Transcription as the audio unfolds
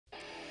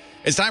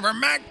It's time for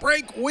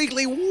MacBreak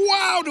Weekly.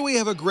 Wow, do we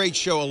have a great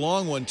show. A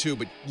long one, too,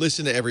 but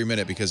listen to every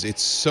minute because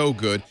it's so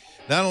good.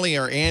 Not only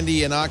are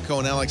Andy Ihnatko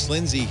and Alex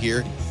Lindsay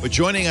here, but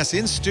joining us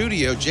in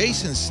studio,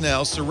 Jason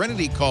Snell,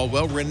 Serenity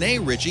Caldwell, Rene,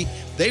 Ritchie.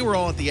 They were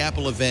all at the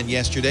Apple event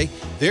yesterday.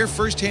 Their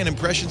first-hand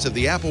impressions of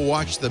the Apple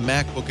Watch, the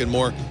MacBook, and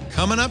more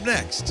coming up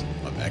next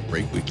on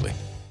MacBreak Weekly.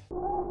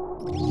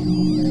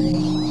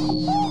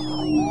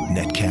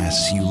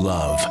 Netcasts you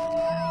love.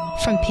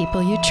 From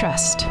people you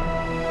trust.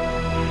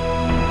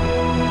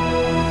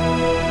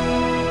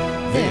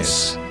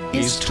 This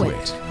is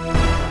Twit.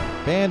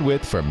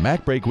 Bandwidth for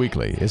MacBreak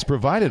Weekly is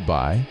provided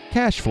by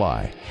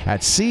CacheFly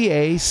at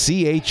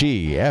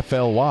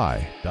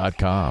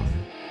CACHEFLY.com.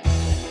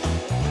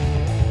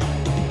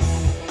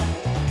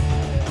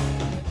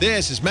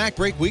 This is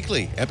MacBreak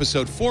Weekly,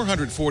 episode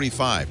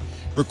 445,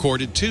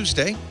 recorded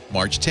Tuesday,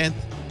 March 10th,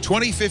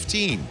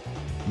 2015.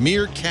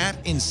 Meerkat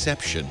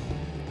Inception.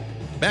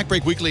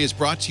 MacBreak Weekly is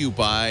brought to you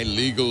by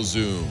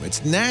LegalZoom.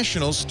 It's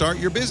National Start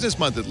Your Business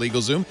Month at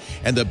LegalZoom,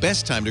 and the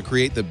best time to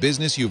create the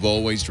business you've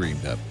always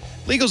dreamed of.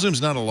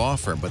 LegalZoom's not a law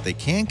firm, but they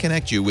can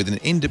connect you with an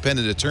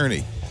independent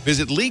attorney.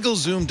 Visit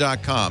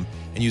LegalZoom.com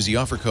and use the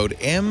offer code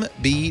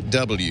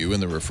MBW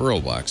in the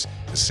referral box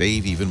to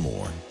save even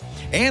more.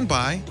 And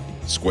by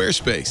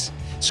Squarespace.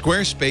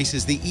 Squarespace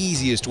is the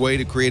easiest way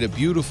to create a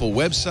beautiful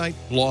website,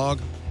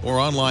 blog, or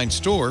online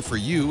store for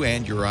you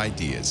and your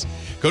ideas.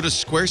 Go to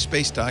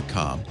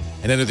squarespace.com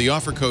and enter the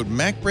offer code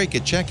MacBreak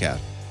at checkout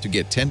to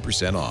get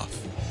 10% off.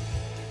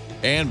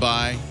 And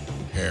by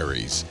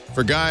Harry's.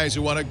 For guys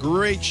who want a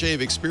great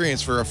shave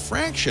experience for a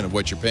fraction of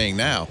what you're paying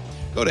now,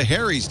 go to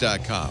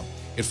harrys.com.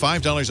 Get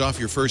 $5 off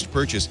your first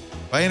purchase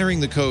by entering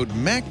the code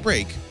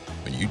MacBreak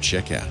when you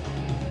check out.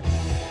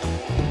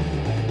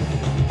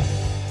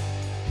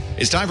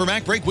 It's time for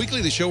MacBreak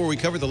Weekly, the show where we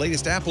cover the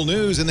latest Apple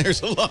news, and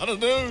there's a lot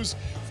of news.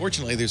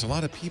 Fortunately, there's a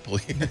lot of people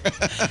here.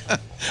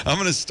 I'm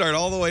going to start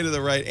all the way to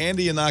the right.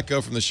 Andy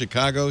Ihnatko from the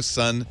Chicago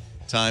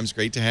Sun-Times.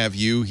 Great to have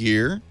you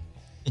here.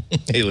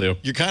 Hey, Leo.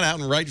 You're kind of out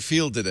in right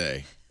field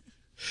today.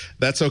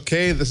 That's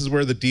okay. This is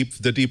where the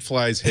deep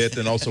flies hit,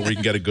 and also where you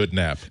can get a good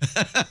nap.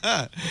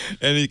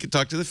 And you can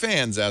talk to the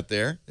fans out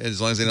there.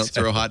 As long as they don't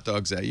throw hot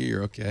dogs at you,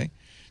 you're okay.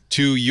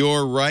 To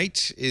your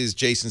right is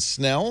Jason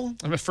Snell.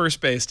 I'm at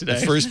first base today.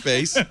 At first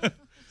base.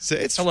 So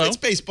it's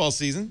baseball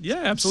season. Yeah,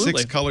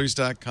 absolutely.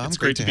 Sixcolors.com. It's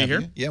great to be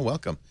here. Yeah,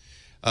 welcome.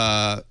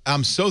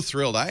 I'm so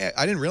thrilled. I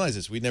didn't realize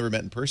this. We'd never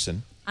met in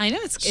person. I know.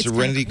 It's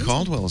Serenity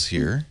Caldwell's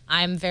here.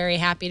 I'm very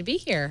happy to be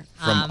here.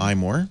 From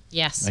iMore?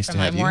 Yes, nice from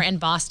to have iMore you. in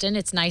Boston.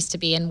 It's nice to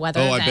be in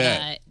weather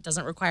that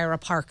doesn't require a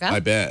parka. I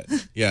bet.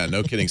 Yeah,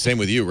 no kidding. Same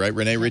with you, right?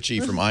 Rene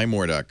Ritchie from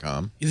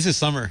iMore.com. This is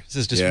summer. This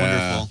is just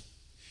wonderful.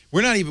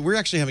 We're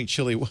actually having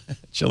chilly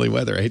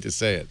weather. I hate to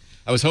say it.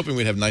 I was hoping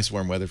we'd have nice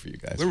warm weather for you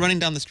guys. We're running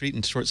down the street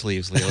in short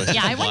sleeves, Leo.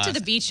 Yeah, I went to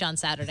the beach on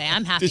Saturday.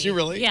 I'm happy. Did you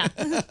really? Yeah.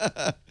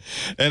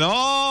 And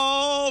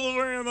all the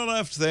way on the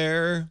left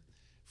there,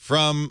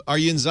 are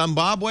you in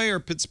Zimbabwe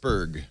or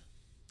Pittsburgh?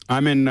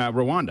 I'm in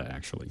Rwanda,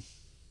 actually.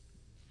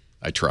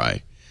 I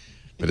try,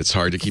 but it's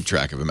hard to keep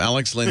track of him.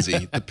 Alex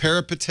Lindsay, the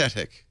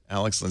peripatetic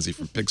Alex Lindsay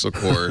from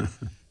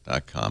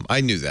pixelcore.com. I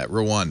knew that.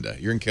 Rwanda.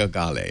 You're in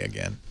Kigali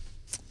again.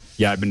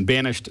 Yeah, I've been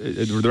banished.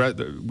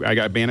 I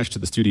got banished to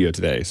the studio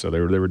today, so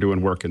they were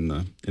doing work in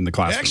the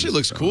classroom. It actually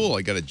looks cool.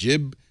 I got a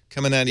jib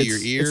coming out of your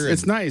ear.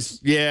 It's nice.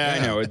 Yeah,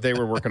 I know. They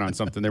were working on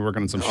something. They were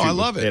working on some. Oh, I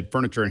love it. They had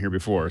furniture in here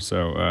before,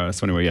 so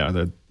anyway,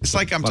 yeah. It's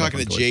like I'm talking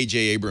to J.J.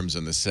 Abrams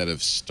on the set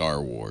of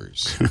Star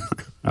Wars.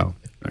 Oh,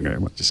 okay.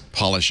 Just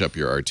polish up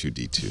your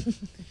R2-D2.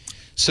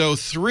 So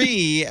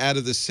 3 out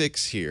of the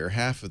 6 here,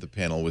 half of the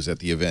panel was at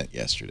the event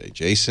yesterday.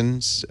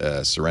 Jason,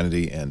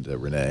 Serenity, and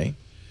Rene.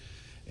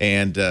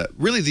 And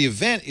really, the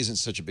event isn't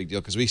such a big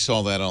deal because we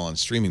saw that all on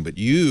streaming, but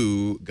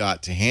you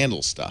got to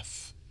handle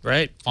stuff.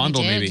 Right.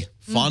 Fondle, maybe.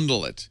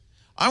 Fondle it.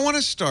 I want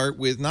to start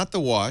with not the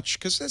watch,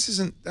 because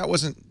there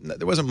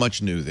wasn't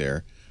much new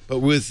there, but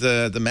with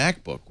the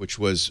MacBook, which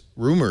was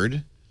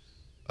rumored,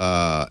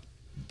 but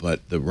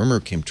the rumor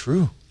came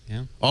true.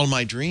 Yeah. All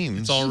my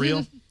dreams. It's all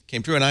real.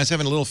 Came true. And I was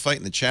having a little fight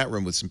in the chat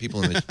room with some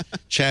people in the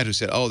chat who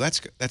said, oh,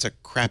 that's a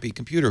crappy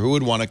computer. Who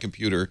would want a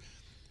computer?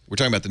 We're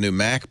talking about the new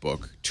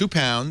MacBook. 2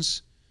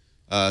 pounds.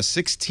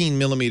 16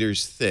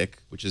 millimeters thick,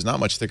 which is not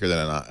much thicker than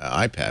an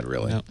iPad,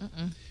 really. Yep.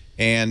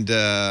 And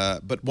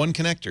but one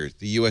connector,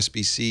 the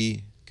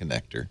USB-C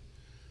connector.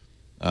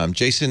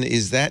 Jason,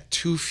 is that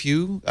too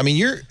few? I mean,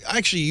 you're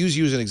actually use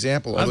you as an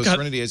example. Although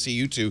Serenity, I see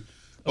you two.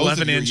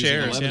 11-inch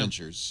Airs.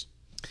 11-inchers.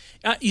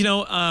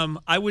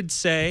 I would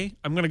say,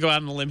 I'm going to go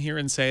out on a limb here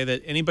and say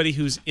that anybody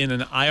who's in an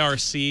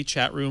IRC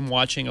chat room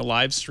watching a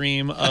live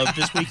stream of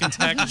This Week in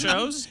Tech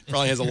shows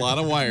probably has a lot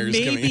of wires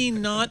maybe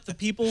not the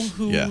people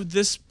who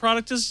this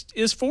product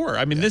is for.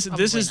 I mean, this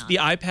is the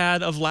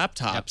iPad of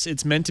laptops. Yep.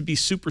 It's meant to be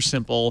super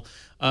simple.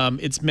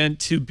 It's meant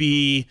to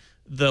be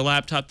the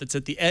laptop that's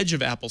at the edge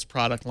of Apple's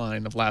product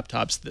line of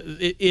laptops.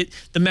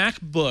 The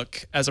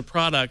MacBook as a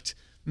product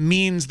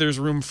means there's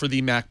room for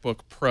the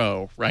MacBook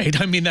Pro,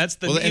 right? I mean, that's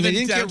the and they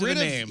didn't get rid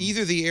of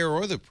either the Air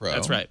or the Pro.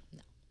 That's right.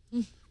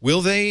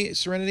 Will they,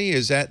 Serenity?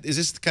 Is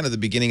this kind of the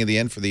beginning of the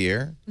end for the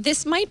Air?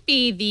 This might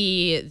be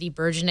the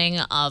burgeoning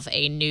of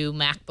a new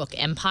MacBook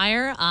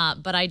empire,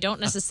 but I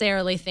don't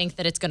necessarily think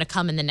that it's going to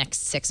come in the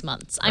next 6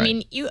 months. I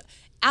mean,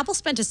 Apple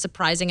spent a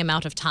surprising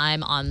amount of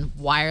time on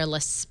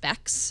wireless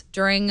specs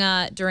during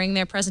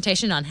their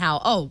presentation on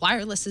how,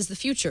 wireless is the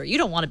future. You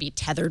don't want to be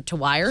tethered to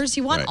wires.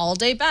 You want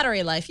all-day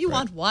battery life. You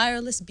want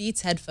wireless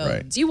Beats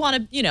headphones. You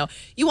want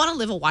to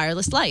live a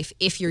wireless life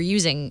if you're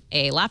using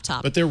a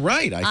laptop. But they're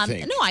right, I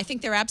think. No, I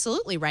think they're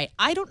absolutely right.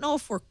 I don't know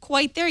if we're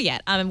quite there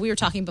yet. We were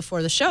talking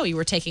before the show. You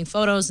were taking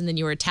photos and then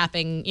you were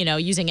tapping,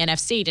 using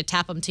NFC to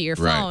tap them to your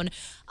phone.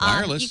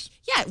 Wireless.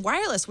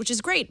 Wireless, which is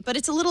great, but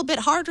it's a little bit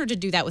harder to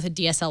do that with a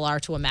DSLR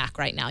to a Mac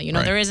right now.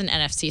 There isn't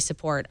NFC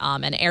support,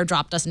 and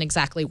AirDrop doesn't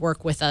exactly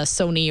work with a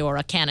Sony or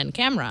a Canon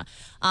camera.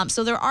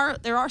 So there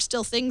are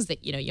still things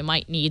that you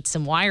might need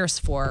some wires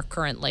for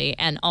currently,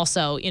 and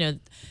also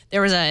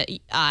there was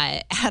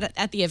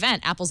at the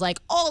event, Apple's like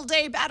all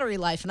day battery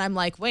life, and I'm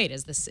like, wait,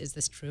 is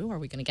this true? Are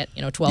we going to get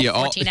 12,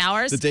 14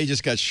 hours? The day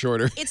just got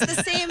shorter. It's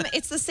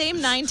the same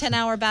 9-10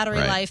 hour battery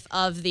life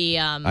of the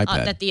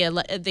iPad. that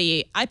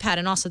the iPad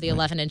and also the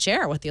 11-inch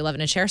Air. What the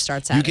 11-inch Air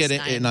starts at. You get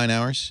it in 9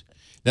 hours.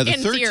 Now the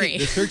In theory.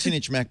 the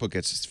 13-inch MacBook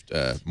gets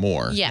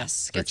more.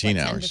 Yes, 13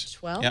 gets, 10 hours. to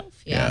 12. Yep.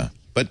 Yeah.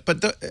 But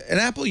and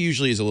Apple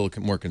usually is a little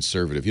more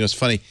conservative. It's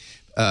funny.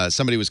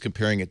 Somebody was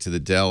comparing it to the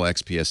Dell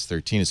XPS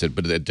 13 and said,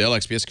 but the Dell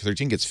XPS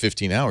 13 gets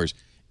 15 hours.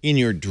 In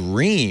your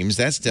dreams,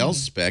 that's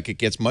Dell's spec. It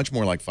gets much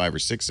more like 5 or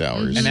 6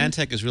 hours. And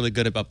Antec is really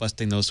good about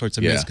busting those sorts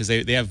of myths because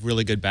they have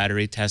really good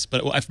battery tests.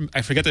 But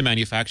I forget the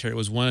manufacturer. It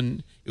was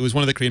one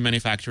of the Korean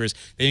manufacturers.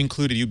 They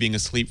included you being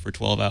asleep for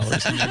 12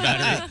 hours in their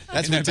battery.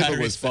 That's what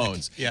typical with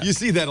phones. Yeah. You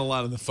see that a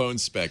lot in the phone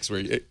specs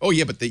where,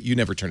 but you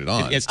never turn it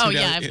on. It's of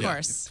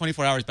course. It's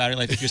 24 hours battery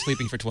life if you're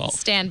sleeping for 12.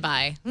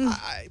 Standby.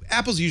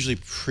 Apple's usually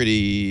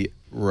pretty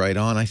right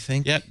on, I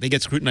think. Yeah, they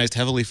get scrutinized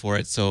heavily for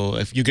it. So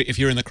if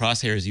you're in the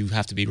crosshairs, you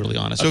have to be really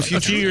honest. So a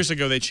few years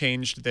ago, they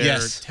changed their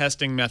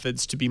testing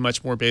methods to be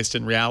much more based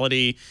in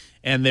reality.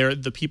 And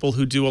the people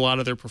who do a lot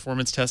of their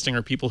performance testing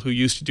are people who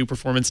used to do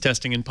performance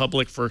testing in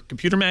public for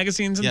computer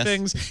magazines and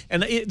things.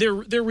 And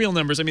they're real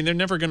numbers. I mean, they're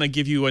never going to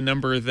give you a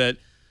number that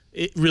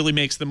it really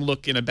makes them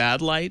look in a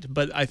bad light,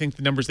 but I think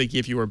the numbers they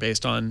give you are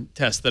based on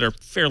tests that are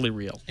fairly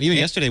real. And even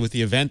yesterday with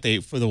the event,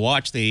 for the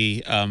watch,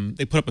 they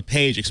put up a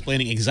page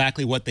explaining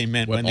exactly what they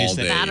meant when they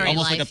said battery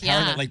almost life, like a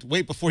power like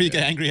wait before you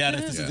get angry at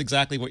us. This is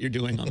exactly what you're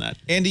doing on that.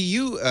 Andy,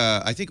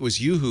 I think it was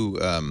you who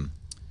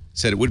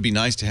said it would be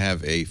nice to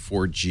have a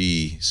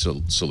 4G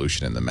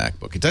solution in the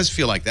MacBook. It does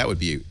feel like that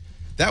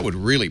would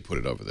really put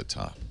it over the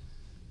top.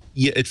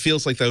 Yeah, it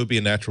feels like that would be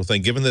a natural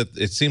thing, given that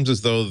it seems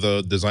as though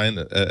the design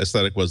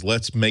aesthetic was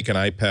let's make an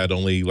iPad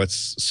only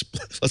let's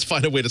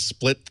find a way to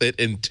split it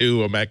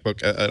into a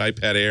MacBook, an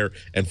iPad Air,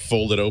 and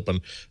fold it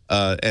open.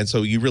 And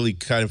so you really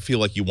kind of feel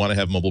like you want to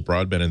have mobile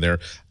broadband in there.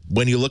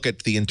 When you look at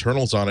the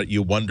internals on it,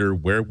 you wonder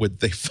where would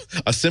they?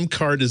 A SIM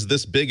card is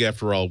this big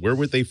after all. Where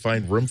would they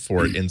find room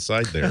for it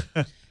inside there?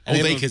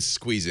 They could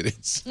squeeze it in.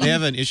 They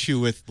have an issue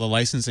with the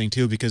licensing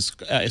too, because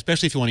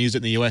especially if you want to use it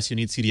in the US, you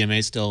need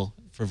CDMA still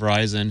for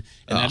Verizon,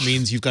 and that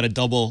means you've got to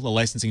double the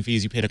licensing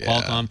fees you pay to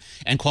Qualcomm.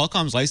 And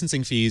Qualcomm's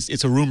licensing fees,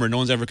 it's a rumor, no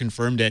one's ever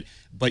confirmed it,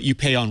 but you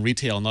pay on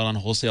retail, not on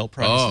wholesale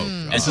price.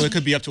 And so it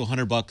could be up to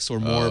 $100 or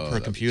more per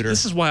computer.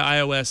 This is why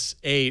iOS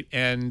 8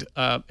 and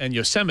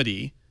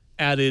Yosemite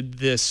added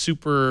this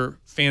super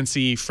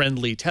fancy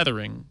friendly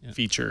tethering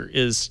feature.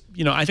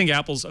 I think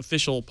Apple's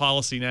official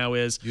policy now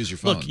is use your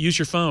phone. Look, use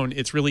your phone.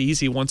 It's really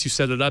easy. Once you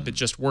set it up, it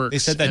just works. They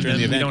said that during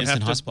the event.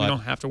 We don't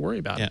have to worry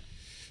about it.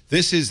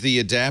 This is the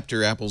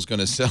adapter Apple's going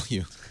to sell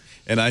you.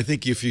 And I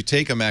think if you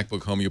take a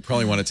MacBook home, you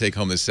probably want to take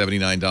home this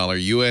 $79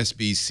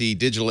 USB-C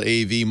digital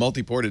AV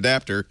multi-port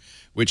adapter,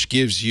 which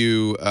gives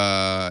you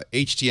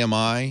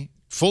HDMI,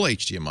 full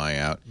HDMI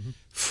out,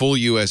 full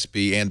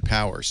USB, and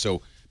power.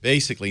 So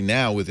basically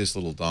now with this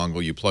little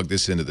dongle, you plug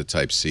this into the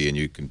Type-C and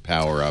you can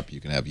power up, you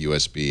can have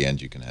USB,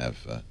 and you can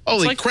have...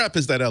 Holy crap,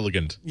 is that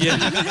elegant? Yeah.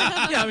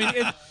 I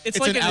mean, it's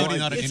like an Audi,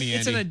 not an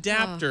it's an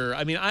adapter.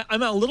 I mean,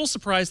 I'm a little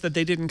surprised that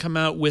they didn't come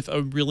out with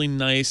a really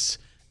nice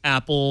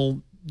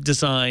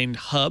Apple-designed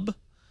hub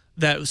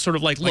that sort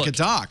of like a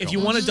dock. If you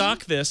want to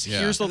dock this,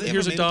 here's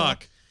a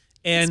dock.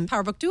 And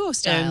PowerBook Duo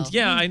style.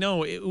 And I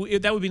know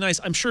that would be nice.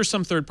 I'm sure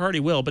some third party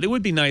will, but it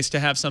would be nice to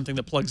have something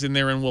that plugs in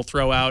there and will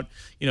throw out,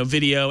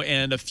 video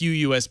and a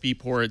few USB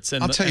ports.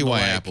 And I'll tell you why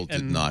Apple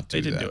did not do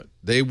that. They didn't do it.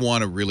 They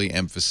want to really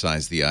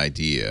emphasize the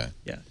idea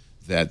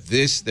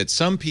that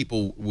some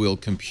people will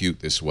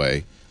compute this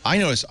way. I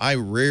notice I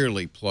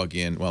rarely plug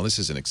in. Well, this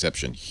is an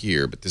exception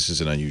here, but this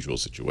is an unusual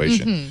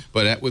situation.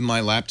 But with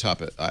my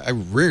laptop, I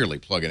rarely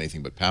plug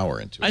anything but power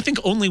into it. I think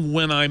only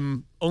when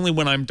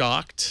I'm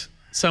docked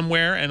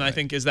somewhere, and I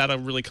think, is that a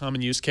really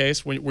common use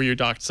case where you're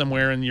docked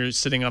somewhere and you're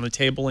sitting on a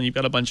table and you've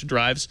got a bunch of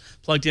drives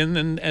plugged in,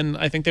 and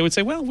I think they would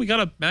say, well, we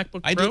got a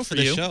MacBook Pro I do for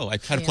the you. show. I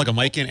try to plug a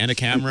mic in and a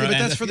camera. But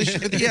that's for the show.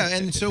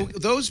 And so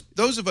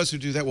those of us who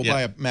do that will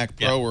buy a Mac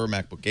Pro or a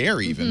MacBook Air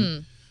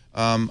even.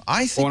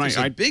 I think there's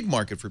a big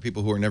market for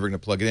people who are never going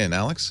to plug it in.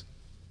 Alex?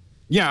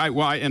 Yeah,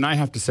 and I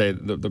have to say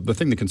the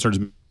thing that concerns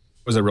me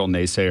was a real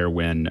naysayer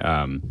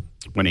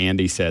when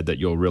Andy said that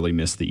you'll really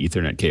miss the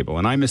Ethernet cable,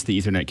 and I miss the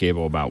Ethernet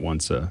cable about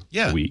once a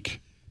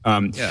week.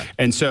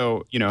 And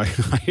so,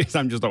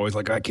 I'm just always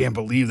like, I can't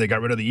believe they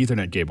got rid of the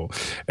Ethernet cable.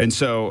 And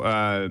so,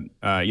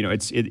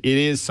 it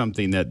is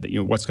something that,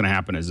 what's going to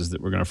happen is that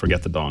we're going to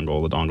forget the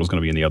dongle. The dongle's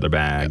going to be in the other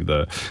bag.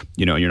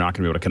 You're not going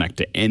to be able to connect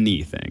to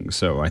anything.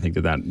 So I think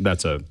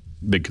that's a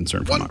big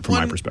concern from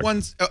my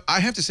perspective. I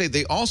have to say,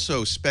 they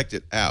also spec'd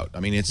it out. I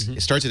mean,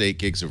 it starts at 8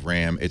 gigs of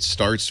RAM. It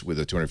starts with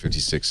a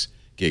 256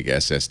 gig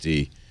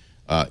SSD.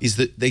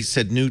 They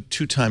said new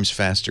 2 times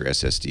faster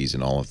SSDs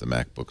in all of the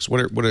MacBooks.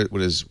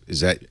 What is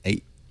that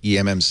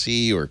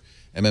eMMC or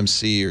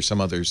MMC or some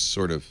other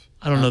sort of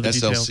I don't know the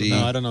SLC? details.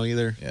 No, I don't know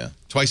either. Yeah,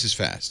 twice as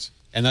fast.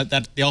 And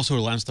that they also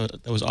announced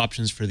those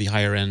options for the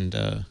higher end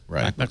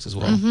MacBooks as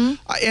well.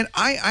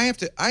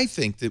 I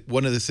think that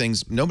one of the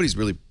things nobody's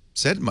really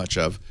said much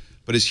of,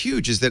 but is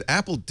huge, is that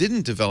Apple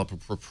didn't develop a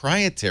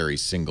proprietary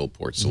single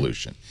port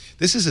solution.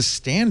 This is a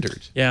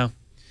standard. Yeah.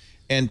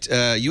 And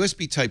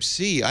USB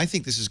Type-C, I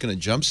think this is going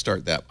to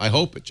jumpstart that. I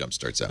hope it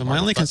jumpstarts that. So my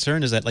only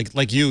concern is that,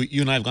 like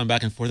you and I have gone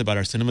back and forth about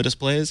our cinema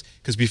displays,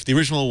 because the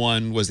original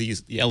one was the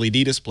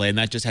LED display, and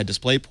that just had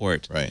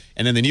DisplayPort. Right.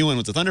 And then the new one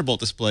was the Thunderbolt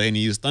display, and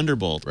you use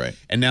Thunderbolt. Right.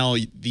 And now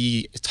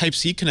the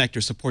Type-C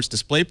connector supports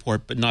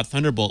DisplayPort, but not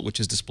Thunderbolt, which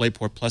is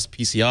DisplayPort plus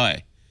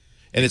PCI.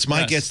 And it's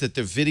my guess that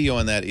the video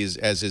on that is,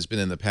 as has been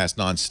in the past,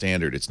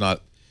 non-standard. It's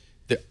not.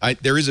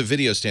 There is a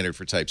video standard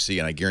for Type-C,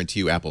 and I guarantee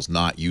you Apple's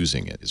not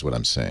using it, is what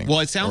I'm saying. Well,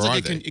 it sounds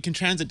like it can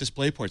transit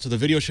DisplayPort, so the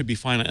video should be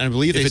fine. And I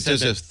believe they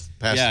said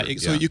that,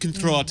 so you can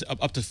throw out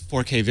up to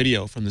 4K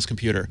video from this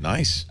computer.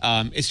 Nice.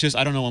 It's just,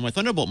 I don't know when my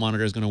Thunderbolt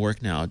monitor is going to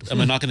work now. Am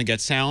I not going to get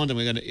sound?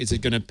 Is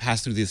it going to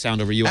pass through the sound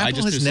over UI?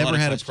 Apple has never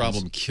had a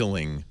problem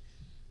killing,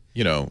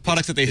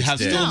 products that they have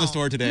still in the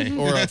store today.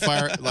 Or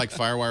like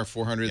FireWire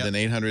 400, then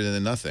 800, and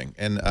then nothing.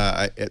 And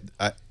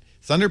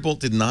Thunderbolt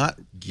did not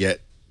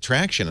get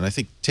traction, and I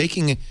think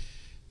taking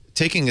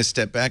a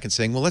step back and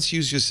saying, well, let's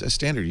use just a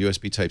standard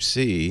USB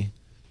Type-C,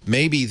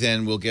 maybe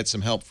then we'll get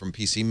some help from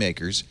PC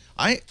makers.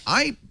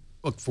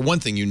 Look, for one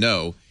thing,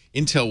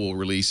 Intel will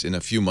release in a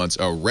few months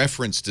a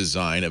reference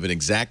design of an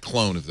exact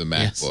clone of the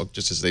MacBook,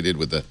 just as they did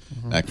with the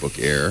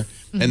MacBook Air,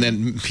 and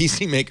then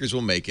PC makers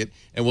will make it,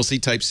 and we'll see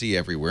Type-C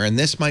everywhere, and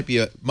this might be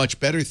a much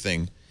better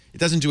thing. It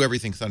doesn't do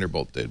everything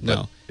Thunderbolt did.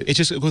 No, it's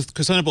just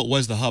because Thunderbolt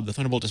was the hub. The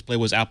Thunderbolt display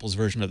was Apple's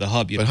version of the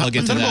hub. You'd plug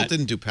into Thunderbolt that.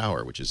 didn't do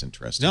power, which is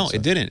interesting. No,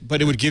 it didn't.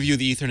 But it would give you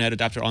the Ethernet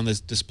adapter on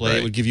this display.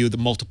 It would give you the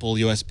multiple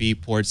USB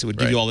ports. It would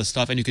give you all this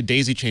stuff, and you could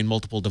daisy chain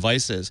multiple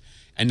devices.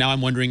 And now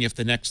I'm wondering if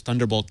the next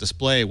Thunderbolt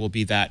display will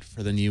be that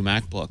for the new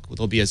MacBook.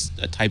 There'll be a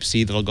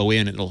Type-C that'll go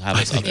in, and it'll have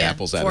this. I think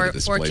Apple's out of the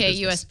display 4K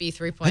business. USB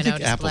 3.0 I think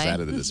display. Apple's out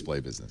of the display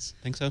business.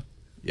 Think so?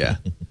 Yeah.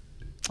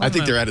 I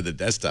think they're out of the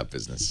desktop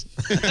business.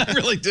 I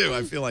really do.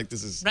 I feel like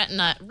this is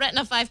Retina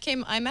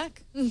 5K iMac.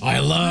 I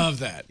love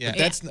that.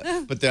 Yeah.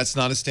 But that's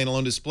not a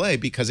standalone display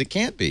because it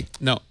can't be.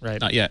 No,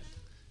 not yet.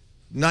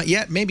 Not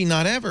yet. Maybe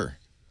not ever.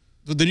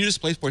 The new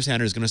DisplayPort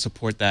standard is going to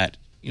support that,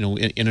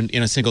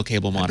 in a single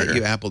cable monitor. I bet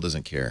you Apple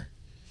doesn't care.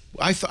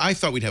 I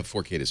thought we'd have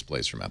 4K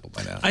displays from Apple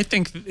by now. I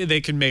think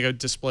they can make a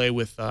display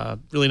with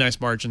really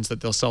nice margins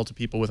that they'll sell to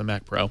people with a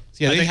Mac Pro.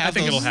 Yeah, I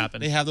think it'll happen.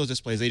 They have those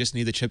displays. They just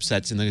need the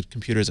chipsets in the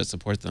computers that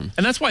support them.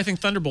 And that's why I think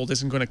Thunderbolt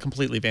isn't going to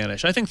completely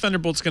vanish. I think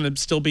Thunderbolt's going to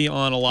still be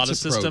on a lot of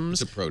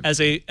systems as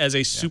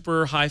a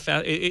super high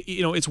fast.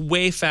 It's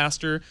way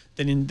faster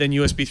than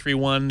USB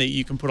 3.1. That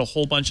you can put a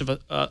whole bunch of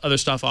other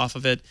stuff off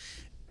of it.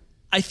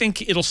 I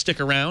think it'll stick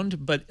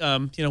around, but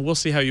we'll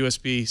see how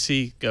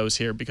USB-C goes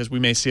here because we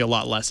may see a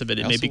lot less of it.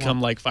 It may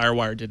become like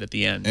FireWire did at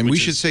the end. And we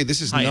should say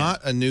this is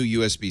not a new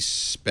USB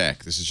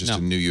spec. This is just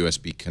a new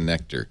USB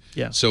connector.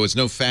 Yeah. So it's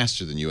no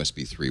faster than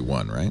USB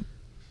 3.1, right?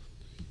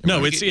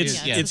 No, it's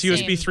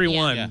USB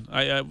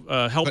 3.1.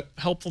 Yeah.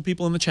 Helpful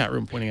people in the chat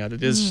room pointing out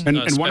it is and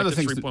one of the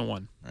things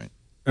 3.1. Right.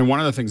 And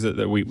one of the things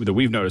that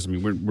we've noticed, I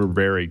mean, we're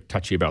very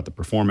touchy about the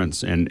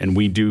performance, and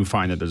we do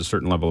find that there's a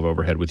certain level of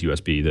overhead with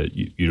USB that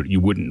you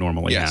wouldn't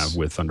normally have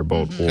with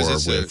Thunderbolt or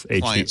with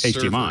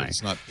HDMI.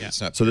 It's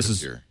not so this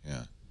is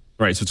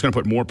right. So it's going to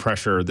put more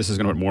pressure. This is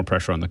going to put more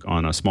pressure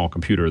on a small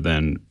computer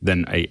than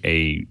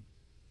a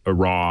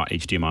raw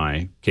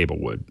HDMI cable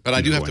would. But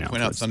I do have to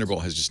point out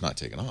Thunderbolt has just not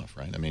taken off,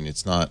 right? I mean,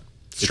 it's not.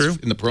 It's true.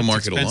 In the pro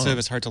market alone. It's expensive.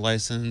 It's hard to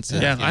license.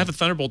 Yeah, I have a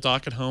Thunderbolt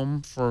dock at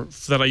home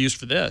that I use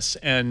for this,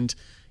 and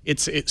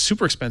it's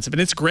super expensive,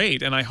 and it's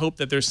great. And I hope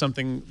that there's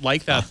something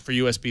like that for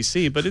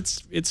USB-C, but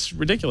it's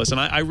ridiculous.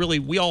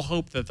 And we all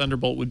hope that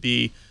Thunderbolt would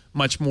be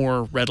much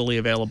more readly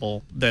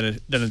available than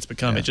it's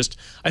become. Yeah.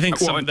 I think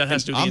some of that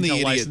has to do with the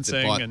Intel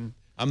licensing and.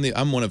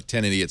 I'm one of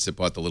 10 idiots that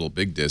bought the little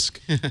big disc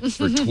for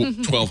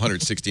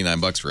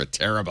 $1,269 for a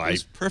terabyte.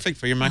 It's perfect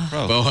for your Mac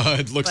Pro. Well,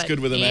 it looks good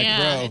with a Mac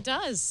Pro. Yeah, it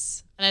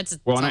does. And it's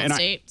solid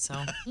state, so.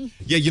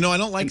 Yeah, I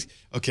don't like.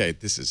 Okay,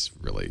 this is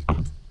really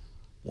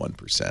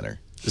 1%er.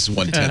 This is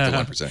 1/10 of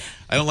 1%.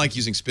 I don't like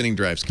using spinning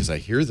drives because I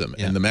hear them,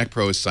 and the Mac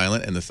Pro is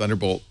silent, and the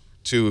Thunderbolt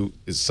 2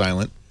 is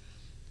silent,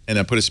 and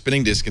I put a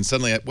spinning disc, and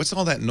suddenly, what's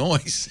all that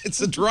noise? It's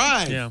a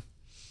drive. Yeah.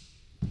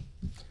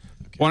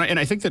 Well, and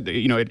I think that,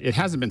 you know, it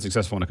hasn't been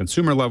successful on a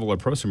consumer level or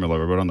prosumer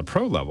level, but on the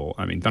pro level,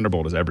 I mean,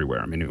 Thunderbolt is everywhere.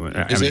 I mean,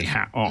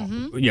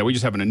 yeah, we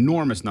just have an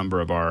enormous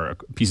number of our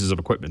pieces of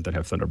equipment that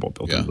have Thunderbolt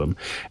built into them,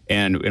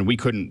 and we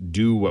couldn't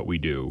do what we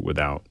do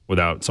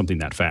without something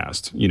that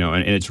fast, you know,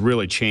 and it's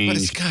really changed.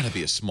 But it's got to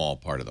be a small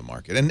part of the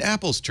market, and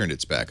Apple's turned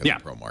its back on the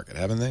pro market,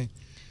 haven't they?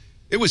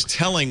 It was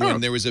telling when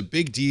there was a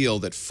big deal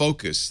that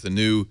Focus, the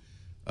new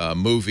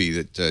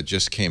movie that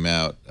just came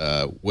out,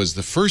 was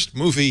the first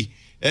movie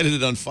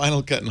edited on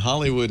Final Cut in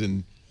Hollywood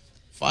in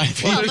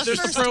 5 years.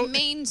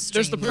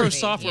 There's the pro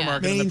software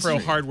market and the pro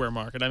hardware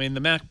market. I mean, the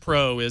Mac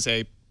Pro is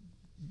a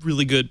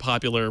really good,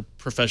 popular,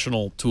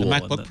 professional tool. The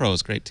MacBook Pro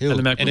is great, too.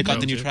 And it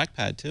got the new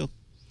trackpad, too.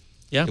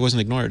 Yeah. It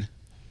wasn't ignored.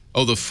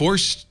 Oh, the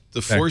Force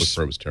MacBook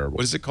Pro was terrible.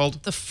 What is it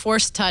called? The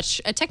Force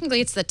Touch. Technically,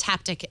 it's the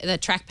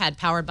trackpad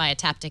powered by a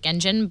Taptic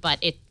engine, but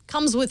it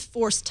comes with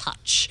Force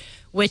Touch,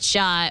 which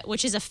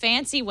is a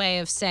fancy way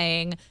of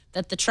saying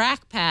that the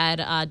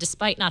trackpad,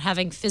 despite not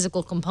having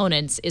physical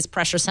components, is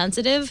pressure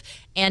sensitive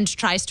and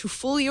tries to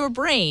fool your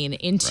brain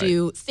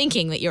into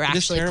thinking that you're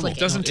actually clicking. It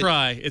doesn't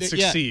try. It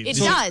succeeds.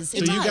 It does. So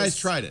you guys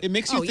tried it. It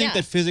makes you think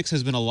that physics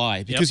has been a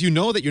lie because you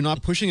know that you're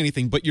not pushing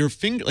anything, but your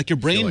finger, like your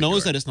brain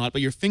knows that it's not,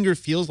 but your finger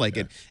feels like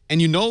it.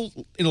 And you know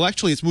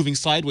intellectually it's moving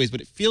sideways, but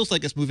it feels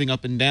like it's moving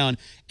up and down,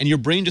 and your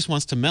brain just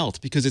wants to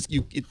melt because if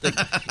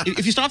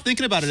you stop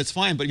thinking about it, it's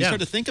fine, but if you start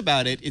to think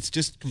about it, it's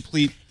just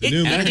complete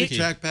new magic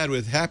trackpad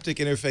with haptic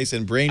interface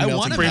and brain melting. I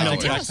want a brain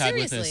melting trackpad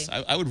with this.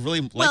 I would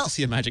really like to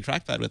see a magic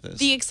trackpad with this.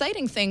 The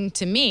exciting thing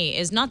to me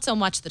is not so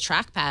much the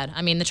trackpad.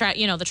 I mean, a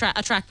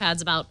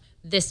trackpad's about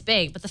this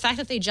big, but the fact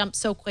that they jumped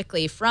so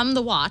quickly from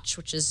the watch,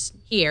 which is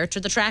here, to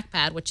the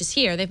trackpad, which is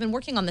here. They've been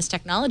working on this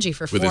technology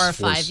for 4 or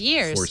 5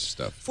 years. Force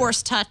stuff.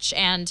 Force touch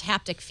and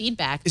haptic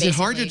feedback. Is it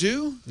hard to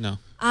do? No.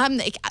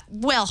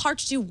 Well, hard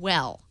to do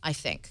well, I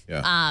think.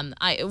 Yeah.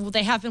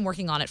 They have been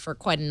working on it for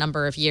quite a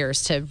number of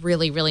years to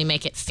really, really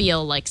make it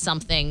feel like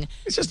something.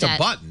 It's just a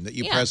button that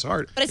you press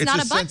hard. But it's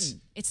not a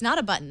button. It's not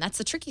a button. That's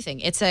the tricky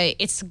thing.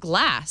 It's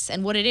glass,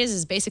 and what it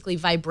is basically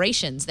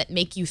vibrations that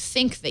make you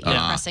think that you're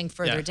pressing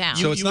further down.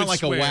 So it's not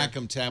like a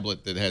Wacom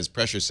tablet that has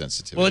pressure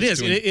sensitivity. Well, it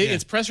is.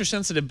 It's pressure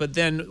sensitive, but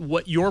then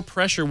what your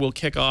pressure will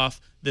kick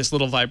off this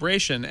little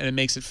vibration, and it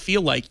makes it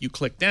feel like you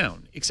click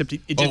down, except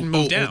it didn't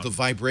move down. Oh, the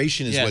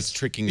vibration is what's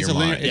tricking your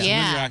mind.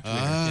 Yeah.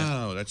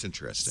 That's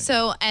interesting.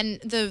 So, and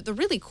the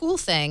really cool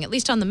thing, at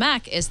least on the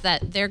Mac, is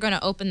that they're going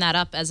to open that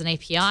up as an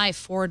API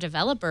for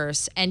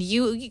developers, and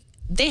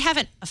they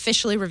haven't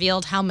officially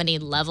revealed how many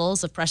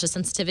levels of pressure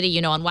sensitivity.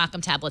 You know, on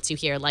Wacom tablets, you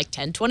hear like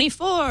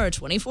 1024,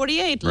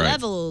 2048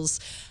 levels.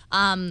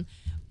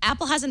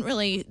 Apple hasn't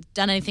really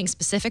done anything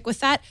specific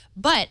with that,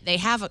 but they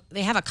have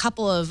a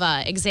couple of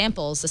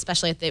examples,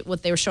 especially at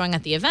what they were showing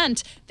at the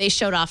event. They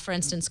showed off, for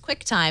instance,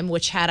 QuickTime,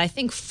 which had, I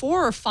think,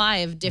 4 or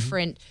 5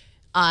 different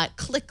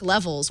click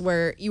levels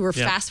where you were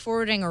fast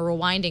forwarding or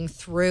rewinding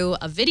through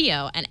a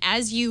video, and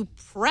as you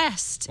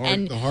pressed,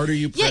 and the harder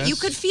you press, you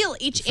could feel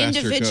each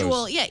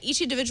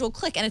individual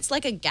click, and it's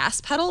like a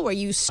gas pedal where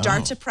you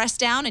start to press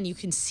down and you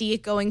can see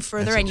it going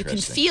further, and you can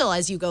feel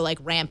as you go like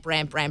ramp,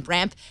 ramp, ramp,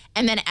 ramp,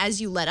 and then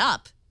as you let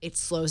up, it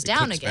slows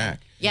down again. Back.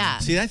 Yeah.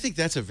 See, I think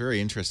that's a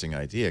very interesting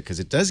idea because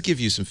it does give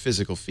you some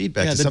physical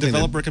feedback. Yeah, the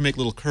developer can make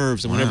little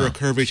curves, and whenever a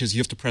curve reaches, you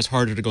have to press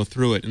harder to go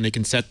through it, and they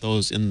can set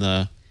those in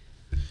the.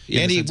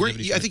 Andy,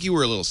 I think you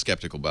were a little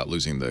skeptical about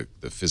losing the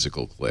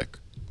physical click.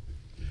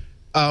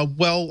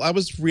 Well, I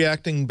was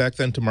reacting back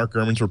then to Mark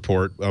Gurman's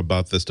report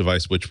about this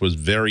device, which was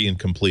very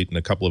incomplete in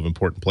a couple of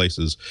important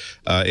places.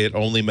 It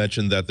only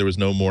mentioned that there was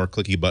no more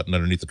clicky button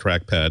underneath the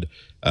trackpad,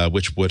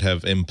 which would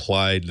have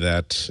implied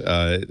that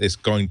it's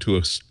going to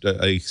a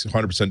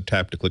 100%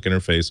 tap-to-click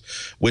interface,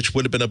 which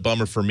would have been a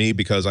bummer for me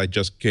because I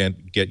just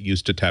can't get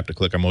used to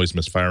tap-to-click. I'm always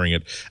misfiring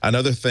it.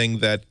 Another thing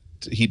that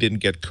he didn't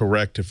get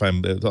correct, if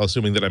I'm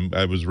assuming that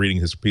I was reading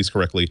his piece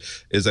correctly,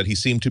 is that he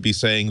seemed to be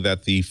saying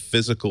that the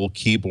physical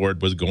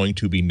keyboard was going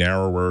to be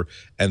narrower,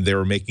 and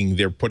they're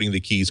putting the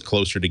keys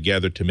closer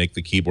together to make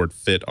the keyboard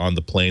fit on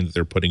the plane that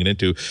they're putting it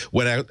into.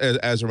 When,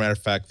 as a matter of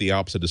fact, the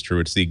opposite is true.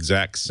 It's the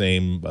exact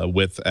same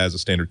width as a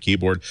standard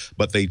keyboard,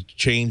 but they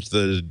changed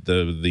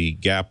the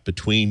gap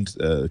between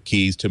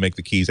keys to make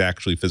the keys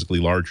actually physically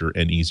larger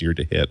and easier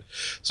to hit.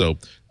 So,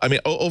 I mean,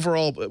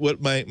 overall,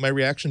 what my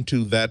reaction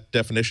to that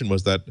definition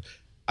was that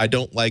I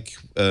don't like.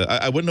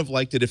 I wouldn't have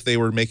liked it if they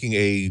were making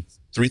a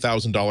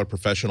 $3,000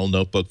 professional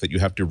notebook that you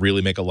have to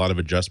really make a lot of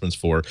adjustments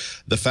for.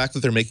 The fact that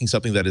they're making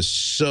something that is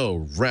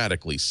so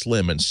radically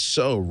slim and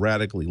so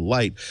radically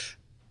light,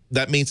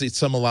 that means that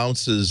some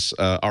allowances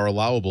are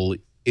allowable.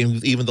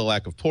 Even the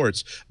lack of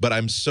ports, but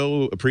I'm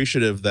so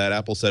appreciative that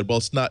Apple said, well,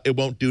 it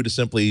won't do to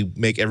simply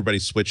make everybody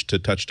switch to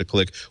touch to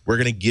click. We're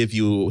going to give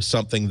you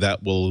something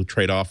that will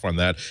trade off on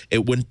that.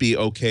 It wouldn't be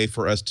okay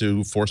for us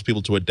to force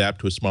people to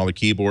adapt to a smaller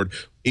keyboard,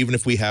 even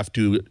if we have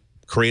to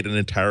create an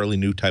entirely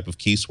new type of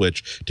key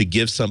switch to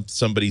give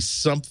somebody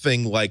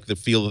something like the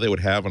feel that they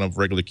would have on a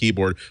regular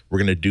keyboard. We're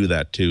going to do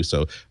that too.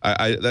 So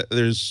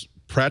there's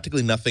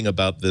practically nothing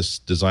about this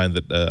design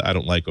that I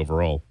don't like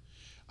overall.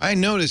 I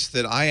noticed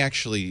that I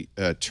actually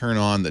turn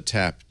on the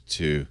tap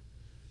to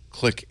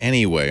click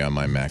anyway on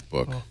my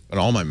MacBook, on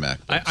all my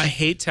MacBooks. I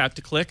hate tap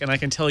to click, and I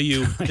can tell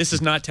you this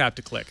is not tap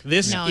to click.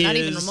 This no, is not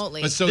even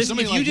remotely. But so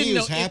somebody like you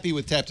who's happy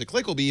with tap to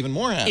click will be even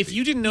more happy. If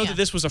you didn't know that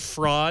this was a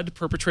fraud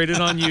perpetrated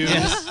on you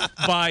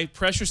by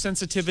pressure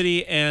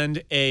sensitivity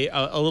and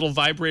a little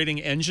vibrating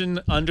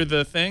engine under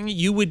the thing,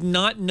 you would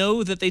not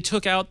know that they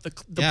took out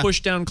the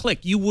push down click.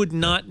 You would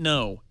not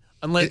know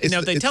unless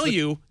if they tell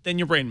you, then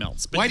your brain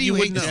melts. But why do you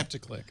hate know. tap to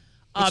click?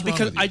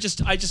 Because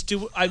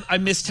I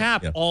miss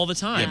tap all the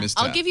time.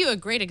 I'll give you a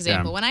great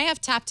example. When I have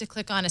tap to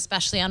click on,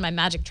 especially on my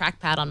Magic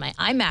Trackpad on my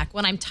iMac,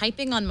 when I'm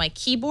typing on my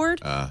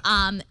keyboard,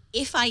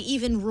 if I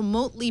even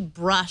remotely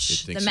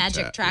brush the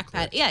Magic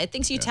Trackpad, it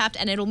thinks you tapped,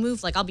 and it'll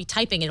move. Like I'll be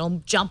typing,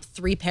 it'll jump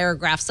 3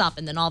 paragraphs up,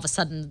 and then all of a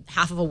sudden,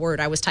 half of a word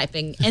I was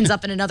typing ends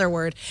up in another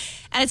word,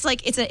 and it's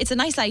like it's a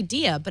nice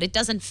idea, but it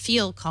doesn't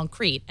feel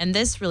concrete, and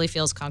this really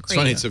feels concrete.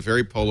 It's funny. It's a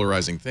very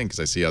polarizing thing because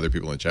I see other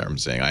people in the chat room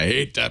saying I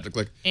hate tap to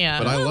click,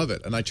 but I love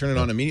it, and I turn it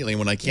on immediately. And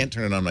when I can't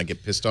turn it on, I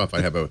get pissed off. I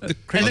have a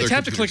and the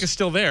tap to click is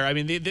still there. I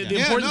mean, the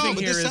important thing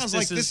here is this sounds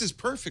like this is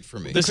perfect for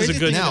me. This is a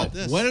good. Now,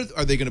 when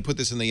are they going to put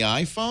this in the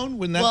iPhone?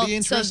 Wouldn't that be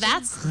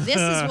interesting? So this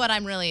is what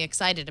I'm really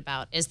excited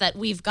about, is that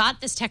we've got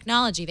this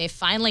technology. They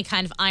finally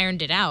kind of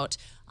ironed it out.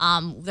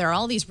 There are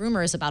all these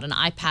rumors about an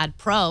iPad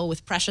Pro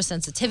with pressure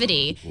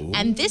sensitivity,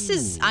 and this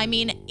is, I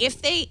mean,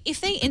 if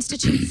they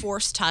institute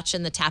Force Touch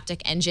and the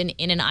Taptic engine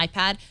in an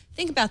iPad,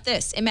 think about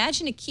this.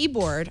 Imagine a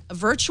keyboard, a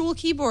virtual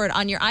keyboard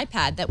on your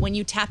iPad that when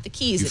you tap the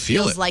keys, it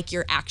feels like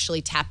you're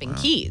actually tapping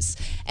keys.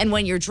 And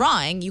when you're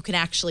drawing, you can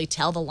actually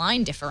tell the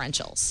line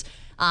differentials.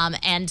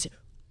 And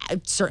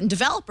certain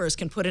developers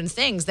can put in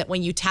things that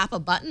when you tap a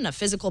button, a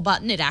physical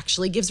button, it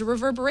actually gives a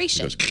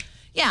reverberation.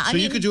 Yeah, so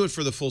you could do it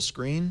for the full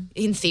screen?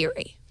 In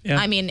theory. Yeah.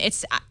 I mean,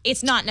 it's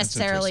not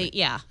necessarily,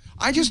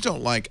 I just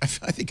don't like, I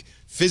think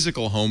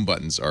physical home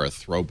buttons are a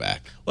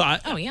throwback. Well,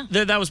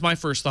 that was my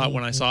first thought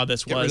when I saw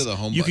this.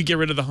 You could get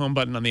rid of the home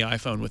button on the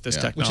iPhone with this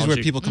technology. Which is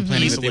where people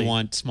complaining that they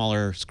want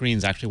smaller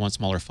screens actually want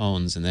smaller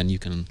phones, and then you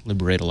can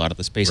liberate a lot of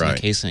the space in the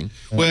casing.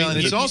 Well, and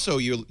it's also,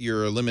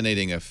 you're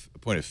eliminating a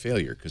point of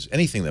failure, because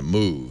anything that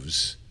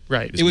moves...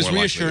 Right. It was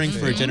reassuring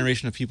for a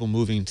generation of people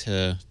moving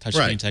to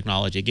touchscreen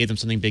technology. It gave them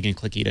something big and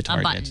clicky to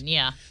target. A button,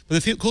 yeah.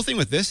 But the cool thing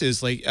with this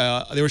is, like,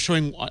 they were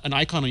showing an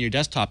icon on your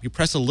desktop. You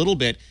press a little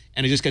bit,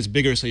 and it just gets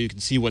bigger so you can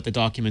see what the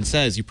document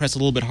says. You press a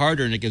little bit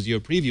harder, and it gives you a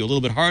preview. A little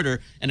bit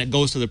harder, and it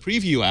goes to the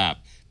preview app.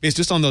 It's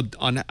just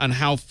on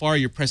how far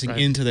you're pressing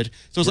into the.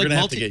 So it's We're gonna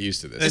have to get used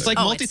to this. It's like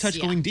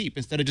multi-touch going deep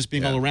instead of just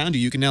being all around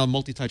you. You can now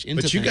multi-touch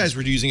into. But you guys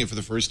were using it for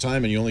the first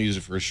time, and you only used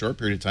it for a short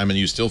period of time, and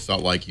you still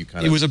felt like you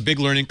kind of. It was a big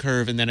learning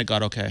curve, and then it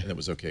got okay. And it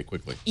was okay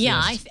quickly. Yeah,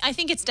 I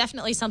think it's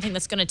definitely something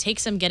that's going to take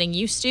some getting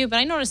used to. But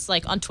I noticed,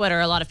 like on Twitter,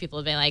 a lot of people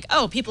have been like,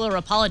 "Oh, people are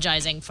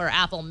apologizing for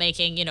Apple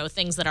making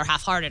things that are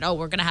half-hearted. Oh,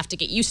 we're going to have to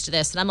get used to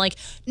this." And I'm like,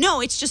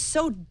 no, it's just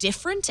so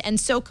different and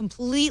so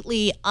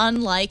completely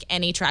unlike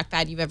any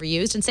trackpad you've ever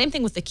used. And same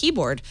thing with the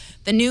keyboard.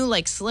 The new,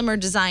 like, slimmer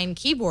design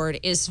keyboard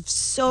is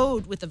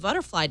with the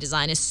butterfly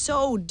design, is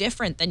so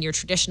different than your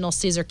traditional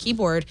Caesar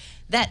keyboard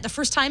that the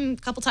first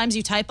couple times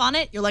you type on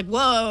it, you're like,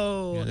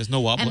 whoa. Yeah, there's no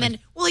wobbling. And then,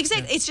 well,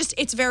 exactly. Yeah.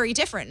 It's very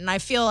different. And I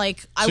feel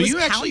like I was counting. So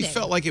you actually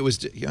felt like it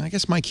was, I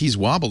guess my keys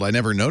wobbled. I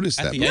never noticed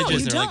that. At the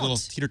edges, they're like little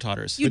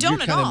teeter-totters. You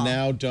don't at all. You kind of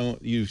now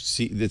don't, you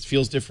see, it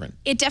feels different.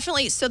 It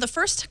definitely, so the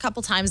first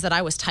couple times that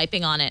I was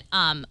typing on it,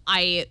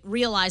 I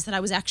realized that I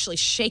was actually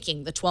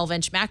shaking the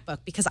 12-inch MacBook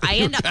because I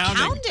end up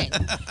pounding.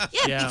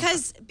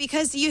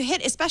 Because you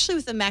hit, especially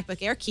with the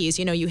MacBook Air keys,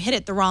 you hit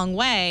it the wrong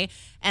way,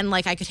 and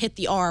like I could hit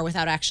the R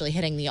without actually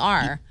hitting the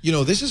R.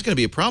 This is going to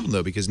be a problem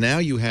though, because now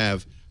you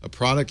have a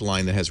product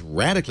line that has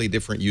radically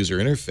different user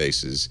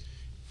interfaces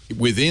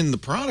within the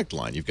product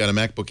line. You've got a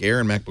MacBook Air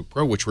and MacBook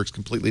Pro, which works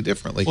completely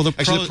differently. Well, the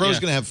Pro's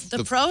going to have the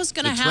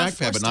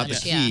trackpad, but not the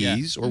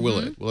keys, or will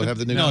it? Will it have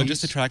the new keys? No,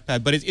 just the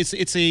trackpad. But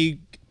it's a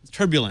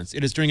turbulence.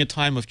 It is during a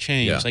time of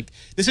change. Yeah. Like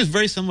this is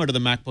very similar to the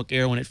MacBook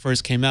Air when it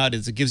first came out.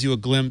 It gives you a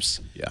glimpse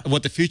of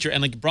what the future,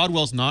 and like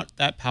Broadwell's not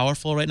that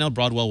powerful right now,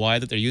 Broadwell Y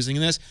that they're using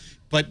in this,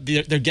 but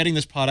they're getting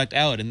this product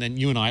out, and then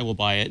you and I will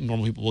buy it, and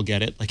normal people will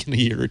get it like in a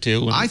year or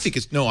two. I think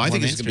it's going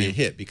to be a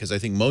hit, because I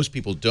think most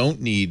people don't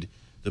need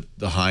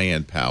the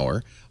high-end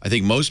power. I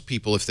think most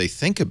people, if they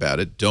think about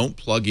it, don't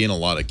plug in a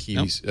lot of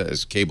keys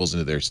as cables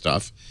into their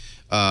stuff.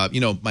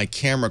 My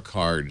camera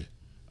card,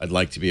 I'd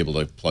like to be able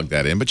to plug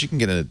that in, but you can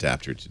get an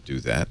adapter to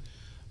do that.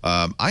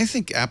 I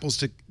think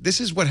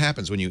this is what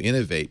happens when you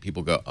innovate.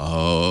 People go,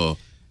 oh,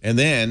 and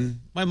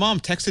then... My mom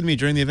texted me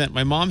during the event.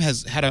 My mom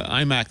has had an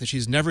iMac that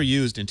she's never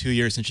used in 2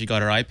 years since she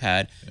got her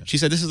iPad. Yeah. She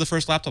said, this is the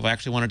first laptop I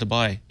actually wanted to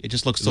buy. It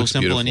just looks so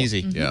simple beautiful. And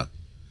easy. Mm-hmm. Yeah.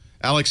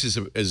 Alex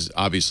is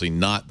obviously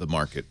not the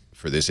market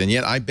for this, and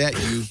yet I bet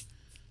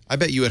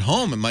you at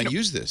home might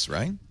use this,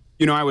 right?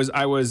 I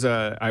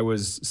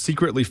was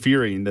secretly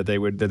fearing that they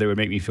would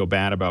make me feel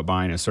bad about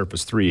buying a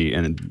Surface 3,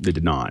 and they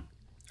did not.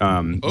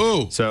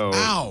 So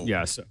ow.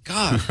 Yes.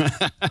 God.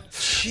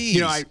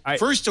 Jeez.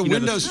 First a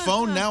Windows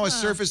Phone, now a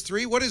Surface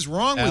 3. What is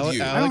wrong with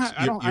you? Alex,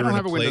 I don't you're in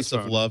have a a Windows place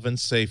of phone. love and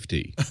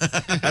safety.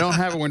 I don't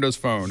have a Windows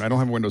Phone.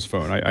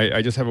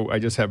 I just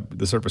have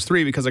the Surface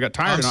 3 because I got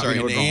tired of not being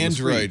able to an go on the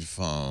screen. Android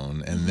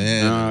phone, and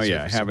then Oh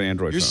yeah, I have an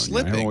Android You're phone.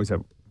 slipping. I always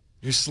have.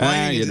 You're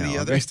sliding into the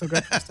other. I still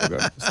got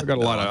a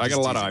lot of. I got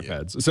a lot of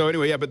iPads. So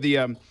anyway, yeah, but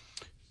the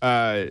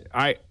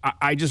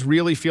I just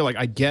really feel like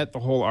I get the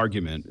whole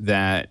argument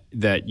that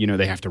they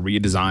have to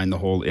redesign the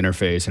whole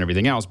interface and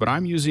everything else. But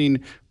I'm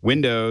using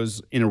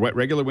Windows in a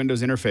regular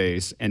Windows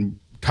interface and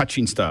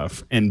touching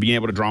stuff and being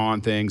able to draw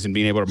on things and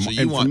being able to. So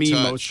and for me,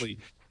 touch. mostly.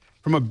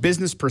 From a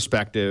business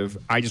perspective,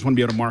 I just want to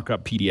be able to mark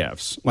up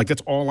PDFs. Like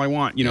that's all I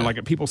want.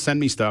 Like people send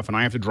me stuff and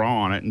I have to draw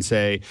on it and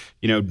say,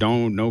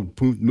 don't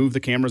move the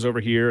cameras over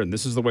here and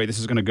this is the way this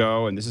is going to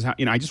go and this is how.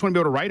 I just want to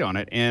be able to write on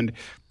it, and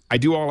I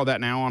do all of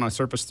that now on a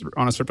Surface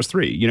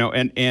 3.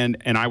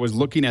 And I was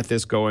looking at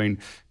this going,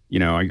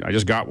 I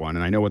just got one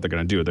and I know what they're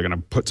going to do. They're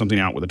going to put something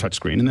out with a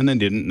touchscreen, and then they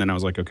didn't. And then I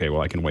was like, okay, well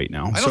I can wait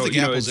now. I don't think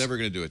Apple's ever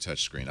going to do a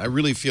touchscreen. I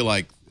really feel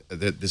like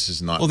that this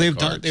is not. Well, they've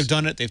done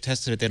it. They've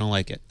tested it. They don't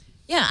like it.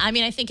 Yeah, I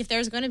mean, I think if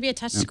there's going to be a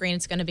touch screen,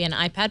 it's going to be an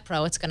iPad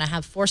Pro. It's going to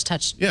have Force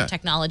Touch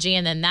technology,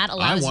 and then that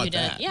allows you to.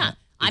 That. Yeah,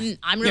 I'm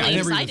really excited. I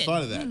never even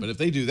thought of that, but if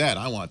they do that,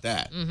 I want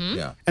that.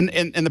 Yeah.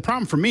 And the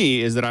problem for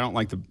me is that I don't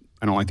like the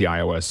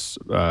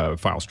iOS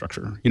file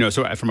structure.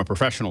 So from a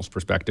professional's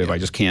perspective, I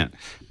just can't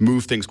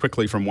move things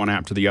quickly from one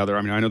app to the other.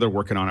 I mean, I know they're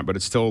working on it, but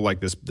it's still like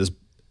this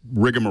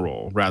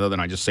rigmarole rather than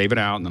I just save it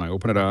out and then I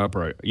open it up,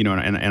 or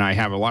and I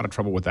have a lot of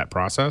trouble with that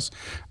process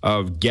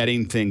of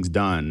getting things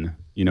done.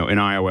 In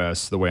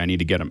iOS the way I need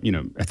to get them,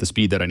 at the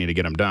speed that I need to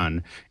get them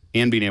done,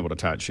 and being able to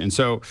touch. And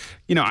so,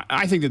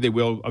 I think that they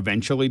will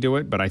eventually do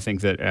it, but I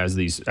think that as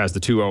the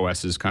two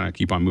OSs kind of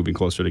keep on moving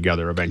closer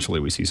together, eventually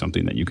we see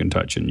something that you can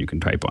touch and you can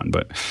type on.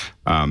 But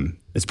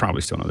it's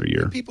probably still another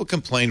year. People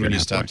complain when you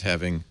stopped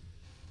having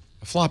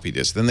a floppy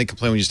disk. Then they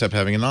complain when you stopped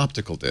having an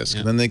optical disk.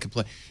 And then they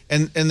complain.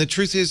 And the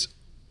truth is,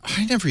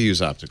 I never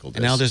use optical disks.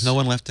 And now there's no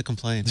one left to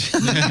complain.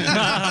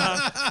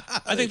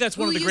 I think that's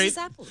one of the great.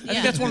 I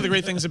think that's one of the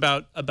great things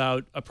about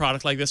a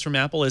product like this from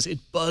Apple is it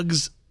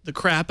bugs the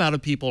crap out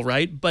of people,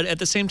 right? But at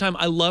the same time,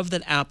 I love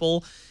that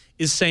Apple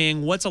is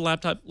saying, "What's a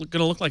laptop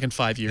going to look like in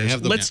 5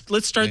 years?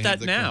 Let's start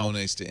that now." They have the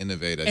cojones to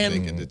innovate, I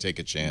think, and to take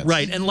a chance.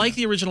 Right, and like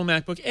the original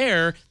MacBook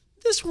Air,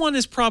 this one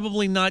is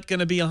probably not going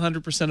to be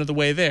 100% of the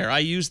way there. I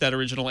used that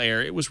original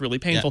Air. It was really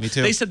painful. Yeah, me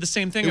too. They said the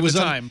same thing at the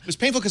time. It was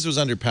painful because it was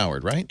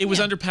underpowered, right? It was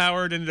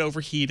underpowered and it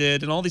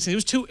overheated and all these things.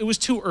 It was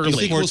too early. Do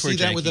you think we'll see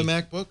that with the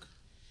MacBook?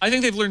 I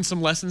think they've learned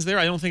some lessons there.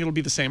 I don't think it'll be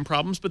the same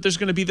problems, but there's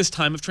going to be this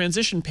time of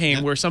transition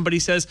pain where somebody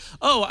says,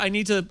 "Oh, I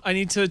need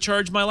to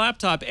charge my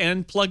laptop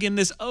and plug in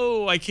this.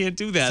 Oh, I can't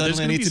do that."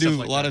 Suddenly I need to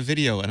do a lot of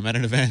video, and I'm at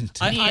an event.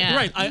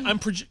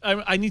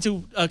 I need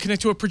to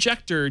connect to a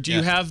projector. Do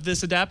you have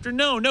this adapter?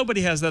 No,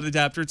 nobody has that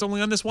adapter. It's only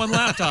on this one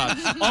laptop.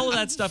 All of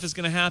that stuff is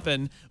going to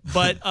happen.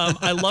 But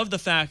I love the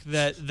fact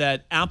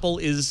that Apple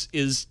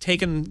is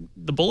taking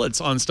the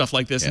bullets on stuff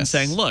like this and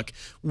saying, "Look,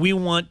 we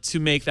want to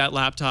make that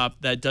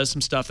laptop that does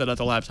some stuff that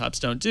other laptops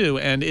don't do,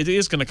 and it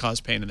is going to cause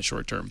pain in the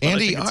short term." But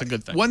Andy, I think it's a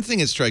good thing. One thing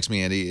that strikes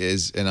me, Andy,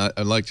 is, and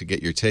I'd like to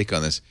get your take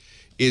on this,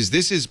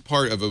 is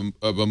part of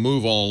a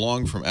move all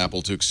along from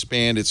Apple to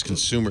expand its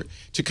consumer,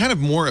 to kind of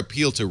more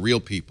appeal to real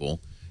people.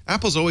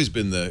 Apple's always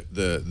been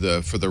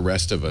the for the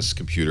rest of us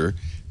computer.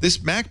 This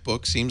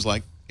MacBook seems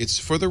like it's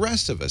for the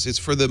rest of us. It's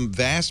for the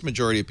vast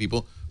majority of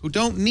people who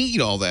don't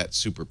need all that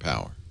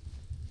superpower.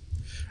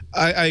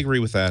 I agree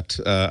with that.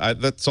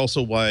 That's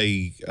also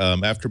why,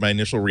 after my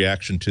initial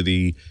reaction to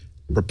the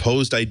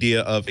proposed idea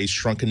of a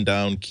shrunken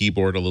down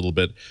keyboard a little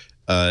bit,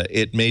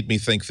 it made me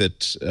think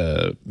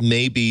that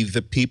maybe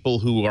the people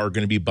who are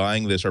going to be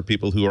buying this are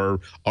people who are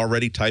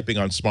already typing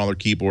on smaller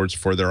keyboards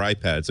for their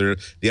iPads.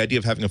 The idea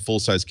of having a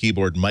full-size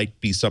keyboard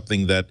might be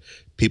something that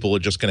people are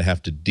just going to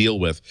have to deal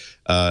with.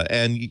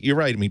 And you're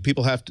right. I mean,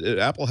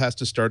 Apple has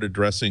to start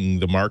addressing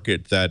the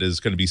market that is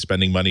going to be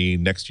spending money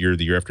next year,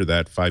 the year after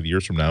that, 5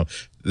 years from now.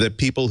 The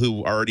people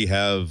who already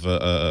have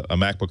a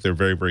MacBook they're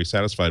very, very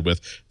satisfied with,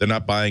 they're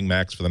not buying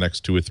Macs for the next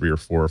 2 or 3 or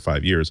 4 or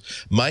 5 years.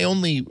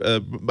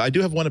 I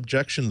do have one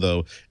objection,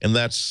 though, and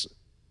that's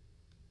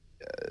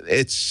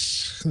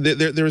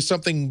there is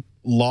something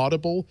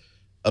laudable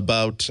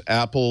about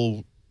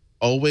Apple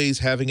always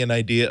having an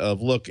idea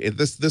of, look,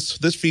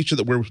 this feature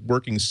that we're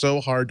working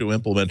so hard to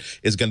implement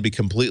is going to be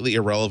completely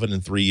irrelevant in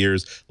 3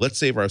 years. Let's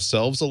save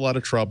ourselves a lot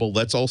of trouble.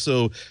 Let's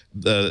also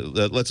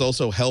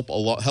help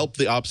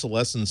the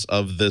obsolescence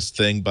of this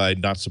thing by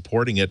not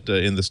supporting it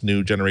in this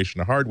new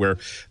generation of hardware.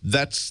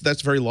 That's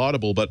very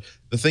laudable. But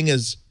the thing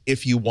is,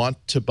 if you want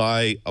to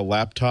buy a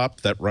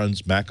laptop that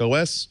runs Mac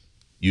OS,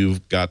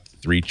 you've got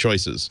 3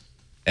 choices.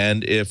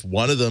 And if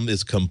one of them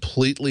is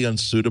completely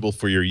unsuitable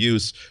for your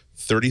use,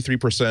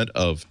 33%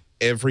 of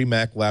every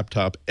Mac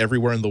laptop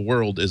everywhere in the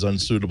world is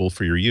unsuitable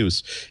for your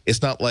use.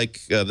 It's not like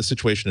the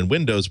situation in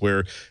Windows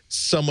where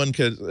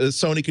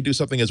Sony could do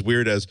something as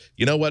weird as,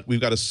 you know what,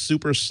 we've got a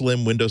super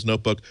slim Windows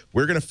notebook.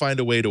 We're going to find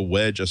a way to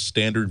wedge a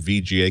standard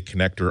VGA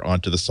connector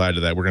onto the side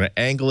of that. We're going to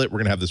angle it. We're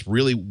going to have this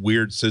really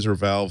weird scissor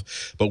valve.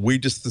 But we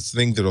just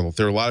think that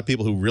there are a lot of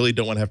people who really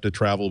don't want to have to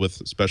travel with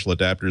special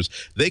adapters.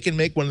 They can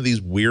make one of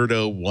these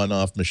weirdo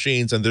one-off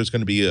machines, and there's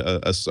going to be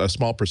a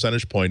small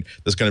percentage point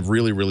that's going to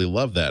really, really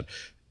love that.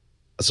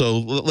 So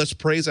let's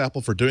praise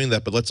Apple for doing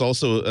that, but let's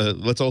also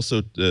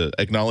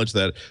acknowledge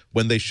that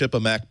when they ship a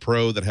Mac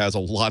Pro that has a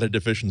lot of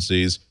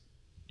deficiencies,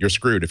 you're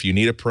screwed. If you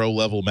need a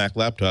pro-level Mac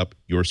laptop,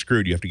 you're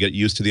screwed. You have to get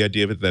used to the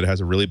idea of it that it has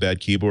a really bad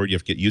keyboard. You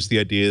have to get used to the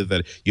idea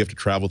that you have to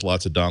travel with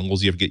lots of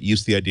dongles. You have to get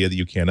used to the idea that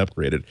you can't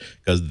upgrade it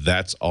because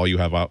that's all you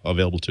have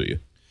available to you.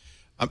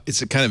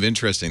 It's kind of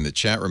interesting. The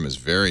chat room is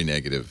very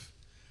negative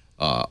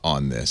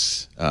on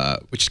this,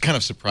 which kind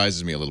of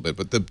surprises me a little bit.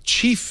 But the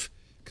chief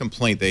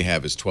complaint they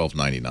have is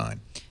 $12.99.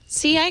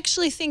 See, I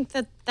actually think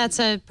that that's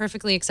a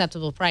perfectly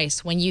acceptable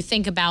price when you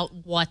think about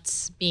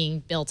what's being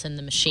built in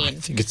the machine. I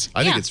think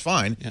it's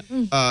fine.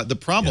 Yeah. The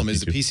problem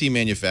is the PC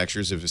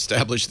manufacturers have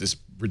established this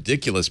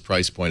ridiculous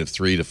price point of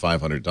 $300 to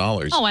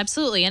 $500. Oh,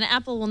 absolutely. And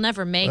Apple will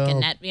never make a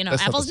net.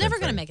 Apple's never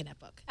going to make a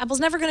netbook.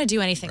 Apple's never going to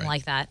do anything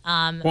like that.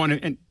 And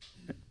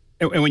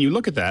when you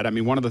look at that, I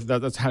mean,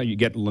 that's how you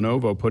get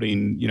Lenovo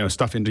putting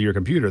stuff into your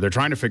computer. They're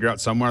trying to figure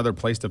out some other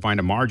place to find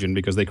a margin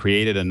because they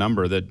created a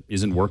number that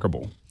isn't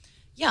workable.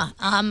 Yeah,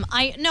 I'm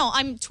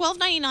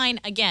 $12.99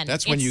 again.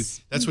 That's when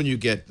you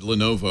get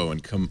Lenovo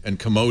and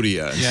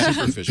Commodia and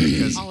Superfish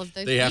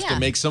because they have to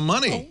make some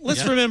money. Well,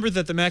 let's remember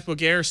that the MacBook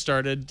Air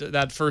started.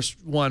 That first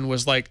one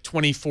was like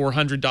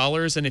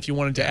 $2,400, and if you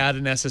wanted to add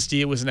an SSD,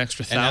 it was an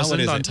extra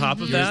 $1,000 on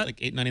top of that. Like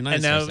 $899.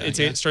 And now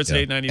it starts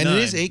at $899. And it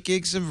is 8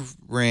 gigs of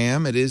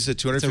RAM. It is a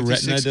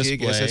 256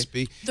 gig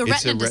SSD. The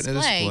Retina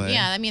display.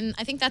 Yeah, I mean,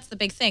 I think that's the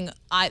big thing.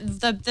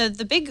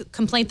 The big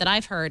complaint that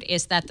I've heard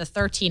is that the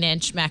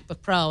 13-inch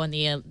MacBook Pro and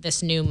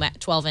this new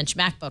 12-inch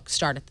MacBook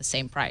start at the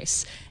same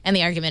price. And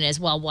the argument is,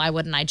 well, why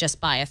wouldn't I just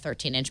buy a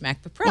 13-inch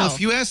MacBook Pro? Well,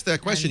 if you ask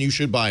that question, you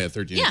should buy a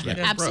 13-inch MacBook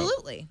Pro.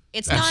 Absolutely.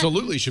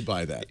 Absolutely should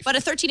buy that. But a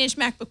 13-inch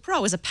MacBook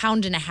Pro is 1.5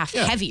 pounds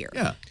heavier.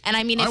 Yeah. And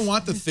I mean, I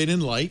want the thin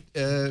and light.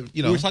 We were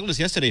talking about this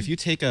yesterday. If you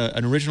take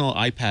an original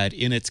iPad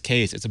in its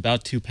case, it's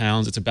about 2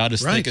 pounds. It's about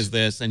as thick as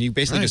this, and you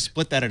basically just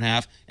split that in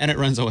half, and it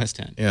runs OS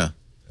 10. Yeah.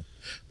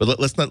 But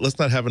let's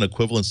not have an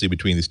equivalency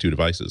between these two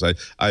devices.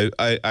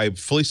 I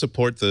fully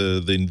support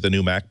the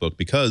new MacBook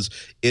because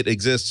it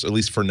exists, at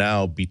least for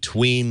now,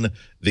 between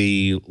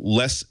the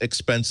less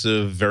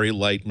expensive, very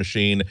light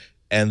machine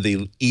and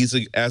the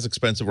as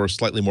expensive or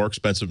slightly more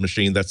expensive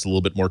machine that's a little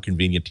bit more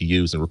convenient to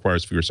use and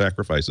requires fewer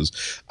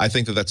sacrifices. I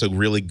think that that's a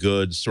really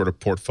good sort of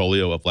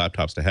portfolio of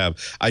laptops to have.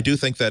 I do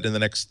think that in the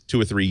next 2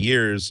 or 3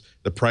 years,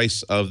 the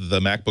price of the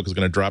MacBook is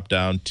going to drop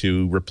down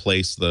to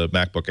replace the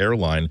MacBook Air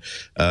line.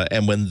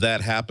 And when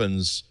that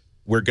happens,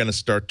 we're going to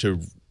start to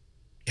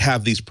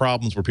have these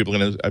problems where people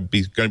are going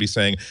to be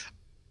saying,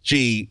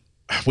 gee,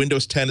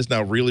 Windows 10 is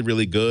now really,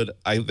 really good.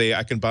 I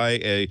can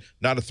buy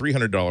not a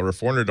 $300 or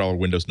 $400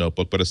 Windows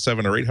notebook, but a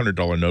 $700 or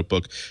 $800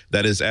 notebook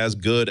that is as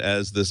good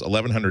as this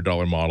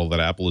 $1,100 model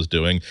that Apple is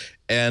doing.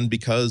 And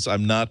because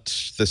I'm not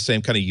the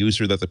same kind of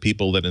user that the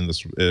people that in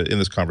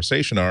this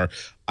conversation are,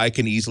 I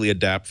can easily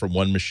adapt from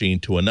one machine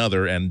to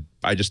another. And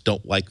I just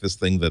don't like this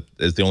thing that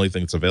is the only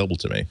thing that's available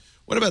to me.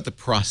 What about the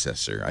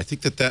processor? I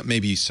think that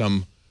may be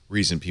some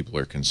reason people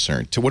are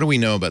concerned. So what do we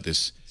know about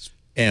this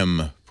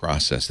M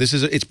process?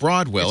 It's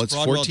Broadwell. It's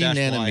 14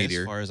 nanometer.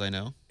 Y, as far as I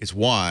know. It's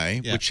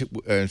Y, which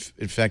in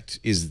fact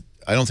is.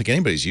 I don't think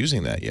anybody's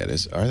using that yet.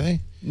 Are they?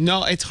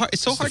 No, it's hard.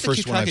 It's so hard to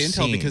keep track of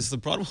Intel because the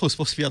Broadwell was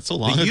supposed to be out so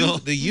long ago.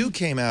 The U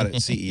came out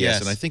at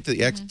CES, and I think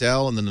the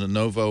Dell and the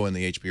Lenovo and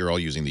the HP are all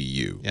using the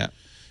U. Yeah.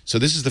 So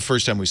this is the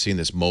first time we've seen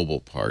this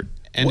mobile part.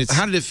 And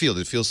how did it feel?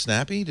 Did it feel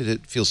snappy? Did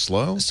it feel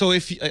slow? So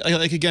if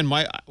again,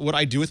 what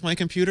I do with my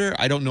computer,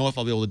 I don't know if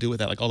I'll be able to do with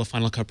that, like all the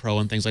Final Cut Pro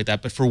and things like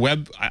that. But for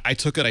web, I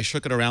took it, I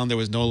shook it around. There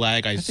was no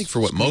lag. I think for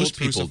what most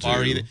people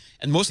do,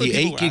 and most of the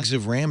 8 gigs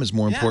of RAM is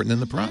more important than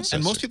the processor.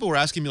 And most people were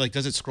asking me, like,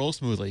 does it scroll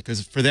smoothly?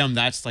 Because for them,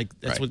 that's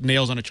what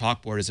nails on a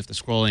chalkboard is if the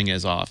scrolling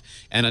is off.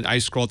 And I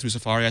scrolled through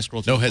Safari. I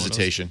scrolled through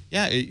hesitation.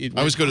 Yeah, I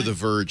always go to the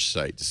Verge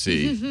site to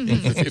see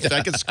if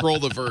I can scroll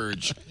the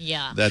Verge.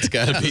 Yeah, that's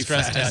got to be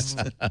stress test.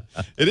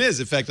 It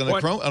is. In fact, on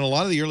a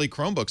lot of the early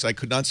Chromebooks, I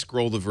could not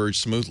scroll the Verge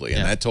smoothly,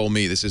 and that told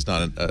me this is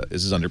not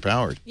this is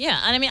underpowered.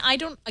 Yeah, and I mean,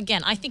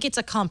 I think it's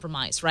a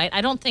compromise, right? I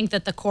don't think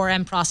that the Core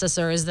M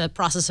processor is the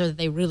processor that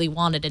they really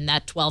wanted in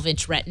that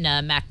 12-inch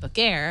Retina MacBook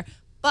Air,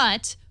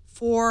 but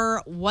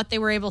for what they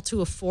were able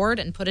to afford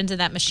and put into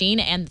that machine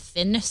and the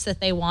thinness that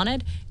they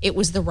wanted, it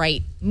was the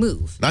right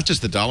move. Not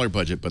just the dollar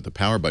budget, but the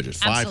power budget.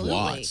 5 Absolutely.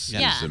 watts.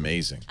 Yeah. Is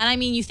amazing. And I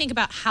mean, you think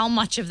about how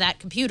much of that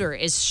computer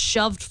is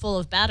shoved full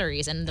of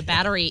batteries and the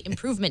battery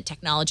improvement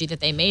technology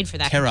that they made for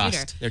that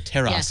computer. They're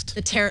terraced.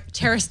 Yes, the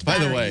terraced batteries. By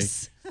the way,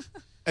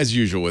 as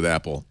usual with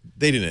Apple,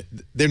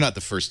 they're not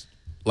the first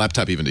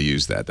laptop even to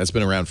use that. That's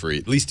been around for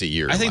at least a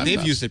year. I think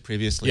they've used it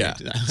previously. Yeah,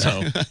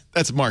 so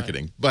that's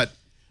marketing. But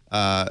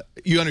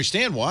you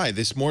understand why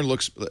this more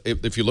looks,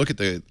 if you look at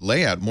the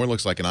layout, more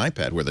looks like an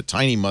iPad with a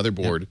tiny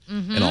motherboard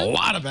and a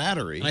lot of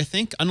battery. And I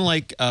think,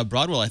 unlike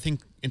Broadwell, I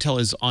think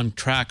Intel is on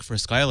track for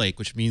Skylake,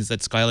 which means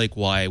that Skylake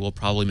Y will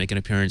probably make an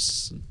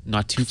appearance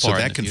not too far.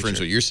 So that confirms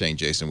what you're saying,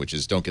 Jason, which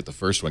is don't get the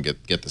first one,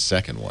 get the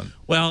second one.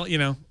 Well, you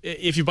know,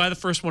 if you buy the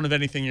first one of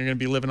anything, you're going to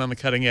be living on the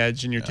cutting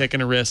edge, and you're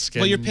taking a risk.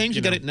 Well, you're paying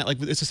to get it now.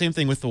 Like, it's the same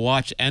thing with the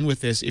watch and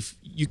with this. If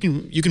you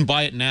can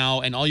buy it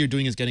now, and all you're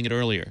doing is getting it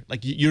earlier.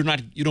 Like, you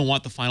don't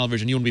want the final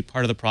version. You want to be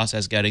part of the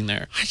process getting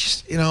there. I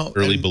just, you know,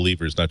 early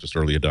believers, not just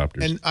early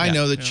adopters. And I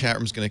know the chat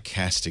room's going to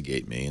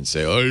castigate me and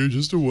say, "Oh, you're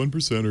just a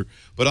 1%er."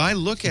 But I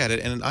look at it,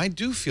 and I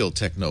do feel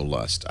techno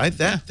lust.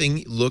 That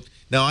thing looked.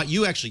 Now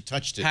you actually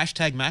touched it.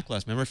 Hashtag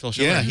MacLust. Remember Phil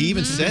Schiller? Yeah, he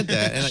even said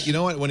that. And you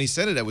know what? When he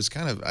said it, I was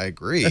kind of. I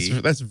agree.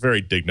 That's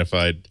very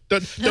dignified.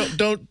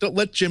 Don't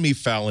let Jimmy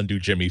Fallon do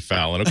Jimmy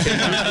Fallon.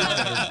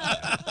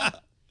 Okay.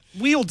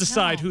 We'll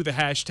decide who the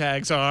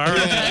hashtags are.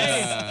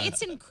 Yeah.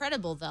 It's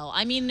incredible, though.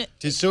 I mean,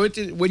 so it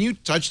did, when you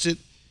touched it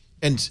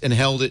and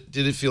held it,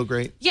 did it feel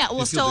great? Yeah,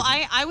 well, so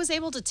I was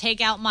able to take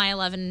out my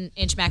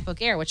 11-inch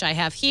MacBook Air, which I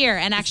have here,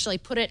 and actually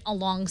put it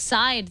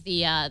alongside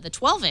the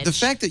 12-inch. The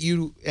fact that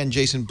you and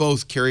Jason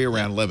both carry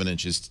around 11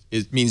 inches,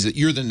 it means that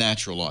you're the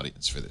natural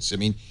audience for this. I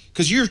mean,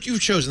 because you've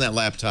chosen that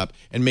laptop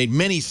and made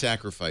many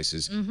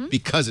sacrifices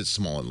because it's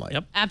small and light.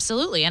 Yep.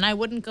 Absolutely, and I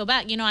wouldn't go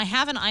back. You know, I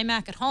have an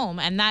iMac at home,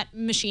 and that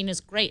machine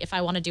is great if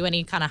I want to do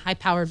any kind of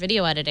high-powered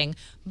video editing,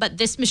 but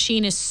this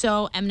machine is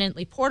so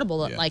eminently portable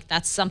that, like,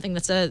 that's something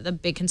that's a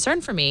big concern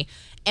for me.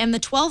 And the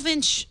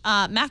 12-inch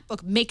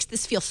MacBook makes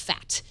this feel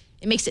fat.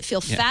 It makes it feel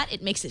fat.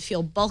 It makes it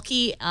feel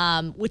bulky,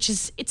 which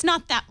is, it's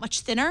not that much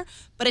thinner,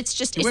 but it's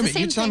just, it's the same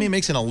thing. You're telling me it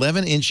makes an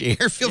 11-inch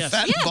Air feel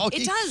fat and bulky?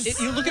 Yeah, it does.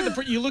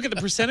 You look at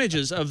the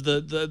percentages of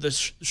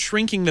the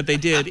shrinking that they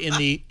did in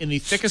the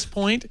thickest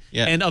point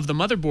and of the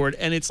motherboard,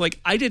 and it's like,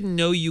 I didn't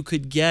know you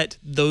could get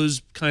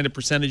those kind of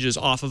percentages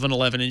off of an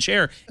 11-inch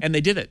Air, and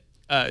they did it.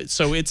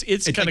 So it's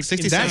kind of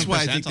 67%. That's why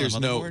I think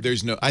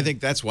there's no. I think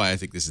that's why I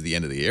think this is the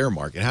end of the Air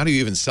market. How do you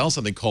even sell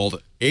something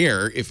called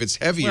Air if it's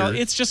heavier? Well,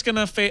 it's just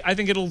gonna fade. I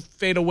think it'll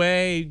fade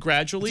away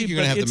gradually. You're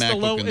gonna have the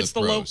MacBook and the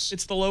Pros.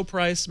 It's the low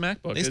price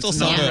MacBook. They still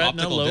sell the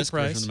optical disc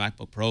version of the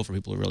MacBook Pro for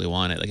people who really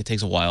want it. Like, it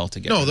takes a while to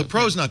get. No, the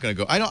Pro's not going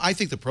to go. I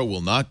think the Pro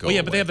will not go. Oh yeah,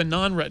 away. but they have a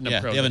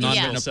non-Retina Pro. They have a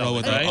non-Retina Pro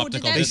with an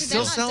optical disc. They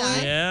still sell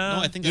it. Yeah.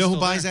 No, I think you know who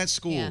buys that?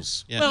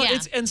 Schools. Yeah. Well,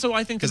 and so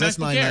I think because that's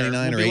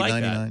 $9.99 or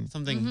 $8.99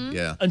 something.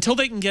 Yeah. Until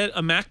they can get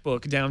a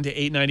MacBook down to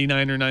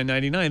 $8.99 or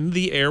 $9.99,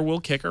 the Air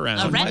will kick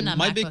around.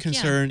 My big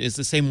concern is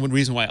the same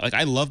reason why. Like,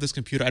 I love this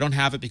computer. I don't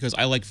have it because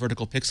I like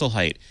vertical pixel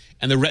height,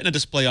 and the Retina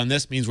display on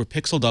this means we're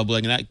pixel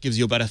doubling, and that gives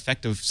you about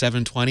effective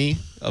 720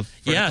 of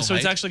vertical height. So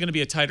it's actually going to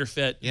be a tighter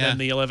fit than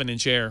the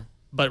 11-inch Air,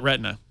 but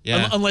Retina.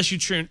 Unless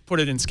you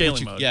put it in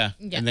scaling mode.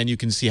 And then you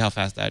can see how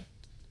fast that.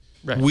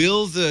 Right.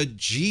 Will the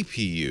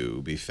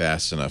GPU be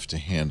fast enough to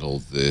handle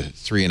the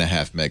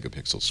 3.5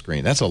 megapixel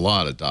screen? That's a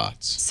lot of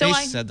dots. So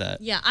I said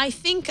that. Yeah, I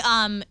think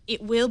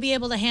it will be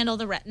able to handle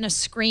the Retina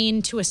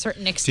screen to a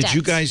certain extent. Did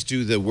you guys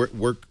do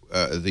the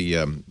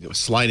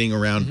sliding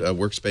around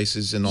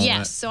workspaces and all that?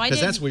 Yes, so I did.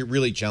 Because that's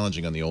really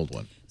challenging on the old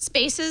one.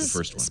 Spaces,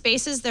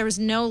 there was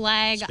no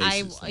lag.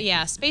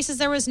 Spaces,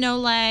 there was no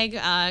lag.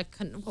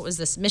 What was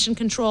this? Mission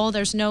Control,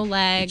 there's no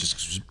lag.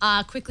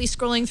 Quickly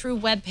scrolling through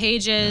web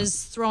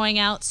pages, throwing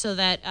out so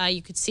that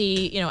you could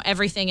see,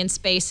 everything in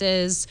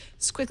Spaces.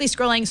 Quickly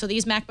scrolling. So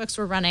these MacBooks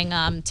were running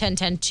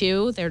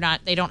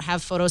 10.10.2. They don't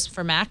have photos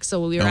for Mac,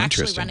 so we were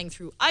actually running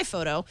through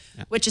iPhoto,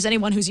 which, as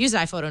anyone who's used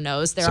iPhoto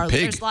knows,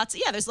 there's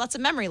lots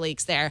of memory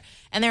leaks there,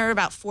 and there are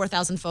about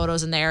 4,000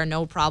 photos in there,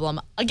 no problem.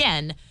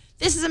 Again,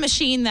 this is a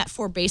machine that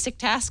for basic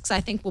tasks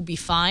I think will be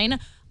fine.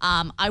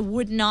 I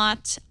would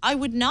not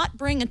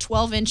bring a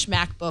 12-inch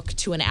MacBook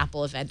to an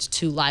Apple event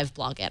to live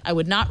blog it. I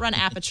would not run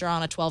Aperture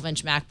on a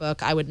 12-inch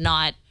MacBook. I would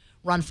not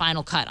run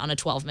Final Cut on a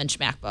 12-inch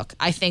MacBook.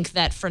 I think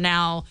that for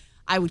now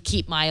I would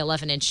keep my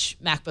 11-inch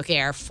MacBook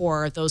Air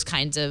for those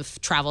kinds of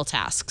travel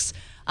tasks.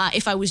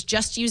 If I was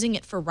just using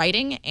it for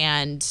writing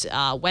and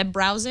web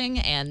browsing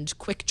and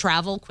quick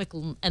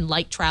and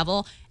light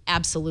travel,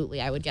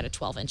 absolutely, I would get a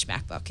 12-inch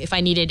MacBook. If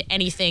I needed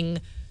anything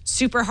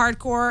super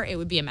hardcore, it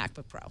would be a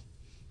MacBook Pro.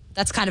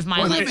 That's kind of my.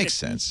 Well, that makes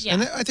sense. Yeah.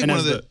 And I think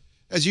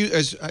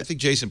as I think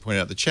Jason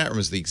pointed out, the chat room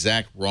is the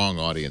exact wrong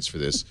audience for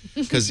this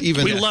because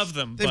even we love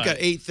them. They've got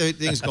 8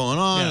 things going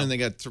on and they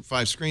got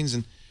 5 screens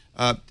and.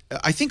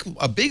 I think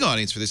a big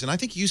audience for this, and I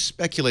think you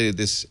speculated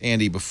this,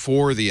 Andy,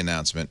 before the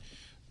announcement,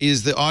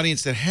 is the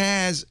audience that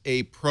has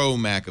a Pro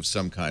Mac of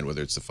some kind,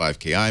 whether it's the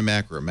 5K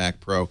iMac or a Mac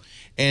Pro,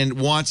 and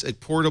wants a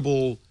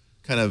portable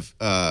kind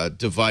of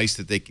device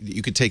that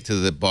you could take to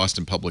the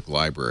Boston Public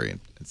Library and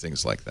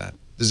things like that.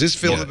 Does this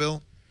fill the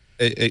bill?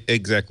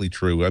 Exactly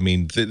true. I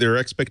mean, there are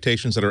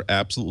expectations that are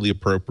absolutely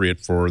appropriate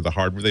for the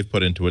hardware they've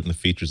put into it and the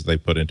features that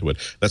they've put into it.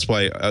 That's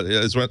why,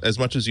 as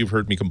much as you've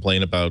heard me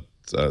complain about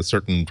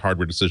certain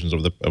hardware decisions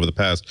over the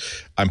past,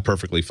 I'm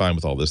perfectly fine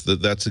with all this.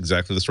 That's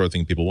exactly the sort of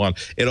thing people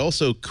want. It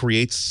also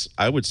creates,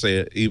 I would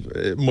say,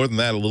 more than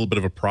that, a little bit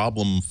of a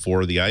problem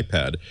for the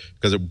iPad,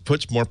 because it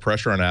puts more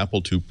pressure on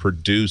Apple to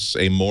produce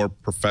a more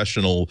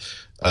professional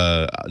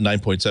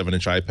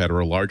 9.7-inch iPad or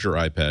a larger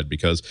iPad,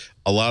 because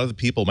a lot of the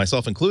people,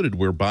 myself included,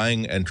 were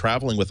buying and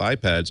traveling with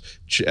iPads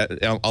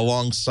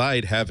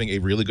alongside having a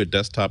really good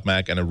desktop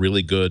Mac and a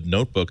really good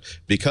notebook,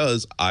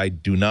 because I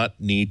do not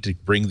need to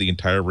bring the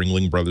entire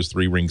Ringling Brothers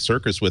 3-ring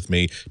circus with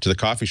me to the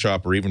coffee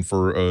shop or even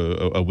for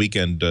a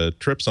weekend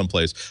trip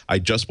someplace. I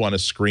just want a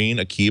screen,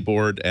 a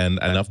keyboard, and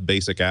enough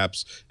basic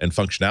apps and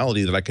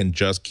functionality that I can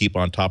just keep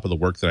on top of the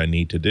work that I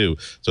need to do.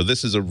 So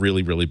this is a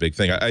really, really big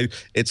thing.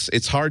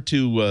 It's hard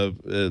to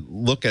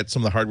look at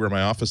some of the hardware in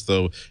my office,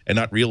 though, and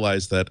not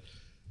realize that,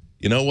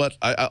 you know what,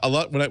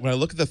 when I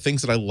look at the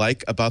things that I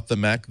like about the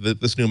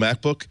this new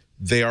MacBook,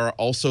 they are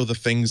also the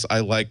things I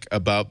like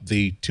about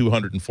the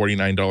 $249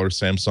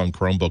 Samsung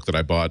Chromebook that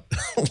I bought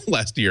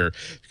last year,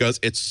 because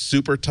it's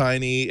super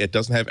tiny. It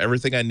doesn't have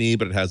everything I need,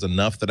 but it has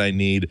enough that I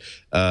need,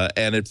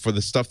 and for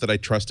the stuff that I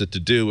trust it to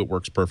do, it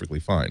works perfectly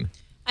fine.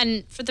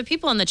 And for the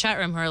people in the chat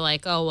room who are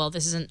like, oh, well,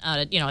 this isn't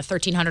a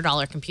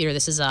 $1,300 computer.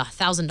 This is a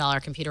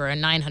 $1,000 computer or a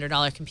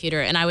 $900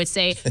 computer. And I would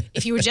say,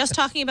 if you were just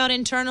talking about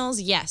internals,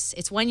 yes,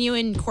 it's when you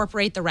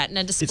incorporate the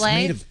Retina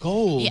display. It's made of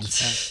gold.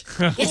 Yes.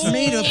 It's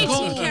made of 18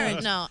 gold.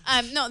 karat. No,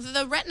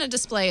 the Retina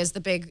display is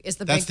the big That's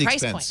price the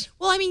expense. point.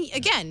 Well, I mean,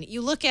 again, you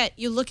look at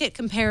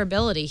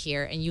comparability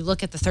here, and you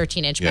look at the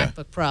 13-inch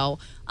MacBook Pro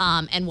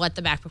and what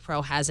the MacBook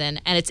Pro has in,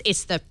 and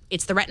it's the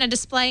Retina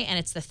display and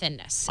it's the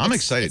thinness. I'm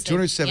excited.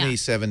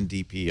 277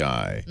 DPI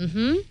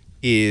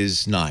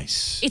is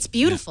nice. It's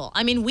beautiful.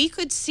 I mean, we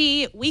could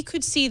see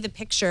the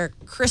picture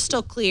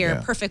crystal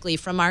clear perfectly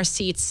from our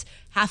seats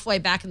halfway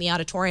back in the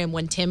auditorium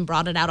when Tim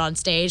brought it out on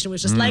stage and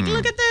was just like,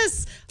 look at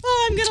this.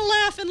 Oh, I'm going to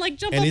laugh and like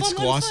jump up on one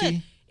glossy?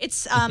 foot.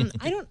 It's I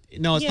don't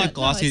No, it's not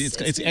glossy.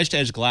 It's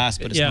edge-to-edge glass,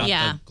 but it's not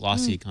the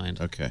glossy kind.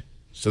 Okay.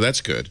 So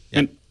that's good.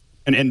 And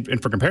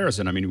for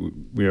comparison, I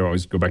mean, we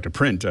always go back to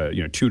print.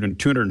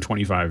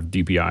 225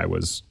 DPI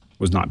was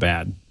not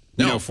bad.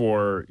 No.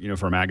 For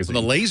a magazine.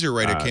 When the laser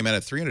writer came out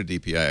at 300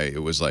 DPI, it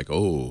was like,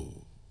 oh.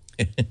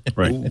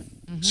 Right. Ooh.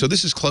 So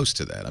this is close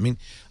to that. I mean,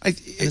 and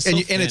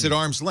it's at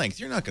arm's length.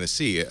 You're not going to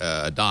see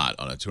a dot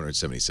on a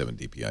 277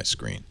 DPI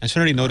screen. I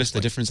already noticed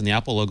the difference in the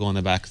Apple logo on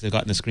the back. They've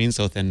gotten the screen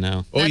so thin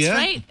now. Oh, That's yeah?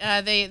 right.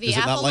 The Does it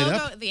Apple not light logo.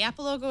 up? The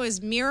Apple logo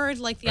is mirrored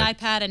like the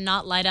iPad and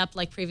not light up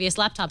like previous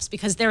laptops,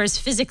 because there is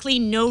physically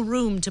no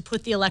room to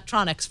put the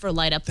electronics for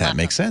light up. That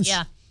makes sense.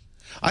 Yeah.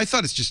 I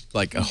thought it's just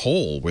like a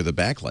hole where the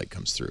backlight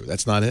comes through.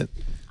 That's not it?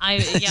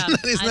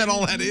 Isn't that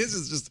all that is?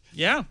 It's just,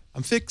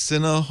 I'm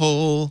fixing a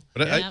hole.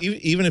 But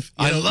even if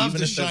I love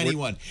the shiny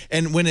one,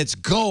 and when it's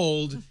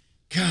gold,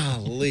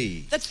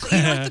 golly,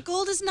 the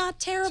gold is not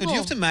terrible. So do you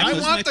have to match? I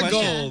want the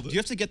gold. Do you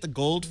have to get the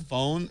gold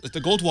phone,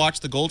 the gold watch,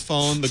 the gold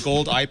phone, the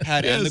gold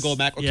iPad, and the gold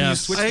Mac? Or can you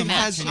switch them up? It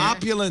has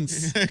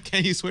opulence.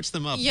 Can you switch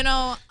them up? You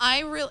know,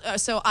 I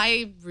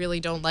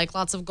really don't like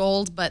lots of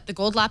gold, but the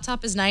gold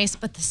laptop is nice.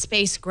 But the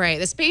space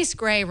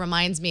gray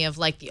reminds me of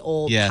like the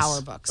old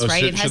PowerBooks,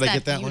 right? It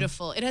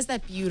has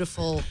that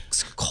beautiful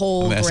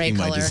coal gray color. I'm asking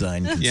my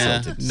design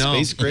consultant.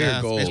 Space gray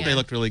or gold? Space gray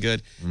looked really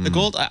good. The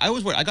gold, I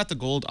was worried. I got the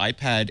gold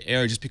iPad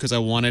Air just because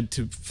I wanted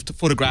to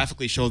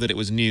photographically show that it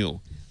was new,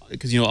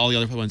 because all the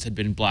other ones had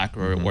been black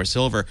or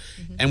silver,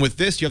 and with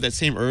this you have that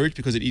same urge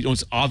because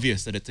it's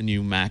obvious that it's a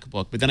new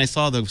MacBook. But then I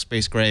saw the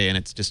space gray and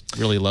it's just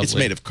really lovely. It's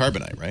made of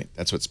carbonite, right?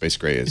 That's what space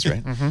gray is,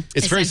 right?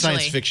 It's very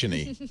science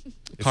fiction-y.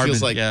 It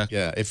feels like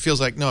it feels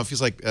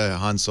like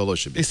Han Solo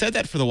should be. They said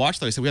that for the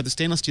watch though. They said we had the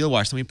stainless steel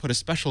watch, then we put a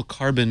special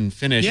carbon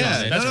finish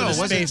on it. That's for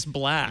the space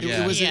black.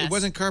 It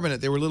wasn't carbonate.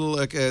 They were little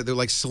they're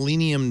like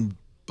selenium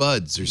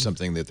buds or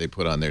something that they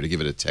put on there to give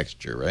it a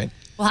texture, right?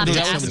 We'll have to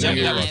ask them.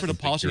 That was for the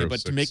polishing, but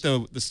to make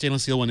the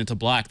stainless steel one into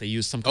black, they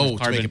used some kind of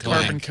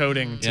carbon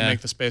coating to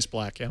make the space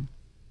black. Yeah,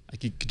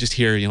 like you could just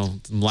hear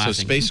them laughing.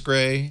 So space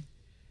gray.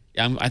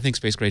 Yeah, I think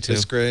space gray too.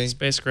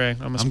 Space gray.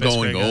 I'm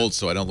going gold,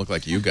 so I don't look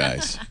like you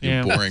guys.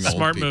 You boring old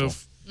Smart people.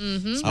 move.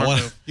 Smart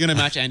move. You're gonna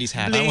match Andy's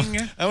hat. I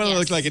want to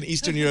look like an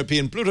Eastern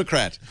European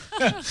plutocrat.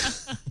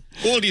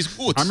 Gold is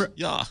good.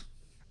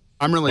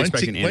 I'm really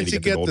expecting Andy to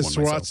get the gold one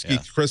myself. Once you get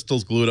the Swarovski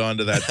crystals glued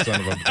onto that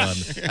son of a gun,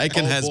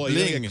 Icon has boy,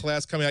 bling. you get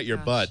class coming out your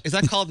butt. Is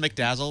that called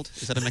McDazzled?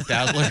 Is that a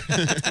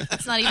McDazzler?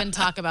 Let's not even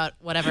talk about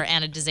whatever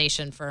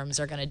anodization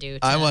firms are going to do.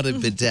 I want to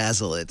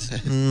bedazzle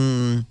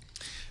it.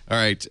 All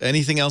right.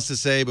 Anything else to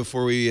say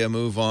before we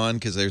move on?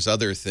 Because there's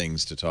other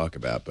things to talk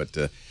about. But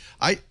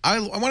I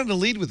wanted to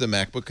lead with the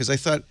MacBook because I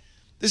thought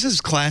this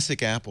is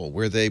classic Apple,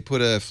 where they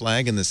put a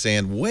flag in the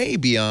sand way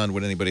beyond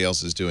what anybody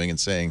else is doing and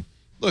saying,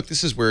 look,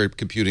 this is where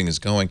computing is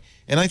going.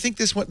 And I think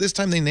this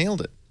time they nailed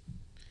it.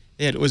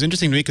 Yeah, it was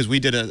interesting to me because we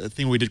did a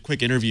thing where we did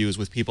quick interviews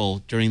with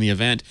people during the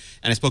event,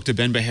 and I spoke to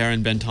Ben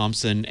Beharin, Ben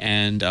Thompson,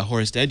 and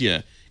Horace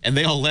Dedya, and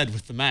they all led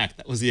with the Mac.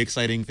 That was the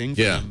exciting thing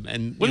for them.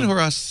 And what did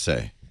Horace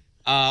say?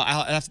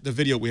 I'll have the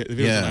video. The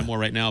video's on more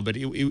right now, but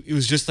it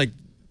was just like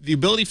the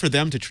ability for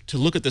them to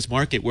look at this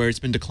market where it's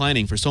been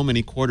declining for so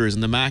many quarters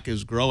and the Mac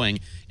is growing,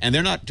 and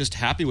they're not just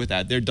happy with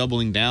that, they're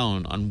doubling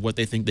down on what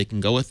they think they can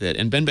go with it.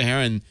 And Ben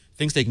Beharan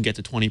thinks they can get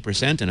to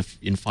 20%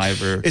 in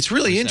 5 or It's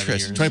really 7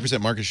 interesting. years.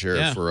 20% market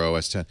share for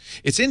OS 10.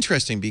 It's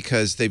interesting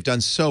because they've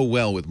done so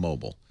well with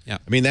mobile. Yeah.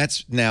 I mean,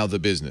 that's now the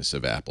business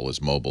of Apple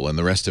is mobile, and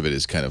the rest of it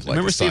is kind of like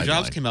Remember a Steve Jobs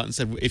sideline. came out and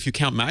said, if you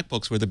count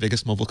MacBooks, we're the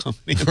biggest mobile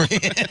company.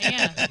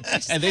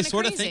 And they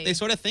sort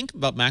of think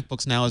about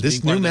MacBooks now as this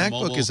being new part of MacBook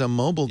their mobile. is a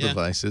mobile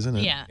device, isn't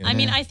it? Yeah. I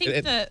mean, I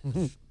think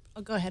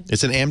oh, go ahead.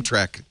 It's an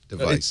Amtrak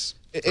device.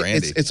 For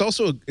Andy. It's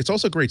also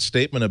a great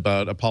statement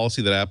about a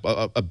policy that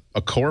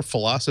a core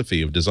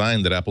philosophy of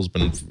design that Apple's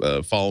been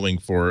following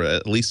for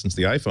at least since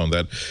the iPhone,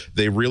 that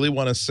they really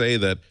want to say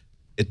that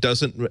it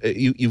doesn't.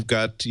 You've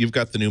got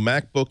the new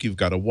MacBook, you've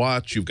got a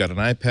watch, you've got an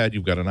iPad,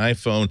 you've got an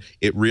iPhone.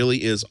 It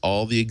really is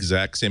all the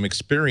exact same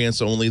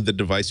experience. Only the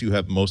device you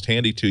have most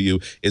handy to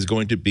you is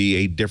going to be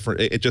a different,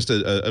 just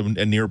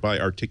a nearby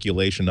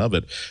articulation of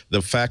it.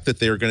 The fact that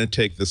they're going to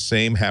take the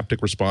same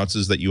haptic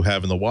responses that you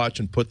have in the watch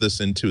and put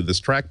this into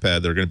this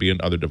trackpad that are going to be in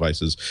other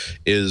devices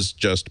is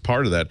just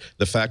part of that.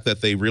 The fact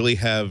that they really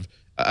have,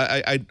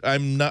 I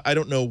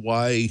don't know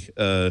why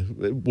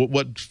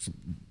what.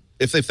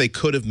 If they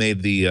could have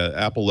made the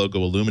Apple logo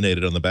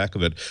illuminated on the back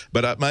of it.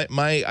 But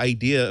my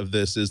idea of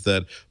this is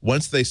that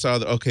once they saw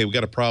that, okay, we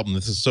got a problem,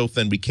 this is so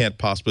thin we can't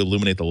possibly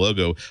illuminate the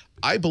logo,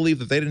 I believe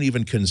that they didn't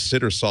even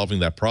consider solving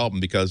that problem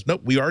because,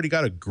 nope, we already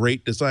got a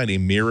great design, a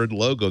mirrored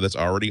logo that's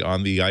already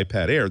on the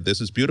iPad Air. This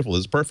is beautiful.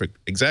 This is perfect.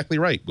 Exactly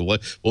right.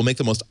 We'll make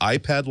the most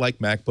iPad-like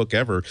MacBook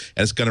ever,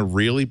 and it's going to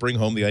really bring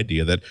home the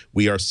idea that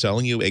we are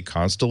selling you a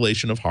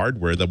constellation of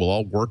hardware that will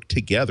all work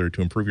together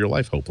to improve your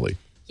life, hopefully.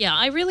 Yeah,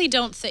 I really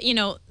don't think,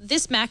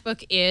 this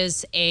MacBook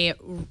is a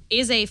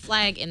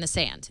flag in the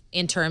sand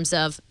in terms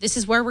of this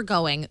is where we're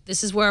going.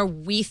 This is where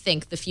we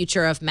think the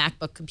future of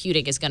MacBook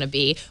computing is going to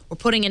be. We're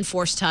putting in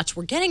Force Touch.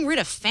 We're getting rid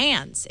of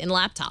fans in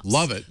laptops.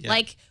 Love it. Yeah.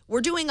 Like,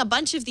 we're doing a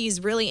bunch of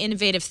these really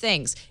innovative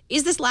things.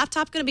 Is this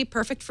laptop going to be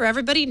perfect for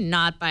everybody?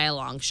 Not by a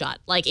long shot.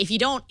 Like, if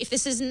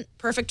this isn't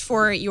perfect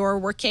for your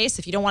work case,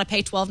 if you don't want to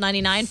pay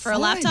 $12.99 for a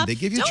laptop, they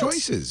give you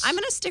choices. I'm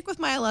going to stick with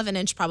my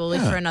 11-inch probably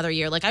for another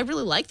year. Like, I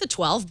really like the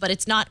 12, but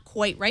it's not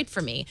quite right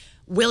for me.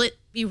 Will it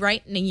be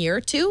right in a year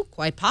or two?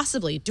 Quite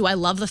possibly. Do I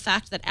love the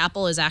fact that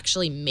Apple is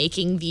actually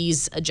making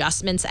these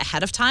adjustments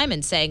ahead of time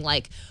and saying,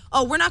 like,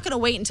 oh, we're not going to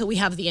wait until we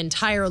have the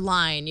entire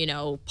line,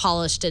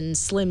 polished and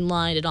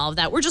slimlined and all of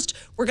that. We're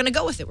going to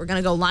go with it. We're going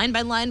to go line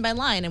by line by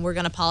line, and we're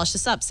going to polish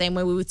this up. Same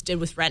way we did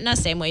with Retina,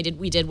 same way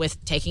we did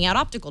with taking out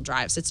optical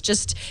drives.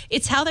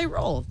 It's how they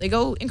roll. They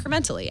go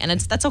incrementally,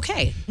 and that's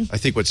okay. I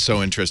think what's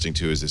so interesting,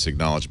 too, is this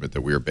acknowledgement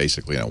that we're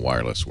basically in a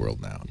wireless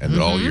world now, and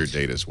that all your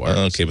data is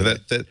wireless. Okay,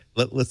 but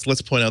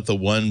let's point out the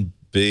one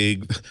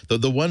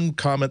the one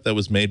comment that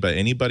was made by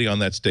anybody on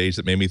that stage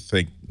that made me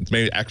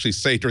actually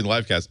say during the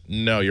live cast,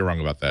 no, you're wrong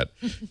about that,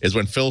 is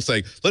when Phil's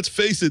saying, let's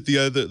face it,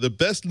 the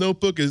best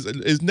notebook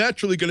is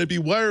naturally going to be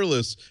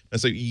wireless. And I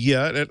say,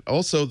 yeah, and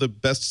also the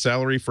best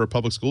salary for a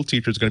public school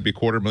teacher is going to be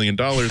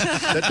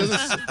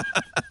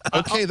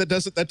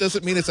 $250,000. That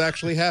doesn't mean it's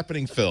actually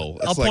happening, Phil.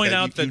 It's I'll point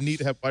out that you need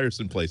to have wires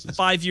in places.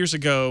 5 years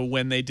ago,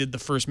 when they did the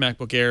first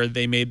MacBook Air,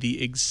 they made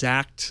the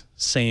exact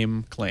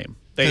same claim.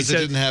 They Because it said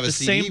didn't have a the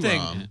same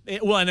CD-ROM. thing.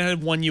 And it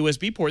had one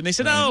USB port. And they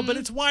said, oh, but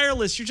it's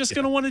wireless. You're just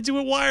going to want to do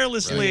it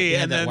wirelessly. They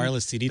had and that then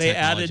wireless CD they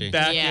technology. added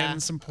back in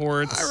some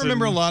ports. I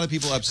remember a lot of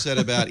people upset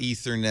about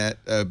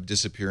Ethernet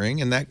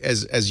disappearing, and that,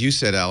 as you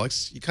said,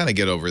 Alex, you kind of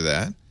get over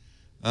that.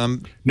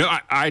 No,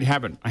 I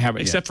haven't.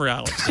 Except for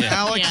Alex.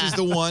 Alex is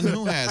the one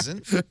who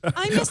hasn't.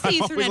 I miss the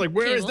Ethernet I was like,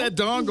 where is cable. that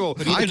dongle?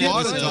 I Ethernet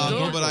bought a was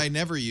dongle, but I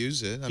never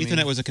use it.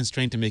 Ethernet was a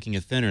constraint to making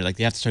it thinner. Like,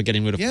 they have to start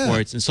getting rid of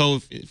ports. And so,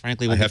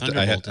 frankly, with the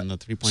Thunderbolt and the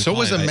 3.5. So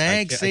was a I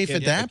MagSafe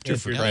can't adapter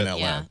for crying out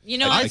Yeah.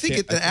 loud. I I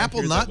think that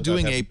Apple not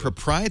doing a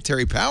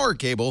proprietary power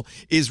cable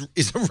is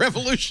a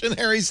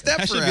revolutionary step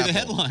That for should Apple. be the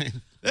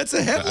headline. That's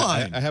a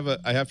headline. I have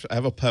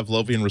a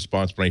Pavlovian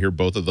response when I hear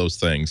both of those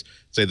things.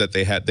 Say that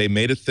they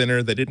made it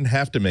thinner. They didn't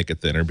have to make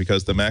it thinner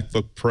because the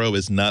MacBook Pro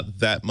is not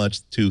that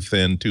much too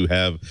thin to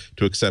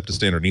accept a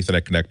standard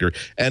Ethernet connector.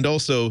 And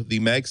also the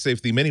mini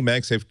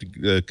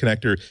MagSafe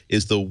connector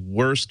is the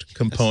worst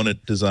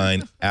component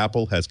design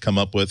Apple has come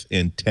up with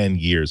in 10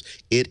 years.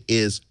 It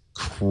is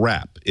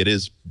crap. It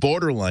is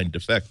borderline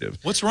defective.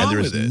 What's wrong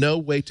with it? There is no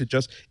way to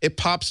it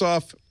pops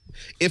off.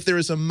 If there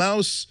is a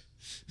mouse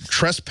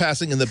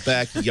trespassing in the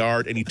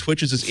backyard and he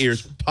twitches his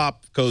ears,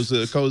 pop goes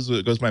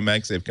my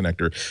MagSafe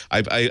connector. I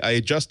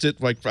adjust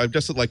it like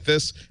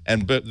this,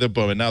 and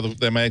boom, and now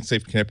the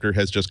MagSafe connector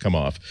has just come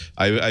off.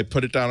 I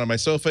put it down on my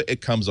sofa,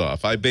 it comes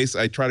off. I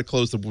try to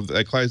close it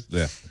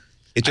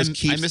just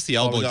keeps I miss the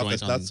elbow falling off. joint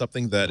It's not on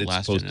something that the it's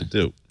last supposed to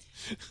do.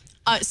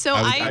 I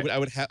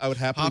would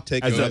happily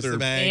take another.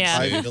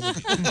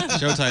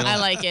 Show title. I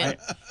like it.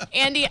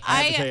 Andy,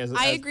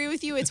 I agree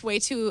with you. It's way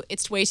too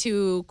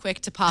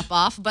quick to pop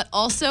off, but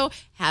also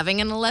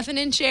having an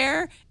 11-inch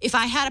Air, if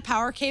I had a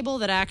power cable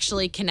that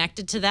actually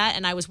connected to that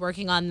and I was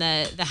working on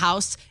the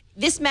house,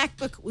 this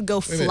MacBook would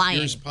go flying.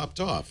 Yours popped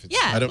off.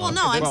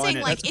 I'm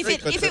saying like if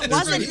it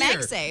wasn't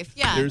MagSafe,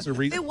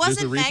 if it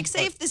wasn't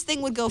MagSafe, this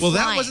thing would go flying.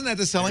 Well, wasn't that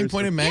the selling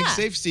point of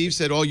MagSafe? Steve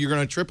said, "Oh, you're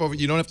going to trip over.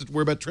 You don't have to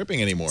worry about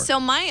tripping anymore." So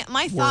my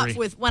thought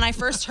with when I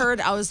first heard,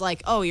 I was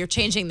like, "Oh, you're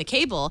changing the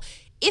cable."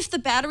 If the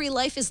battery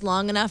life is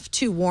long enough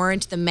to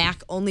warrant the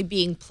Mac only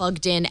being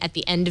plugged in at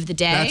the end of the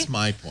day, that's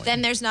my point.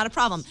 Then there's not a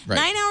problem. Right.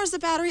 9 hours of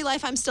battery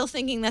life, I'm still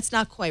thinking that's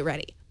not quite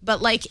ready. But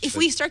like if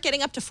we start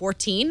getting up to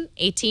 14,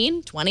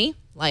 18, 20,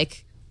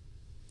 like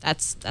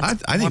that's I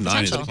think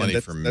 9 is plenty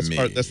for me.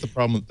 That's the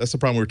problem. That's the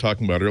problem we were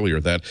talking about earlier.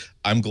 That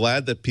I'm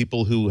glad that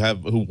people who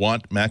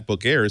want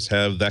MacBook Airs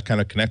have that kind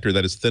of connector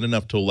that is thin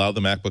enough to allow the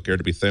MacBook Air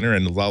to be thinner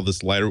and allow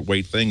this lighter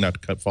weight thing not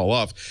to fall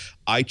off.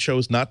 I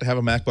chose not to have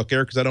a MacBook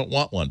Air because I don't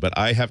want one, but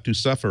I have to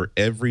suffer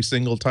every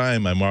single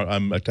time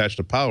I'm attached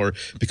to power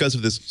because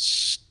of this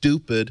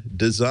stupid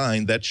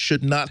design that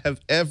should not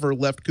have ever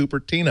left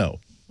Cupertino.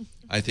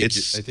 I think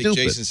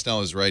Jason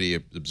Snell is right. He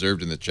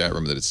observed in the chat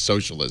room that it's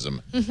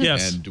socialism.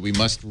 Yes, and we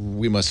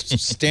must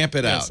stamp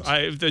it out.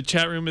 The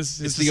chat room is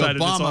the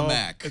Obama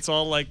Mac. It's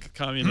all like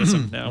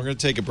communism now. We're going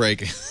to take a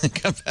break and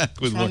come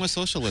back with What's wrong with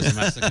socialism?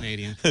 That's the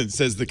Canadian.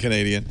 Says the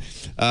Canadian.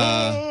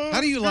 How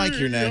do you like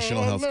your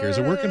national health care? Is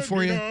it working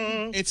for you?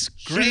 It's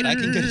great. I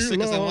can get as sick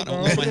as I want at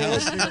home in my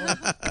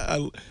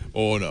house.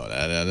 Oh no,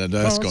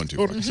 that's going too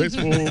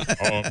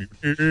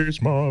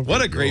far.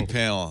 What a great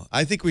panel!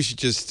 I think we should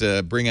just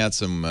bring out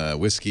some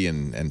whiskey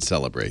and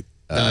celebrate.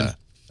 A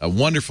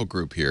wonderful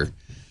group here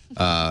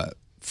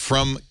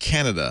from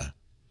Canada,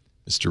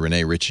 Mr.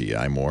 Rene, Ritchie,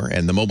 iMore,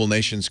 and the Mobile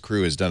Nations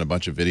crew has done a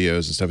bunch of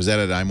videos and stuff. Is that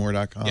at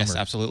iMore.com? Yes,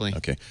 absolutely.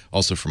 Okay.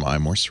 Also from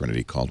iMore,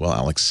 Serenity, Caldwell,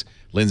 Alex,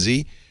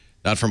 Lindsay.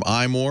 Not from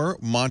iMore,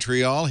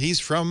 Montreal. He's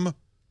from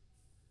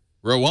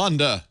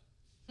Rwanda.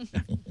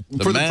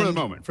 For the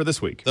moment, for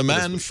this week. The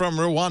man from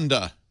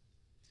Rwanda.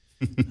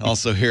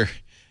 Also here,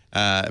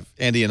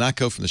 Andy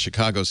Ihnatko from the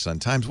Chicago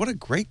Sun-Times. What a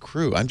great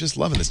crew. I'm just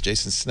loving this.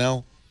 Jason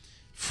Snell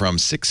from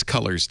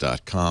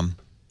sixcolors.com.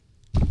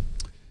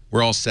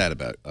 We're all sad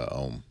about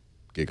Ohm,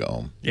 Giga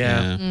Ohm.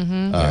 Yeah.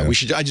 I'm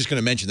just going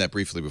to mention that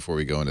briefly before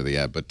we go into the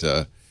ad. But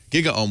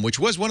Giga Ohm, which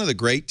was one of the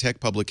great tech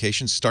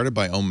publications started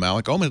by Ohm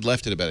Malik. Ohm had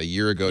left it about a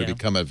year ago to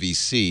become a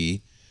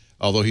VC,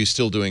 although he's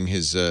still doing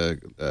his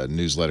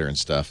newsletter and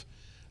stuff.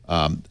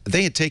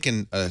 They had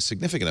taken a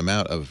significant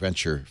amount of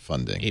venture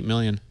funding. $8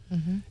 million.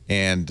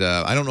 And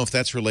I don't know if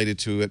that's related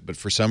to it, but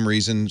for some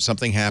reason,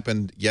 something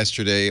happened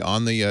yesterday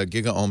on the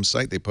Giga Ohm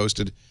site. They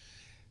posted,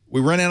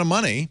 we ran out of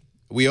money.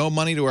 We owe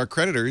money to our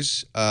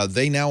creditors.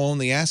 They now own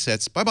the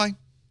assets. Bye-bye.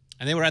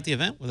 And they were at the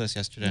event with us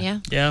yesterday.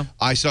 Yeah.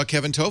 I saw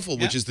Kevin Toffel,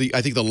 which is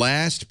I think the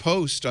last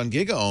post on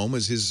Giga Ohm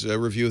is his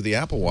review of the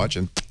Apple Watch.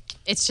 And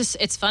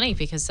it's funny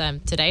because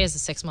today is the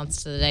 6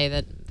 months to the day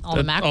that all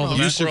the Mac World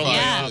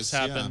layoffs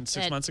happened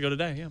 6 months ago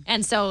today. Yeah.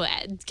 And so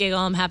Giga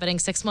Ohm happening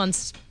 6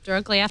 months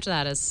directly after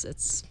that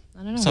it's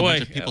I don't know. So a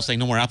bunch of people saying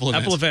no more Apple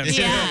events. Apple events.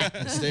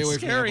 Yeah. Stay away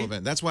from the Apple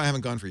event. That's why I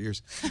haven't gone for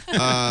years.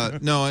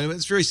 No,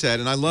 it's very sad.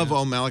 And I love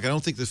Ohm Malik. I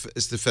don't think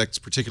this affects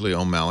particularly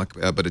Ohm Malik,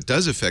 but it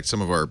does affect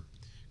some of our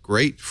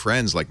great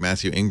friends like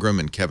Matthew Ingram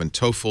and Kevin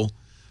Toffel,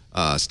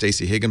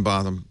 Stacey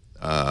Higginbotham.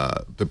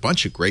 A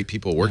bunch of great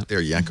people work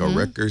there, Yanko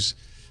Reckers.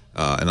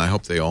 And I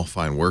hope they all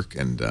find work.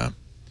 And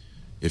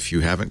if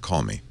you haven't,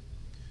 call me.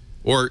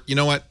 Or, you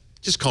know what?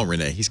 Just call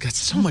Rene. He's got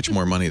so much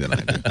more money than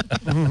I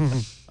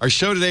do. Our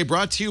show today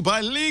brought to you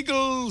by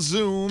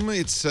LegalZoom.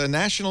 It's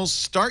National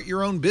Start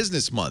Your Own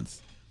Business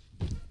Month.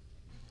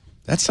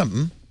 That's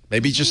something.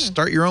 Maybe just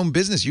start your own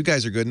business. You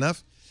guys are good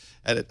enough.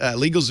 At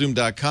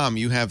LegalZoom.com,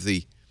 you have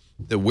the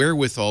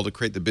wherewithal to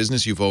create the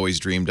business you've always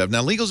dreamed of.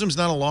 Now, LegalZoom's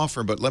not a law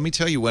firm, but let me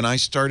tell you, when I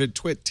started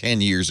Twit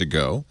 10 years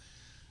ago,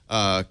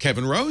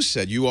 Kevin Rose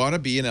said, you ought to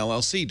be an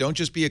LLC. Don't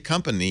just be a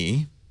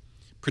company.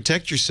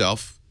 Protect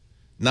yourself.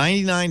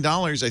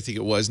 $99, I think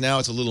it was. Now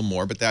it's a little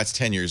more, but that's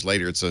 10 years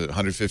later. It's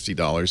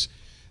 $150.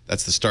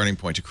 That's the starting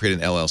point to create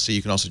an LLC.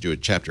 You can also do a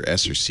Chapter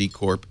S or C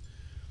Corp.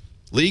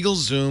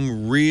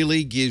 LegalZoom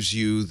really gives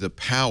you the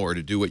power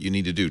to do what you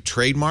need to do.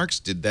 Trademarks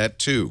did that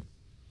too.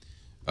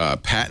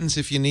 Patents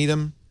if you need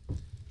them.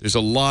 There's a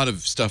lot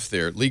of stuff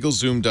there.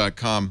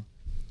 LegalZoom.com.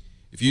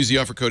 If you use the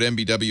offer code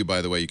MBW,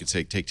 by the way, you can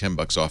take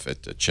 $10 off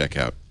at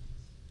checkout.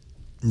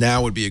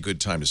 Now would be a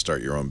good time to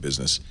start your own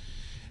business.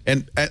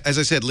 And as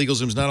I said,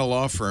 LegalZoom's not a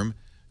law firm.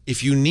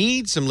 If you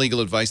need some legal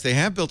advice, they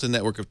have built a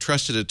network of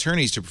trusted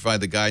attorneys to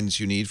provide the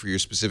guidance you need for your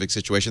specific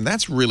situation.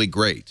 That's really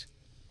great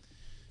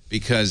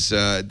because,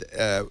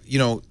 you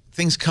know,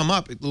 things come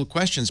up, little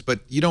questions, but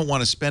you don't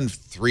want to spend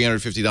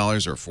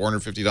 $350 or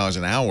 $450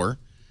 an hour.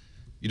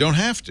 You don't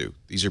have to.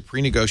 These are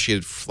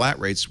pre-negotiated flat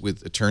rates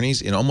with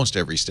attorneys in almost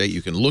every state.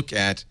 You can look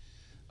at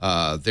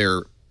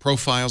their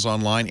profiles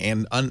online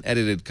and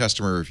unedited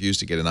customer reviews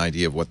to get an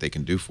idea of what they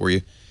can do for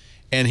you.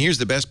 And here's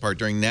the best part.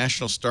 During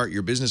National Start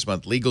Your Business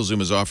Month, LegalZoom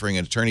is offering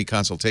an attorney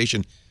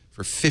consultation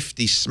for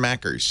 50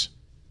 smackers.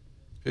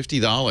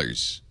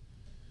 $50.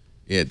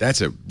 Yeah,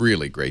 that's a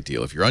really great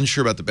deal. If you're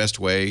unsure about the best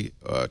way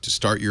to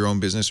start your own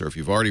business, or if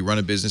you've already run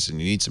a business and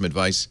you need some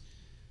advice,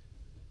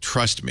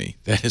 trust me,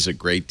 that is a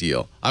great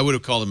deal. I would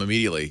have called him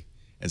immediately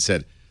and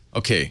said,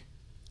 okay,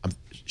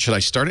 should I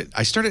start it?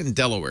 I started in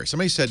Delaware.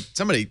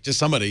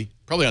 Somebody,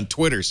 probably on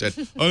Twitter said,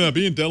 oh, no,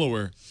 be in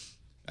Delaware.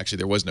 Actually,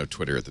 there was no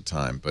Twitter at the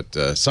time,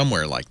 but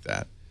somewhere like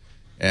that.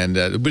 And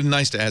it would be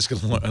nice to ask a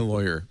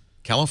lawyer,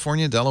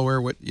 California,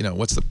 Delaware,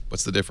 what's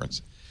the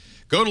difference?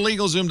 Go to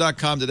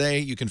LegalZoom.com today.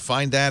 You can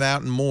find that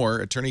out and more.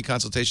 Attorney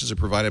consultations are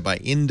provided by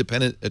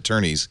independent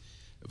attorneys,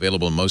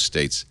 available in most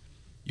states.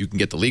 You can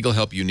get the legal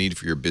help you need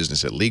for your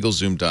business at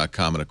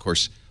LegalZoom.com. And, of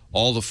course,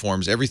 all the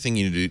forms, everything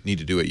you need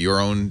to do at your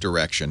own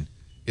direction.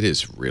 It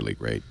is really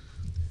great.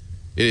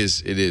 It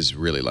is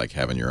really like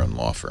having your own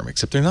law firm,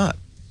 except they're not.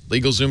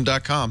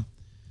 LegalZoom.com.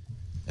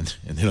 And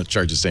they don't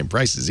charge the same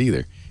prices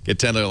either. Get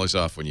 $10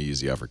 off when you use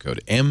the offer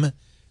code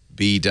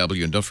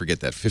MBW. And don't forget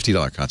that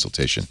 $50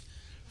 consultation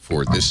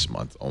for this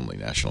month only,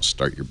 National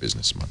Start Your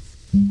Business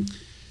Month.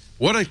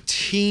 What a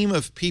team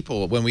of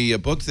people. When we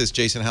booked this,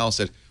 Jason Howell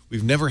said,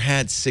 we've never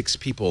had 6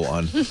 people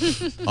on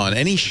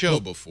any show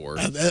before.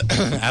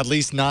 At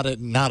least not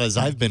as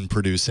I've been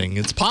producing.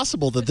 It's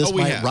possible that this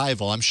might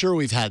rival. I'm sure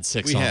we've had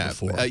 6 on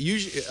before.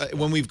 Usually,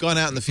 when we've gone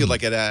out in the field,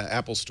 like at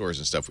Apple stores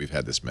and stuff, we've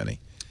had this many.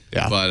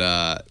 Yeah.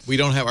 But we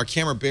don't have, our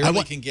camera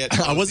barely can get.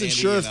 I wasn't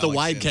sure if the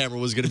wide camera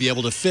was going to be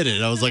able to fit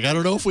it. I was like, I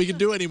don't know if we can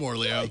do any more,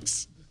 Leo.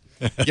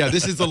 Yeah,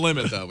 this is the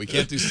limit, though. We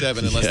can't do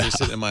 7 unless they're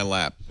sitting in my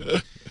lap.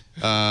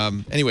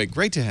 Anyway,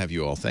 great to have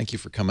you all. Thank you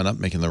for coming up,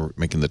 making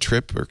the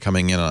trip, or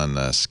coming in on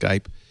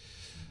Skype.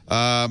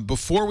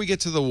 Before we get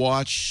to the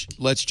watch,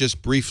 let's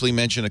just briefly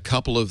mention a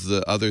couple of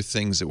the other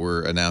things that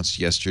were announced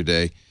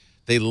yesterday.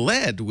 They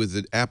led with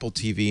the Apple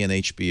TV and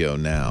HBO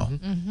Now.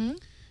 Mm-hmm.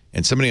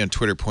 And somebody on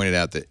Twitter pointed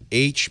out that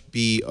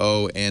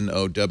HBONOW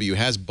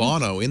has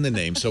Bono in the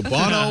name. So Bono...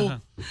 No,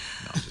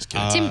 I'm just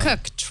kidding. Tim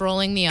Cook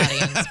trolling the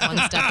audience one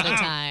step at a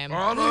time.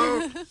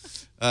 Bono!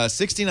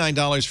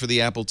 $69 for the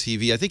Apple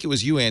TV. I think it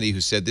was you, Andy,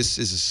 who said this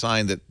is a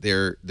sign that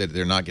they're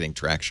not getting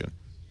traction.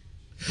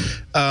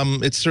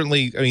 It's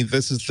certainly, I mean,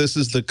 this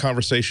is the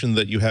conversation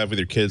that you have with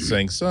your kids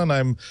saying, son,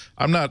 I'm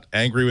not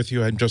angry with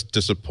you, I'm just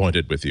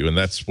disappointed with you. And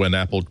that's when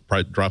Apple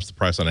drops the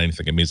price on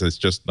anything. It means that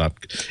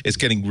it's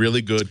getting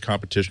really good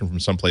competition from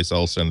someplace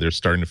else, and they're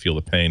starting to feel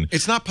the pain.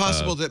 It's not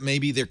possible that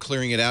maybe they're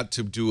clearing it out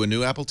to do a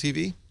new Apple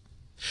TV?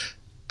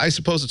 I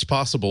suppose it's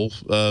possible,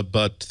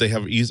 but they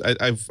have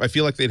I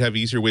feel like they'd have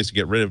easier ways to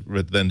get rid of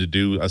it than to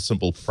do a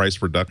simple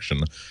price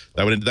reduction.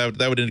 That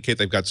would indicate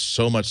they've got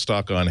so much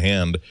stock on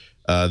hand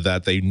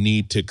that they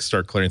need to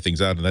start clearing things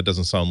out, and that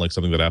doesn't sound like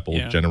something that Apple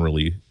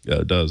generally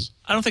does.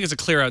 I don't think it's a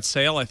clear-out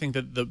sale. I think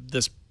that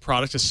this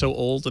product is so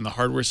old and the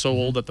hardware is so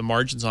old that the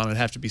margins on it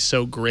have to be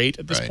so great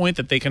at this point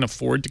that they can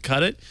afford to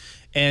cut it.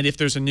 And if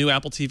there's a new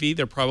Apple TV,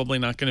 they're probably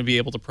not going to be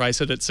able to price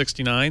it at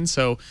 $69.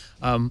 So,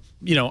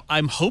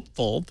 I'm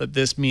hopeful that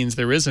this means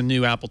there is a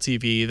new Apple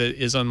TV that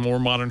is on more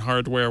modern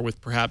hardware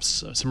with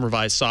perhaps some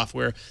revised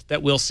software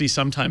that we'll see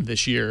sometime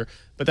this year.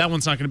 But that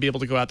one's not going to be able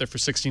to go out there for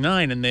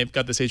 $69, and they've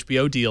got this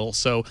HBO deal.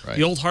 So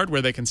the old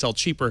hardware they can sell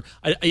cheaper.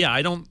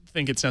 I don't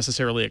think it's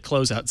necessarily a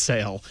closeout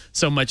sale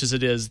so much as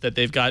it is that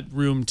they've got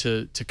room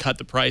to cut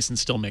the price and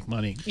still make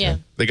money. Yeah,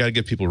 they got to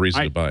give people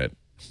reason to buy it.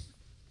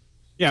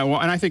 Yeah,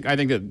 well, and I think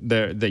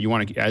that you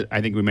want to.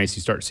 I think we may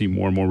start to see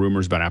more and more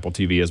rumors about Apple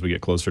TV as we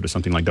get closer to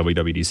something like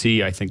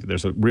WWDC. I think that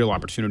there's a real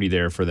opportunity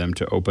there for them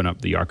to open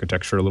up the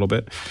architecture a little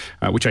bit,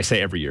 which I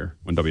say every year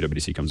when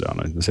WWDC comes out.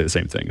 I say the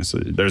same thing. So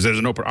there's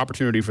an open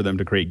opportunity for them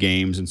to create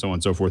games and so on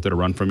and so forth that are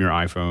run from your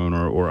iPhone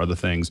or other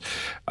things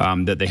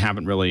that they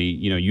haven't really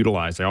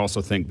utilized. I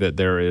also think that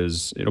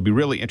it'll be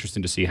really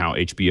interesting to see how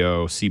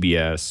HBO,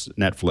 CBS,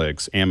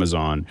 Netflix,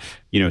 Amazon,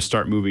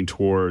 start moving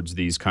towards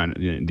these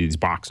these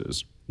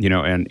boxes.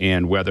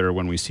 And whether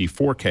when we see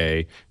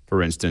 4K,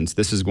 for instance,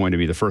 this is going to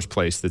be the first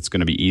place that's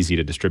going to be easy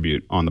to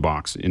distribute on the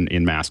box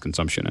in mass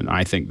consumption. And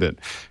I think that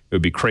it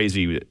would be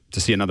crazy to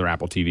see another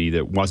Apple TV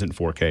that wasn't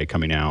 4K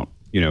coming out,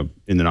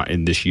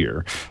 in this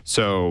year.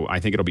 So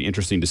I think it'll be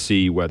interesting to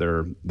see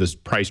whether this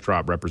price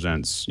drop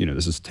represents,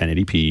 this is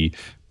 1080p,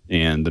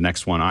 and the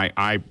next one,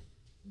 I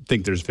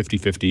think there's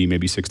 50-50,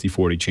 maybe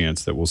 60-40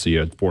 chance that we'll see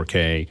a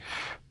 4K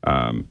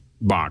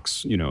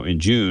box, in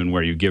June,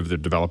 where you give the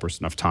developers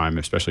enough time,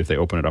 especially if they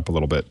open it up a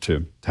little bit,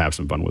 to have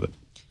some fun with it.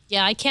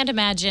 Yeah, I can't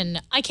imagine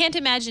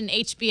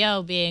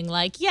HBO being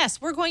like,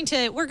 yes, we're going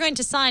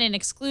to sign an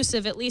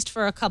exclusive, at least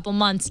for a couple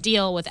months,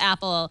 deal with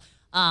Apple,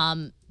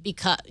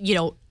 because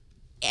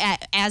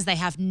as they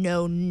have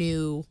no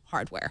new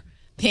hardware,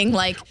 being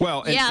like,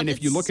 well, and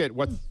if you look at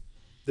what.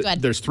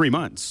 There's 3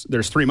 months.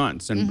 There's 3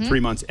 months, and 3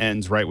 months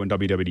ends right when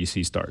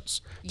WWDC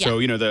starts. Yeah. So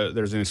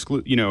there's an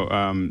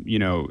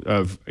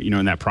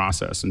in that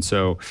process, and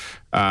so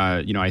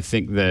I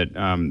think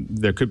that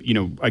there could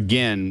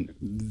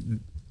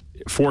again,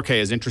 4K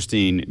is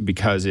interesting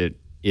because it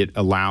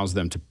allows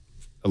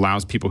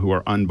people who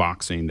are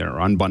unboxing or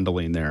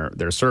unbundling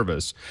their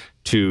service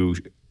to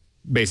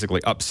basically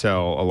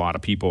upsell a lot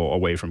of people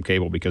away from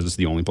cable because it's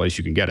the only place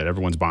you can get it.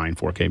 Everyone's buying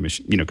 4K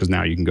machine, because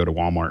now you can go to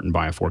Walmart and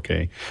buy a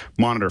 4K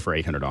monitor for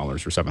 $800 or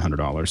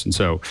 $700. And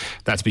so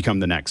that's become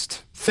the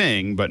next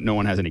thing, but no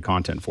one has any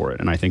content for it.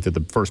 And I think that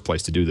the first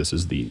place to do this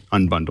is the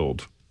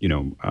unbundled,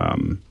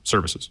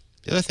 services.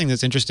 The other thing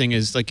that's interesting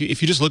is, like,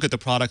 if you just look at the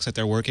products that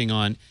they're working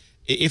on,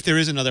 if there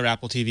is another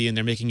Apple TV and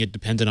they're making it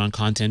dependent on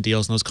content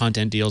deals, and those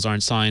content deals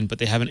aren't signed, but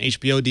they have an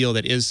HBO deal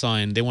that is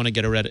signed, they want to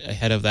get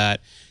ahead of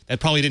that. That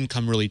probably didn't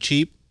come really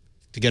cheap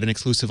to get an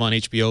exclusive on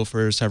HBO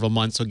for several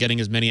months. So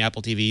getting as many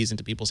Apple TVs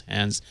into people's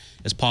hands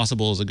as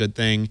possible is a good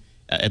thing,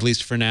 at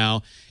least for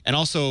now. And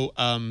also,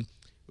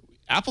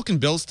 Apple can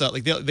build stuff.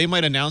 Like they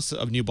might announce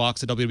a new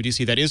box at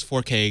WWDC that is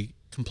 4K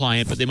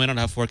compliant, but they might not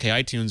have 4K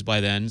iTunes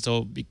by then,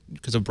 so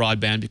because of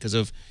broadband, because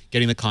of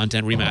getting the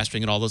content,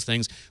 remastering, and all those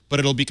things. But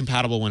it'll be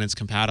compatible when it's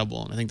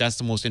compatible. And I think that's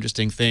the most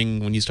interesting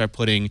thing when you start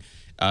putting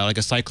like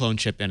a Cyclone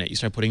chip in it, you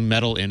start putting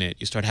metal in it,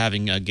 you start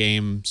having a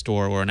game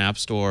store or an app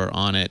store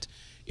on it.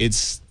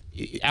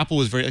 Apple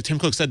was Tim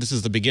Cook said this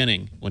is the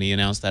beginning when he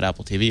announced that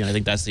Apple TV, and I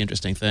think that's the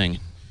interesting thing.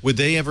 Would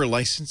they ever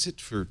license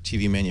it for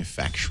TV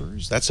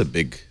manufacturers? That's a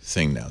big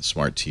thing now,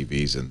 smart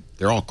TVs, and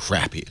they're all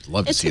crappy. I'd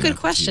love to see It's a good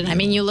question. I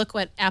mean, you look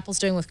what Apple's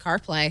doing with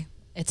CarPlay.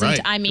 It's right.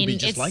 I mean, it'd be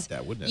just it's like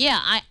that, wouldn't it? Yeah,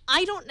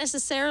 I don't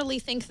necessarily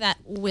think that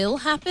will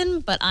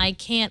happen, but I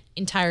can't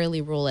entirely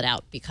rule it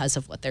out because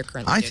of what they're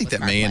currently doing. I think that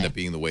with may CarPlay. end up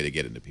being the way to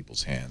get into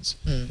people's hands.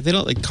 They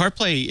don't like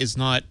CarPlay is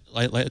not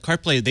like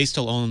CarPlay. They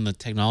still own the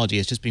technology.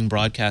 It's just being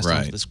broadcast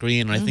onto the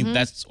screen, and I think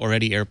that's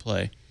already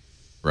AirPlay.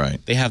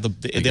 Right. They have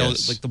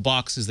the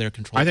box is their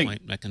control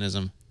point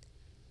mechanism.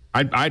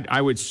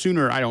 I would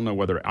sooner, I don't know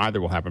whether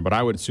either will happen, but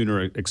I would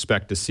sooner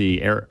expect to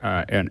see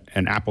an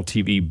Apple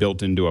TV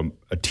built into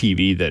a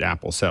TV that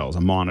Apple sells,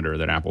 a monitor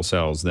that Apple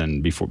sells,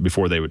 than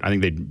before they would. I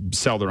think they'd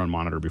sell their own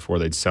monitor before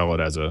they'd sell it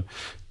as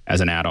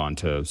an add-on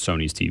to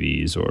Sony's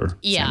TVs or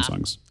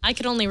Samsung's. I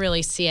could only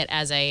really see it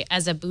as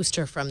a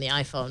booster from the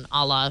iPhone,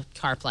 a la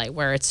CarPlay,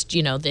 where it's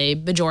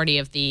the majority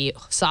of the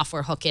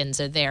software hook-ins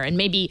are there, and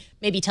maybe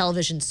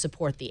televisions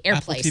support the AirPlay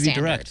Apple TV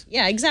standard. Direct.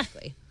 Yeah,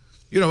 exactly.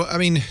 I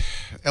mean,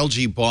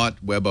 LG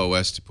bought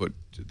WebOS to put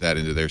that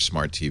into their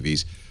smart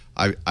TVs.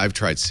 I've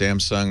tried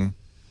Samsung.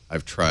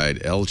 I've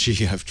tried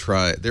LG. I've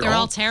tried. They're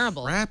all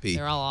terrible. Crappy.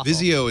 They're all awful.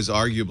 Vizio is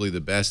arguably the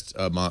best,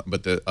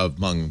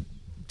 among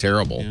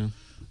terrible. Yeah.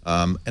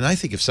 And I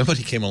think if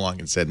somebody came along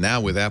and said, now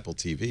with Apple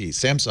TV,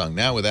 Samsung,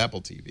 now with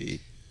Apple TV,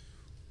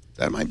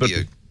 that might be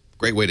a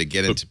great way to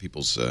get into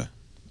people's,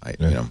 But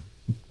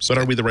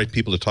are we the right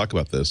people to talk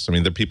about this? I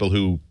mean, the people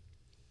who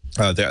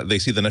they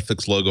see the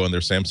Netflix logo on their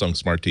Samsung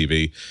Smart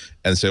TV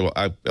and say, well,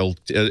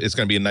 it's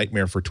going to be a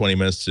nightmare for 20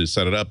 minutes to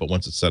set it up, but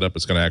once it's set up,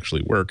 it's going to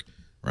actually work.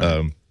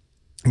 Right.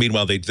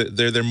 Meanwhile,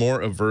 they're more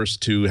averse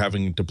to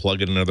having to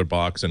plug in another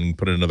box and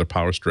put in another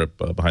power strip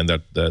behind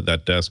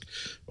that desk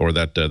or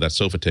that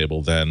sofa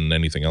table than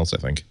anything else, I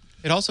think.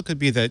 It also could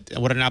be that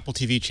what an Apple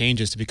TV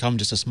changes to become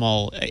just a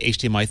small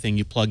HDMI thing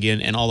you plug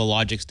in and all the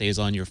logic stays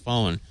on your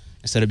phone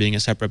instead of being a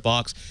separate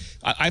box.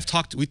 I've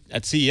talked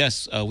at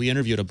CES. We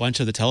interviewed a bunch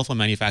of the telephone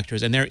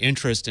manufacturers, and their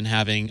interest in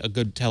having a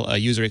good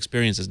user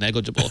experience is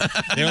negligible.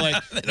 They're like,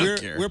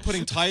 we're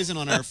putting Tizen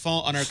on our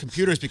phone, on our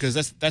computers because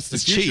that's the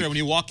future. Cheap. When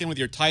you walk in with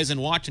your Tizen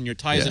watch and your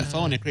Tizen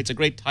phone, it creates a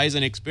great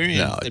Tizen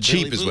experience. No,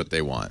 cheap is what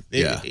they want.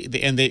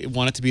 And they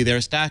want it to be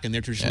their stack, and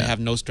they traditionally have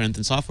no strength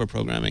in software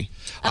programming.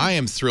 I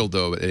am thrilled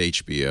though at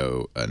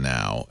HBO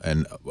now,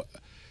 and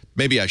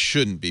maybe I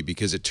shouldn't be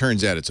because it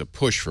turns out it's a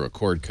push for a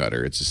cord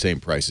cutter. It's the same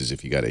price as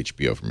if you got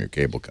HBO from your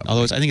cable company.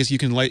 Although I think you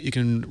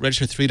can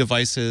register 3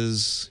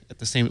 devices at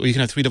the same. Or you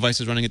can have 3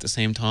 devices running at the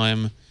same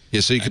time.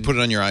 Yeah, so you can put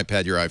it on your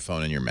iPad, your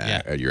iPhone, and your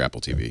Mac, your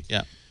Apple TV.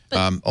 Yeah.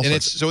 And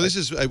this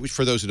is,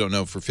 for those who don't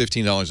know, for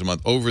 $15 a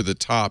month,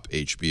 over-the-top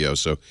HBO.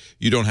 So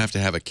you don't have to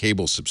have a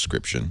cable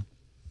subscription.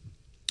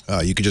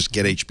 You can just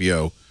get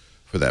HBO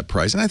for that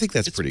price, and I think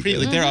that's pretty good.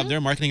 Like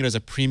they're marketing it as a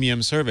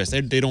premium service.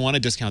 They don't want to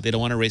discount. They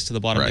don't want to race to the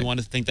bottom. They want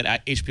to think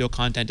that HBO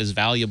content is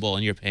valuable,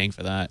 and you're paying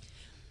for that.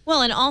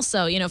 Well, and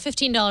also,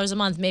 $15 a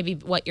month may be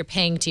what you're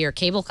paying to your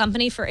cable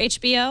company for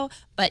HBO,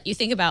 but you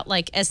think about,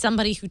 like, as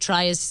somebody who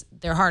tries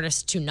their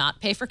hardest to not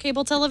pay for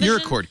cable television.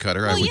 You're a cord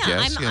cutter, I would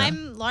guess.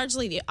 I'm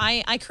largely,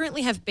 I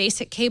currently have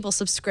basic cable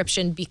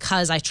subscription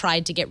because I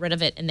tried to get rid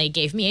of it and they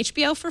gave me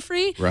HBO for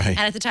free. Right. And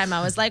at the time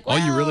I was like, well.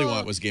 All you really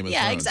want was Game of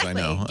Thrones,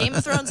 exactly. I know. Game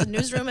of Thrones and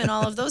Newsroom and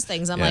all of those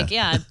things. I'm like,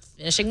 I'm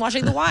finishing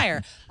watching The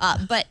Wire.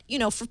 But,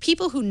 for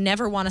people who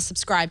never want to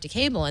subscribe to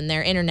cable and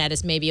their internet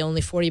is maybe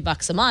only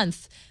 $40 a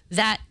month,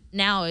 that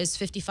now is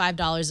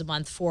 $55 a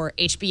month for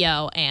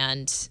HBO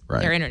and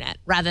their internet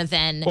rather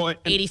than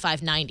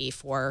 $85.90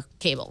 for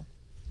cable.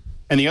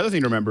 And the other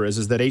thing to remember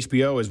is that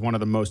HBO is one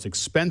of the most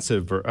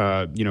expensive,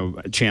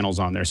 channels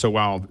on there. So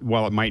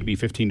while it might be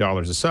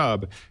 $15 a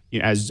sub,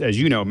 as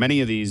you know,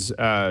 many of these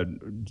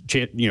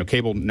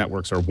cable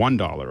networks are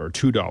 $1 or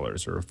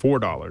 $2 or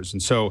 $4.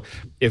 And so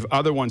if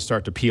other ones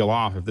start to peel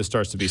off, if this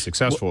starts to be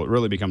successful, it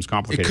really becomes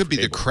complicated. It could be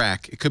the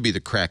crack. It could be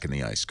the crack in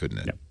the ice, couldn't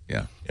it?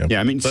 Yeah. Yeah,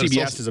 I mean,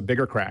 CBS is a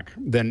bigger crack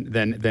than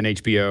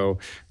HBO.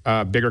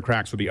 Bigger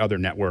cracks would be other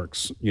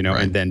networks,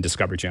 and then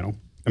Discovery Channel.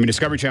 I mean,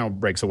 Discovery Channel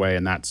breaks away,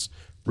 and that's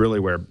really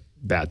where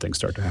bad things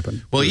start to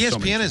happen. Well,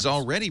 ESPN is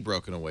already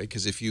broken away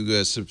because if you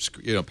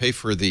pay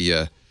for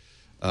the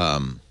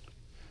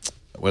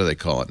what do they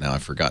call it now?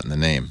 I've forgotten the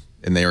name,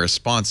 and they are a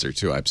sponsor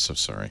too. I'm so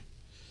sorry.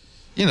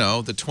 The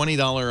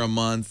 $20 a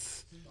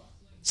month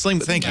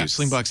Thank you,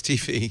 Slingbox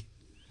TV.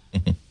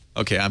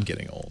 Okay, I'm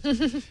getting old.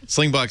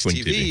 Slingbox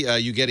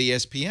TV, you get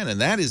ESPN,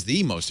 and that is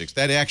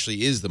that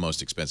actually is the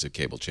most expensive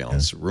cable channel.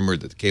 It's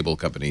rumored that the cable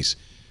companies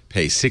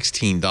pay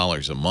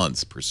 $16 a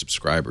month per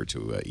subscriber to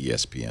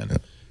ESPN.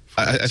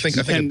 I think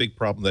a big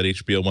problem that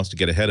HBO wants to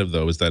get ahead of,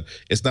 though, is that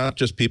it's not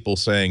just people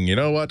saying, you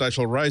know what, I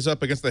shall rise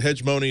up against the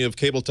hegemony of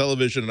cable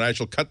television and I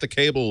shall cut the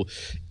cable.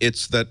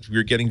 It's that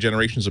you're getting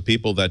generations of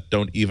people that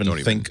don't even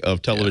think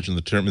of television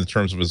in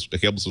terms of a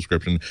cable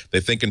subscription. They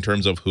think in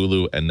terms of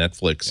Hulu and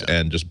Netflix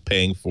and just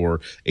paying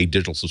for a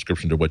digital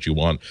subscription to what you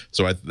want.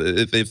 So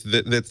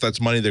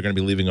that's money they're going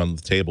to be leaving on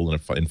the table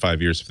in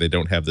 5 years if they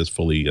don't have this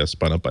fully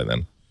spun up by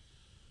then.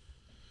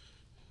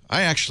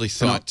 I actually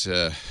thought...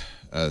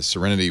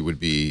 Serenity would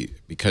be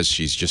because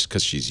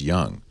she's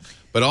young,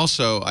 but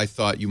also I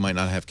thought you might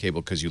not have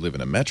cable because you live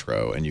in a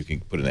metro and you can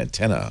put an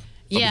antenna.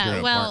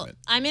 Yeah, well,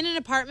 I'm in an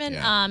apartment,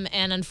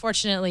 and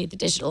unfortunately, the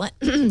digital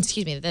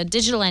the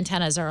digital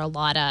antennas are a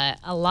lot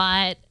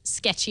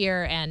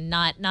sketchier and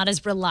not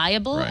as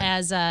reliable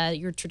as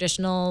your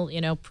traditional,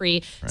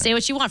 say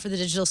what you want for the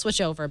digital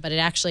switchover, but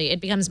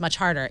it becomes much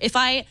harder.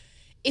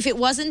 If it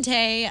wasn't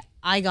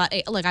I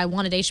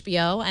wanted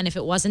HBO, and if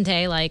it wasn't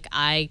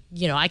I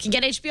can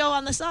get HBO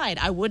on the side,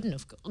 I wouldn't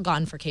have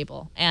gone for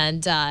cable.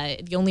 And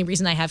the only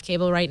reason I have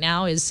cable right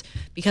now is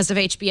because of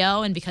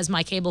HBO, and because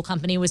my cable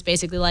company was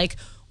basically like,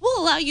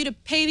 we'll allow you to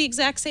pay the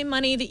exact same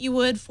money that you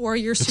would for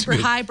your super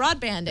high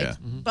broadband,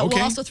 but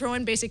we'll also throw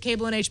in basic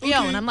cable and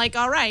HBO. And I'm like,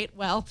 all right,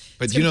 well.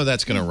 But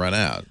that's going to run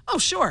out. Oh,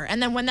 sure.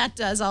 And then when that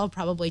does, I'll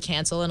probably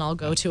cancel and I'll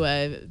go to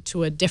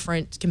a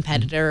different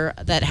competitor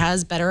that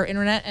has better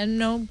internet and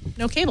no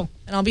cable,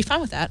 and I'll be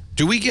fine with that.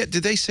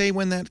 Did they say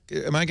when that?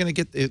 Am I going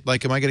to get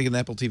an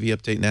Apple TV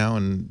update now,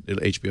 and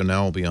HBO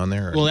Now will be on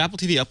there? Or? Well, Apple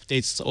TV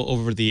updates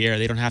over the air.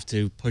 They don't have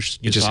to push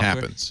new software. It just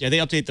happens. Yeah, they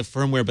update the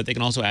firmware, but they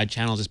can also add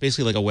channels. It's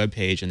basically like a web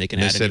page, and they can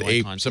add a new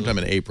icon sometime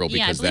in April,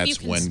 because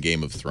that's when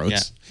Game of Thrones.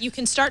 Yeah. You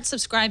can start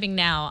subscribing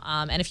now,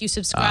 and if you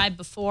subscribe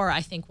before,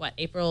 I think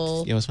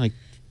April. Yeah, it was like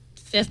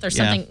 5th or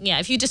something. Yeah,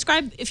 if you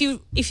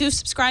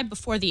subscribe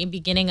before the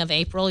beginning of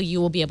April, you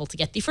will be able to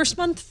get the first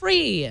month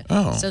free,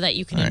 so that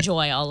you can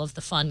enjoy all of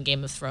the fun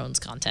Game of Thrones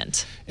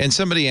content. And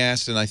somebody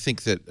asked, and I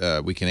think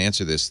that we can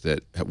answer this,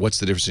 that what's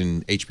the difference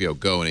in HBO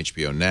Go and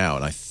HBO Now?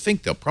 And I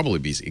think they'll probably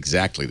be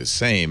exactly the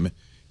same,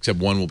 except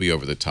one will be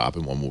over the top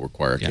and one will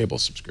require a cable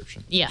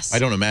subscription. Yes. I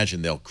don't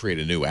imagine they'll create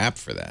a new app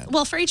for that.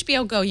 Well, for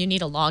HBO Go, you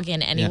need a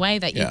login anyway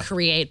that you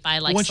create by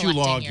once you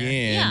log in,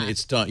 Yeah.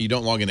 it's done. You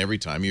don't log in every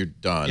time. You're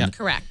done. Yeah.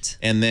 Correct.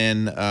 And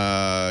then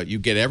you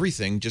get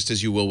everything just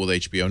as you will with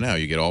HBO Now.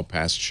 You get all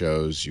past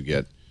shows. You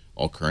get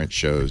all current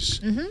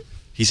shows.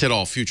 He said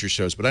all future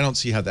shows, but I don't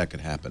see how that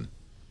could happen.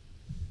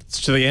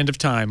 It's to the end of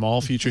time, all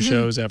future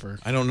shows ever.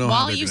 I don't know While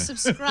how they're you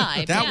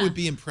subscribe. That would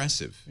be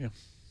impressive. Yeah.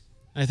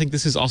 I think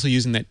this is also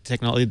using that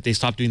technology. They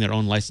stopped doing their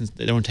own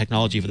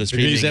technology for the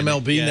streaming. Use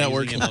MLB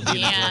Network.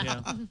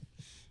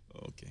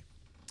 Okay.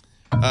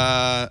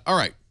 All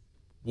right.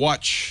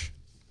 Watch.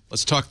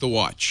 Let's talk the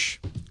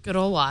watch. Good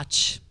old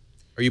watch.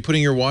 Are you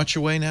putting your watch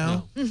away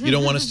now? No. You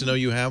don't want us to know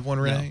you have one,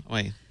 Rene? No.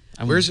 Wait.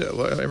 Where's it?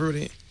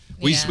 Everybody?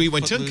 We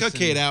took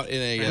Kate out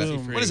in a,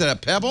 what is that, a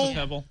Pebble? A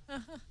Pebble.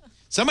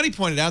 Somebody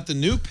pointed out the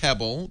new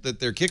Pebble that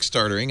they're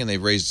Kickstartering and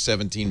they've raised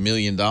 $17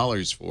 million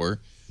for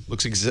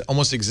looks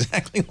almost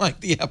exactly like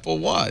the Apple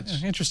Watch.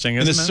 Yeah, interesting,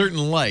 isn't it? In a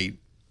certain light.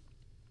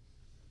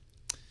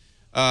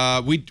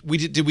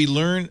 Did we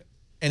learn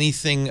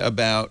anything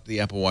about the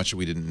Apple Watch that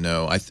we didn't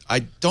know? I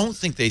don't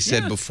think they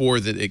said before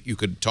that you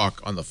could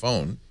talk on the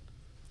phone.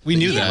 We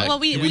knew that. Well,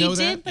 we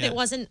did, but it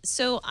wasn't.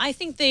 So I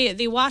think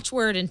the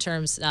watchword in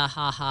terms,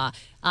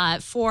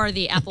 for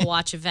the Apple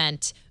Watch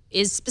event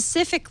is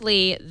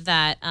specifically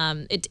that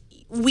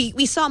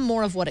we saw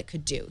more of what it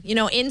could do.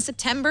 In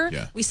September,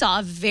 we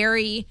saw a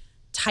very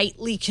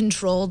tightly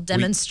controlled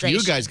demonstration.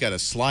 You guys got a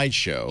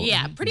slideshow.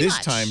 Yeah, pretty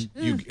much. This time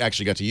you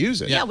actually got to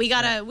use it. Yeah, we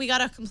got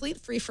a complete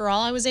free-for-all.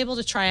 I was able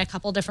to try a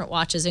couple different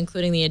watches,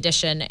 including the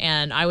Edition,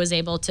 and I was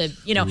able to,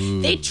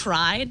 they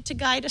tried to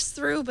guide us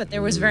through, but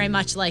there was very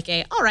much like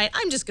all right,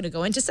 I'm just going to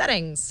go into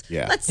settings.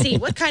 Yeah. Let's see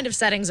what kind of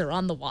settings are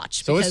on the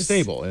watch. So it's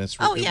stable and it's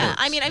it works.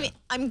 I mean,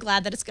 I'm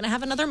glad that it's going to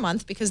have another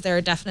month because there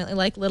are definitely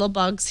like little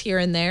bugs here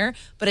and there,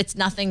 but it's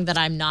nothing that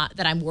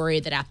I'm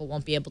worried that Apple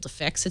won't be able to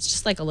fix. It's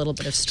just like a little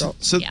bit of stroke.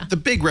 So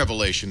the big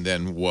revelation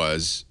then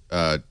was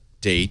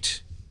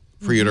date,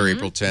 pre-order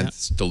April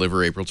 10th,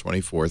 deliver April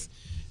 24th,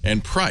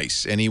 and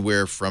price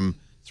anywhere from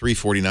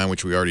 $349,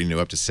 which we already knew,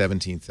 up to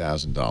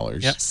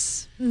 $17,000.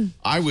 Yes.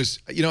 I was,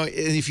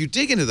 if you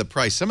dig into the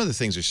price, some of the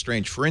things are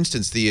strange. For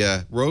instance,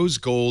 the Rose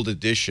Gold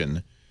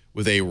Edition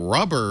with a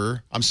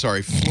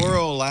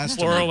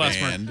fluoroelastomer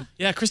band.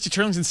 Yeah, Christy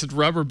Turlington said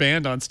rubber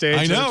band on stage.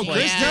 I know,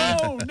 Christy.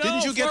 No,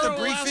 didn't you get the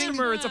briefing?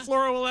 It's a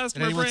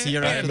fluoroelastomer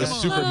brand. I am the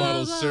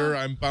supermodel, sir.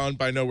 I'm bound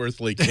by no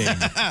earthly king.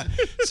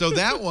 So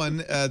that one,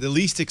 the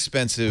least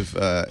expensive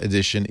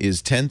edition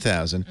is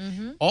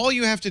 $10,000. All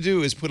you have to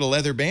do is put a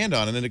leather band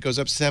on, and then it goes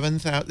up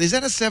 $7,000. Is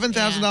that a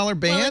 $7,000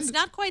 band? Well, it's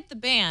not quite the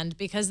band,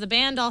 because the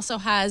band also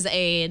has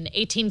an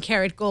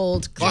 18-karat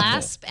gold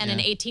clasp and an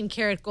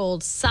 18-karat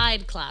gold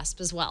side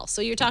clasp as well.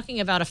 So you're talking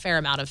about a fair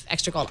amount of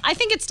extra gold. I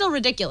think it's still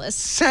ridiculous.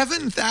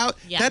 $7,000.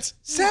 Yeah. That's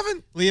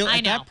 $7,000. Leo,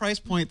 at that price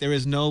point, there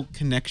is no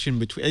connection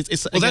between. Well,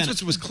 again,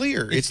 that's what was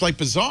clear. It's like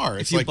bizarre.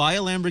 If you buy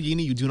a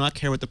Lamborghini, you do not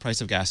care what the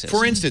price of gas is.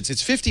 For instance,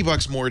 it's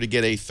 $50 more to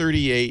get a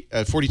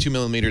 42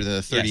 millimeter than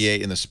a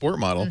 38 in the sport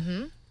model.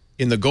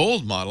 In the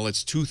gold model,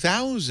 it's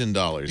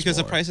 $2,000 because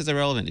the price is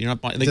irrelevant. You're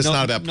not buying. Like,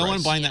 not about no price.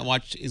 one buying that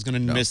watch is going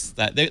to miss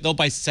that. They'll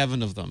buy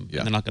 7 of them,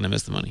 and they're not going to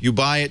miss the money. You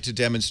buy it to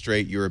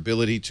demonstrate your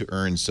ability to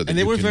earn, so that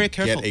they you were can very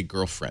careful. get a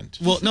girlfriend.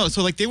 Well, no.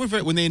 So like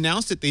when they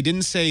announced it, they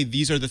didn't say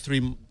these are the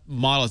 3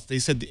 models. They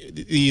said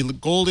the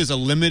gold is a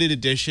limited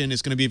edition.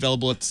 It's going to be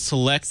available at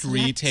select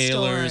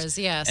retailers. Stores,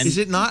 yes. And is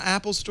it not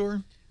Apple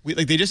Store?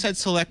 They just had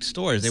select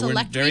stores. They were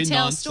very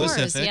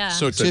non-specific. Stores, yeah.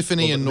 So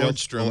Tiffany and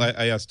Nordstrom. Well,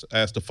 I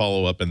asked to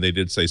follow up, and they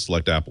did say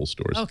select Apple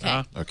stores.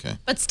 Okay. Okay.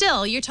 But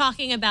still, you're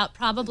talking about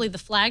probably the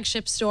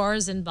flagship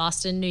stores in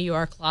Boston, New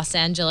York, Los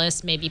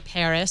Angeles, maybe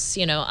Paris.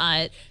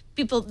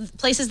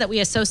 Places that we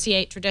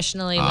associate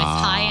traditionally with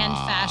high-end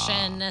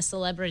fashion,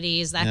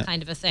 celebrities, that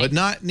kind of a thing. But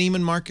not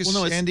Neiman Marcus,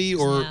 Andy,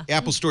 or Yeah.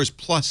 Apple stores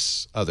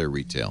plus other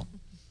retail.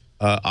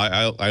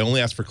 I only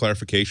asked for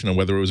clarification on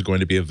whether it was going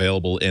to be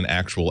available in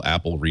actual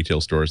Apple retail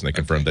stores, and they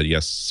confirmed that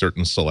yes,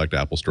 certain select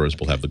Apple stores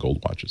will have the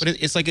gold watches.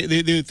 But it's like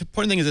the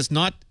important thing is it's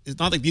not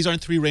like these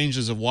aren't 3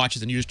 ranges of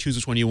watches and you just choose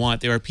which one you want.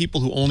 There are people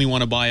who only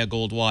want to buy a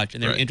gold watch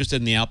and they're interested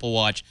in the Apple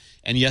Watch.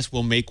 And yes,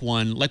 we'll make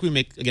one like we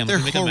make again. They're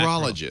like we make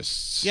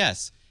horologists.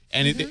 Yes.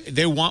 And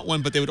they want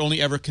one, but they would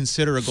only ever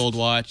consider a gold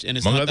watch, and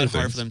it's not that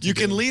hard for them to do. You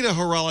can lead a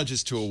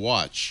horologist to a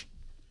watch,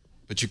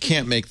 but you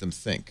can't make them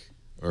think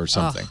or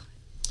something.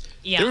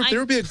 Yeah, there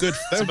would be a good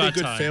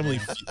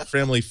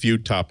family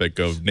feud topic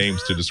of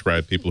names to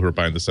describe people who are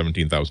buying the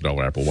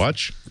 $17,000 Apple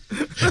Watch.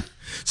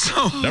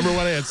 So number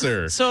 1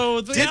 answer.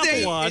 So the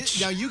Apple Watch.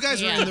 Now you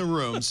guys are in the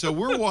room, so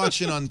we're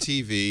watching on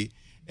TV,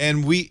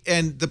 and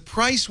the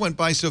price went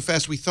by so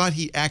fast we thought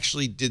he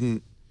actually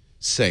didn't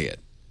say it.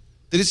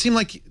 Did it seem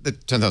like the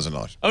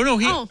 $10,000? Oh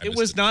no, it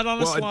was not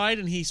on a slide,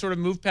 and he sort of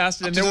moved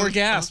past it, and there were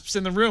gasps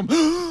in the room.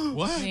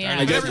 What? Yeah.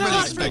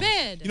 Everybody's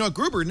forbid.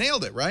 Gruber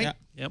nailed it, right? Yeah.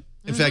 Yep.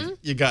 In fact,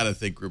 you got to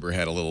think Gruber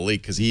had a little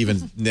leak because he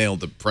even nailed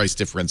the price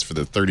difference for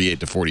the 38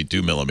 to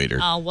 42 millimeter.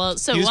 Oh well,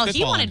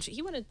 he wanted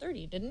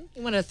 30, didn't he?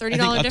 He wanted a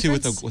 $30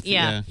 difference.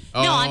 Yeah.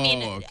 No, I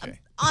mean,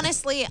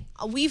 honestly,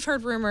 we've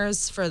heard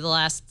rumors for the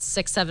last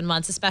 6-7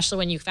 months, especially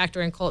when you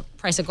factor in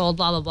price of gold,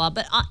 blah blah blah.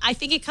 But I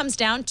think it comes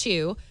down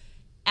to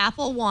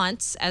Apple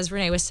wants, as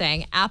Rene was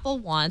saying, Apple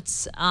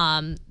wants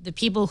the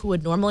people who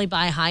would normally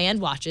buy high-end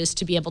watches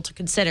to be able to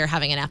consider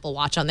having an Apple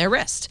Watch on their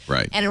wrist.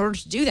 Right. And in order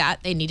to do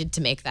that, they needed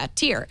to make that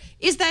tier.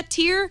 Is that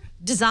tier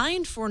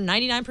designed for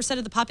 99%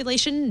 of the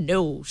population?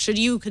 No. Should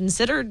you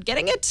consider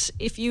getting it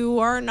if you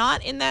are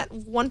not in that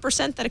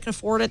 1% that can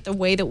afford it the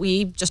way that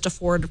we just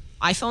afford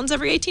iPhones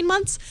every 18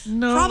 months?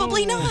 No.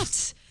 Probably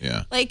not.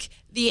 Yeah. Like,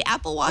 the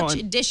Apple Watch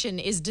edition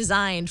is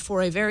designed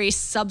for a very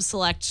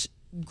sub-select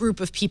group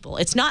of people.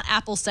 It's not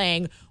Apple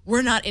saying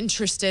we're not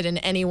interested in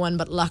anyone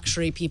but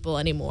luxury people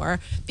anymore,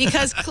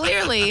 because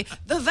clearly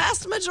the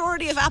vast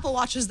majority of Apple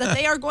Watches that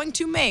they are going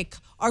to make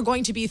are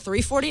going to be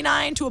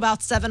 $349 to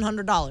about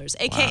 $700,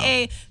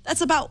 aka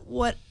that's about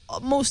what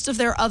most of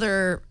their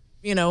other,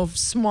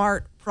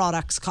 smart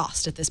products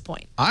cost at this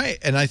point.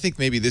 I think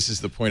maybe this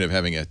is the point of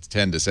having a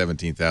 $10,000 to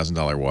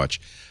 $17,000 watch.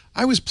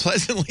 I was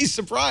pleasantly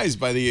surprised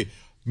by the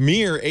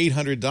mere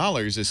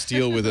 $800 a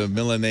steel with a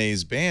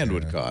Milanese band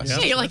would cost.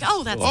 Yeah, you're like,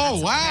 that's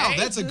wow,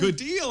 that's a good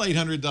deal,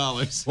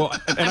 $800. Well,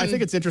 and I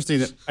think it's interesting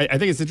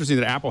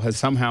that Apple has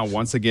somehow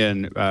once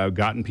again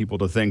gotten people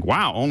to think,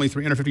 wow, only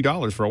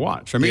 $350 for a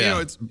watch. I mean,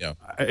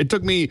 it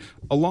took me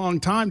a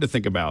long time to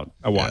think about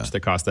a watch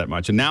that cost that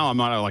much, and now I'm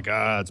not like,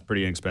 it's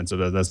pretty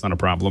inexpensive. That's not a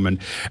problem. And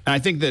I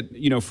think that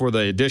for the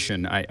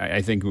edition,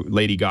 I think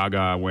Lady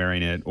Gaga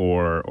wearing it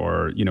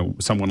or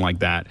someone like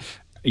that.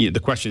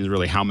 The question is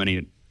really how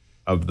many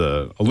of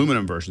the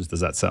aluminum versions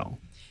does that sell?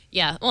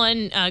 Yeah, well,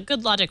 and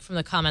Good Logic from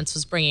the comments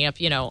was bringing up,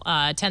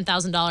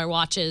 $10,000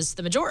 watches,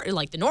 the majority,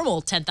 like the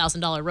normal $10,000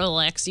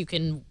 Rolex, you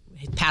can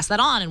pass that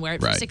on and wear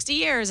it for 60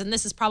 years, and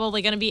this is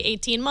probably going to be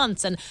 18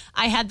 months. And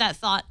I had that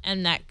thought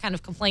and that kind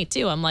of complaint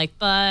too. I'm like,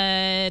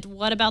 but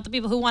what about the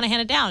people who want to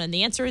hand it down? And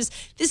the answer is,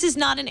 this is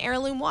not an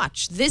heirloom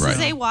watch. This is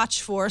a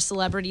watch for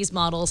celebrities,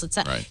 models,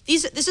 etc.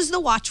 This is the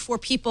watch for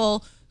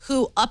people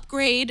who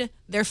upgrade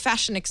their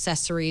fashion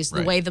accessories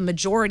the way the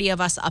majority of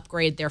us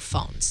upgrade their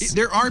phones.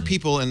 There are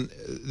people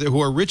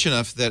who are rich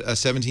enough that a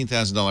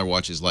 $17,000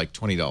 watch is like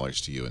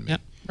 $20 to you and me.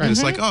 Right.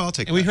 It's like, oh, I'll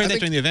take it. And we heard that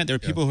during the event. There were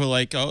people who were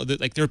like, oh,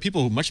 there were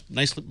people who much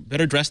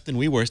better dressed than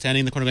we were standing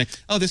in the corner going,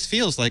 oh, this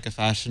feels like a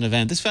fashion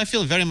event. I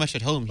feel very much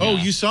at home here. Oh,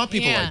 you saw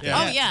people like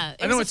that. Oh, yeah.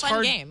 It was a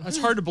fun game. It's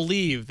hard to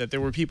believe that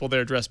there were people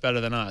there dressed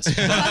better than us.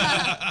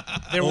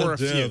 There were a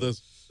few.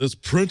 There's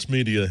print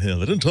media here.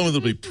 They didn't tell me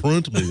there'd be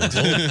print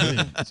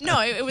media.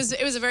 No, it was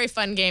a very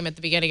fun game at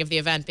the beginning of the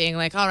event, being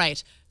like, all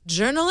right,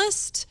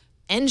 journalist,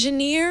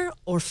 engineer,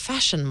 or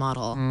fashion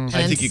model.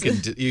 I think you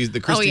can use the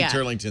Christine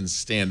Turlingtons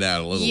stand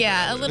out a little bit.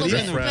 Yeah, a little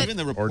bit. Even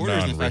the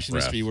reporters in the fashion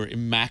industry were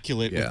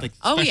immaculate with like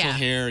special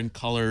hair and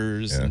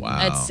colors. Yeah.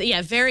 Wow.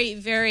 It's very,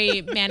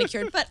 very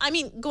manicured. But I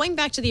mean, going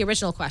back to the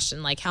original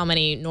question, like how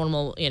many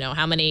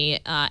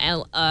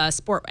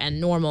sport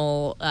and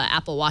normal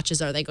Apple Watches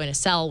are they going to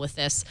sell with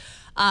this?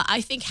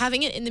 I think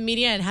having it in the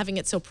media and having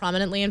it so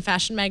prominently in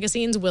fashion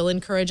magazines will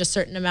encourage a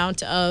certain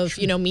amount of,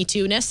 Me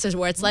Too-ness,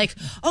 where it's like,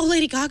 oh,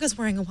 Lady Gaga's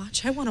wearing a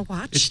watch. I want a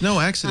watch. It's no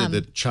accident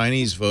that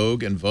Chinese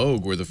Vogue and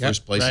Vogue were the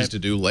first places to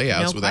do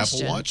layouts with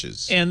Apple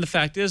Watches. And the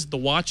fact is, the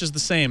watch is the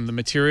same. The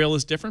material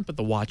is different, but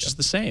the watch is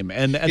the same.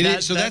 And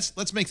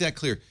let's make that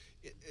clear.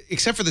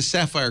 Except for the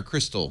sapphire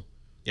crystal.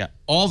 Yeah,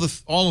 all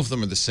of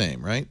them are the same,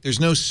 right?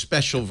 There's no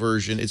special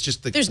version. It's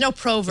just there's no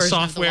pro version.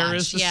 Software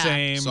is the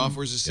same.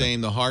 Software's the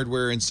same. The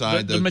hardware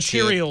inside, the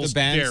materials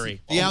vary.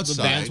 The outside,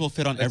 the bands will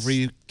fit on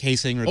every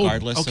casing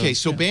regardless. Okay,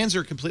 so bands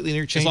are completely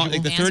interchangeable.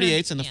 Like the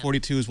 38s and the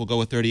 42s will go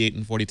with 38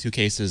 and 42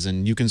 cases,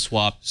 and you can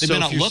swap. They may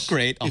not look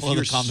great. If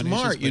you're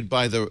smart, you'd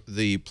buy the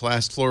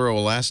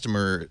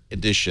fluoroelastomer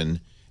edition,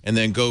 and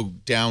then go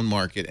down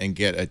market and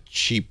get a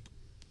cheap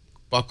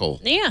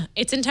buckle. Yeah,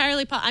 it's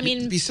entirely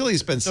it'd be silly to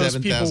spend $7,000.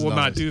 Those people will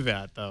not do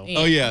that, though. Yeah.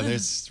 Oh yeah,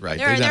 that's right.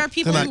 There are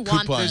people who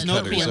want There's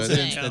no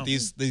coincidence that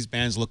these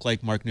bands look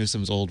like Mark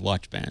Newsom's old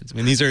watch bands. I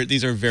mean,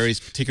 these are very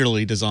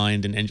particularly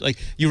designed and like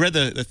you read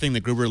the thing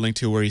that Gruber linked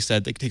to where he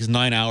said it takes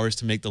 9 hours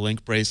to make the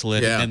Link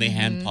bracelet and then they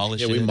hand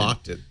polish it. Yeah, we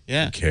mocked it.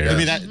 Yeah, I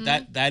mean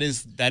that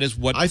is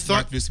what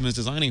Mark Newsom is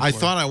designing for. I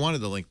thought I wanted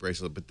the Link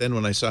bracelet, but then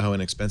when I saw how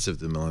inexpensive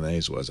the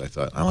Milanese was, I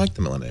thought I like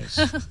the Milanese.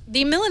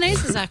 The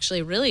Milanese is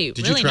actually really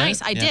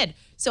nice. I did.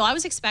 So I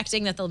was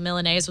expecting that the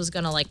Milanese was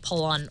going to like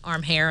pull on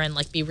arm hair and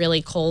like be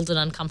really cold and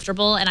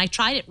uncomfortable. And I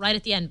tried it right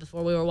at the end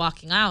before we were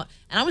walking out.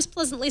 And I was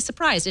pleasantly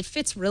surprised. It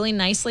fits really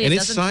nicely. And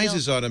it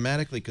sizes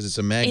automatically because it's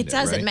a magnet, It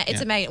does. Right? It's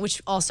a magnet,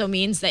 which also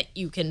means that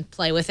you can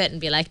play with it and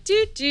be like,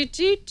 do,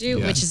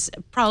 which is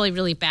probably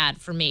really bad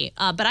for me.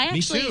 But I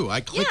actually... Me too.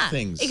 I click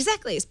things.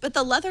 Exactly. But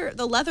the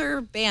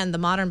leather band, the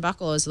modern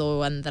buckle, is the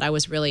one that I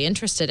was really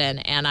interested in.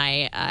 And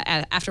I,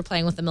 after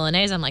playing with the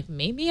Milanese, I'm like,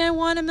 maybe I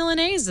want a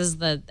Milanese as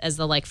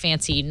the like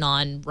fancy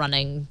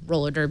non-running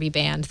roller derby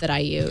band that I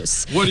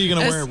use. What are you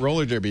going to wear at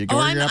roller derby?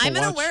 I'm going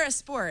to wear a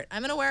sport.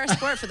 I'm going to wear a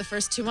sport for the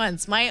first 2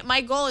 months.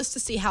 My goal is to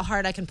see how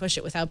hard I can push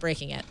it without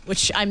breaking it,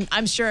 which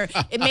I'm sure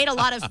it made a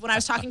lot of, when I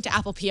was talking to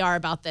Apple PR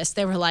about this,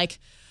 they were like,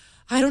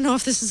 I don't know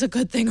if this is a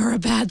good thing or a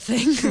bad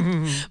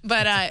thing.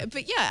 but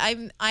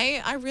yeah,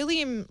 I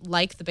really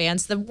like the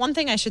bands. The one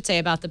thing I should say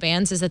about the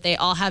bands is that they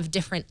all have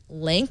different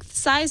length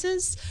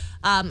sizes.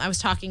 I was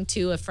talking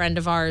to a friend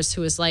of ours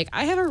who was like,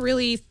 I have a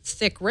really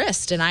thick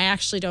wrist, and I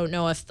actually don't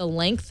know if the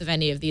length of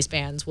any of these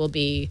bands will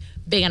be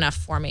big enough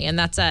for me. And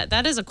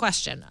that is a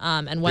question.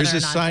 And whether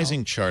there's or a not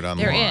sizing chart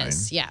online. There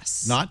is,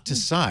 yes. Not to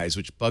size,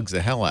 which bugs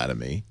the hell out of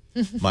me.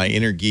 My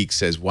inner geek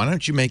says, why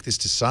don't you make this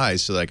to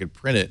size so that I could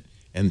print it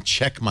and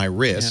check my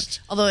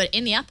wrist? Yeah. Although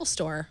in the Apple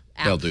Store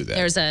app, they'll do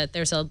that.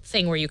 There's a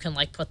thing where you can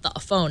like put a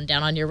phone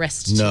down on your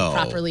wrist to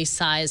properly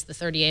size the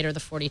 38 or the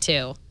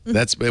 42.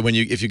 That's when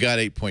if you got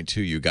 8.2,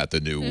 you got the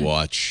new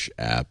watch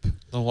app.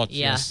 The watch,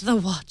 the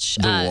watch.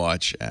 The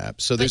watch app.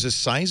 So there's a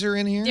sizer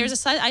in here. There's a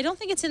size. I don't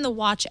think it's in the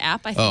watch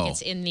app. I think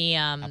it's in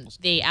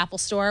the Apple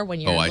Store when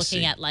you're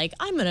looking at like,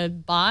 I'm gonna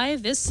buy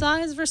this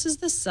size versus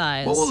this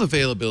size. What will the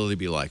availability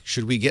be like?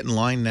 Should we get in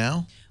line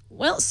now?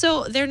 Well,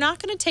 so they're not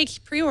going to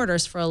take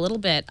pre-orders for a little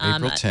bit.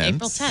 April 10th.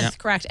 April 10th,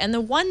 correct. And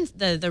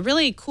the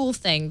really cool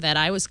thing that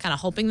I was kind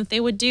of hoping that they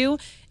would do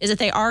is that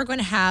they are going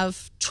to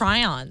have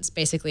try-ons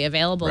basically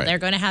available. Right. They're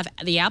going to have,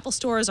 the Apple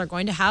stores are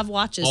going to have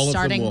watches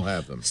starting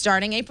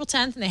April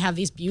 10th, and they have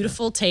these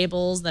beautiful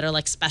tables that are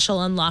like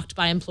special unlocked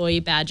by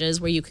employee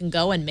badges where you can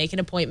go and make an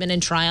appointment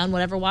and try on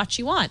whatever watch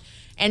you want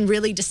and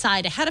really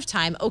decide ahead of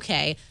time,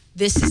 okay,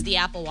 this is the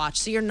Apple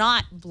Watch. So you're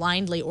not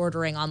blindly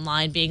ordering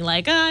online being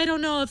like, I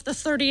don't know if the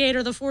 38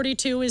 or the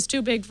 42 is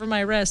too big for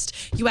my wrist.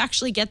 You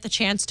actually get the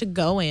chance to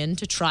go in,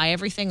 to try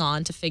everything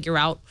on, to figure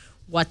out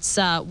what's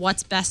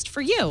best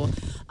for you.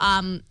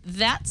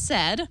 That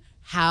said,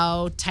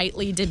 how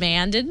tightly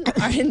demanded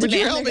are in demand? Would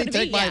you help me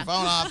take my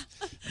phone off?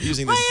 I'm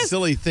using the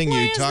silly thing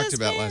you talked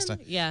about last time.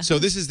 Yeah. So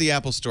this is the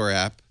Apple Store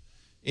app.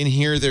 In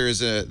here, there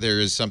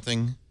is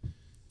something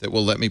that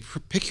will let me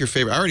pick your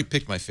favorite. I already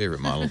picked my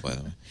favorite model, by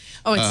the way.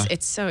 Oh,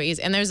 it's so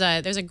easy. And there's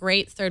a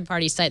great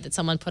third-party site that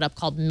someone put up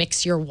called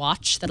Mix Your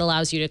Watch that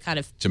allows you to kind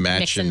of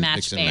mix and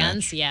match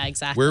bands. Yeah,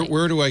 exactly.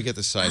 Where do I get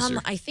the sizer?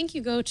 I think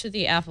you go to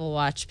the Apple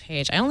Watch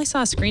page. I only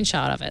saw a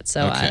screenshot of it,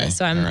 so okay.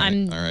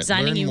 I'm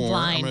designing you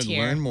blind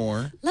here. I'm going to learn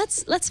more.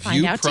 Let's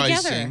find out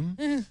pricing,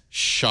 together.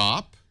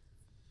 Shop,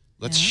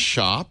 Let's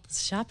shop.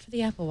 Let's shop for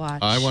the Apple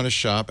Watch. I want to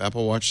shop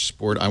Apple Watch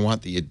Sport. I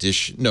want the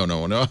edition. No.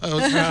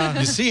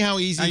 You see how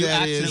easy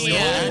that is?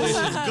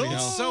 Yeah.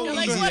 So You're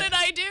like, easy. What did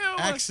I do?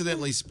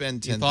 Accidentally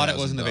spend $10,000. You thought it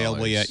wasn't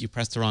available yet. You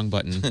pressed the wrong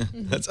button.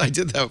 I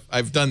did that.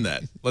 I've done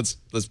that. Let's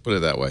put it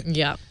that way.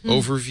 Yeah.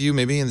 Overview,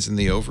 maybe it's in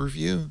the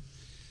overview.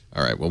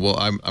 All right. Well,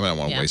 I don't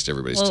want to waste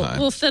everybody's time.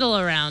 We'll fiddle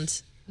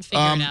around and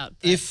figure it out.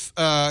 But. If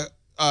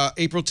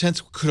April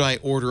 10th, could I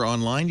order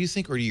online, do you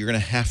think, or you're going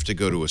to have to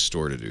go to a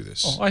store to do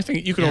this? Oh, I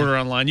think you can order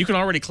online. You can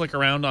already click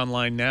around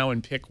online now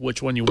and pick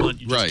which one you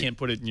want. You just can't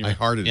put it in your I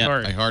hearted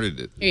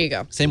it. Here you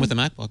go. Same with the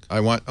MacBook.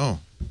 I want,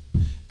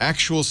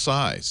 actual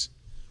size.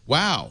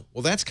 Wow.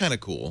 Well, that's kind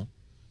of cool.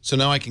 So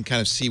now I can kind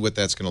of see what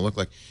that's going to look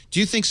like. Do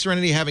you think,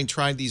 Serenity, having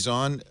tried these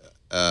on,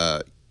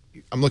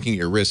 I'm looking at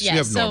your wrists. Yeah, you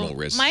have normal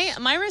wrists.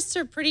 My wrists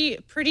are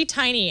pretty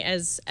tiny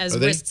as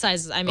wrist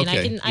sizes. I mean,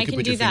 okay. I can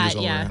do that.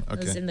 Yeah,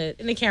 okay. It's in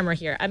the camera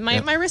here.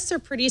 My wrists are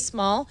pretty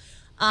small.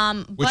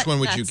 Which one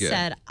would you get?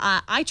 That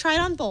said, I tried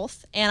on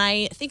both, and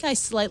I think I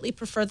slightly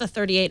prefer the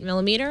 38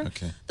 millimeter.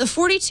 Okay. The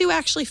 42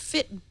 actually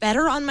fit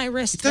better on my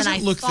wrist than I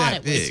look thought that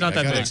it big. was. It's not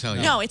that big. Tell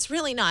you. No, it's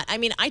really not. I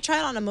mean, I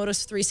tried on a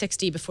Motos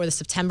 360 before the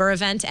September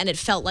event, and it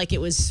felt like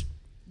it was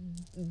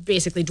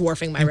basically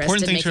dwarfing my wrist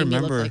and making me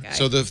look like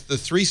So the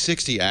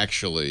 360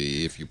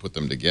 actually, if you put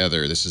them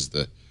together, this is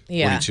the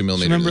 42 So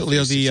millimeter. remember,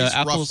 Leo,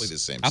 roughly the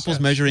same Apple's size.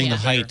 measuring the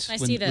height I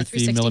with see the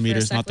the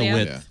millimeters, not the Leo.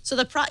 width. So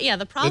the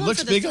problem looks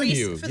for the big on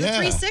you. for the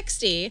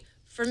 360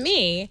 for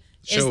me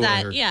is Show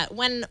that her.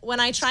 when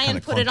I try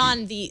and put it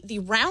on, the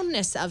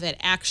roundness of it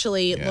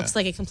actually looks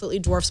like it completely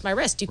dwarfs my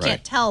wrist. You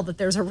can't tell that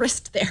there's a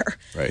wrist there.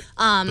 Right.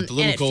 But the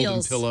little golden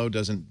feels, pillow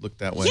doesn't look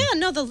that way. Yeah,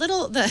 no, the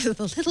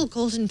little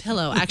golden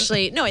pillow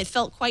actually. No, it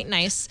felt quite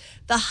nice.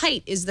 The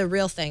height is the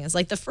real thing. It's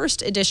like the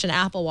first edition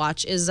Apple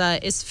Watch is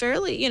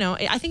fairly,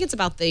 I think it's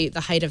about the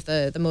height of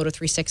the Moto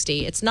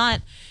 360. It's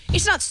not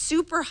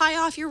super high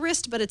off your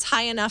wrist, but it's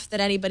high enough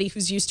that anybody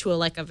who's used to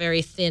a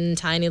very thin,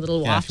 tiny little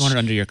watch. Yeah, if you want it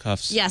under your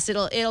cuffs. Yes,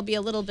 it'll be a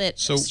little bit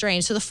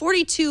strange. So the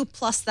 42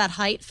 plus that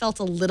height felt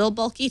a little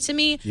bulky to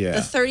me. Yeah.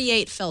 The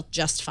 38 felt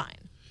just fine.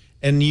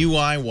 And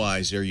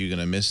UI-wise, are you going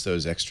to miss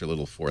those extra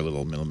 4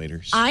 little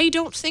millimeters? I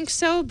don't think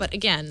so, but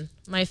again,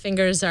 my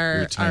fingers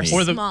are smallish.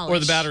 Or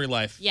the battery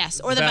life.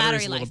 Yes, or the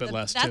battery life. A little bit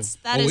less That too. is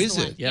is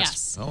the it? one.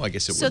 Yes. Oh, I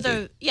guess it So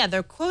would be.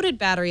 the quoted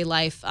battery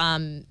life,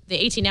 the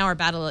 18-hour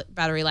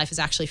battery life is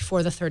actually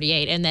for the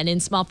 38, and then in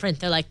small print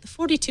they're like the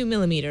 42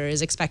 millimeter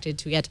is expected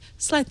to get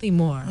slightly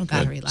more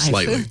battery life.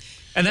 Slightly.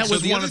 And that So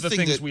was the one other of the thing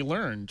things that- we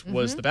learned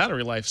was the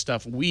battery life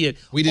stuff. We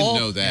didn't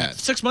know that.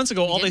 6 months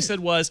ago, all they said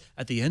was,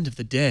 at the end of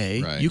the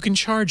day, Right. you can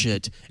charge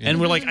it.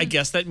 And we're like, I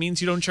guess that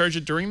means you don't charge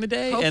it during the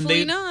day. And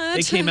Hopefully not.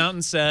 they came out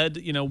and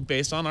said,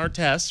 based on our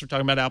tests, we're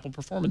talking about Apple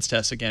performance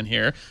tests again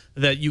here,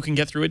 that you can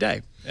get through a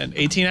day. And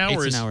 18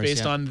 hours,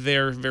 based on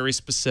their very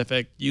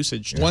specific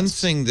usage tests. One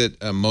thing that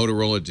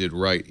Motorola did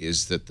right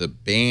is that the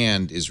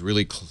band is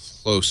really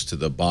close to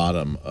the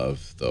bottom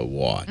of the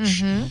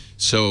watch.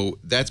 So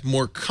that's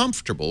more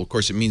comfortable. Of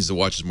course, it means the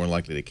watch is more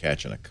likely to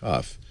catch in a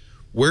cuff.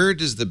 Where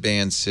does the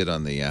band sit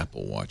on the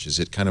Apple Watch? Is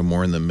it kind of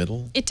more in the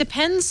middle? It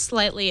depends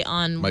slightly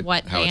on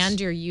what how it's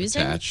band you're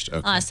using. attached?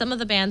 Okay. Some of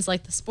the bands,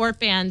 like the Sport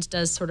band,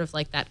 does sort of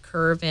like that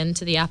curve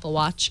into the Apple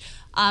Watch.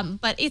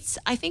 But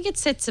I think it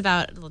sits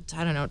about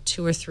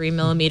 2 or 3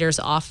 millimeters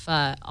off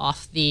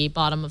the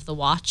bottom of the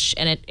watch,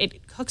 and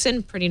it hooks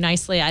in pretty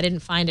nicely. I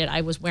didn't find it.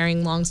 I was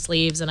wearing long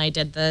sleeves, and I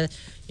did the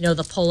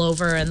pull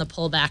over and the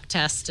pull back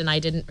test, and I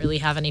didn't really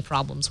have any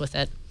problems with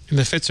it. And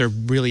the fits are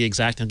really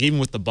exact. And even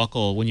with the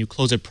buckle, when you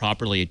close it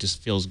properly, it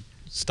just feels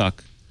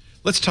stuck.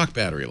 Let's talk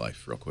battery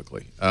life real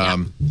quickly.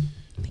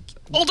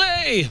 All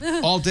day!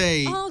 All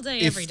day. All day,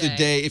 every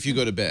day. If you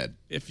go to bed.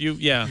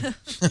 Yeah,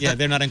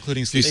 they're not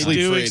including sleep. You time. sleep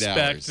They do for 8 expect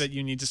hours. that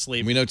you need to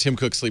sleep. We know Tim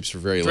Cook sleeps for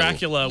very little.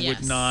 Dracula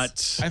would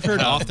not. I've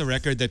heard off the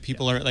record that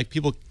people are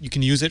you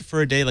can use it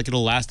for a day, like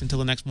it'll last until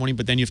the next morning,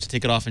 but then you have to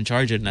take it off and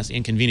charge it, and that's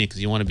inconvenient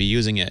because you want to be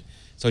using it.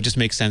 So it just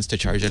makes sense to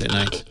charge it at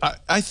night.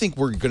 I think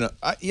we're going to,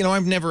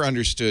 I've never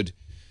understood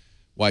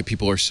why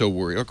people are so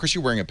worried. Of course,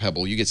 you're wearing a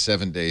Pebble. You get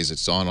 7 days.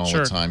 It's on all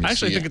the time. I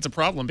actually think it's a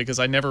problem because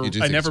I never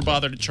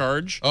bother to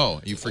charge.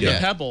 Oh, you The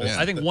forget. Pebble. Yeah.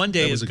 I think one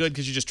day is good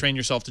because you just train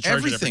yourself to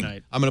charge it every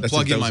night. I'm going to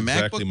plug in my MacBook,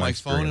 exactly my my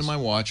phone, and experience. my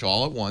watch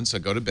all at once. I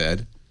go to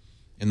bed.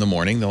 In the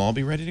morning, they'll all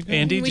be ready to go.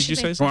 Andy, did you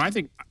say Well,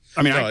 something?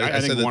 I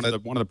think one of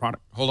the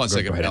product. Hold on a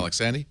second,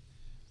 Alex. Andy?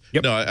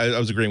 Yep. No, I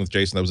was agreeing with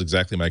Jason. That was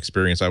exactly my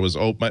experience.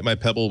 My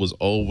Pebble was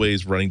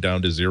always running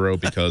down to 0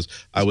 because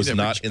I was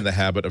not in the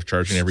habit of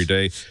charging every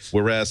day.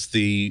 Whereas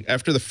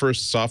after the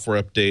first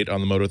software update on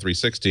the Moto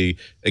 360,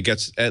 it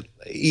gets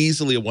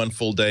easily a 1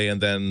 full day and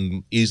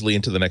then easily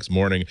into the next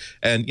morning.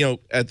 And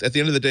at the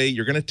end of the day,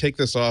 you're going to take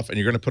this off and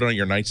you're going to put it on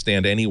your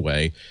nightstand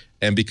anyway.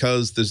 And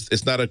because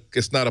it's not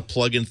a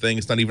plug-in thing,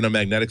 it's not even a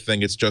magnetic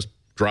thing. It's just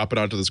drop it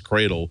onto this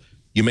cradle.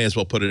 You may as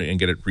well put it in and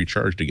get it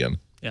recharged again.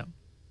 Yeah.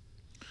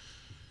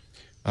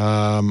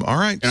 All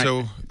right.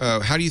 So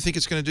how do you think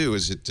it's going to do?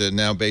 Is it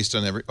now based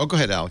on every... Oh, go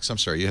ahead, Alex. I'm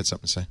sorry. You had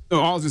something to say. No,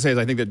 all I was going to say is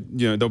I think that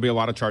there'll be a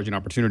lot of charging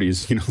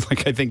opportunities.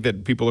 Like I think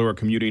that people who are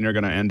commuting are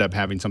going to end up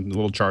having a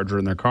little charger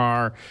in their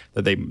car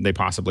that they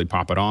possibly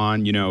pop it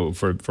on,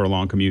 for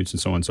long commutes and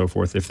so on and so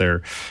forth. If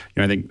they're,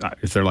 I think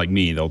if they're like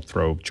me, they'll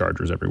throw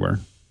chargers everywhere.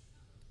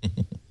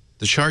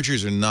 The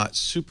chargers are not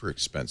super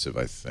expensive,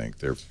 I think.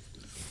 They're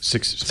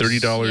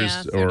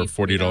 $30 or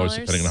 $40,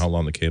 depending on how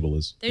long the cable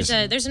is. There's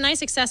a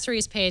nice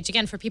accessories page,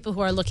 again, for people who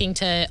are looking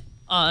to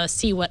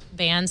see what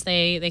bands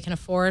they can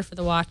afford for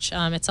the watch.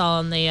 It's all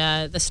on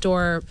the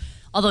store,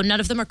 although none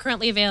of them are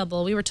currently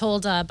available. We were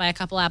told by a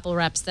couple Apple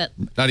reps that...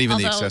 Not even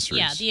the accessories.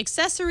 Yeah, the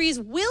accessories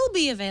will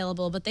be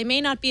available, but they may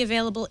not be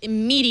available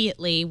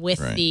immediately with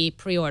the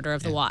pre-order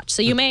of the watch.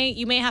 So you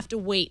may have to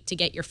wait to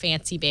get your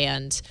fancy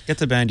band. Get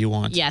the band you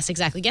want. Yes,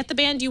 exactly. Get the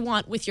band you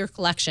want with your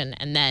collection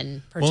and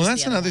then purchase Well,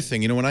 that's the other another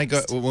thing.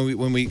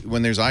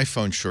 When there's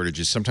iPhone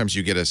shortages, sometimes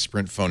you get a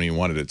Sprint phone and you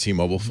wanted a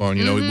T-Mobile phone.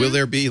 Will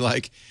there be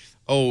like,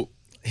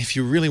 if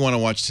you really want to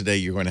watch today,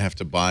 you're going to have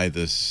to buy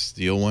the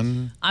steel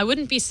one? I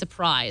wouldn't be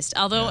surprised.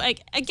 Although,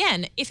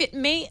 again,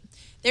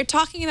 they're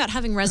talking about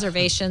having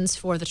reservations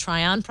for the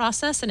try-on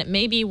process, and it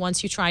may be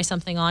once you try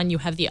something on, you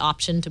have the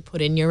option to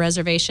put in your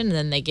reservation, and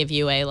then they give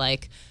you a,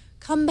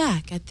 come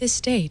back at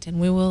this date,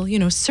 and we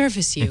will,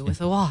 service you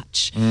with a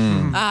watch.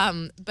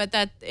 But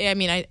that,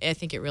 I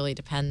think it really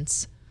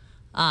depends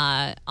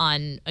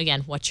on,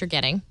 again, what you're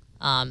getting,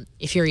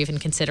 if you're even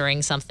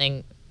considering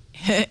something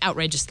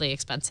outrageously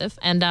expensive,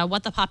 and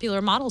what the popular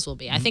models will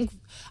be. I think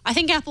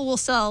Apple will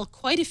sell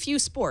quite a few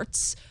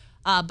sports,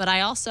 but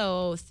I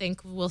also think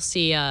we'll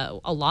see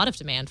a lot of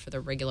demand for the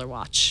regular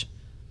watch.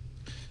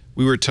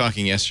 We were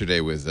talking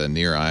yesterday with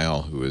Nir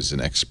Eyal, who is an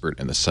expert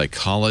in the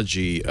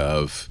psychology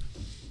of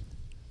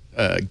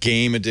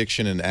game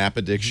addiction and app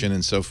addiction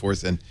and so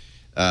forth, and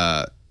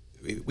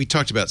we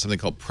talked about something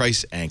called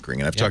price anchoring,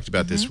 and I've talked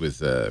about this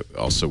with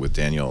also with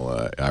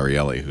Daniel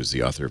Ariely, who's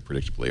the author of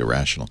Predictably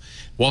Irrational.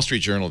 Wall Street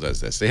Journal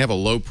does this. They have a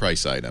low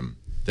price item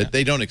that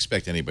they don't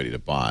expect anybody to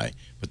buy,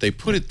 but they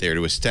put it there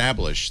to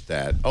establish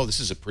that, this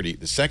is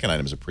the second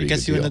item is a pretty good deal.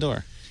 Gets you in the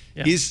door.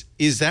 Yeah.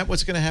 Is that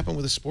what's going to happen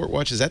with a sport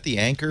watch? Is that the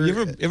anchor?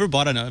 You ever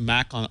bought a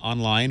Mac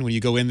online when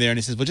you go in there and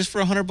it says, well, just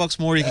for $100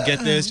 more you can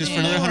get this, just for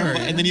another $100,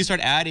 and then you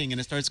start adding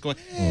and it starts going.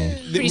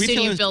 Pretty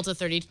soon you've built a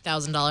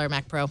 $30,000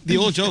 Mac Pro. The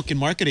old joke in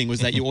marketing was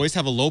that you always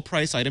have a low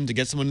price item to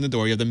get someone in the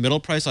door. You have the middle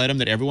price item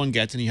that everyone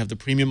gets, and you have the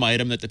premium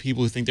item that the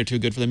people who think they're too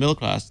good for the middle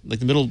class, like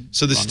the middle.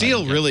 So the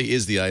steel really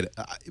is the item.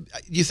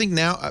 You think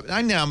now?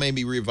 I now may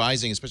be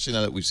revising, especially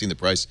now that we've seen the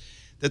price,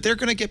 that they're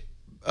going to get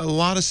a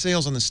lot of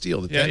sales on the steel.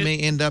 That may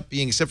end up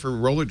being, except for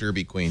roller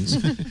derby queens.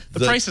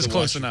 The price is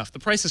close enough. The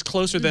price is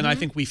closer than I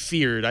think we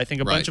feared. I think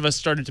a bunch of us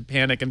started to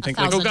panic and think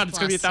like, oh God, it's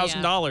going to be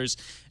 $1,000.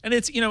 And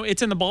it's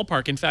it's in the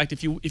ballpark. In fact,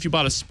 if you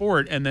bought a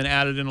Sport and then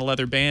added in a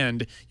leather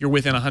band, you're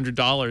within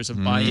 $100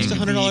 of buying just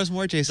 $100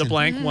 more, Jason. The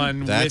blank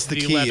one That's with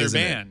the key, leather isn't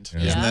band.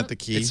 Isn't that the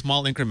key? It's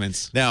small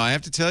increments. Now I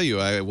have to tell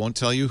you, I won't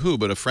tell you who,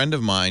 but a friend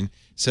of mine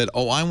said,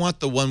 "Oh, I want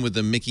the one with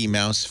the Mickey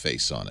Mouse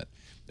face on it,"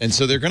 and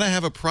so they're going to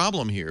have a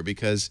problem here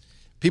because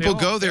people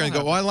go there and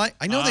go,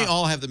 I know they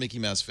all have the Mickey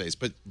Mouse face,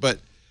 but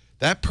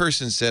that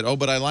person said,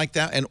 but I like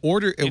that, and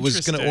it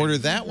was going to order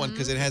that one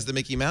because it has the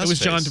Mickey Mouse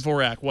face. It was John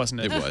Dvorak, wasn't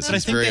it? It was. But I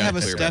think they have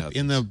a step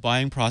in the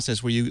buying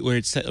process where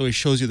it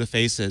shows you the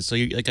faces. So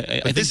I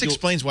think this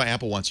explains why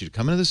Apple wants you to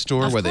come into the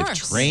store where they've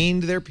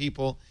trained their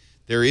people.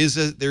 There is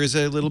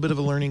a little bit of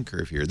a learning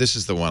curve here. This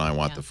is the one I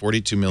want, the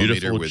 42 millimeter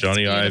beautiful with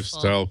Johnny Ive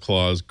style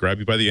claws, grab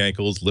you by the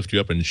ankles, lift you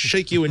up, and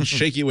shake you and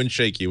shake you and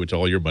shake you until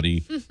all your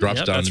money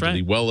drops down into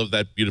the well of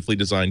that beautifully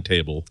designed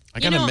table. I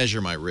gotta measure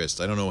my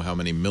wrist. I don't know how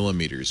many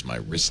millimeters my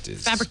wrist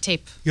is. Fabric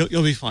tape.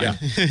 You'll be fine.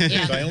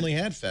 If I only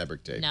had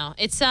fabric tape. No,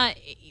 it's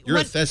You're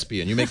a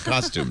thespian. You make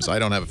costumes. I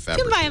don't have a fabric.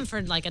 You can buy tape. them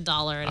for like $1 at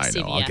I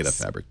know. CVS. I'll get a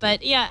fabric tape.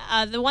 But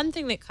yeah, the one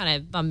thing that kind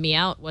of bummed me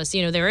out was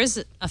there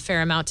is a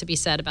fair amount to be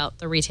said about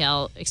the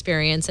retail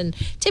experience, and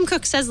Tim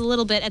Cook says a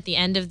little bit at the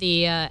end of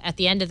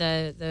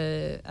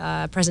the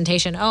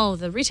presentation. Oh,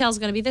 the retail is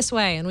going to be this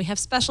way, and we have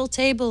special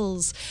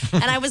tables.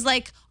 And I was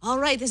like, all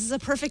right, this is a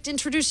perfect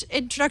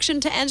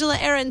introduction to Angela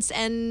Ahrendts,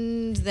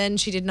 and then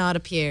she did not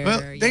appear.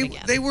 Well,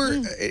 they were,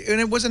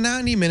 and it was a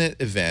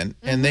 90-minute event,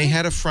 and they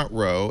had a front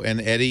row,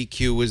 and Eddie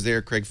Q was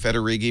there, Craig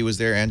Federighi was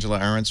there, Angela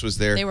Ahrendts was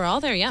there. They were all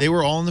there, yeah. They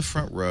were all in the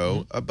front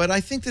row, but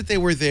I think that they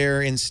were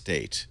there in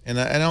state, and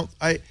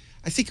I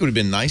think it would have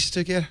been nice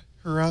to get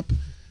her up,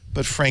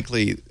 but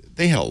frankly,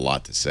 they had a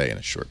lot to say in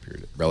a short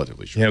period,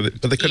 relatively short. Yeah,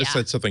 but they could have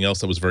said something else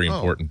that was very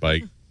important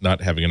by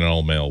not having an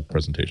all-male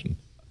presentation.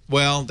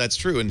 Well, that's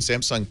true, and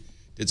Samsung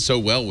did so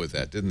well with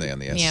that, didn't they, on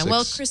the S6? Yeah,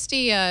 well,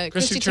 Christy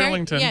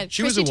Turlington. Yeah,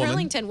 she was a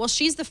woman. Turlington. Well,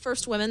 she's the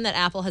first woman that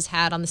Apple has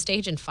had on the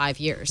stage in 5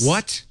 years.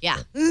 What? Yeah.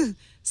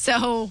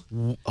 So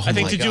I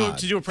think to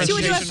do a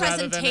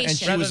presentation, and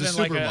she was a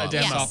like supermodel. a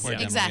demo. Yes,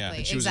 exactly.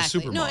 And she was a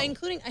supermodel. No,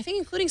 including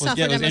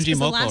software demos. Angie Because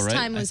the Moko, last right?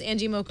 time was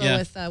Angie Moko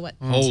with what?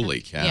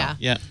 Holy cow!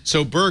 Yeah.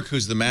 So Burke,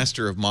 who's the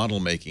master of model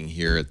making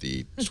here at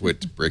the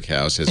Swit Brick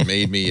House, has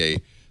made me a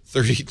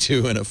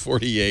 32 and a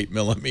 48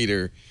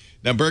 millimeter.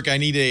 Now, Burke, I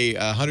need a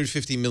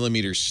 150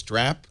 millimeter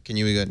strap. Can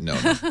you go? No.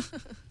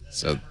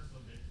 So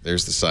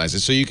there's the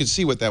sizes. So you can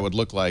see what that would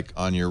look like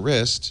on your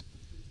wrist,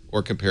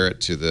 or compare it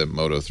to the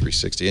Moto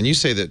 360. And you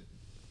say that,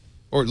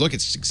 or look,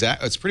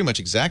 it's pretty much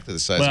exactly the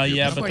size. Well, of your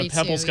yeah, but the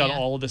Pebble's got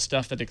all of the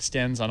stuff that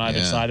extends on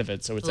either side of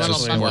it, so it's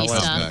actually more or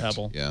less than the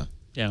Pebble. Yeah.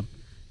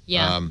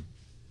 Yeah.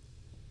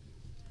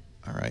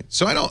 All right.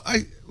 So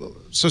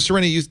so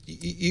Serenity,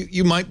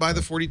 you might buy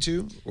the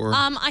 42, or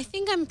I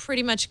think I'm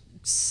pretty much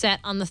set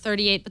on the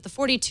 38, but the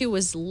 42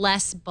 was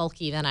less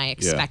bulky than I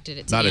expected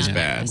it to be. Not as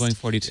bad. I'm going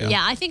 42.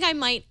 Yeah, I think I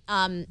might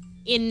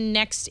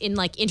in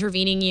like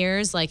intervening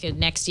years, like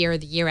next year or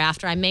the year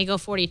after, I may go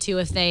 42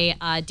 if they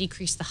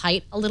decrease the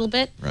height a little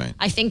bit. Right.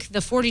 I think the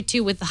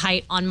 42 with the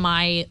height on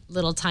my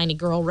little tiny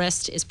girl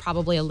wrist is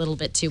probably a little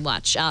bit too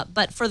much.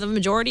 But for the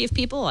majority of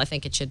people, I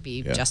think it should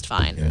be just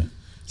fine. Yeah.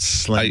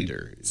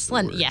 Slender.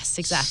 Yes,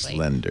 exactly.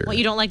 Slender. Well,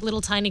 you don't like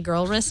little tiny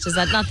girl wrist? Is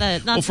that not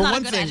a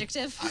good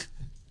adjective?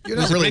 You're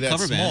not really that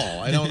small.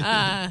 I don't.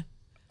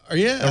 Are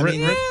you?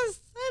 I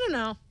don't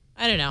know.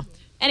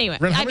 Anyway,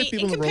 Ren, how many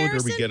people in the roller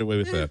derby get away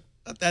with that?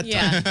 Not that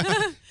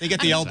time. They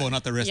get the elbow,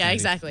 not the wrist. Yeah,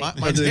 exactly.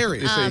 Mine's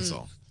hairy.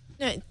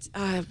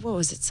 What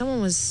was it?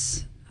 Someone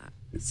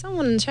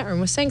in the chat room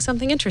was saying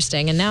something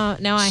interesting, and now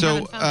I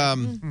haven't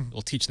found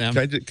We'll teach them.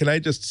 Can I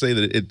just say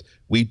that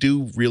we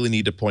do really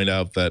need to point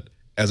out that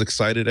as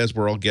excited as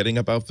we're all getting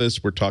about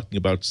this, we're talking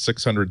about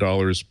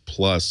 $600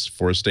 plus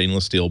for a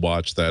stainless steel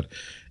watch that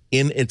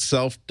in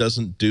itself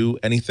doesn't do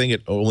anything.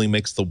 It only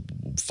makes the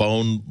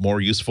phone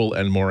more useful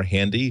and more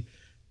handy.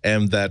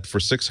 And that for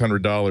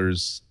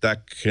 $600,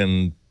 that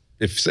can,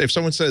 if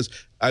someone says,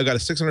 I've got a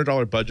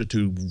 $600 budget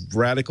to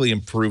radically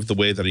improve the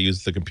way that I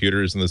use the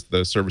computers and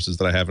the services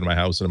that I have in my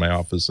house and in my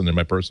office and in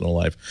my personal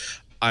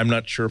life, I'm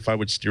not sure if I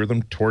would steer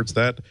them towards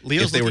that.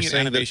 Leo's looking at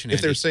animation.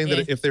 If they were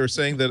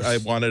saying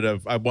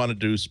that I wanted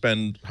to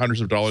spend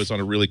hundreds of dollars on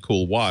a really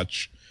cool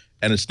watch,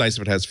 and it's nice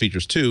if it has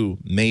features too,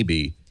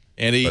 maybe.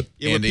 Andy,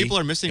 what people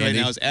are missing right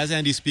now is, as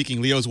Andy's speaking,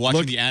 Leo's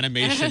watching the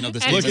animation of the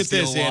stainless Look at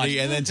this, steel watch. Andy,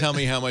 and then tell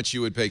me how much you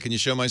would pay. Can you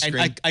show my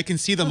screen? I can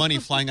see the money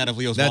flying out of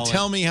Leo's wallet. Now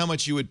tell me how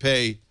much you would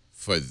pay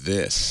for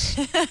this.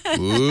 I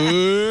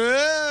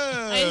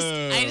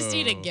just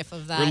need a gif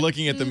of that. We're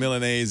looking at the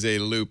Milanese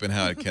loop and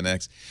how it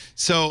connects.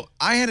 So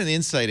I had an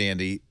insight,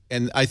 Andy,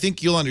 and I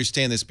think you'll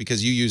understand this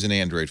because you use an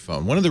Android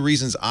phone. One of the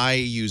reasons I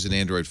use an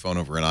Android phone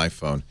over an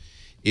iPhone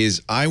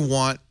is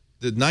the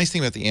nice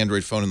thing about the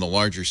Android phone in the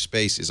larger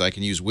space is I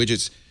can use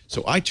widgets.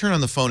 So I turn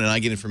on the phone and I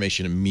get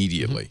information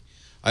immediately.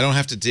 I don't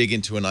have to dig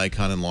into an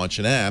icon and launch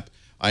an app.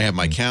 I have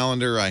my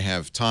calendar, I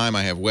have time,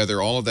 I have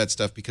weather, all of that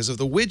stuff because of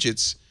the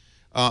widgets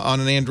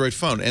on an Android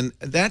phone. And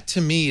that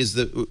to me is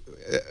the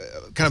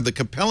kind of the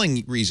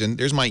compelling reason.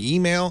 There's my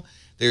email,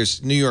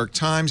 there's New York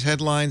Times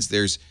headlines,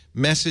 there's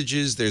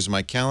messages, there's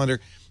my calendar,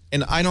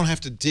 and I don't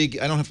have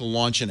to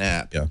launch an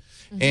app. Yeah.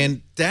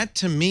 And that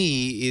to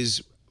me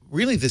is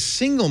really the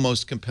single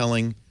most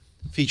compelling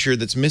feature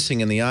that's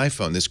missing in the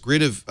iPhone. This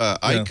grid of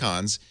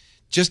icons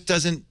just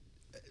doesn't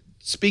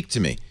speak to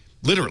me,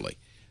 literally.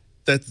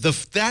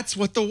 That's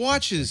what the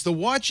watch is. The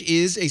watch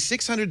is a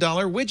 $600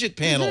 widget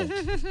panel.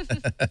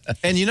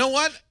 And you know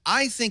what?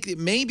 I think it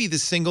may be the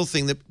single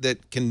thing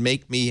that can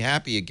make me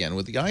happy again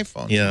with the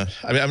iPhone. Yeah.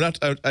 I mean, I'm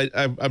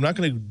not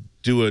going to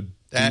do a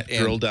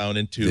drill down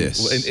into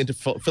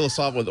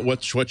philosophical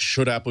what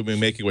should Apple be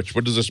making,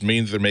 what does this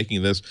mean that they're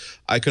making this.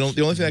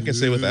 The only thing I can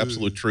say with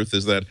absolute truth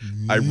is that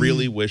I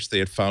really wish they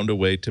had found a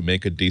way to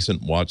make a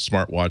decent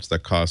smartwatch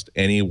that cost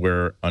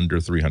anywhere under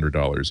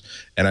 $300.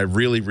 And I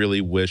really,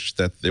 really wish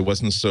that it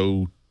wasn't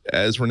so,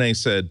 as Rene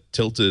said,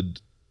 tilted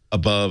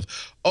above,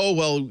 oh,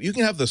 well, you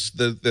can have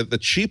the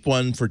cheap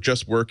one for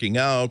just working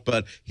out,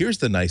 but here's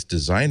the nice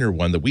designer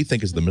one that we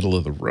think is the middle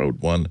of the road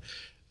one.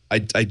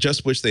 I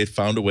just wish they had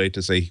found a way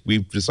to say,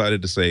 we've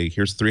decided to say,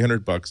 here's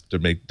 $300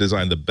 to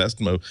design the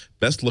best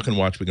looking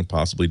watch we can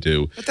possibly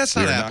do. But that's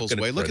not Apple's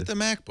way. Look at the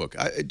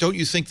MacBook. Don't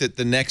you think that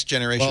the next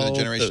generation or the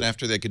generation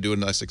after they could do a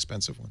less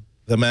expensive one?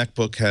 The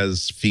MacBook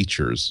has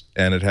features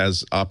and it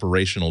has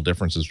operational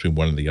differences between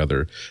one and the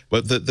other.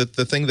 But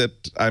the thing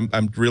that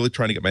I'm really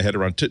trying to get my head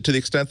around, to the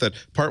extent that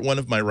part one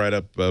of my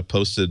write-up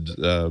posted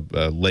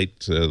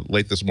late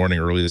this morning,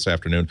 early this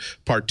afternoon.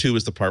 Part two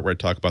is the part where I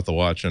talk about the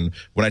watch. And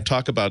when I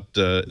talk about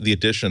the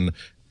edition,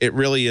 it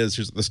really is.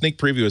 The sneak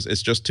preview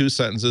it's just 2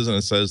 sentences, and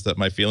it says that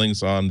my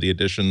feelings on the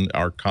edition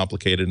are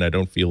complicated, and I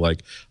don't feel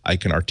like I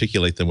can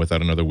articulate them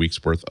without another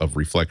week's worth of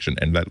reflection.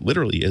 And that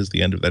literally is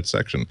the end of that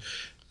section,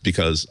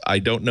 because I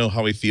don't know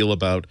how I feel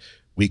about.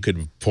 We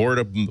could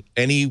pour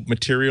any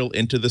material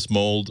into this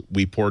mold.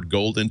 We poured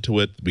gold into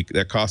it.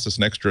 That cost us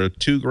an extra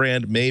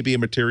 $2,000 maybe in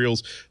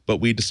materials,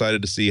 but we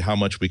decided to see how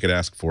much we could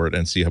ask for it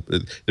and see how.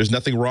 There's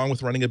nothing wrong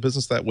with running a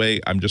business that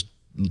way. I'm just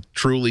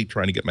truly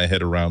trying to get my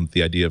head around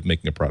the idea of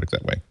making a product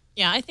that way.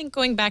 Yeah, I think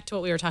going back to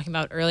what we were talking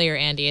about earlier,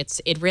 Andy,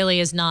 it really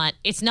is not.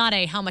 It's not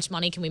a how much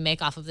money can we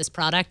make off of this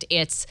product.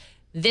 It's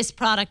this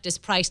product is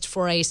priced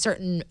for a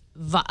certain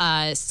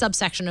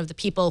subsection of the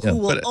people who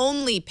will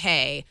only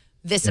pay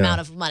this amount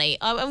of money.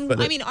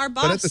 I mean, our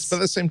boss. But at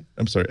the same,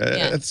 I'm sorry.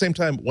 At the same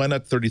time, why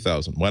not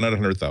 $30,000? Why not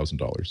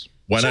 $100,000?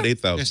 Why not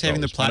 $8,000? They're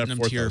saving the platinum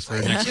tier for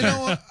next year. You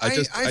know what?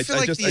 I feel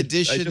like the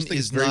edition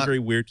is very, very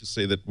weird to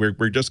say that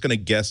we're just going to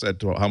guess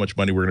at how much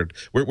money we're going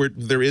to.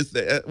 There is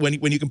when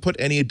you can put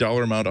any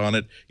dollar amount on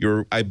it.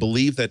 I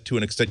believe that to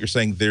an extent you're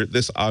saying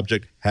this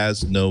object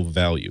has no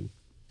value.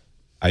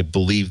 I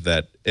believe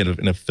that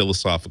in a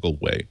philosophical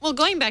way. Well,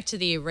 going back to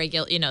the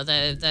regular,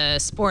 the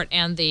Sport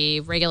and the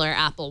regular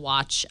Apple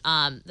Watch,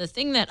 the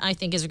thing that I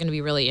think is going to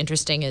be really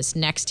interesting is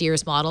next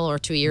year's model or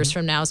 2 years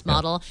from now's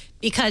model,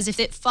 because if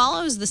it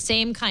follows the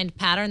same kind of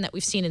pattern that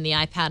we've seen in the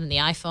iPad and the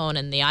iPhone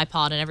and the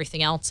iPod and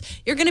everything else,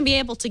 you're going to be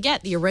able to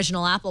get the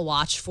original Apple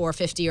Watch for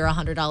 $50 or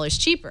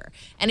 $100 cheaper.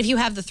 And if you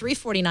have the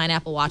 $349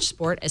 Apple Watch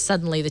Sport as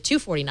suddenly the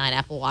 $249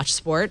 Apple Watch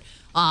Sport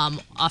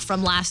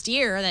from last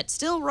year that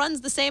still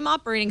runs the same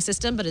operating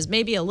system but is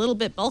maybe a little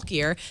bit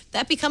bulkier,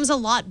 that becomes a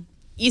lot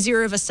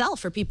easier of a sell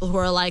for people who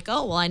are like,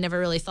 oh, well, I never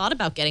really thought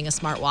about getting a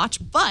smartwatch,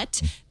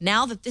 but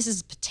now that this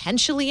is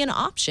potentially an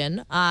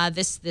option,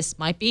 this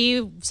might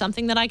be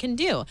something that I can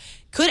do.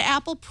 Could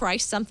Apple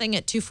price something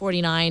at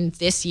 $249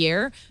 this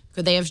year?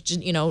 Could they have,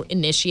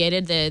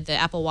 initiated the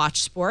Apple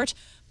Watch Sport?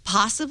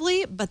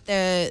 Possibly, but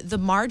the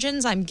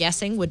margins, I'm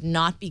guessing, would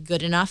not be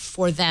good enough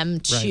for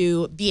them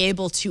to be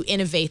able to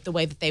innovate the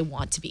way that they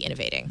want to be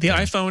innovating. The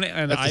iPhone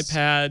and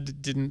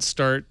iPad didn't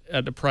start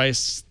at a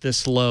price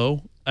this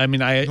low. I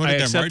mean, I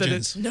accept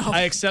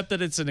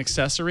that it's an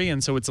accessory,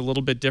 and so it's a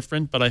little bit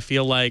different. But I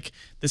feel like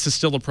this is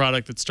still a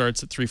product that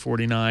starts at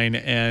 $349,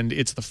 and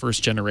it's the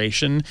first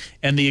generation.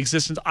 And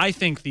I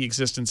think the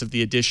existence of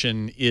the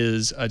edition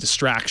is a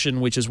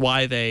distraction, which is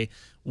why they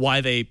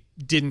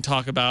didn't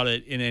talk about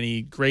it in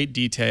any great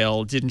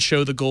detail, didn't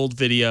show the gold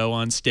video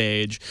on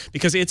stage,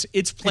 because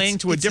it's playing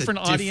to a different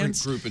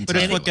audience, group and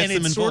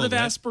it's sort of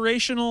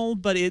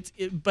aspirational. But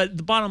but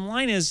the bottom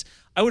line is,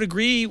 I would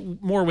agree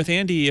more with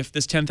Andy if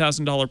this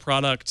 $10,000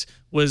 product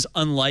was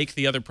unlike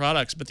the other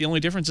products, but the only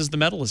difference is the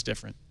metal is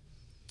different.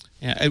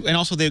 Yeah, and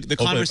also the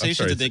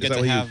conversations that they get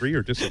to have. Agree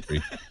or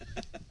disagree?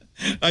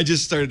 I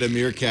just started a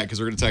Meerkat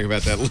because we're going to talk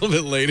about that a little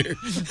bit later.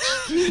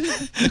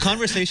 The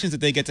conversations that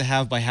they get to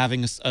have by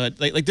having,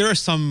 like there are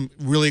some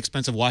really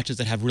expensive watches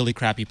that have really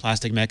crappy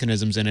plastic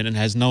mechanisms in it and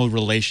has no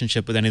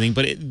relationship with anything.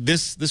 But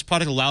this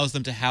product allows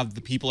them to have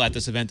the people at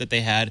this event that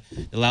they had.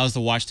 It allows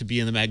the watch to be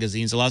in the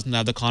magazines. It allows them to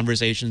have the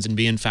conversations and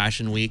be in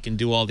Fashion Week and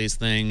do all these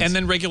things. And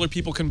then regular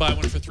people can buy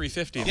one for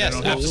 $350. Yes, they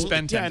don't have to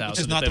spend $10,000. Which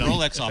is not the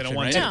Rolex option,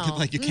 right? No.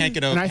 Like you can't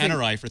get a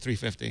Panerai for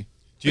 $350.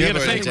 Do you have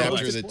an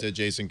adapter that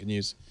Jason can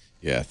use?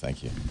 Yeah,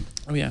 thank you.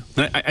 Oh, yeah.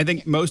 I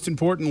think most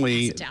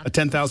importantly, a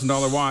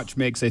 $10,000 watch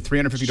makes a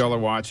 $350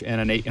 watch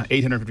and an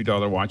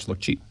 $850 watch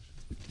look cheap.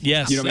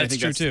 Yes, that's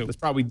true too. That's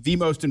probably the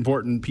most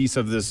important piece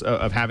of this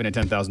of having a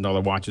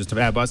 $10,000 watch is to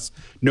have us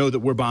know that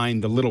we're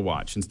buying the little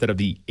watch instead of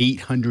the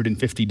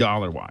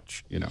 $850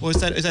 watch. Well,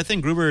 is that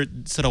thing Gruber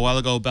said a while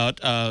ago about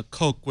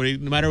Coke, where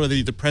no matter whether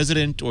you're the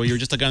president or you're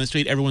just a guy on the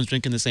street, everyone's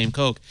drinking the same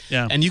Coke.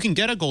 Yeah. And you can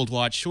get a gold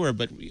watch, sure,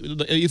 but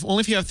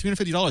only if you have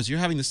 $350, you're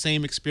having the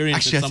same experience.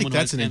 Actually, as I think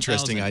that's an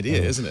interesting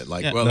idea, isn't it?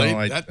 Like,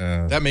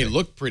 that may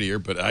look prettier,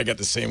 but I got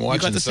the same watch.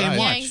 You got the same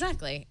watch. Yeah,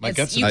 exactly. My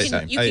gut's the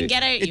same. You can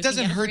get it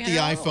doesn't hurt the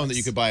iPhone that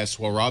you could buy a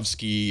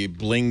Swarovski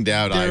blinged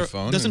out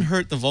iPhone. It doesn't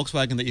hurt the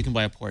Volkswagen that you can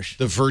buy a Porsche.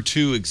 The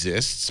Vertu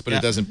exists, but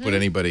it doesn't put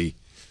anybody.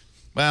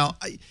 Well,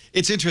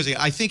 it's interesting.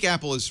 I think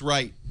Apple is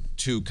right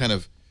to kind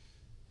of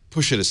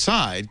push it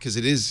aside because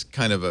it is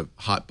kind of a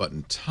hot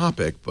button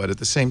topic, but at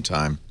the same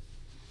time.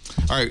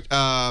 All right.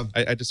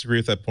 I disagree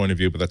with that point of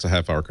view, but that's a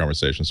half-hour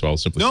conversation, so I'll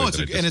simply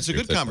say that it's a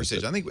good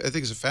conversation. I think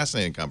it's a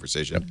fascinating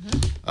conversation.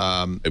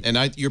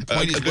 And your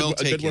point is well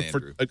taken,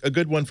 Andrew. A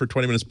good one for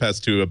 20 minutes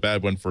past 2, a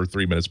bad one for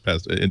 3 minutes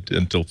past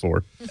until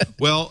 4.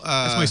 Well,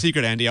 that's my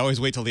secret, Andy. I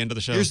always wait till the end of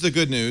the show. Here's the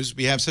good news: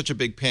 we have such a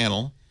big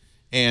panel.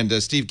 And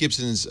Steve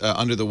Gibson's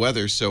under the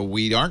weather, so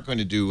we aren't going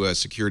to do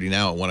security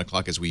now at 1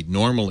 o'clock as we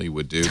normally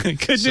would do.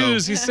 Good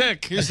news, he's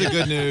sick. Here's the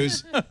good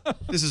news.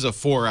 This is a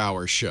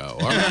 4-hour show.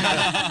 All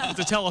right? It's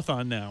a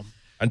telethon now.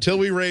 Until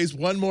we raise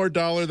 $1 more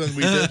than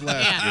we did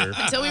last year.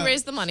 Until we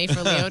raise the money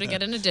for Leo to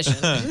get an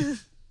edition.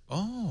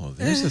 Oh,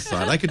 there's a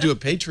thought. I could do a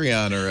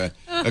Patreon or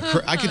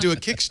I could do a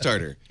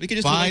Kickstarter. We could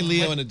just buy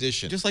Leo an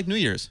edition. Just like New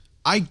Year's.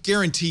 I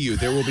guarantee you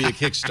there will be a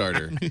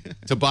Kickstarter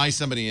to buy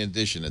somebody an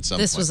edition at some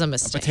point. This was a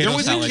mistake. There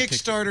was a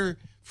Kickstarter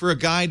for a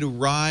guy to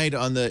ride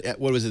on the,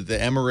 what was it, the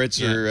Emirates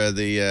or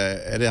the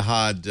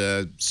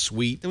Etihad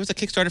suite. There was a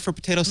Kickstarter for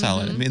potato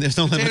salad. I mean, there's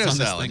no limits on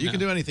this thing. You can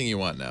do anything you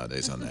want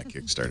nowadays on that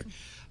Kickstarter.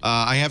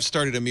 I have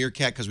started a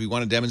Meerkat because we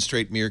want to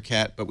demonstrate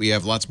Meerkat, but we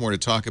have lots more to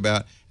talk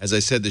about. As I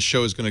said, the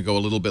show is going to go a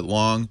little bit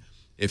long.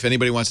 If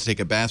anybody wants to take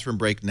a bathroom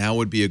break, now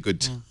would be a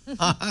good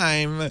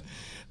time.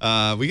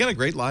 We got a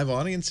great live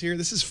audience here.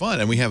 This is fun,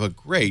 and we have a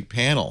great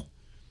panel.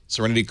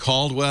 Serenity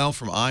Caldwell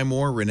from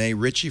iMore, Rene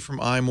Ritchie from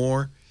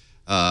iMore,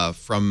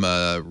 from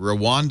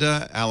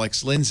Rwanda,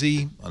 Alex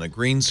Lindsay on a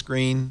green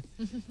screen,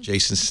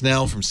 Jason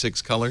Snell from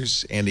 6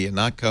 Colors, Andy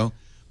Ihnatko.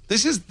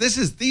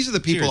 These are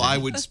the people I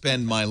would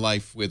spend my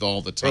life with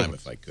all the time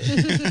if I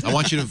could. I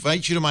want you to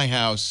invite you to my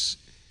house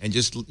and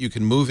you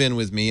can move in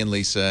with me and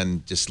Lisa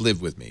and just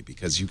live with me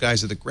because you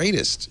guys are the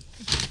greatest.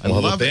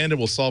 We'll have a band and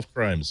we'll solve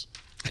crimes.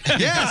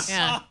 Yes,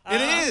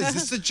 it is.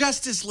 It's the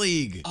Justice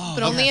League. Oh,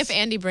 but only if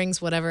Andy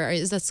brings whatever.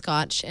 Is that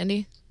Scotch,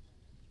 Andy?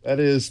 That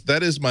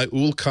is my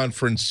Ool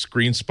Conference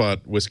Green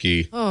Spot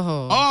whiskey.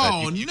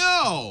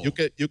 You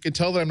can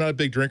tell that I'm not a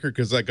big drinker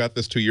because I got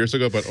this 2 years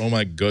ago. But oh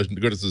my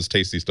goodness, this is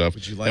tasty stuff.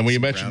 Would you like and when you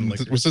some mentioned brown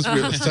liquor? since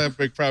we're a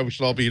big crowd, we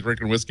should all be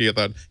drinking whiskey. I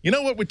thought, you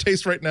know what would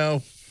taste right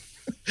now?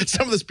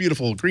 Some of this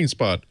beautiful Green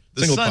Spot.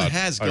 The sun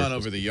has gone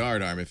over the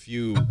yard arm. If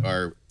you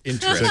are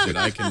interested,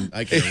 I can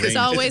arrange. It's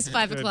always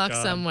 5 o'clock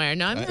somewhere.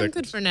 No, I'm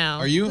good for now.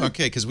 Are you?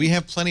 Okay, because we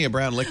have plenty of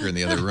brown liquor in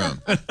the other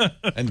room.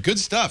 And good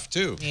stuff,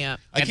 too. Yeah.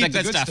 I keep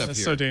the good stuff That's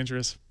here. so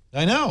dangerous.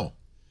 I know.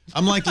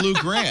 I'm like Lou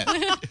Grant.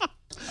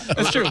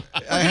 That's true.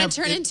 We're going to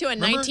turn into a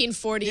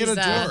 1940s.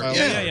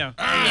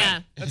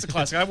 Yeah. That's a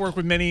classic. I've worked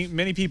with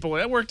many people.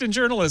 I worked in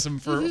journalism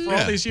for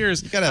all these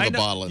years. You got to have a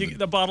bottle.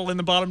 The bottle in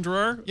the bottom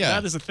drawer. Yeah.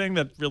 That is a thing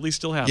that really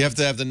still happens. You have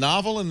to have the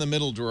novel in the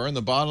middle drawer and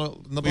the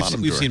bottle in the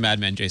bottom drawer. We've seen Mad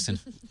Men, Jason.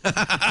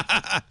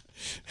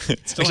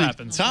 Still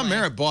happens. Tom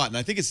Merritt bought, and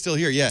I think it's still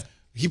here. Yeah,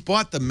 he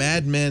bought the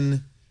Mad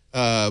Men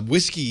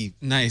whiskey,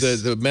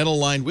 the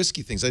metal-lined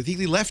whiskey things. I think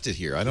he left it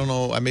here. I don't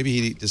know. Maybe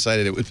he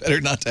decided it was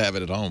better not to have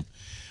it at home.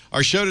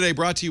 Our show today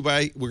brought to you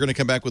by, we're going to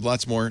come back with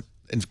lots more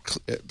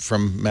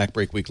from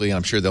MacBreak Weekly, and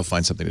I'm sure they'll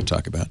find something to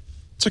talk about.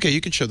 It's okay. You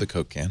can show the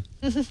Coke can.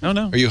 Oh,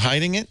 no. Are you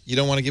hiding it? You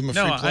don't want to give them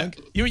a free plug?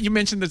 You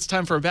mentioned that it's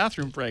time for a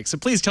bathroom break, so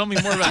please tell me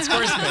more about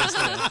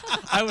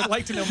Squarespace. I would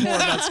like to know more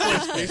about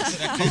Squarespace.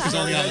 That Coke is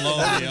only on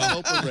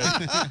low.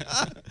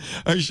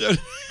 Our show...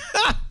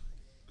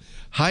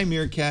 Hi,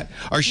 Meerkat.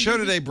 Our show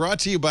today brought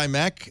to you by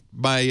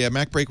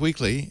MacBreak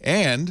Weekly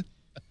and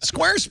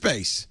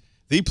Squarespace,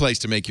 the place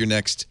to make your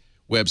next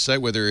website,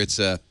 whether it's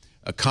a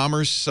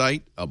commerce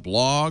site, a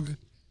blog,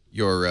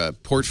 your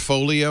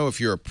portfolio. If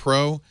you're a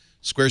pro,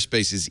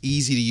 Squarespace is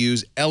easy to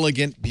use,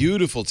 elegant,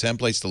 beautiful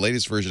templates. The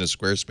latest version of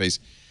Squarespace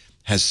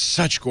has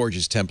such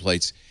gorgeous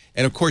templates.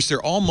 And, of course,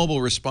 they're all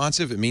mobile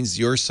responsive. It means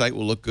your site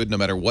will look good no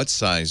matter what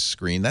size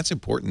screen. That's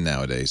important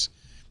nowadays.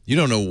 You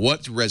don't know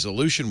what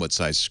resolution, what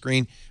size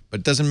screen,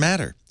 but it doesn't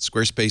matter.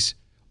 Squarespace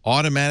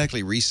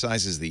automatically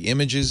resizes the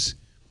images.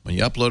 When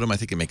you upload them, I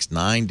think it makes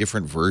 9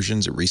 different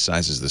versions. It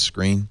resizes the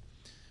screen.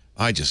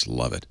 I just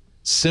love it.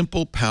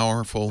 Simple,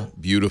 powerful,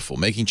 beautiful.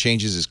 Making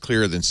changes is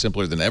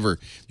simpler than ever.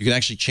 You can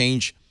actually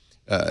change,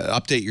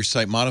 update your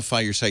site, modify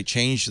your site,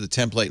 change the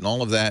template and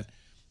all of that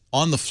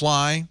on the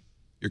fly.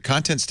 Your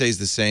content stays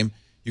the same.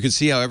 You can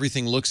see how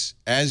everything looks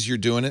as you're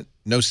doing it.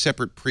 No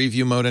separate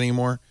preview mode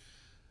anymore.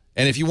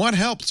 And if you want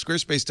help,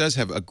 Squarespace does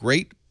have a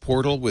great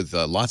portal with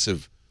lots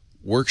of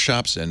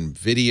workshops and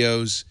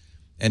videos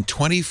and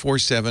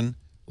 24/7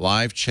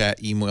 live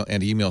chat,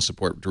 email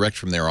support direct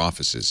from their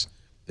offices.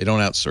 They don't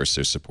outsource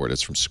their support.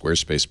 It's from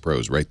Squarespace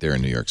Pros right there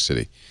in New York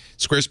City.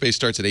 Squarespace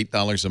starts at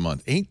 $8 a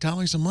month.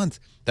 $8 a month.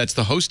 That's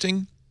the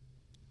hosting.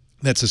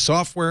 That's the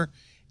software.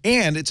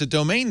 And it's a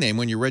domain name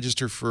when you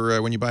register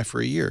for when you buy for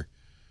a year.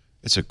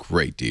 It's a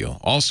great deal.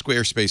 All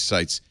Squarespace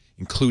sites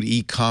include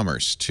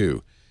e-commerce,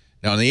 too.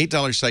 Now, on the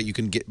 $8 site, you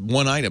can get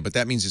one item, but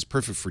that means it's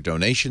perfect for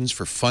donations,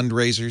 for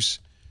fundraisers.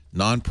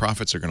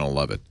 Nonprofits are going to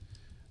love it.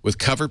 With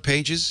cover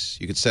pages,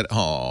 you can set...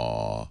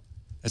 Aww,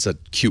 that's a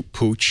cute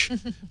pooch.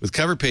 With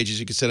cover pages,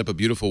 you can set up a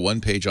beautiful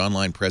one-page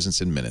online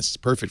presence in minutes. It's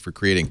perfect for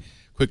creating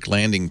quick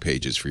landing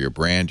pages for your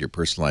brand, your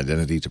personal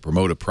identity, to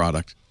promote a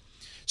product.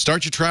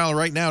 Start your trial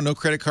right now. No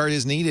credit card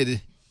is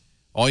needed.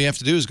 All you have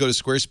to do is go to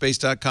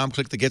squarespace.com,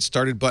 click the Get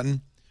Started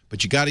button,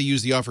 but you got to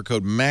use the offer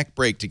code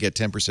MacBreak to get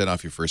 10%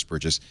 off your first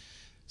purchase.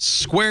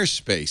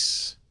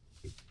 Squarespace.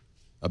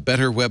 A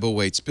better web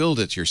awaits. Build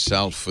it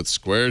yourself with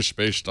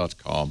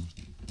squarespace.com.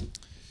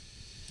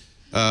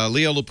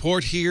 Leo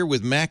Laporte here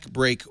with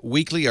MacBreak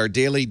Weekly, our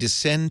daily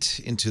descent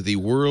into the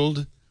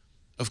world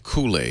of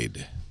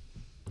Kool-Aid.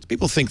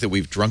 People think that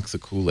we've drunk the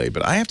Kool-Aid,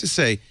 but I have to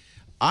say,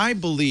 I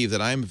believe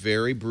that I'm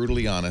very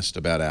brutally honest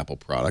about Apple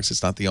products.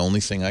 It's not the only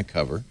thing I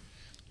cover.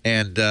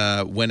 And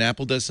when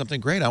Apple does something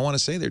great, I want to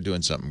say they're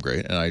doing something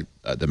great. And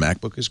the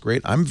MacBook is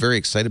great. I'm very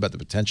excited about the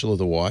potential of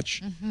the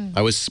watch.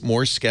 I was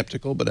more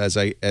skeptical, but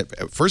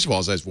first of all,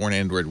 as I've worn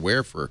Android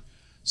Wear for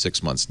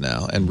 6 months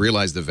now and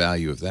realized the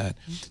value of that.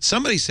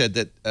 Somebody said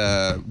that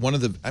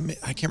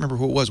I can't remember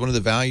who it was, one of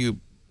the value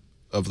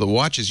of the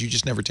watch is you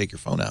just never take your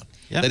phone out.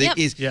 Yep. That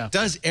it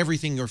does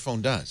everything your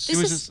phone does.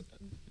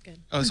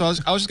 So I was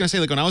just going to say,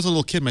 like, when I was a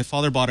little kid, my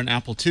father bought an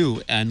Apple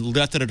II and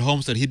left it at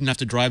home so that he didn't have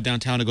to drive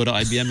downtown to go to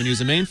IBM and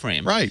use a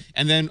mainframe. Right.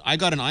 And then I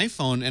got an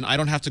iPhone, and I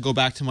don't have to go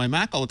back to my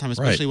Mac all the time,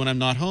 especially when I'm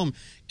not home.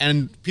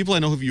 And people I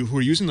know who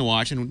are using the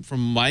watch, and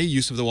from my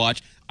use of the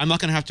watch, I'm not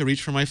going to have to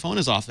reach for my phone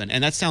as often.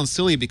 And that sounds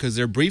silly because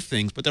they're brief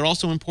things, but they're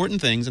also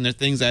important things, and they're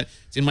things that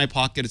it's in my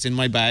pocket, it's in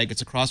my bag,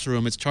 it's across the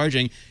room, it's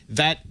charging.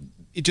 That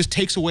it just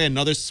takes away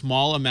another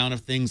small amount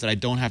of things that I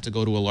don't have to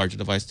go to a larger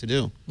device to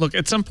do. Look,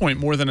 at some point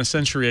more than a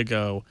century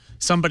ago,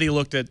 somebody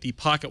looked at the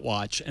pocket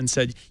watch and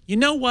said, you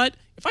know what?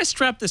 If I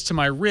strap this to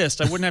my wrist,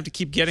 I wouldn't have to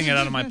keep getting it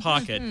out of my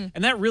pocket.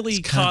 And that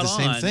really caught on. It's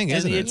the same thing,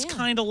 isn't it? It's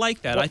kind of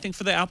like that. I think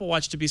for the Apple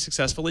Watch to be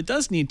successful, it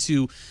does need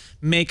to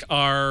make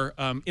our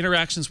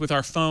interactions with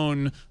our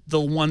phone the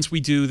ones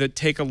we do that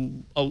take a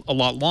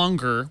lot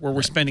longer, where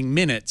we're spending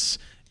minutes.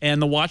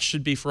 And the watch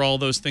should be for all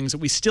those things that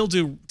we still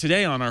do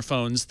today on our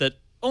phones that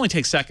only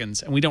take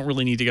seconds, and we don't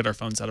really need to get our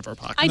phones out of our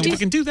pocket. And if we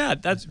can do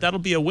that, that'll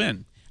be a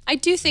win. I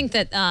do think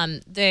that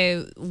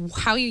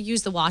how you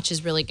use the watch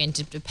is really going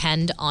to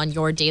depend on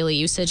your daily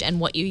usage and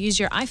what you use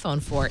your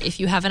iPhone for, if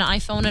you have an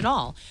iPhone at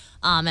all.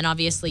 And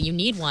obviously you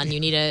need one. You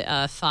need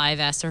a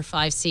 5S or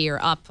 5C or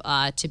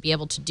up to be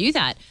able to do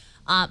that.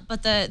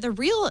 But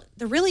the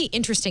really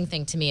interesting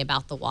thing to me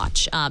about the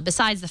watch,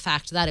 besides the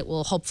fact that it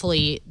will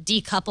hopefully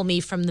decouple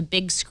me from the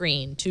big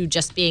screen to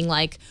just being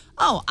like,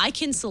 oh, I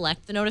can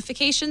select the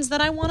notifications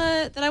that I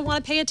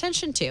wanna pay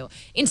attention to,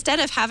 instead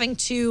of having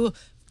to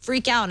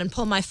freak out and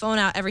pull my phone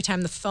out every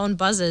time the phone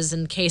buzzes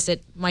in case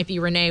it might be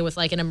Rene with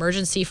like an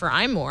emergency for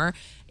iMore.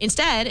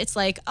 Instead, it's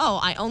like, oh,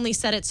 I only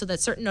set it so that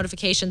certain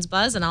notifications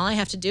buzz, and all I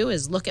have to do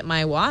is look at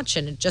my watch,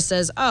 and it just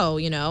says, oh,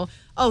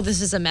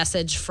 this is a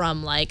message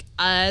from like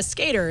a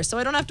skater, so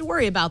I don't have to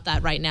worry about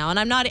that right now. And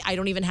I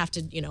don't even have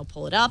to,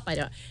 pull it up.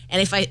 And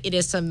if it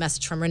is some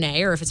message from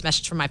Rene, or if it's a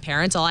message from my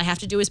parents, all I have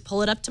to do is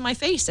pull it up to my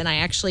face, and I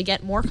actually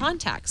get more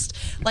context.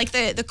 Like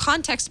the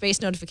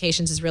context-based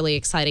notifications is really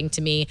exciting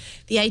to me.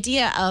 The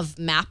idea of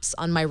maps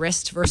on my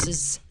wrist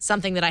versus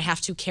something that I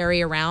have to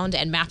carry around,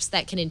 and maps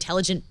that can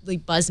intelligently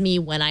buzz me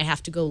when I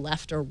have to go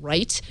left or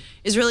right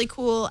is really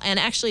cool. And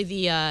actually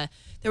there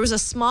was a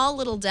small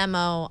little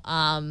demo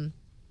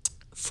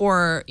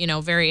for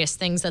various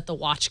things that the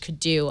watch could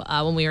do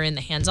when we were in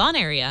the hands-on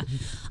area,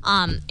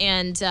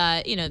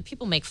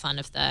 people make fun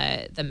of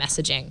the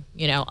messaging.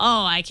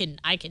 Oh, I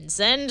can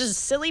send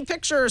silly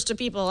pictures to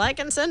people. I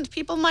can send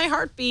people my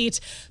heartbeat.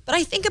 But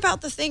I think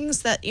about the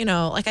things that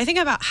I think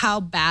about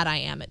how bad I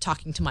am at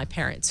talking to my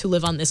parents who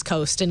live on this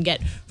coast and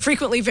get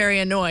frequently very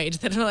annoyed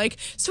that are like,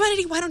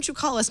 Serenity, why don't you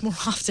call us more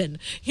often?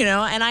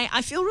 And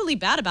I feel really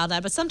bad about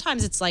that. But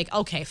sometimes it's like,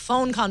 okay,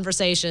 phone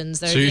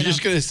conversations. So you're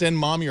just gonna send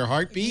mom your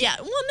heartbeat? Yeah.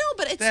 Well, no,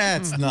 but it's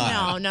that's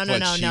not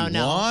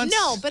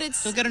no, but it's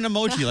still get an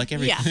emoji like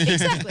every. Yeah,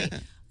 exactly.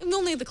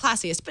 Only the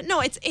classiest, but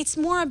no, it's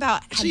more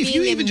about. See, if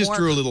you even just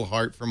drew a little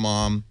heart for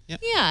mom,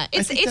 yeah,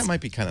 I think that might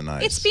be kind of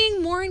nice. It's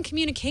being more in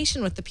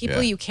communication with the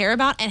people you care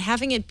about and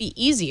having it be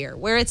easier.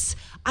 Where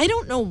I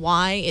don't know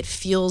why it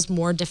feels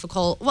more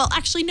difficult. Well,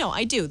 actually, no,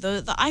 I do.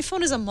 The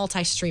iPhone is a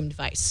multi-stream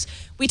device.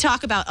 We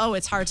talk about, oh,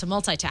 it's hard to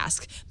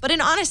multitask. But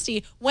in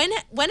honesty, when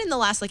in the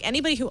last, like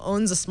anybody who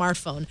owns a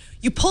smartphone,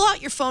 you pull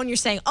out your phone, you're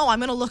saying, oh, I'm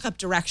going to look up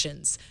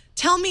directions.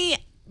 Tell me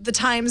the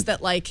times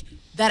that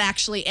that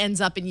actually ends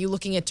up in you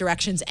looking at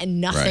directions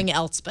and nothing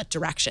else but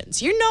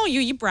directions.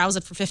 You browse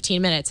it for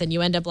 15 minutes and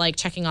you end up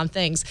checking on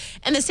things.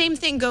 And the same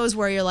thing goes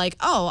where you're like,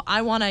 oh,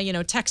 I want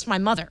to, text my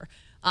mother.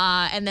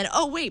 And then,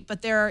 oh, wait,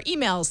 but there are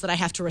emails that I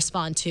have to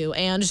respond to.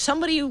 And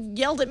somebody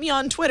yelled at me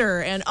on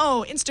Twitter, and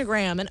oh,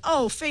 Instagram, and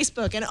oh,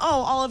 Facebook, and oh,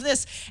 all of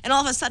this. And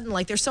all of a sudden,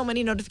 there's so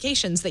many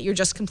notifications that you're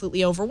just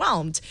completely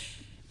overwhelmed.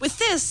 With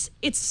this,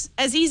 it's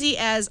as easy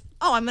as,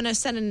 oh, I'm going to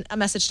send a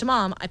message to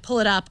mom. I pull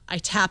it up. I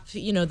tap,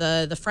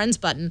 the friends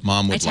button.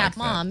 Mom would I tap like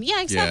mom. That.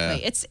 Yeah,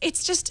 exactly. Yeah.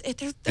 It's just,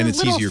 they're and it's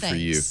little easier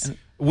things. for you.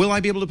 Will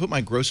I be able to put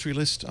my grocery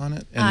list on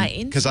it?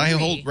 Because I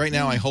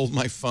hold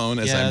my phone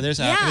as there's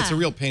and it's a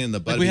real pain in the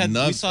butt. We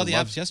saw the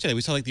apps yesterday.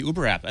 We saw the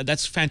Uber app.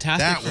 That's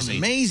fantastic. That was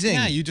amazing.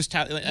 Yeah, you just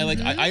tap.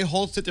 I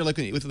sit there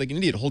with an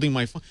idiot holding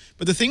my phone.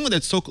 But the thing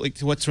that's so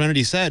to what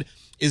Serenity said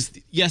is,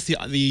 yes,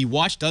 the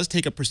watch does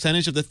take a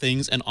percentage of the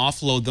things and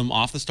offload them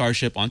off the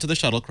Starship onto the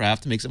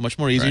shuttlecraft. Makes it much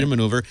more easy to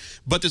maneuver.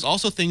 But there's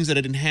also things that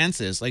it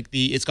enhances, like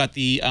it's got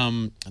the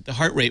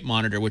heart rate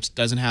monitor, which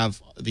doesn't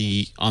have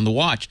on the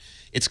watch.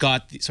 It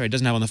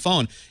doesn't have on the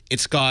phone.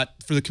 It's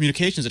got, for the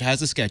communications, it has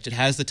the sketch, it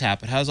has the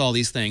tap, it has all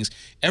these things.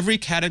 Every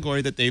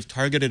category that they've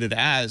targeted it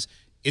as,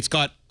 it's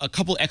got a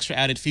couple extra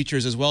added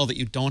features as well that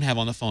you don't have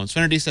on the phone.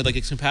 Serenity said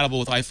it's compatible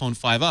with iPhone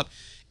 5 up.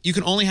 You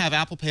can only have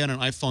Apple Pay on an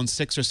iPhone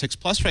 6 or 6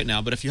 Plus right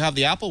now, but if you have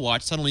the Apple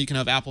Watch, suddenly you can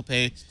have Apple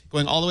Pay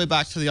going all the way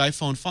back to the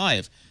iPhone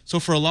 5. So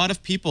for a lot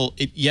of people,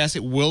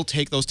 it will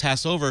take those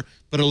tasks over,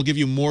 but it'll give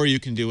you more you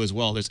can do as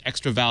well. There's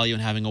extra value in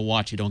having a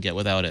watch you don't get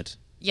without it.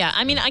 Yeah,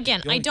 I mean,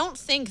 again, I don't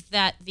think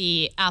that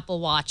the Apple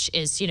Watch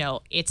is,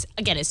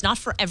 it's not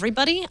for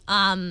everybody.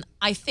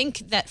 I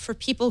think that for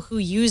people who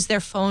use their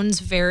phones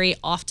very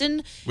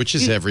often. Which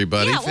is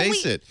everybody,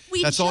 face it.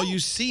 That's all you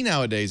see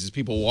nowadays is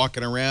people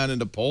walking around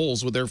into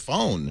poles with their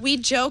phone. We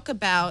joke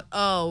about,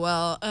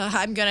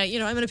 I'm going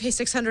to pay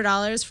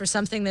 $600 for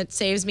something that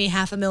saves me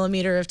 0.5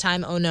 millimeter of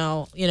time. Oh,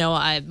 no.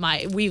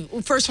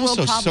 First world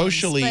problems. It's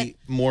socially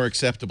more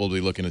acceptable to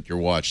be looking at your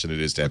watch than it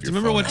is to have your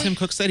phone. Remember what Tim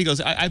Cook said? He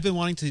goes, I've been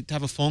wanting to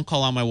have a phone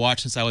call on my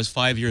watch since I was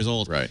 5 years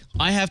old. Right.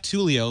 I have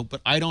Tulio, but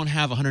I don't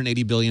have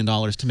 $180 billion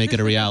to make it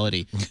a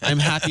reality. I'm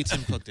happy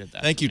Tim Cook did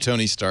that. Thank you,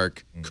 Tony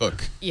Stark.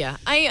 Cook. Yeah,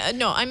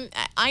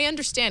 I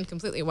understand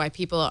completely why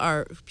people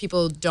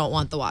don't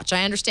want the watch.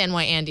 I understand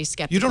why Andy's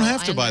skeptical. You don't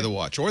have to buy the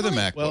watch or the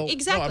MacBook. Well,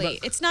 exactly.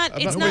 It's not.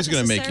 Nobody's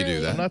going to make you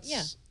do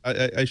that.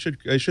 I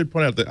should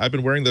point out that I've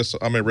been wearing this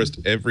on my wrist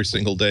every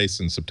single day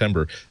since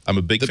September. I'm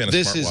a big fan of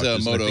smartwatches. This is a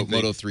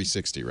Moto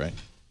 360, right?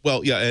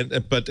 Well, yeah, and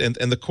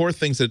the core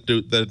things that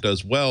it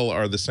does well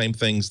are the same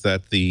things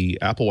that the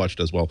Apple Watch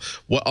does well.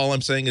 All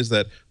I'm saying is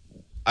that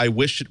I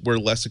wish it were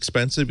less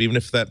expensive, even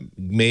if that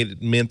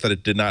meant that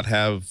it did not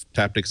have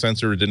taptic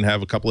sensor, it didn't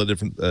have a couple of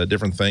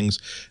different things,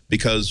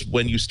 because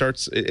when you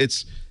start,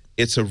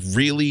 it's a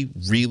really,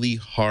 really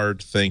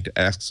hard thing to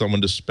ask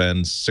someone to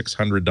spend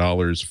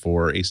 $600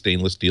 for a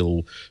stainless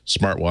steel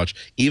smartwatch.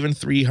 Even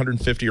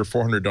 $350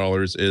 or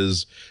 $400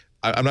 is.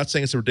 I'm not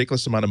saying it's a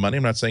ridiculous amount of money.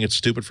 I'm not saying it's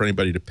stupid for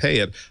anybody to pay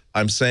it.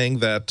 I'm saying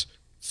that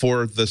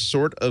for the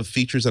sort of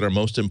features that are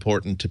most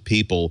important to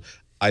people,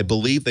 I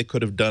believe they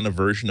could have done a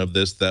version of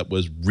this that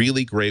was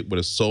really great, would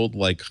have sold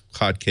like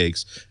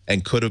hotcakes,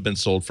 and could have been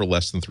sold for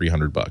less than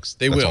 $300.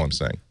 That's all I'm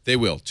saying. They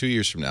will 2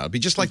 years from now. It'd be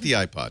just like the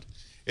iPod.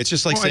 It's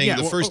just like saying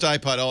the first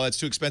iPod, oh, that's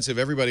too expensive.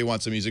 Everybody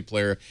wants a music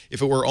player.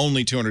 If it were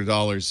only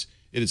 $200,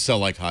 it'd sell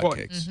like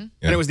hotcakes. And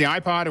it was the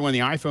iPod, and when the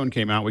iPhone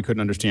came out, we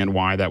couldn't understand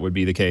why that would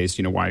be the case.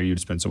 You know, why you'd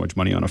spend so much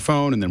money on a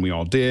phone, and then we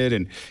all did.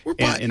 And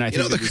I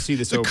think that we see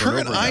this over and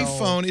over. The current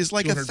iPhone is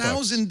like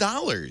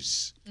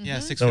 $1,000. Yeah,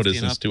 $650. No, it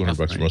is. It's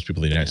 $200 for most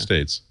people in the United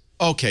States.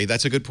 Okay,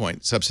 that's a good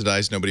point.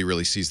 Subsidized, nobody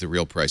really sees the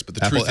real price, but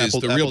the truth is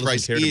the real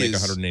price is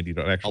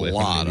a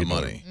lot of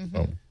money.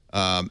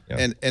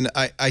 And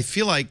I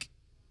feel like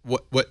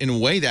what in a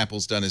way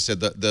Apple's done is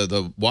said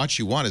the watch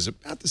you want is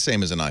about the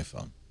same as an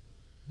iPhone.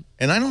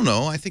 And I don't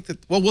know. I think that,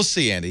 well, we'll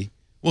see, Andy.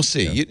 We'll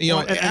see. Yeah. You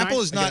know,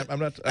 Apple is not.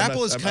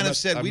 Apple has kind of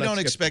said we don't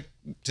expect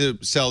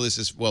to sell this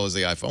as well as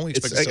the iPhone. We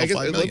expect to sell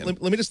 5 million.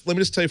 Let me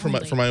just tell you from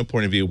my own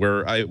point of view,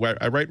 where I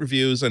write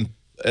reviews, and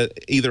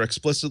either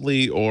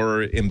explicitly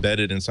or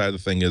embedded inside the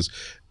thing is,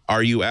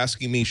 are you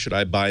asking me, should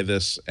I buy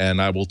this?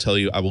 And I will tell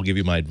you, I will give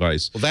you my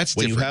advice. Well, that's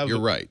different. You're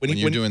right. When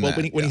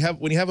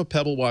you have a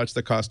Pebble watch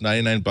that costs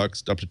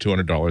 $99 up to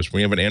 $200, when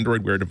you have an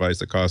Android Wear device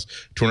that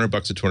costs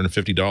 $200 to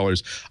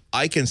 $250,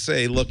 I can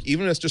say, look,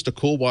 even if it's just a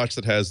cool watch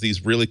that has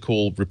these really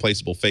cool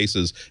replaceable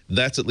faces,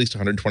 that's at least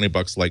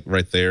 $120, like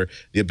right there.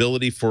 The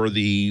ability for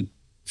the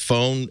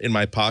phone in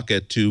my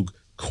pocket to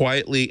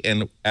quietly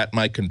and at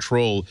my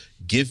control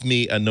give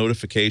me a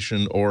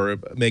notification or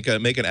make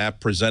an app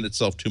present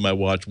itself to my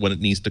watch when it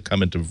needs to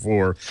come into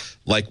fore,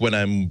 like when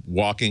I'm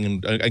walking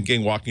and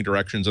getting walking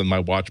directions on my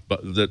watch,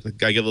 but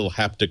I get a little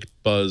haptic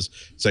buzz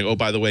saying, oh,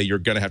 by the way, you're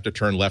going to have to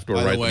turn left or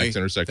right the next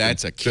intersection.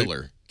 That's a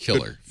killer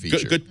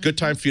feature. Good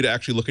time for you to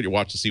actually look at your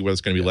watch to see whether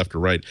it's going to be left or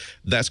right.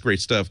 That's great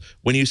stuff.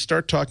 When you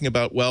start talking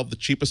about, well, the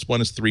cheapest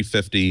one is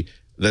 $350,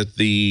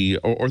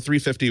 or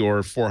 $350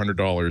 or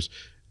 $400,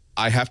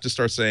 I have to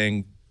start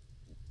saying,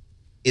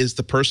 is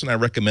the person I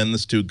recommend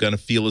this to going to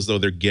feel as though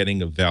they're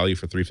getting a value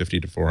for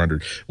 $350 to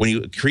 $400? When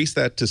you increase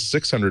that to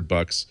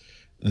 $600,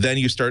 then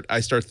I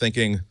start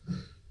thinking,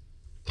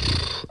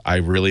 I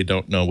really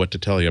don't know what to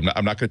tell you.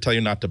 I'm not going to tell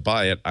you not to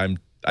buy it.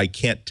 I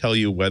can't tell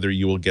you whether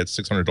you will get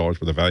 $600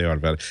 worth of value out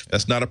of it.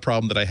 That's not a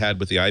problem that I had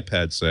with the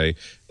iPad, say.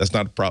 That's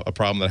not a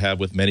problem that I have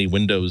with many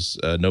Windows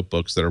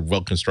notebooks that are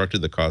well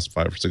constructed that cost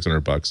 $500 or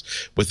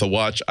 $600. With the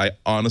watch, I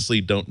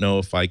honestly don't know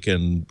if I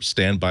can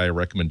stand by a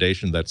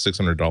recommendation that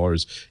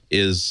 $600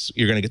 is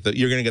you're going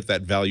to get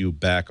that value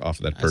back off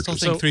of that purchase. I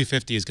still think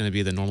 $350 is going to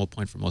be the normal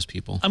point for most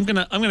people. I'm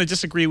gonna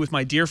disagree with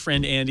my dear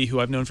friend Andy, who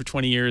I've known for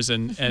 20 years,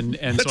 and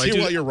Let's so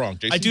hear why you're wrong,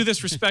 Jason. I do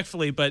this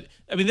respectfully, but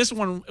I mean, this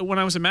one, when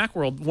I was at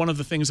Macworld, one of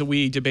the things that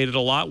we debated a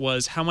lot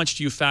was how much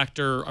do you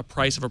factor a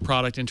price of a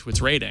product into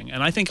its rating?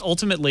 And I think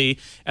ultimately,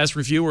 as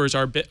reviewers,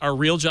 our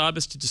real job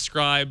is to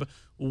describe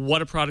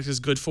what a product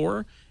is good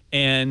for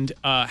and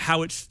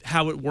how it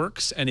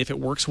works, and if it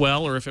works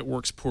well or if it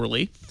works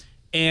poorly.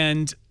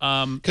 And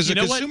because the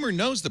consumer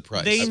knows the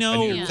price, they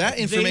know that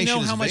information. They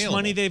know is how much available.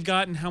 money they've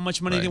got and how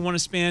much money they want to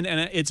spend,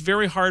 and it's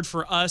very hard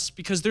for us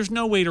because there's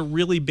no way to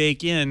really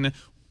bake in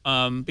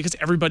because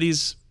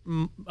everybody's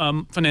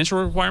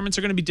financial requirements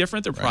are going to be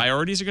different. Their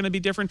priorities are going to be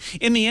different.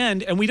 In the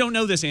end, and we don't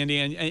know this, Andy,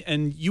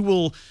 and you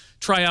will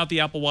try out the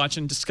Apple Watch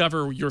and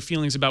discover your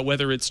feelings about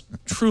whether it's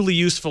truly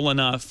useful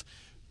enough.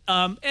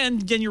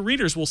 And then your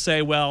readers will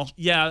say, well,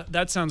 yeah,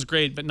 that sounds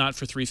great, but not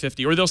for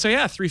 $350. Or they'll say,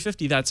 yeah,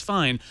 $350, that's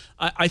fine.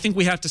 I think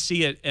we have to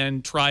see it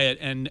and try it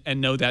and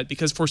know that,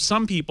 because for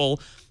some people,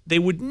 they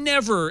would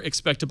never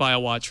expect to buy a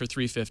watch for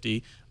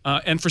 $350.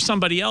 And for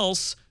somebody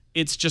else,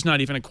 it's just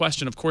not even a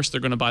question. Of course,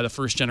 they're going to buy the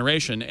first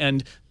generation.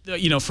 And,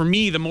 for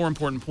me, the more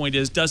important point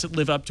is, does it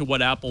live up to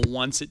what Apple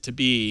wants it to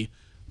be?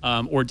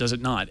 Or does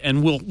it not?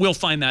 And we'll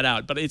find that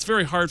out. But it's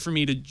very hard for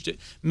me to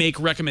make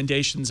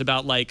recommendations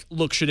about, like,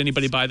 look, should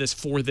anybody buy this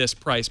for this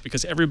price?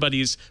 Because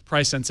everybody's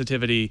price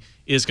sensitivity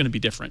is going to be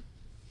different.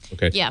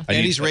 Okay. Yeah. And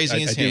he's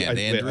raising his hand,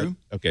 Andrew.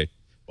 Okay.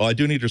 Well, I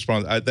do need to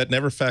respond. That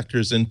never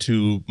factors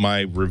into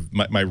my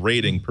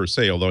rating per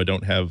se, although I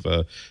don't have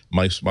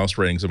mouse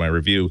ratings in my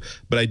review.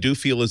 But I do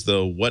feel as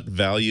though, what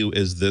value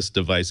is this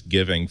device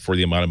giving for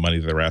the amount of money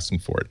they're asking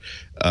for it?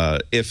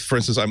 If, for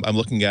instance, I'm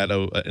looking at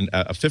a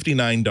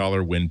 $59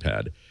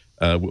 WinPad,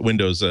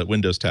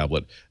 Windows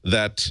tablet,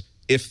 that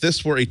if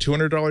this were a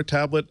 $200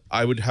 tablet,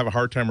 I would have a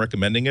hard time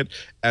recommending it.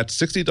 At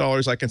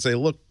 $60, I can say,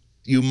 look,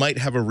 you might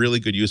have a really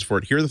good use for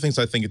it. Here are the things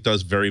I think it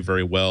does very,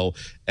 very well.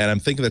 And I'm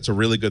thinking that's a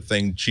really good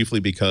thing,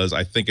 chiefly because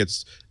I think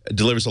it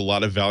delivers a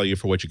lot of value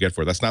for what you get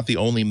for it. That's not the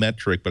only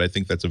metric, but I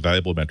think that's a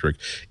valuable metric.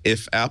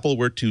 If Apple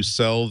were to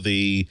sell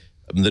the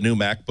new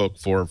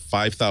MacBook for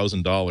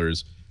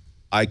 $5,000,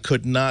 I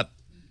could not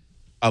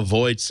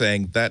avoid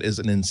saying that is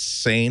an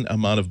insane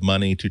amount of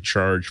money to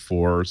charge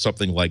for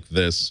something like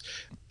this.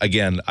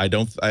 Again, I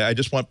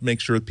just want to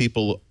make sure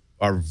people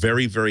are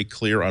very, very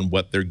clear on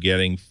what they're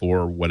getting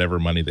for whatever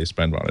money they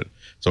spend on it.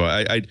 So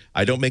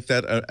I don't make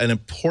that an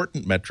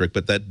important metric,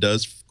 but that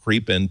does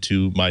creep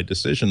into my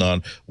decision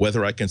on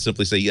whether I can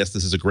simply say, yes,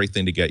 this is a great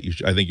thing to get.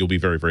 I think you'll be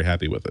very, very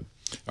happy with it.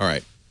 All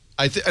right.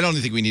 I don't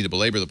think we need to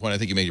belabor the point. I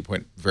think you made your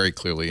point very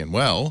clearly and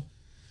well.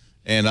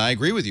 And I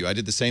agree with you. I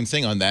did the same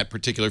thing on that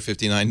particular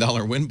 $59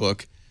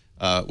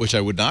 WinBook, which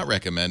I would not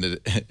recommend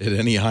at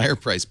any higher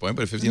price point.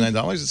 But at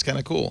 $59, it's kind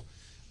of cool.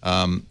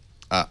 I'm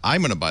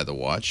going to buy the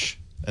watch.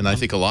 And I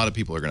think a lot of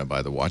people are going to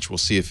buy the watch. We'll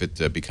see if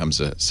it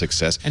becomes a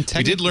success. And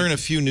we did learn a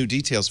few new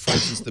details. For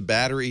instance, the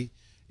battery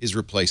is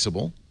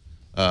replaceable.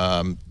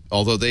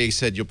 Although they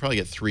said you'll probably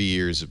get 3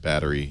 years of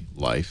battery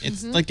life.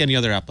 It's like any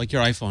other app. Like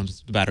your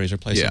iPhone, the battery's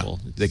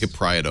replaceable. Yeah, they could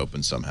pry it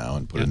open somehow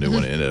and put a new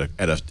one in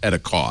at a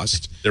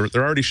cost. They're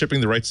already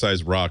shipping the right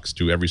size rocks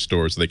to every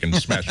store so they can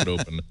smash it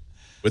open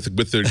with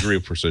the degree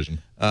of precision.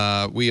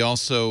 We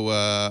also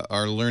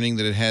are learning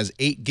that it has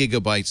 8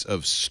 gigabytes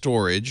of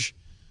storage.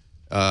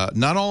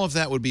 Not all of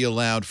that would be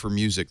allowed for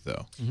music,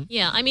 though.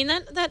 Yeah, I mean,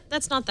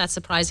 that's not that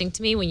surprising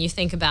to me when you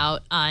think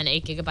about an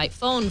 8-gigabyte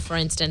phone, for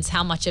instance,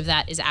 how much of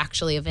that is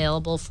actually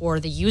available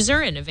for the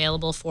user and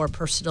available for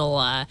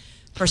personal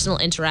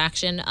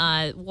interaction.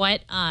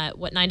 What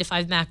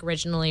 9to5Mac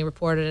originally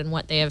reported and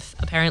what they have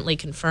apparently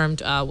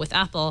confirmed with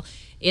Apple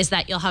is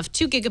that you'll have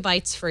 2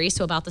 gigabytes free,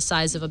 so about the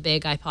size of a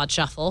big iPod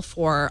Shuffle,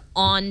 for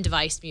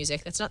on-device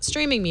music. That's not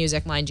streaming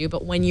music, mind you,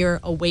 but when you're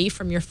away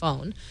from your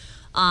phone.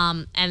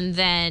 And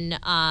then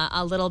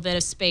a little bit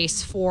of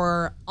space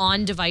for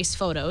on-device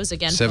photos.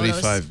 Again,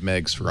 75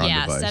 megs for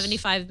on-device. Yeah,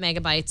 75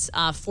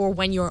 megabytes for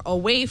when you're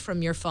away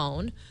from your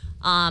phone.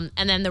 And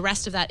then the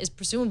rest of that is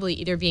presumably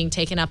either being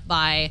taken up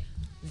by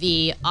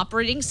the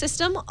operating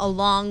system,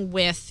 along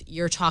with,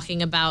 you're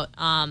talking about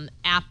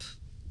app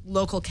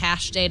local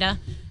cache data,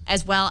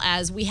 as well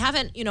as we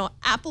haven't,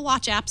 Apple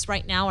Watch apps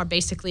right now are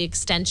basically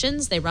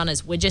extensions. They run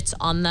as widgets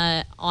on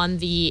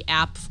the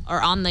app,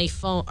 or on the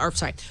phone, or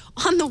sorry,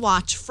 on the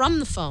watch from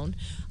the phone.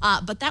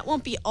 But that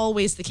won't be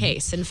always the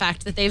case. In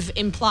fact, that they've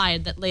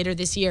implied that later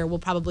this year we'll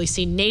probably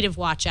see native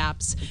watch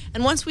apps.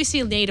 And once we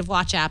see native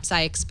watch apps,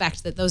 I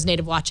expect that those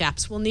native watch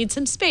apps will need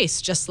some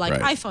space, just like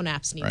iPhone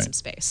apps need some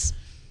space.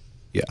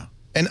 Yeah.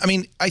 And I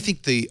mean, I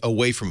think the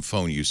away from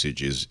phone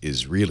usage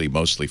is really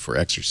mostly for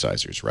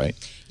exercisers, right?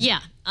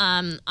 Yeah. Go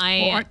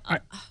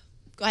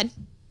ahead.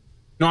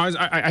 No,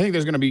 I think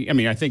there's going to be,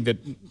 I think that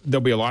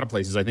there'll be a lot of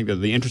places. I think that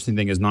the interesting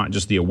thing is not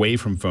just the away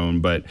from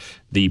phone, but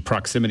the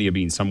proximity of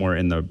being somewhere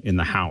in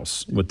the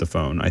house with the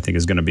phone, I think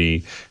is going to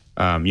be,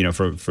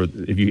 for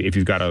if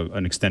you've got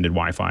an extended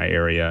Wi-Fi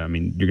area,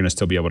 you're going to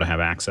still be able to have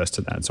access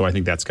to that. So I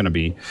think that's going to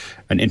be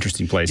an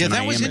interesting place. Yeah,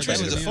 that was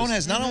interesting. The phone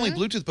has not only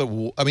Bluetooth, but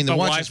the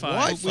watch has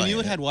Wi-Fi. We knew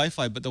it had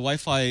Wi-Fi, but the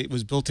Wi-Fi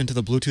was built into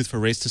the Bluetooth for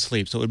Race to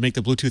Sleep, so it would make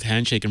the Bluetooth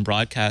handshake and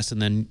broadcast,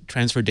 and then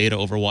transfer data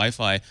over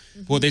Wi-Fi.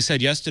 What they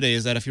said yesterday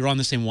is that if you're on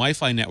the same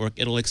Wi-Fi network,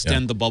 it'll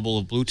extend the bubble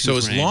of Bluetooth. So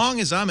as long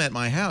as I'm at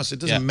my house, it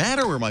doesn't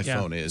matter where my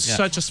phone is.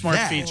 Such a smart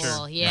feature.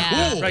 Cool.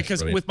 Yeah. Right,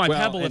 because with my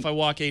Pebble, if I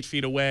walk 8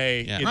 feet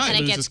away,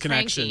 it loses connection.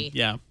 Cranky.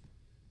 Yeah.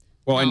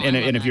 Well,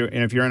 and if you're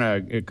in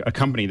a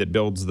company that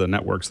builds the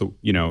networks,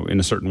 in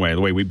a certain way, the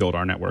way we build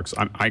our networks,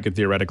 I could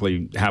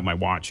theoretically have my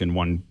watch in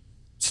one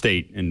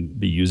state and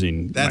be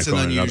using that's my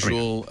phone. An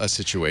unusual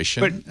situation.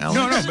 But no.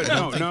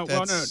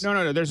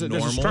 There's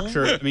a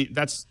structure.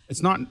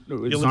 It's not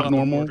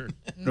normal.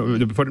 No,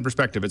 to put it in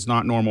perspective, it's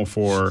not normal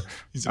for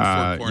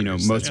a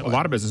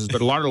lot of businesses, but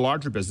a lot of the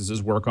larger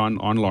businesses work on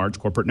large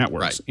corporate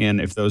networks.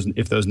 And if those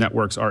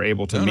networks are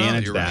able to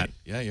manage that,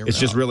 it's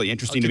just really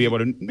interesting to be able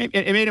to.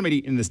 It made them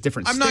in this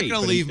different state. I'm not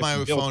going to leave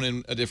my phone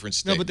in a different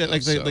state. No,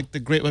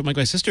 but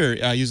my sister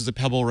uses a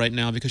Pebble right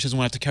now because she doesn't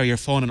want to have to carry her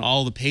phone, and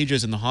all the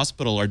pages in the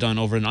hospital are done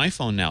over an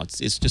iPhone now. It's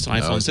just an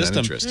iPhone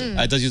system.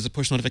 It does use the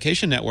push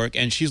notification network,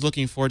 and she's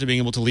looking forward to being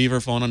able to leave her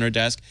phone on her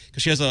desk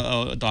because she has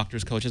a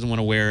doctor's coat. She doesn't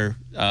want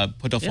to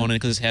put the phone in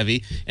because it's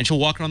heavy, and she'll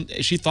walk around.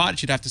 She thought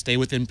she'd have to stay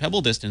within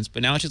Pebble distance,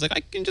 but now she's like,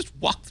 I can just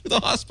walk through the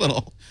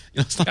hospital.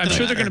 I'm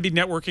sure there are going to be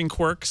networking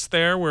quirks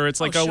there where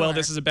it's like, well,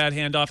 this is a bad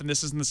handoff, and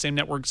this is in the same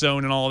network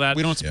zone and all of that.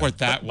 We don't support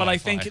that. But I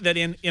think that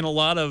in a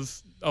lot of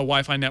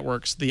Wi-Fi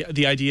networks,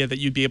 the idea that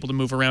you'd be able to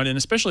move around, and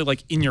especially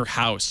like in your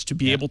house, to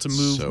be able to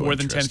move more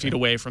than 10 feet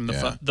away from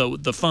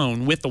the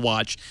phone with the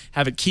watch,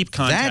 have it keep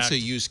contact. That's a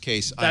use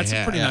case I have.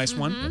 That's a pretty nice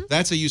one.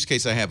 That's a use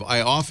case I have.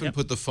 I often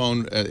put the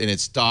phone in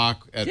its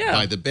dock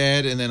by the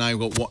bed, and then I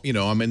will,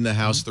 I'm in the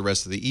house the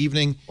rest of the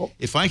evening.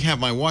 If I have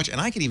my watch, and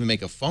I can even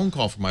make a phone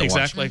call from my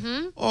watch.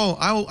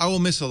 I will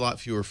miss a lot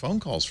fewer phone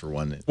calls for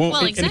one. Well,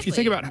 and if you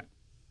think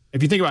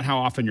about how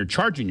often you're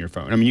charging your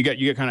phone, I mean, you get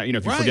kind of,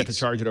 if you forget to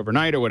charge it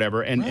overnight or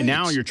whatever, and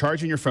now you're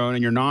charging your phone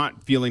and you're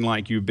not feeling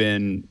like you've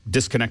been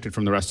disconnected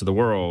from the rest of the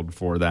world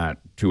for that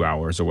 2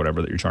 hours or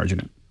whatever that you're charging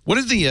it. What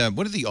did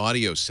the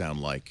audio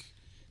sound like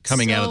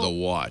coming out of the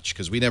watch?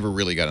 Because we never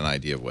really got an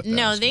idea of what that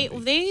was. No,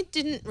 they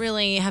didn't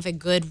really have a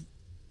good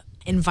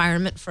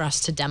environment for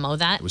us to demo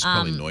that. It was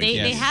probably noisy.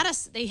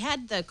 They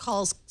had the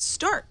calls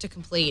start to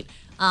complete,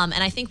 and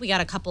I think we got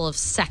a couple of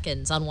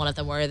seconds on one of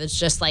them where it's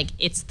just like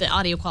the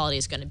audio quality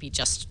is going to be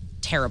just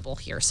terrible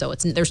here, so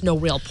there's no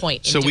real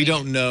point. So we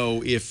don't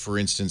know if, for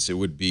instance, it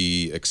would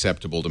be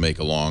acceptable to make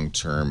a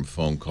long-term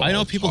phone call. I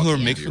know people who are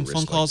making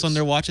phone calls on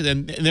their watches,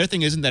 and their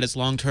thing isn't that it's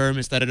long-term.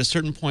 It's that at a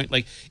certain point,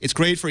 like, it's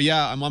great for,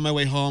 I'm on my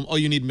way home. Oh,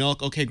 you need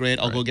milk? Okay, great.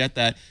 I'll go get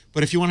that.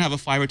 But if you want to have a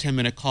 5 or 10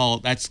 minute call,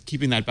 that's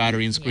keeping that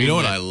battery and screen. You know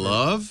what I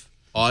love?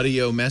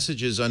 Audio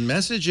messages on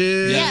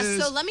messages.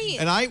 Yes, so let me.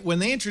 And when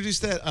they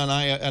introduced that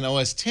on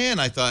OS 10,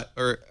 I thought,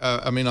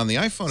 on the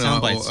iPhone,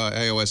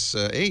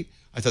 iOS 8.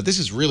 I thought, this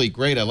is really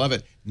great. I love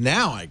it.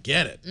 Now I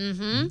get it.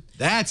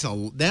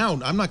 Now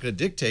I'm not going to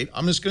dictate.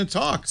 I'm just going to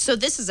talk. So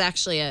this is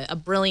actually a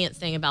brilliant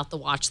thing about the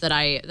watch that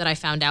I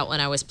found out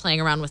when I was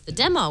playing around with the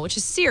demo, which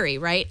is Siri,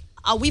 right?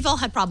 We've all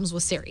had problems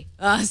with Siri.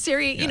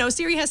 Siri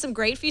has some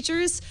great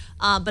features,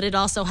 but it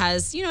also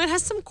has, it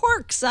has some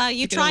quirks.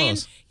 You try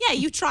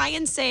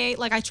and say,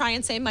 like, I try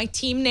and say my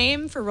team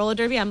name for roller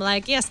derby. I'm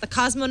like, yes, the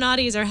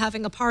Cosmonauties are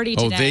having a party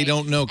today. Oh, they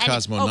don't know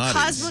Cosmonauties.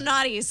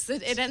 Cosmonauties.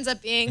 It ends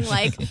up being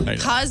like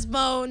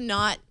Cosmo,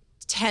 not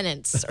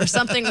tenants or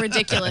something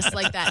ridiculous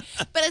like that.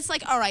 But it's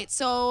like, all right,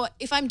 so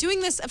if I'm doing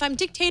this, if I'm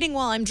dictating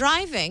while I'm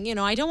driving,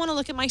 I don't want to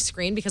look at my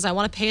screen because I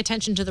want to pay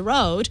attention to the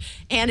road,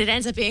 and it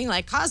ends up being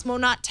like Cosmo,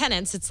 not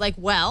tenants. It's like,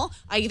 well,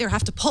 I either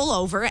have to pull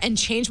over and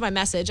change my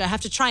message, I have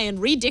to try and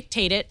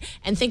redictate it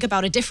and think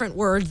about a different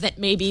word that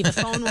maybe the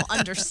phone will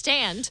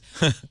understand.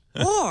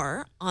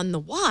 Or on the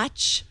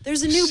watch,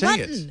 there's a new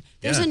button.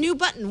 There's a new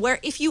button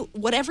where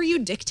whatever you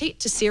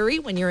dictate to Siri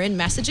when you're in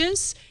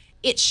messages,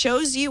 it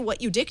shows you what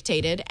you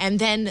dictated, and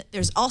then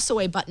there's also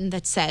a button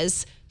that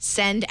says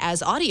send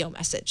as audio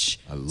message.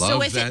 I love that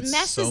so if it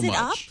messes it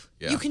up,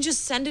 you can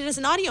just send it as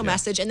an audio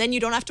message, and then you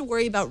don't have to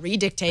worry about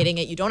redictating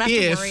it. You don't have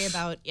to worry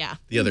about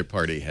the other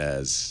party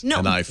has an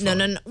iPhone.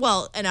 No.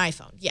 Well, an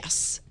iPhone,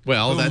 yes.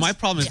 Well, my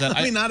problem is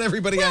that not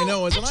everybody I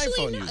know is an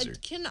iPhone user.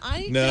 Can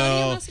I?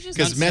 No,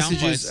 because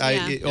messages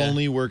it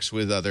only works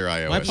with other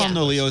iOS. My problem,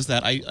 though, Leo, is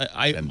that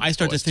I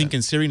start to think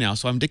in Siri now.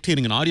 So I'm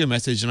dictating an audio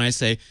message, and I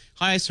say,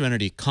 "Hi,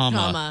 Serenity,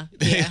 comma.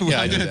 I'm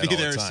going to be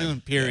there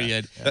soon.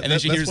 Period." And then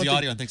she hears the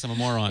audio and thinks I'm a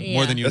moron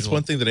more than usual. That's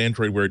one thing that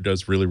Android Wear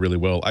does really, really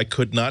well. I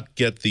could not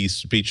get the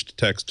speech to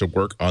text to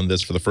work on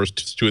this for the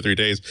first 2 or 3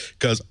 days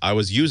because I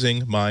was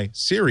using my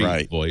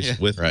Siri voice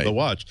with the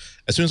watch.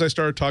 As soon as I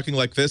started talking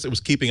like this, it was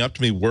keeping up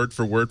to me word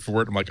for word for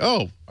word. I'm like,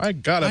 oh, I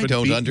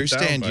don't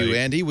understand you,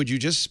 Andy. Would you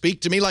just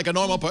speak to me like a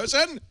normal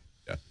person?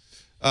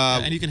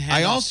 And you can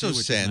I also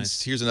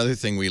sensed, here's another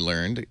thing we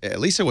learned,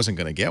 Lisa wasn't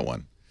going to get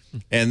one.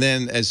 And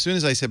then as soon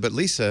as I said, but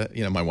Lisa,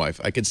 my wife,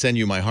 I could send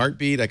you my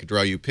heartbeat, I could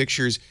draw you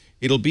pictures.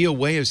 It'll be a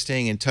way of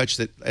staying in touch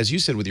that, as you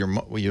said, with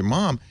your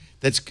mom,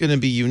 that's going to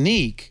be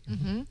unique.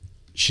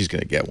 She's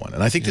going to get one.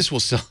 And I think this will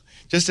sell,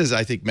 just as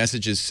I think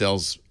Messages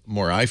sells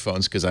more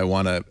iPhones, because I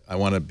want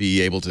to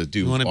be able to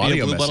do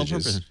audio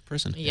messages.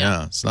 Person.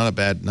 Yeah, it's not a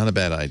bad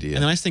idea.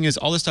 And the nice thing is,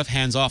 all this stuff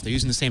hands off. They're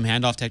using the same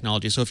handoff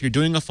technology. So if you're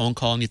doing a phone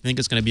call and you think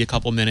it's going to be a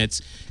couple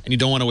minutes and you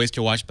don't want to waste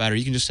your watch battery,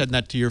 you can just send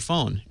that to your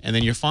phone, and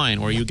then you're fine.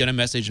 Or you get a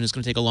message and it's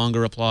going to take a longer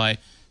reply.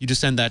 You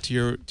just send that to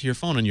your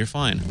phone and you're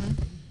fine.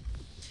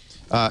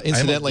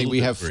 Incidentally, we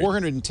have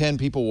 410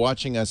 people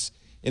watching us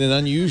in an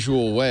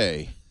unusual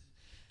way.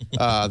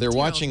 They're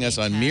watching us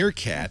on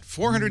Meerkat.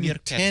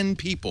 410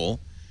 people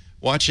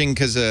watching,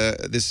 because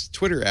this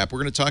Twitter app, we're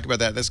going to talk about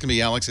that. That's going to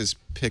be Alex's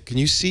pick. Can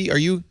you see?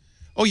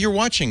 Oh, you're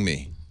watching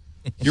me.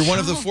 You're one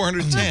of the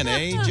 410,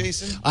 eh,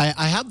 Jason?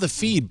 I have the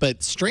feed,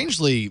 but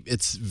strangely,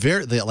 it's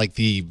very,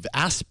 the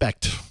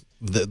aspect,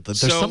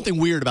 there's something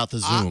weird about the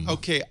zoom.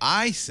 Okay,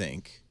 I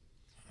think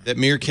that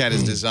Meerkat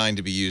is designed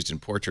to be used in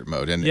portrait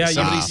mode, and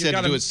somebody said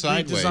to do it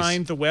sideways.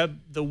 Redesign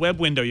the web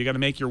window. You got to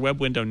make your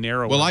web window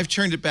narrower. Well, I've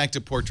turned it back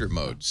to portrait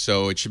mode,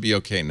 so it should be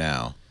okay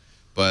now.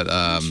 But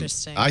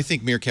I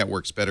think Meerkat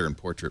works better in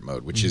portrait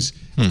mode, which is,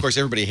 of course,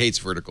 everybody hates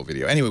vertical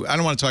video. Anyway, I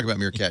don't want to talk about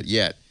Meerkat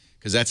yet,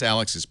 because that's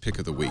Alex's pick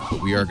of the week,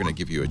 but we are going to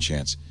give you a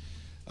chance.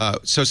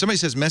 So somebody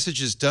says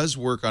Messages does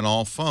work on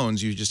all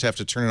phones. You just have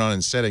to turn it on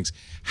in settings.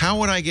 How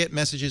would I get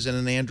Messages in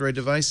an Android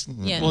device?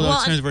 Yeah. Well,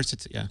 it converts it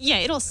to,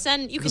 it'll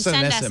send, you can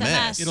send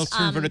SMS. It'll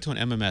convert it to an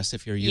MMS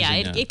if you're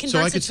using it converts so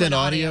I could it to send an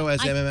audio as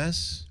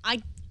MMS?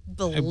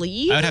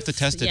 believe. I would have to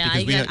test it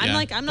because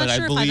I'm not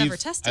sure if I've ever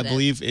tested it. I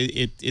believe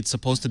it's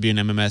supposed to be an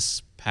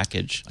MMS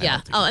package.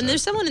 Yeah. Oh, and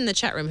there's someone in the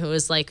chat room who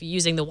is like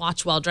using the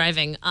watch while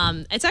driving.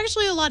 It's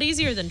actually a lot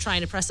easier than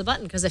trying to press a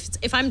button because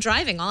if I'm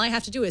driving, all I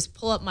have to do is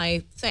pull up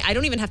my thing. I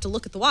don't even have to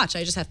look at the watch.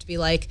 I just have to be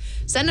like,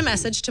 send a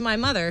message to my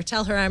mother,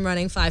 tell her I'm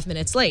running 5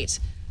 minutes late,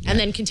 and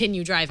then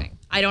continue driving.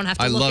 I don't have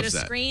to look at a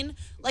screen.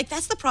 Like,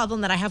 that's the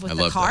problem that I have with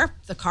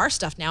the car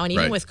stuff now, and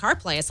even with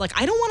CarPlay. It's like,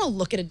 I don't want to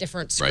look at a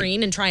different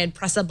screen and try and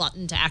press a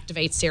button to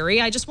activate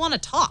Siri. I just want to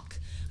talk.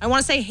 I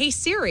want to say, hey,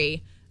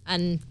 Siri.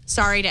 And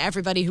sorry to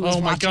everybody who was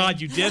watching. Oh, my God,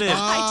 you did it.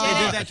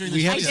 I did it.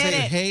 We have to say,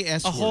 hey,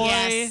 S word.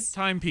 Ahoy,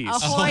 timepiece.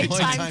 Ahoy,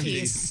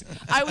 timepiece.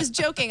 I was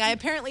joking. I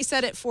apparently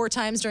said it 4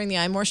 times during the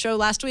iMore show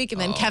last week,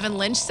 and then Kevin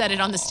Lynch said it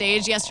on the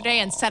stage yesterday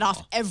and set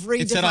off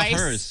every device. Set off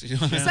hers.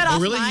 Set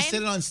off really? mine. He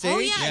said it on stage? Oh,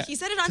 yeah. He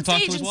said it on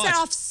stage and set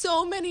off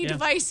so many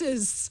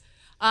devices.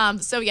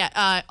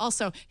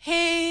 Also,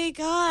 hey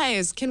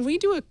guys, can we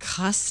do a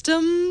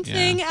custom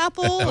thing,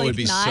 Apple? That would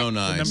be so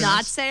nice.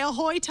 Not say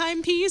ahoy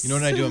timepiece. You know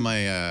what I do on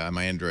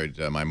my Android,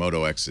 my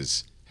Moto X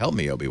is help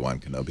me, Obi-Wan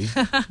Kenobi.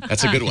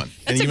 That's a good one.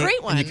 That's a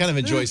great one. And you kind of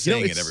enjoy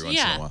saying it every once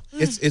in a while.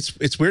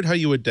 It's weird how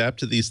you adapt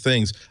to these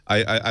things.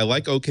 I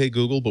like OK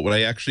Google, but what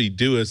I actually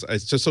do is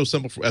it's just so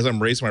simple. As I'm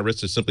raising my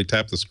wrist, to simply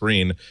tap the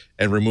screen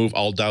and remove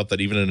all doubt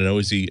that even in a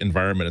noisy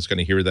environment, it's going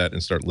to hear that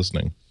and start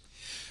listening.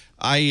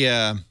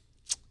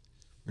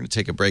 We're going to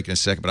take a break in a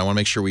second, but I want to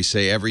make sure we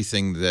say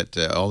everything that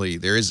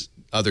there is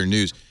other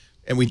news.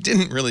 And we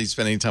didn't really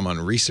spend any time on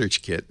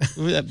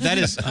ResearchKit. That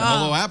is,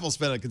 although Apple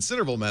spent a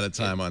considerable amount of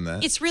time on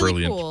that. It's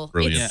really cool.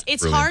 Brilliant.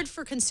 It's hard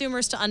for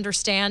consumers to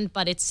understand,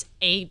 but it's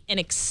an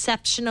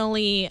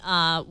exceptionally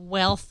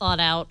well thought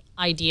out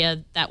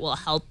idea that will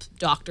help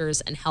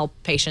doctors and help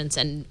patients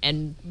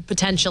and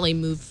potentially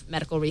move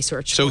medical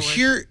research forward.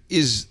 Here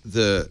is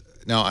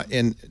now,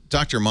 and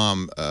Dr.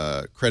 Mom,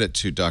 credit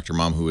to Dr.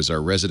 Mom, who is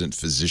our resident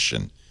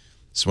physician.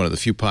 It's one of the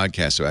few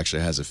podcasts who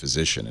actually has a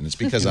physician, and it's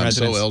because I'm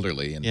so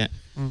elderly. And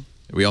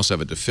we also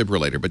have a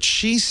defibrillator. But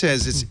she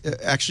says it's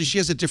actually she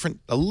has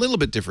a little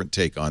bit different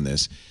take on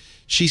this.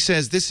 She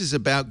says this is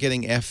about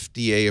getting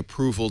FDA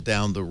approval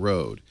down the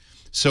road.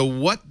 So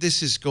what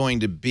this is going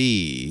to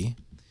be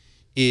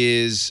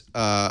is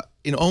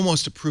in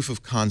almost a proof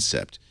of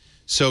concept.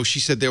 So she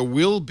said there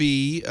will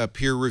be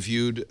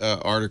peer-reviewed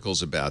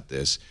articles about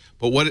this,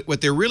 but what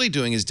they're really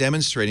doing is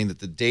demonstrating that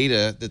the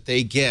data that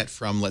they get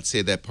from, let's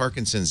say, that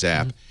Parkinson's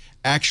app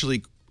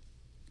actually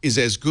is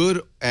as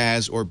good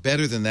as or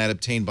better than that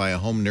obtained by a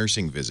home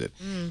nursing visit.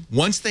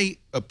 Once they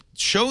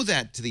show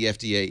that to the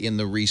FDA in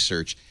the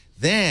research,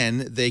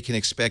 then they can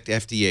expect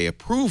FDA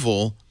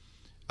approval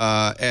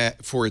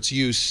for its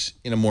use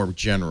in a more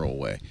general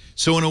way.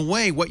 So in a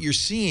way, what you're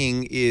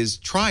seeing is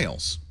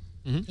trials.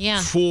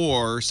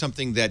 For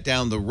something that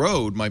down the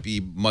road might be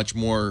much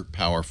more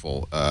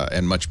powerful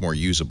and much more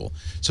usable.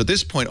 So at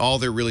this point, all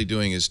they're really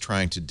doing is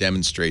trying to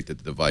demonstrate that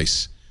the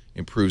device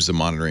improves the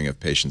monitoring of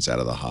patients out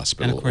of the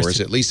hospital, or is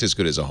at least as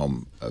good as a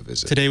home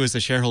visit. Today was the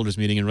shareholders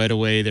meeting, and right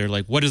away they're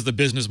like, what is the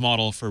business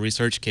model for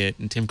ResearchKit?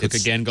 And Tim Cook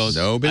again goes,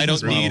 I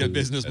don't need a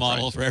business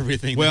model for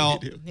everything that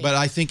we do. But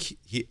I think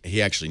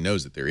he actually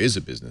knows that there is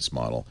a business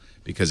model,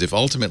 because if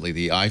ultimately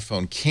the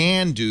iPhone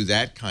can do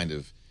that kind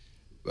of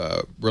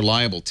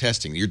reliable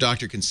testing, your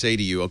doctor can say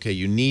to you, okay,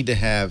 you need to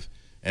have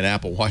an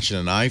Apple Watch and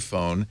an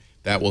iPhone.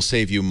 That will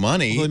save you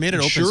money. Well, they made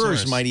it open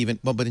source. Might even,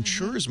 but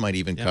insurers might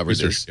even cover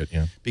this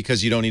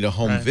because you don't need a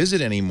home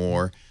visit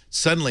anymore.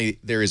 Suddenly,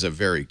 there is a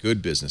very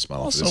good business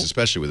model for this,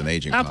 especially with an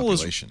aging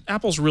population.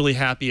 Apple's really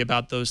happy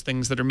about those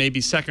things that are maybe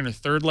second or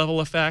third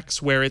level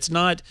effects, where it's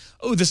not,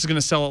 oh, this is going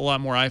to sell a lot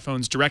more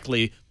iPhones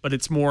directly, but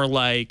it's more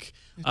like,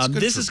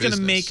 this is going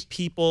to make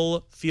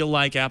people feel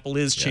like Apple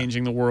is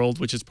changing the world,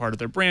 which is part of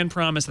their brand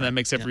promise, and that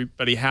makes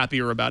everybody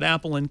happier about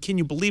Apple. And can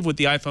you believe what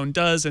the iPhone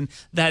does? And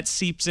that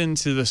seeps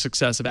into the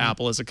success of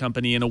Apple as a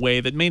company in a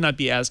way that may not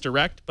be as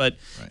direct, but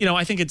you know,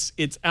 I think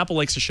it's Apple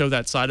likes to show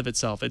that side of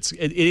itself. It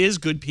is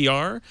good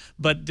PR,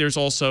 but there's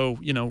also,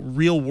 you know,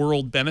 real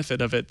world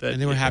benefit of it. That,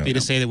 and they were happy to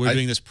say that we're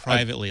doing this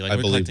privately, like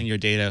we're collecting your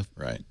data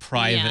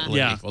privately.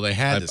 Yeah. Well, they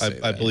had to say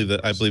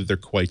that. I believe they're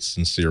quite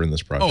sincere in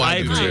this project. Oh, I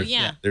agree.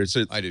 Yeah.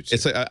 I do too.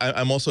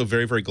 I'm also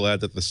very, very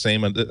glad that the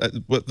same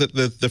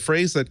the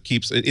phrase that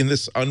keeps in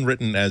this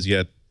unwritten as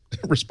yet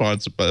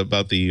response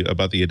about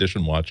the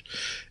Edition watch,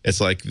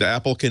 it's like the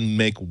Apple can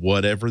make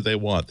whatever they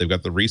want. They've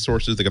got the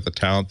resources, they got the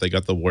talent, they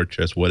got the war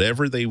chest.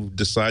 Whatever they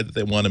decide that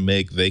they want to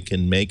make, they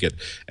can make it.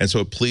 And so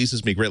it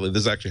pleases me greatly.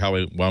 This is actually how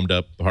I wound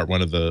up part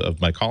one of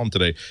my column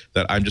today,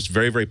 that I'm just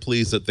very, very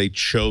pleased that they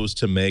chose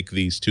to make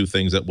these two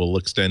things that will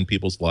extend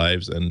people's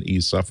lives and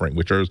ease suffering,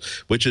 which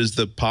is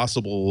the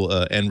possible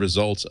end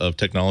results of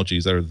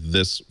technologies that are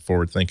this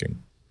forward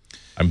thinking.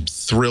 I'm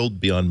thrilled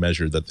beyond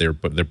measure that they're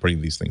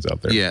putting these things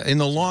out there. Yeah, in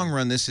the long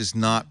run, this is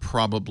not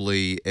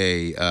probably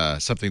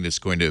something that's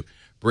going to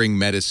bring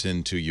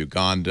medicine to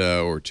Uganda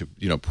or to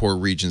poor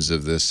regions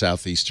of the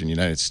southeastern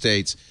United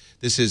States.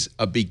 this is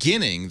a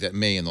beginning that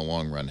may, in the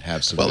long run,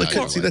 have some value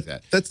like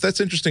that.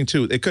 That's interesting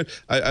too. It could.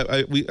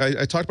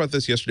 I talked about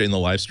this yesterday in the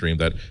live stream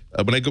that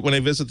when I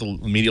visit the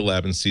Media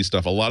Lab and see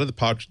stuff, a lot of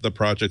the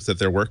projects that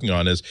they're working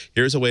on is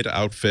here's a way to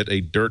outfit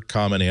a dirt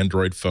common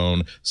Android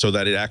phone so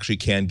that it actually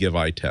can give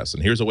eye tests,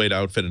 and here's a way to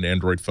outfit an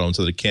Android phone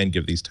so that it can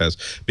give these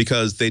tests,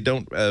 because they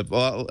don't in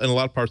a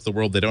lot of parts of the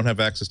world they don't have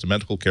access to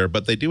medical care,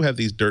 but they do have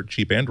these dirt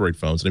cheap Android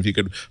phones, and if you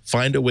could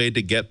find a way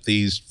to get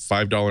these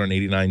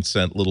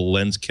 $5.89 little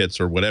lens kits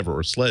or whatever,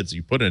 or sleds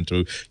you put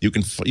into, you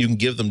can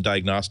give them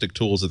diagnostic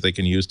tools that they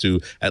can use to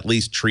at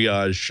least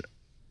triage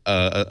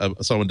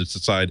someone to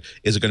decide,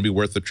 is it going to be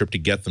worth the trip to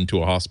get them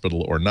to a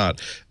hospital or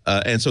not?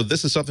 And so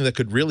this is something that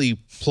could really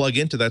plug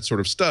into that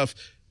sort of stuff,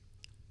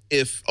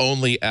 if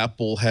only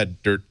Apple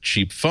had dirt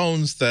cheap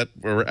phones that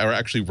are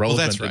actually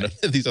relevant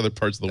in these other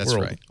parts of the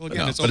world. Right. Well,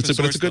 again, but it's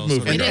a good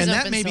move. And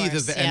that may be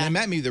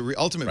the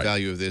ultimate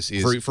value of this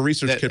is for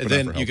ResearchKit.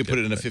 Then you could put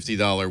it in a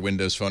 $50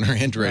 Windows phone or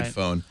Android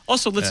phone.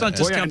 Also, let's not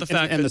discount the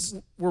fact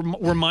that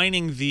we're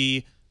mining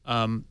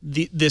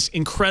this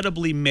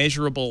incredibly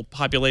measurable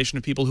population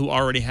of people who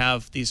already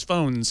have these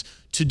phones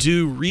to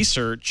do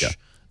research.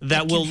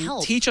 That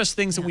will teach us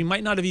things that we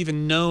might not have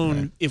even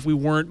known if we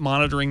weren't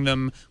monitoring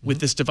them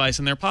with this device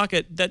in their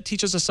pocket. That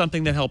teaches us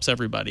something that helps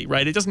everybody,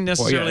 right? It doesn't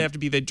necessarily have to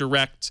be the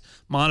direct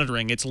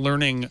monitoring. It's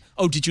learning,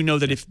 oh, did you know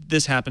that if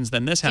this happens,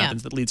 then this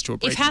happens, that leads to a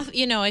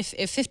breakthrough.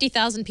 If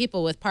 50,000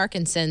 people with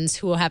Parkinson's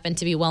who happen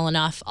to be well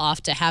enough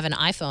off to have an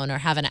iPhone or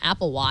have an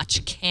Apple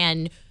Watch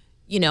can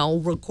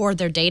record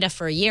their data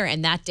for a year,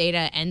 and that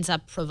data ends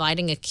up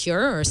providing a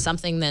cure or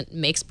something that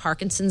makes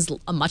Parkinson's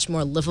a much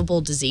more livable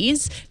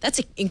disease, that's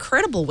an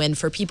incredible win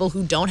for people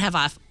who don't have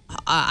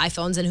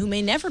iPhones and who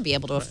may never be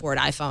able to afford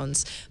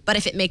iPhones. But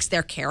if it makes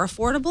their care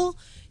affordable,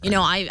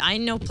 I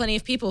know plenty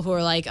of people who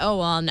are like, oh,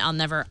 well,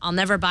 I'll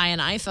never buy an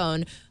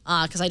iPhone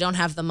because I don't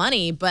have the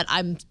money, but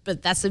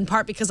that's in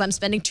part because I'm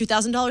spending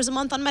 $2,000 a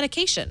month on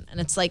medication. And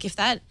it's like,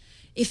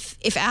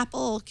 if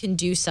Apple can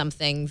do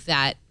something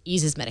that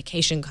eases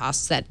medication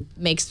costs, that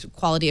makes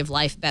quality of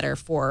life better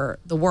for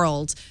the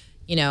world,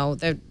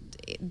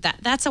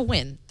 that's a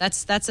win.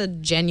 That's a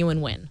genuine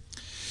win.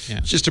 Yeah.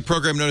 Just a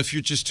program note, if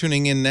you're just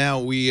tuning in now,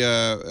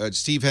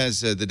 Steve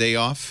has the day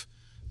off,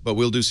 but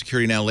we'll do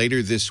Security Now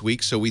later this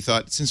week. So we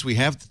thought, since we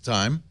have the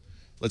time,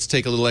 let's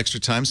take a little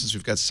extra time since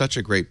we've got such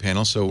a great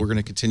panel. So we're going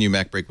to continue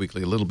MacBreak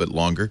Weekly a little bit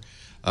longer.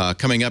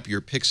 Coming up, your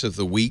picks of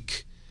the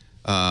week.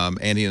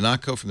 Andy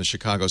Ihnatko from the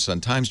Chicago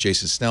Sun-Times,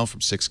 Jason Snell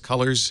from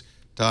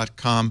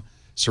sixcolors.com,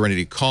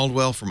 Serenity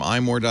Caldwell from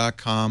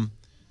imore.com.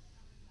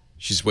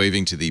 She's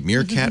waving to the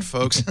Meerkat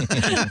folks.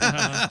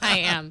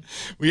 I am.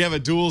 We have a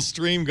dual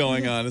stream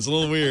going on. It's a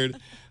little weird.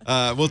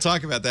 We'll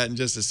talk about that in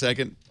just a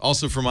second.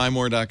 Also from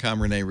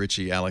imore.com, Rene,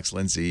 Ritchie, Alex,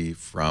 Lindsay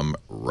from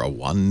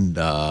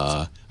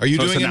Rwanda. Are you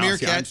doing a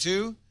Meerkat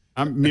too?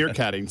 I'm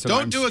meerkatting. So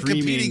Don't do a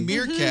competing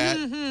Meerkat.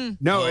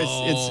 No,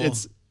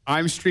 it's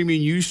I'm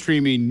streaming, you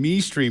streaming, me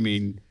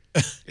streaming.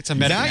 It's a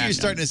now you're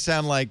starting to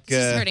sound like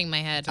it's hurting my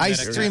head. I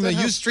stream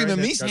you stream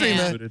me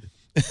stream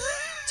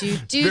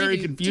Very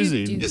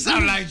confusing. You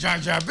sound like Jar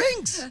Jar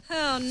Binks.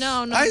 Oh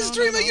no! I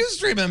stream you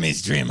stream me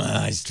stream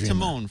I stream.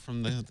 Timon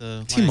from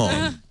the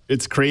Timon.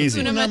 It's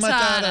crazy.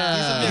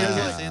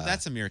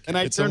 That's a Meerkat. And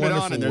I turned it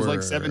on, and there's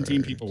like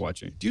 17 people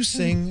watching. Do you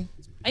sing?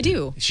 I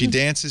do. She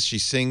dances, she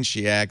sings,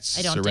 she acts.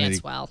 I don't Serenity.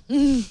 Dance well.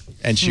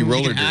 And she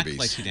roller act derbies.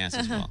 like she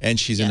dances well. And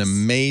she's an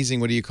amazing,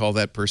 what do you call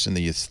that person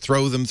that you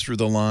throw them through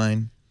the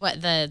line? What,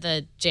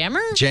 the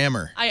jammer?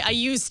 Jammer. I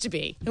used to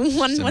be.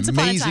 Once upon a time.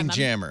 Amazing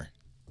jammer.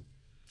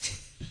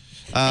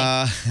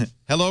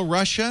 Hello,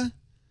 Russia.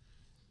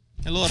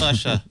 Hello,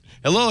 Russia.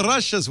 Hello,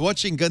 Russia's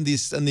watching on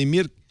the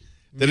Meerkat.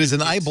 There is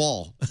an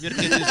eyeball. I'm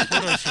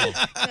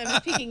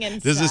peeking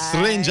inside. There's a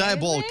strange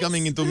eyeball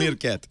coming into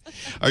Meerkat.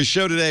 Our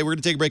show today, we're going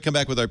to take a break, come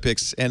back with our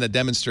picks and a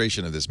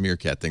demonstration of this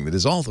Meerkat thing that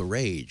is all the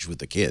rage with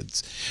the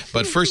kids.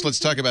 But first, let's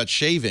talk about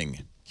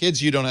shaving.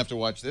 Kids, you don't have to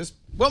watch this.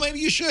 Well, maybe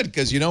you should,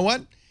 because you know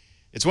what?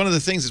 It's one of the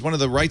things, it's one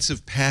of the rites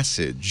of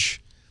passage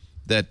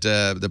that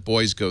the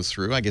boys go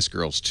through, I guess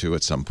girls too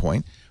at some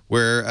point,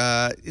 where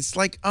it's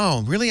like,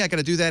 oh, really? I got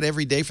to do that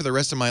every day for the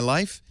rest of my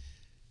life?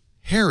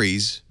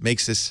 Harry's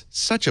makes this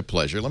such a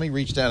pleasure. Let me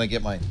reach down and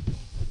get my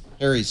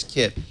Harry's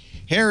kit.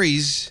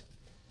 Harry's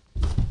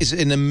is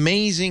an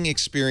amazing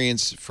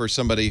experience for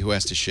somebody who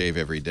has to shave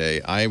every day.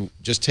 I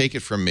just take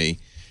it from me.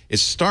 It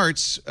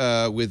starts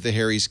with the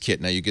Harry's kit.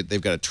 Now they've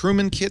got a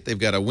Truman kit, they've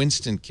got a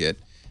Winston kit.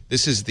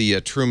 This is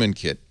the Truman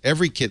kit.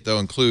 Every kit though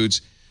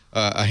includes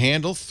a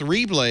handle,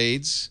 3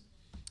 blades,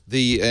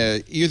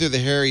 the either the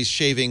Harry's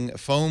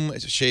foam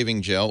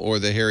shaving gel or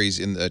the Harry's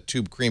in the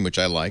tube cream, which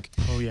I like.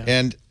 Oh yeah.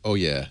 And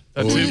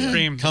that tube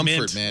cream, comfort,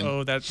 mint. man.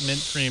 Oh, that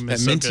mint cream that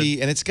is minty, so good.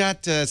 and it's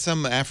got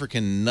some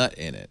African nut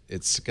in it.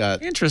 It's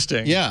got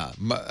interesting. Yeah,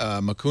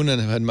 Makuna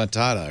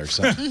Matata or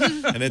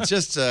something, and it's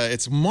just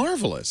it's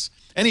marvelous.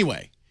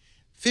 Anyway,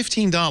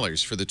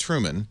 $15 for the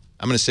Truman.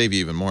 I'm going to save you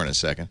even more in a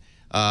second.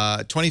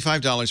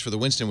 $25 for the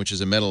Winston, which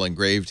is a metal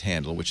engraved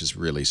handle, which is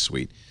really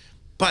sweet.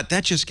 But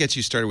that just gets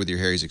you started with your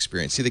Harry's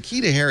experience. See, the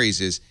key to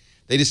Harry's is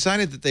They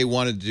decided that they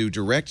wanted to do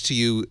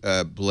direct-to-you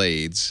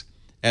blades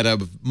at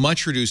a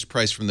much reduced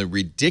price from the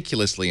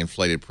ridiculously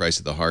inflated price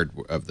of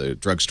the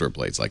drugstore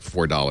blades, like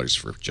 $4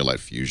 for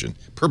Gillette Fusion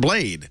per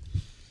blade.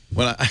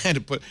 When I had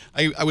to put,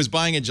 I was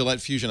buying a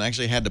Gillette Fusion. I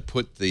actually had to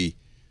put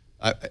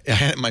I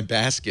had it in my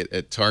basket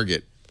at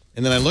Target,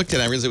 and then I looked at it.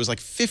 And I realized it was like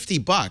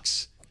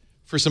 $50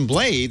 for some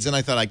blades, and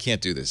I thought, I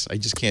can't do this. I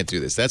just can't do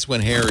this. That's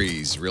when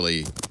Harry's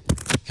really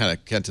kind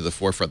of got to the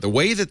forefront. The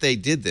way that they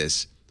did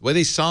this, the way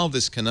they solved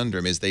this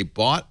conundrum, is they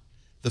bought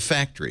the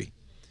factory.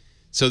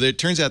 So it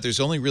turns out there's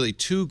only really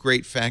 2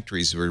 great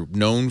factories who are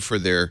known for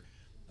their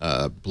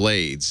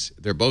blades.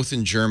 They're both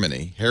in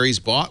Germany. Harry's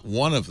bought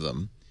one of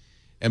them,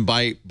 and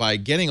by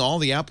getting all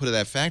the output of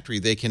that factory,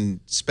 they can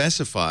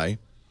specify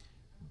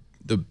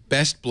the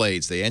best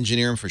blades. They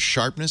engineer them for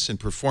sharpness and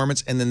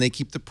performance, and then they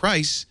keep the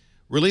price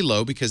really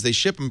low because they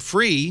ship them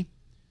free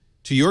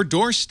to your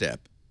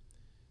doorstep.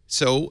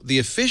 So the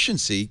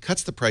efficiency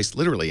cuts the price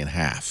literally in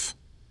half.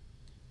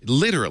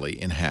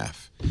 Literally in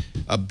half.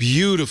 A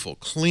beautiful,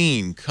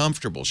 clean,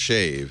 comfortable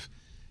shave.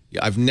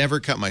 I've never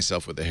cut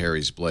myself with a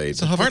Harry's blade.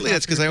 Partly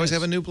that's because I always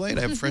have a new blade.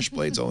 I have fresh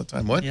blades all the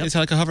time. What? Yep. It's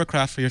like a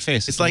hovercraft for your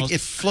face. It's like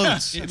it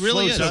floats. It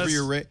really floats over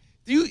your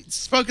You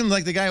spoken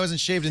like the guy who hasn't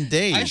shaved in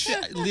days.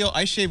 Leo,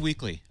 I shave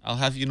weekly. I'll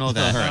have you know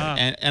that.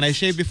 Right. And I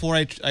shave before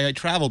I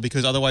travel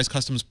because otherwise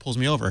customs pulls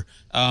me over.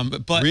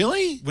 But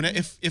really,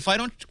 if I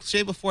don't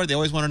shave before, they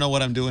always want to know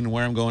what I'm doing and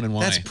where I'm going and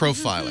why. That's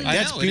profiling.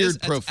 That's beard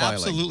profiling.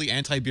 That's absolutely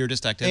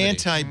anti-beardist activity.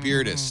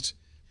 Anti-beardist.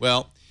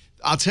 Well,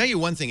 I'll tell you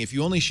one thing. If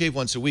you only shave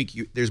once a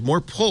week, there's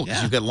more pull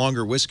because you've got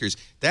longer whiskers.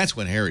 That's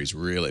when Harry's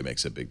really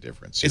makes a big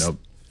difference. You know?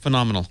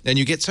 Phenomenal. And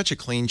you get such a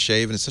clean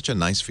shave, and it's such a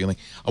nice feeling.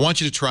 I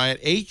want you to try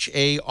it.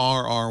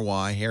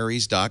 HARRY,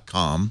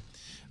 Harrys.com.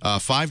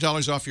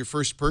 $5 off your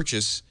first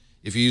purchase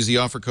if you use the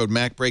offer code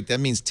MacBreak.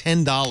 That means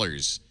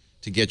 $10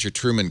 to get your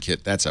Truman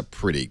kit. That's a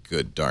pretty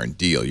good darn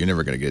deal. You're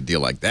never going to get a deal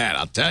like that,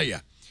 I'll tell you.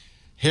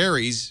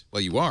 Harry's,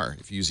 well, you are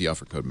if you use the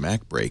offer code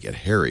MacBreak at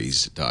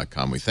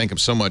Harrys.com. We thank them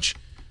so much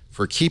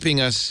for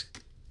keeping us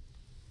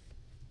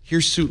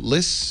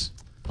hirsute-less,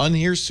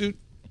 unhirsute,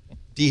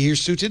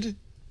 de-hirssuited.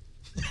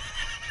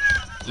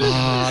 The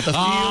feel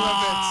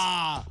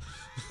of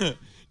it.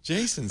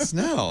 Jason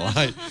Snell.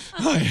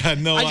 I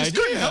had no idea. I just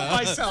couldn't help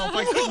myself.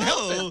 I couldn't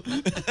help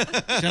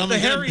it. The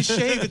Harry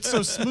shave, it's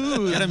so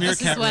smooth.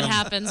 This is what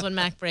happens when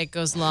MacBreak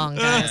goes long,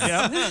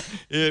 guys.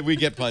 We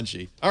get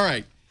punchy. All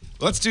right.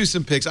 Let's do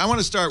some picks. I want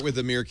to start with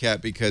the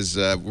Meerkat because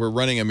we're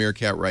running a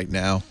Meerkat right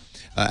now.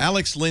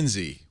 Alex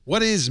Lindsay,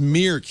 what is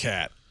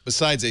Meerkat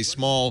besides a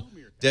small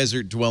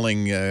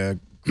desert-dwelling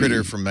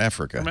critter from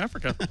Africa? From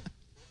Africa.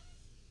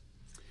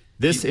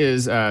 This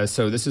is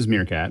this is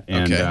Meerkat,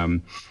 and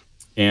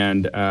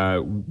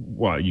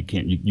well, you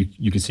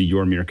can see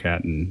your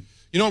Meerkat and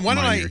why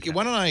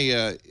don't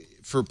I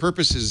for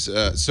purposes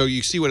so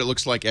you see what it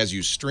looks like as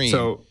you stream.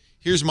 So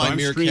here's my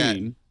Meerkat.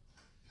 Streaming.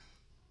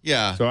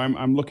 Yeah. So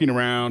I'm looking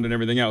around and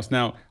everything else.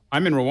 Now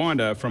I'm in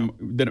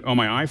Rwanda on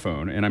my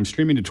iPhone, and I'm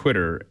streaming to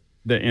Twitter.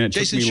 And it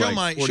Jason, took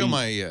me show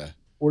my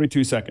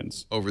 42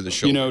 seconds over the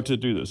shoulder. To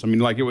do this. I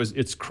mean,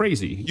 it's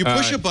crazy. You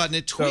push a button,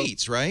 it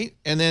tweets, right?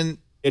 And then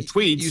it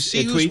tweets. You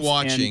see who's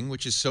watching,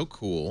 which is so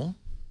cool.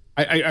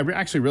 I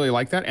actually really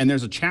like that. And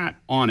there's a chat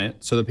on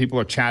it, so that people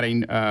are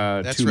chatting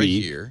That's to right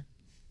me. Here.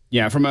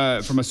 Yeah, from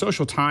a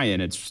social tie-in,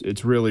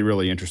 it's really,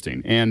 really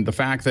interesting. And the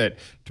fact that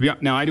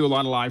now I do a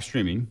lot of live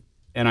streaming,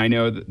 and I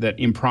know that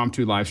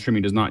impromptu live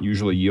streaming does not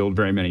usually yield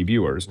very many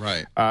viewers.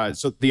 Right.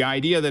 So the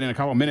idea that in a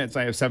couple of minutes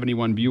I have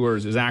 71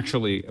 viewers is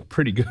actually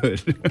pretty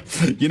good.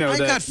 I've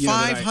got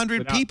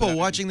 500 people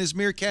watching this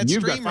Meerkat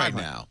stream right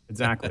now.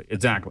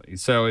 Exactly.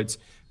 So it's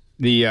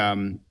the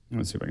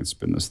let's see if I can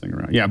spin this thing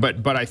around. Yeah,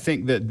 but I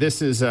think that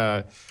this is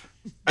and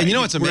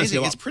it's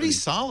amazing. It's pretty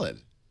solid.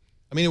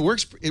 I mean, it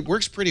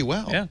works pretty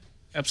well. Yeah,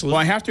 absolutely.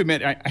 Well, I have to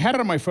admit, I had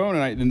it on my phone,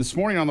 and this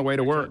morning on the way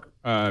to work,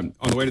 on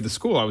the way to the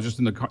school, I was just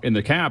in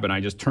the cab, and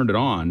I just turned it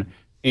on,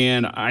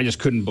 and I just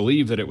couldn't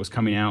believe that it was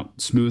coming out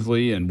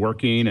smoothly and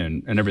working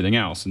and everything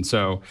else. And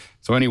so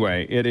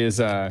anyway, it is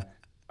it's a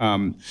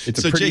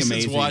pretty Jason's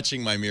amazing.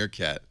 Watching my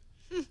Meerkat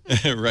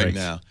right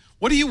now.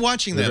 What are you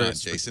watching that on,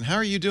 Jason? How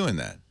are you doing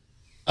that?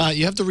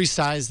 You have to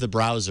resize the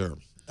browser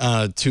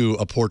to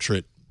a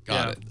portrait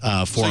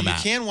format. So you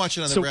can watch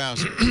it on the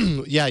browser.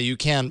 Yeah, you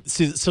can.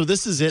 See, so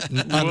this is it,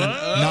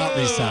 not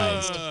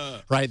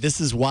resized, right?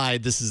 This is why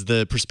this is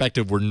the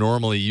perspective we're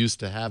normally used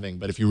to having.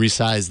 But if you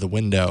resize the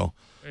window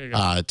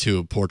to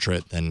a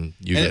portrait, then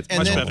you get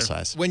normal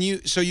size.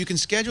 So you can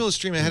schedule a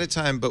stream ahead of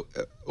time, but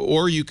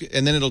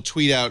and then it'll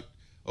tweet out,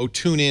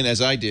 tune in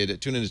as I did.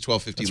 Tune in to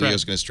 12:50.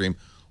 Leo's going to stream,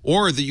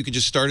 or that you can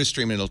just start a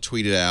stream and it'll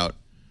tweet it out.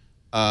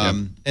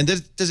 And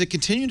does it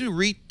continue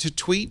to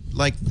tweet?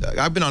 Like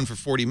I've been on for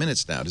 40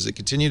 minutes now. Does it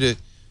continue to?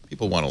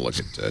 People want to look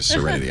at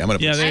Serenity. I'm going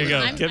to. Yeah, there you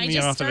go. Get me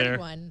off of there.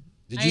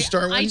 Did you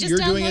start one? I just You're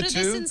doing it downloaded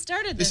too? this and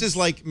started this. This is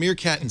like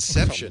Meerkat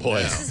Inception.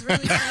 boy. Now. This is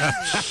really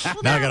crazy.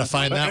 Now I got to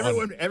find that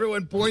one.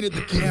 Everyone pointed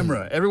the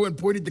camera. Everyone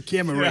pointed the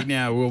camera right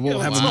now. We'll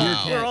have a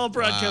Meerkat. We're all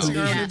broadcasting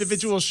our own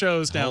individual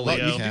shows now, Holy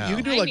Leo. cow. You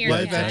can do like Meerkat.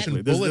 live action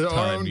Exactly. This is bullet our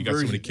time. own You got so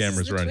many version. cameras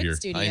This is the around Twin here.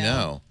 Studio. I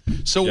know.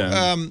 So,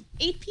 Yeah.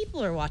 8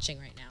 people are watching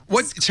right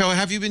now. so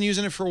have you been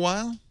using it for a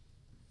while?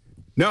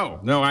 No.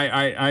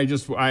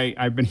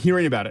 I've been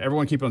hearing about it.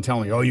 Everyone keeps on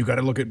telling me, oh, you got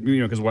to look at,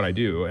 because what I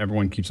do,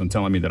 everyone keeps on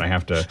telling me that I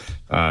have to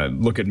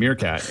look at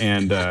Meerkat.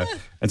 And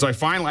so I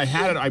finally,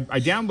 had it. I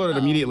downloaded it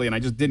immediately and I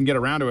just didn't get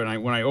around to it.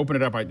 And when I opened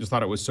it up, I just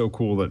thought it was so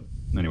cool that,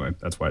 anyway,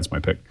 that's why it's my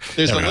pick.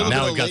 There's a Now little bit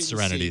we've of got latency.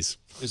 Serenities.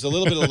 There's a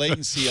little bit of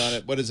latency on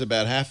it. What is it,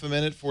 about half a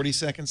minute, 40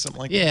 seconds, something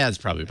like that? Yeah, it's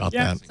probably about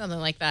that. Something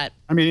like that.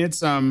 I mean,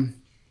 it's,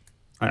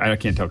 I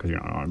can't tell because you're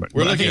not on, but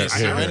We're but looking I at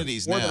can- I-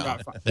 Serenities more than now.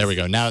 about five- There we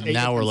go.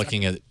 Now we're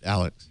looking at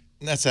Alex.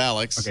 And that's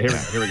Alex. Okay,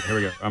 here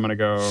we go. I'm going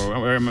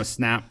to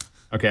snap.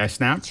 Okay, I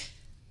snapped.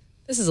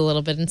 This is a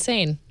little bit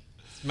insane.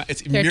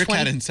 It's They're Meerkat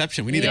 20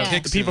 Inception. We need Yeah. a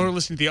kick. The people who are soon.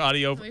 listening to the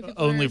audio people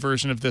only are-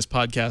 version of this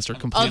podcast are Oh,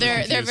 completely they're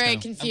confused very now. I've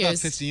got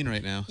confused. 15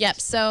 right now. Yep.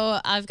 So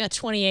I've got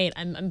 28.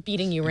 I'm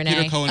beating you, Rene.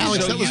 Peter Cohen is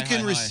Alex, so you high, can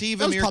high, receive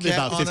That a was probably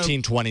Meerkat about on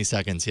 15, 20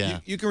 seconds, yeah.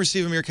 You can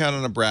receive a Meerkat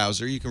on a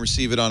browser. You can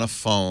receive it on a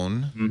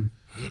phone.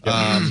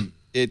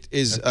 It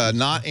is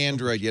not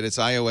Android yet. It's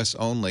iOS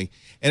only.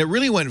 And it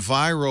really went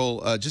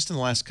viral just in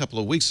the last couple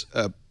of weeks,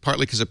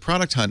 partly because of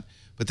Product Hunt.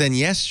 But then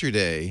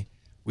yesterday,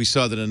 we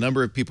saw that a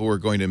number of people were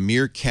going to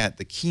Meerkat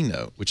the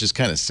keynote, which is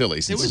kind of silly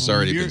since it's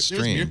already been There was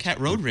streamed. Meerkat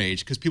road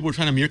rage because people were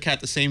trying to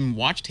Meerkat the same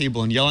watch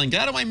table and yelling,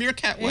 "Get out of my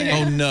Meerkat way!"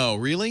 Oh, no.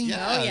 Really?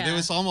 Yeah, yeah. there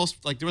was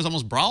almost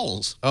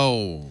brawls.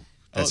 Oh,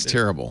 that's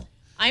terrible.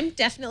 I'm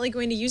definitely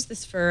going to use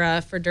this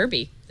for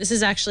Derby. This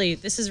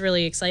is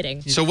really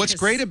exciting. So what's Because-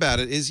 great about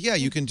it is, yeah,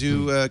 you can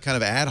do kind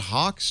of ad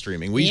hoc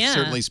streaming. We Yeah.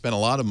 certainly spent a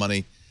lot of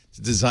money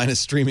to design a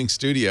streaming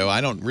studio. I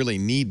don't really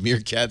need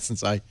Meerkat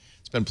since I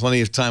spend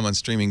plenty of time on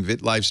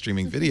live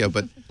streaming video,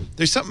 but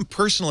there's something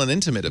personal and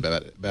intimate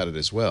about it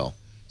as well.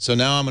 So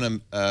now I'm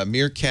going to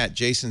Meerkat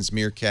Jason's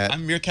Meerkat.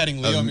 I'm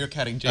Meerkatting Leo,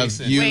 Meerkatting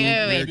Jason. Of you Wait.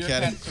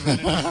 Meerkatting.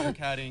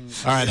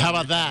 Meerkatting. All right, how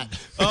about that?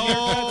 OMG.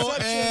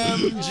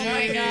 Oh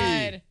my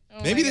god.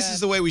 Oh Maybe my this God. is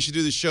the way we should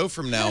do the show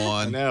from now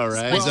on. I know,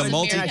 right? With Well, a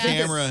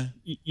multi-camera.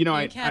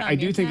 Meerkat I on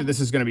do think that Meerkat? this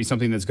is going to be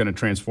something that's going to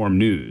transform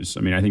news. I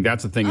mean, I think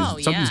that's the thing. Is Oh,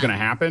 something's yeah. going to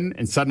happen,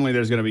 and suddenly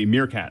there's going to be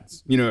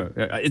meerkats.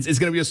 It's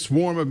going to be a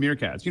swarm of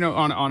meerkats.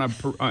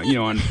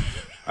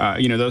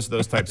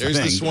 Those types There's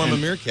of the things. swarm of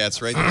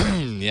meerkats right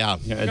there. Yeah.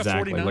 Yeah,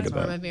 exactly. 49 Look at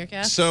Swarm that. of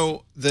meerkats.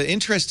 So the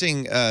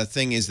interesting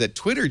thing is that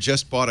Twitter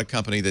just bought a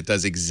company that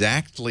does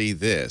exactly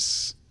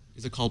this.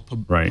 Is it called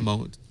Right.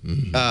 Promote?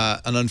 It's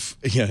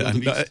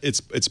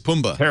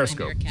Pumbaa.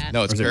 Periscope. Meerkat.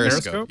 No, it's Or is it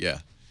Periscope. Periscope? Yeah,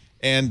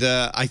 and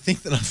I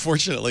think that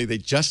unfortunately they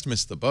just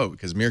missed the boat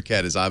because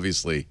Meerkat has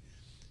obviously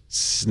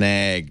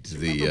snagged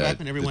the. Remember back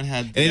when everyone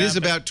had? And it is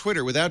about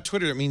Twitter. Without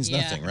Twitter, it means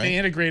Yeah. nothing, They right?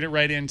 integrate it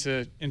right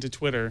into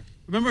Twitter.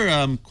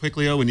 Remember Quick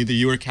Leo when either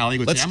you or Callie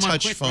would Let's say, "I'm on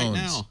touch Quick phones."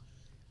 right now."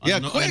 Yeah,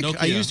 on the Quick.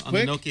 Nokia, I used on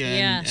the Quick. Nokia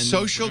Yeah. and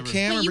Social whatever.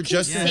 cam. Wait, Remember you can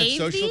Justin had save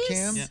social these?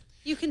 cam? Yeah.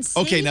 You can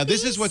save Okay, now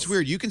this is these? what's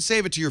weird. You can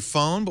save it to your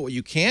phone, but what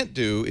you can't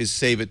do is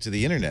save it to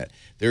the internet.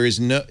 There is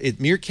no.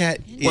 Meerkat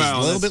is a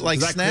little bit like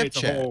that creates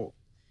a Snapchat. whole-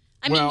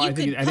 I mean, Well, you I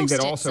think- could I think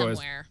post that it also is-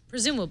 somewhere,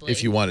 presumably.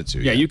 If you wanted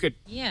to. Yeah, you could.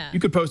 Yeah. You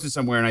could post it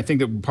somewhere, and I think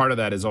that part of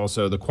that is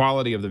also the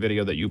quality of the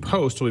video that you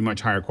post will be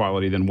much higher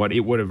quality than what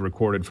it would have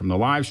recorded from the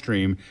live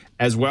stream,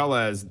 as well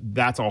as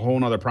that's a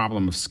whole other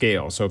problem of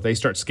scale. So if they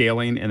start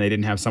scaling and they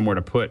didn't have somewhere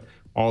to put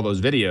all those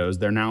videos,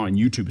 they're now in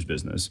YouTube's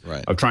business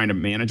Right. of trying to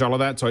manage all of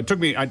that. So it took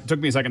me a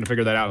second to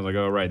figure that out. I was like,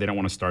 oh right, they don't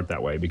want to start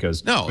that way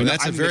because No, and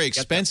that's I a think very they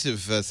get that.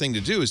 expensive thing to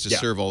do is to Yeah.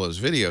 serve all those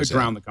videos. It's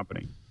around the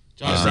company.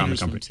 Josh around the Sanders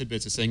from company.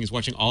 Tidbits is saying he's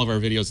watching all of our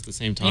videos at the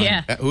same time.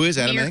 Yeah. Who is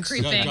Adam Mere Hanks?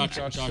 creeping.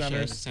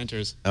 Josh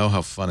Centers. Oh,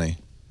 how funny.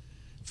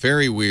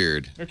 Very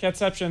weird.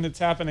 Meerkatception, it's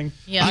happening.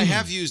 Yeah. I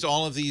have used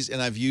all of these,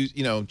 and I've used,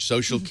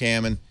 social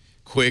cam and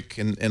Quick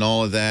and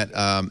all of that.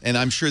 And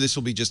I'm sure this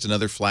will be just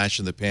another flash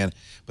in the pan.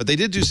 But they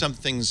did do some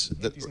things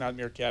that He's not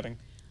meerkatting.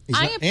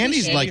 I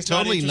Andy's appreciate- like He's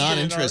totally not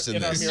in interested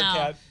in our this.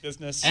 Meerkat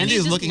business. Andy He's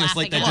is just looking at us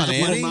like that. laughing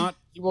Come on, Just- Andy.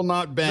 He will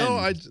not bend. No,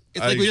 It's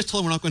like we just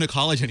told him we're not going to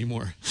college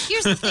anymore.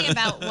 Here's the thing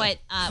about what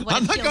I'm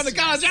not appeals going to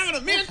college. us. I'm going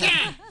to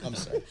Meerkat. I'm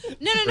sorry.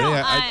 No.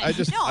 Yeah,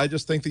 I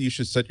just think that you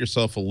should set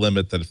yourself a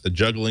limit that if the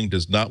juggling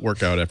does not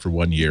work out after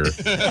 1 year,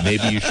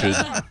 maybe you should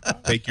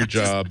take your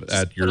job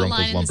at your Put a uncle's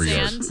line in the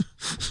lumberyard.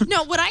 sand.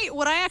 No, what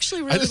I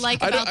actually really like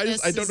about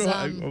this I don't is know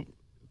how.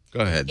 Go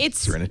ahead. it's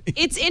Serenity.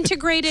 it's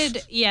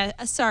integrated. Yeah,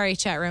 sorry,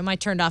 chat room. I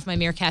turned off my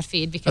Meerkat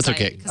feed because That's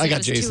okay. because I it got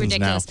was Jason's too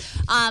ridiculous.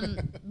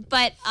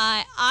 But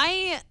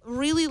I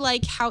really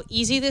like how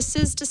easy this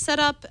is to set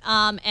up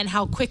and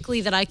how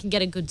quickly that I can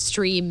get a good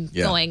stream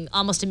going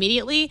almost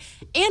immediately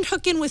and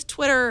hook in with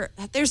Twitter.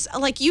 There's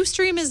like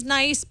Ustream is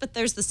nice, but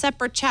there's the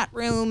separate chat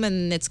room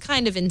and it's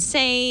kind of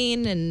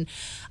insane and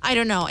I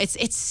don't know.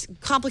 It's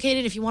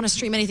complicated. If you want to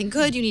stream anything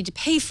good, you need to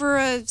pay for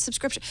a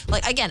subscription.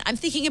 Like again, I'm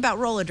thinking about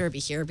roller derby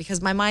here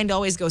because my mind mind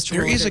always goes to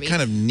There roller is a derby.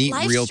 kind of neat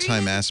Live real-time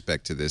streaming-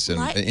 aspect to this and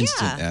an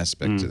instant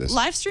aspect to this.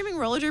 Live streaming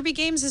roller derby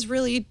games is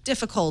really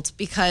difficult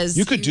because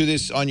You could do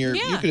this on your.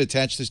 You could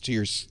attach this to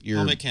your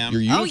helmet cam.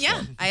 Your uniform. Oh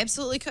yeah, I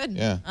absolutely could.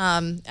 Yeah.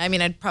 I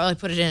mean, I'd probably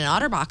put it in an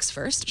OtterBox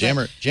first.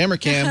 Jammer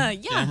cam. Yeah.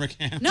 Jammer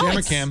cam. No, Jammer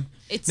it's- cam.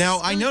 It's Now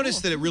I really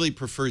noticed cool. that it really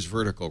prefers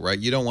vertical, right?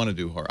 You don't want to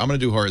do I'm going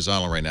to do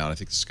horizontal right now, and I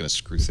think this is going to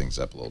screw things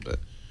up a little bit.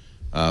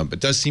 But it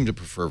does seem to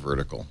prefer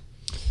vertical.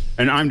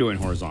 And I'm doing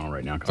horizontal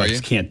right now because Are I you?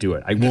 just can't do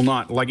it. I will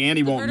not. Like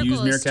Andy won't vertical use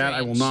is Meerkat.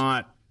 I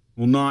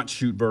will not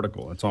shoot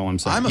vertical. That's all I'm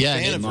saying. I'm a Yeah,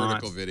 fan of not-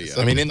 vertical video.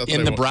 I mean, That's what I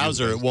in the won't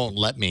browser, use it won't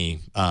let me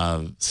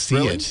see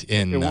Really? it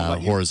in It won't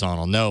let you?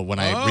 horizontal. No, when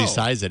I Oh.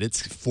 resize it,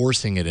 it's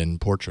forcing it in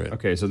portrait.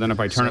 Okay, so then if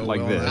I turn So, it like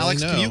well, this,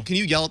 Alex, know. can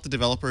you yell at the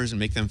developers and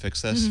make them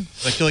fix this?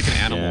 I feel like an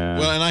animal. Yeah.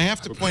 Well, and I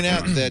have to point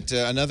out that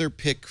another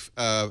pick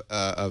of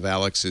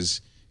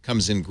Alex's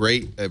comes in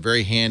great,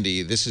 very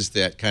handy. This is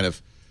that kind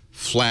of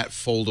flat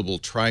foldable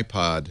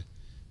tripod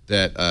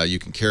that you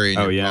can carry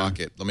in your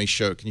pocket. Let me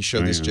show. Can you show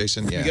this,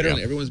 Jason? Yeah. You get it on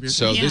everyone's Meerkat?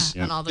 So Yeah, this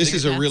on all the this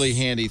is a Meerkats. really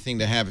handy thing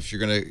to have if you're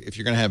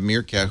gonna have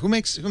Meerkat.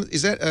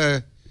 Is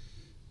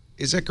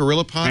that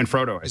Gorilla Pod?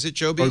 Manfrotto. Is it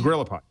Joby? Or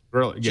Gorilla Pod.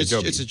 Yeah,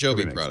 Joby. It's a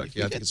Joby makes it. product.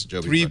 Yeah, I think it's a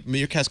Joby Three product.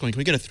 Meerkats going. Can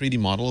we get a 3D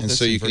model of And this?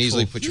 so in you can virtual?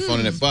 easily put your phone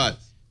in it. But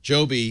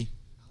Joby,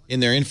 in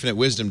their infinite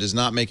wisdom, does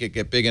not make it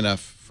get big enough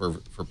for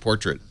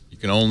portrait. You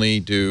can only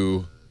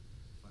do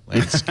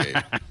landscape.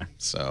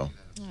 So.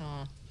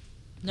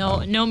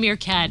 No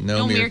Meerkat. No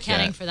No Meerkat.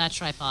 Meerkatting for that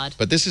tripod.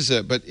 But this is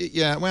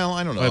yeah, well,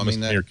 I don't know. Why I must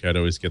mean, Meerkat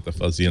always get the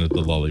fuzzy end of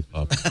the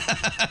lollipop?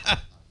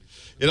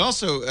 it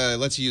also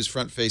lets you use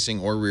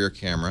front-facing or rear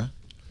camera.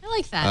 I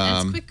like that.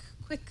 And it's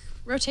quick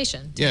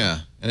rotation. too.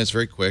 Yeah, and it's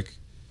very quick.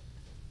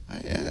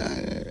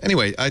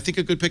 Anyway, I think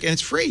a good pick, and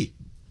it's free.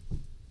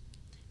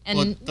 And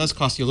Well, it does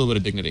cost you a little bit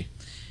of dignity.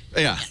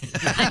 Yeah.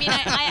 I mean,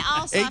 I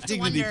also 8 have to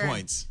dignity wonder.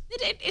 points.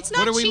 It's not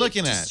What are we cheap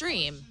looking to at?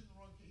 stream.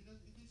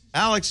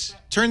 Alex,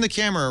 turn the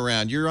camera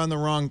around. You're on the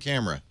wrong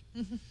camera.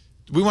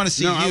 We want to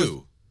see No, I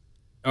you.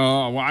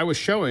 well, I was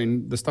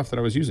showing the stuff that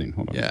I was using.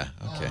 Hold on. Yeah,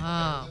 okay.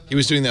 Oh. He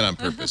was doing that on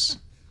purpose.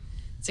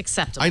 It's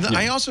acceptable.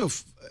 I also,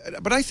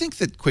 but I think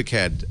that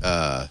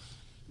QuickHead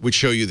would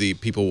show you the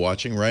people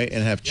watching, right,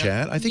 and have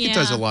chat. I think it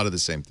does a Yeah. lot of the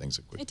same things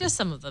that QuickHead. It does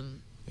some of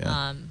them.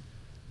 Yeah.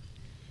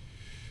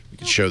 We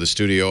could show the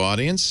studio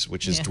audience,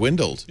 which has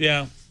dwindled.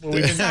 Yeah. Well,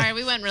 we can, Sorry,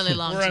 we went really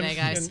long we're today,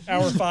 guys. in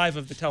hour 5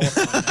 of the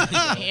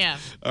telephone. Yeah.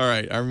 All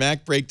right, our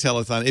Mac Break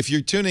Telethon. If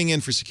you're tuning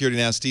in for Security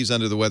Now, Steve's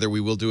under the weather.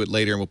 We will do it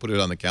later, and we'll put it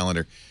on the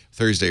calendar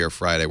Thursday or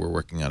Friday. We're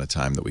working on a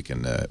time that we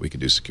can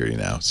do Security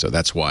Now. So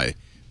that's why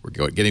we're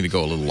getting to go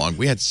a little long.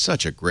 We had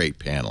such a great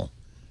panel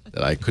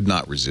that I could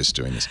not resist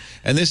doing this.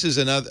 And this is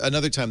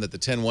another time that the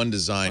 10.1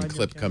 design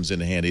clip comes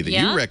into handy that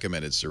you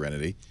recommended,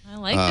 Serenity. I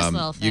like this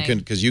little thing.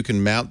 Because you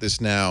can mount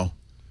this now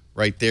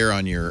right there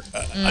on your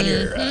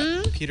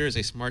Peter is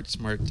a smart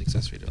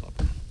accessory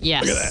developer.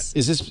 Yes. Look at that.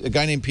 Is this a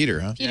guy named Peter,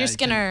 huh? Peter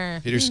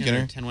Skinner. Peter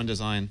Skinner. 10.1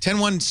 design.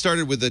 10.1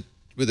 started with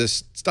a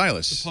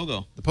stylus. The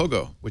Pogo. The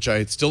Pogo, which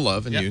I still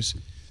love and use.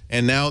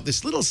 And now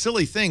this little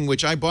silly thing,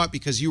 which I bought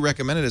because you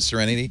recommended it,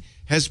 Serenity,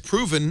 has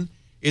proven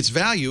its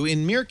value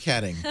in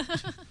meerkatting.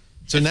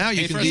 So now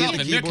you Hey, can for be yourself at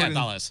the in keyboard Meerkat and-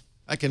 dollars.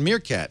 I can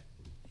meerkat.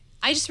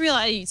 I just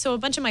realized, so a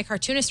bunch of my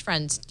cartoonist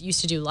friends used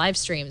to do live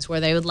streams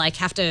where they would like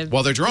have to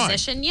While they're drawing.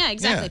 position, yeah,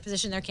 exactly, Yeah.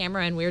 position their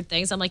camera and weird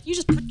things. I'm like, you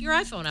just put your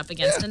iPhone up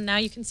against and now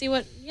you can see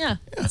what,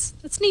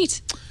 that's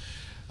neat.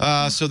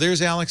 So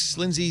there's Alex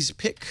Lindsay's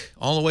pick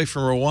all the way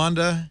from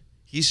Rwanda.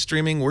 He's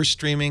streaming. We're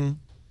streaming.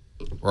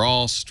 We're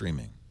all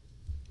streaming.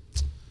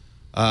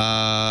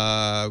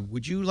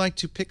 Would you like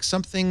to pick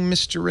something,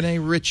 Mr. Rene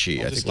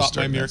Ritchie? I'll I just think we'll stop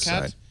my start on that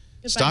Meerkat?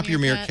 side. Stop your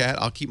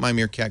Meerkat. I'll keep my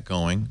Meerkat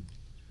going.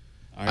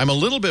 I'm a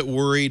little bit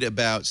worried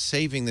about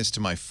saving this to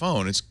my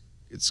phone. It's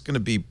going to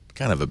be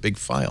kind of a big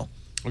file.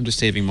 I'm just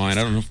saving mine.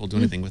 I don't know if we'll do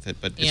anything with it,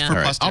 but it's for All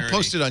right. posterity. I'll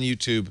post it on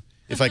YouTube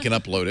if I can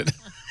upload it.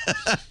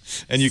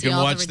 And you See can all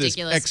the watch this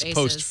ridiculous ex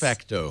post faces.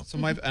 facto. So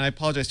and I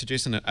apologize to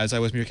Jason, as I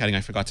was meerkatting,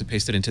 I forgot to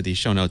paste it into the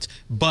show notes.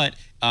 But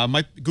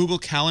my Google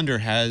Calendar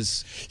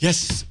has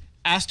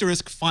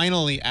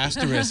finally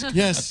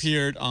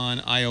appeared on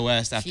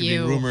iOS after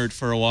being rumored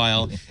for a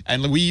while.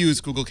 And we use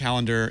Google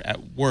Calendar at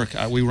work.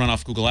 We run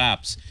off Google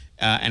Apps.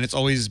 And it's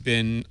always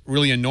been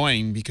really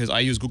annoying because I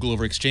use Google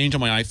over Exchange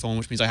on my iPhone,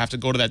 which means I have to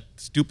go to that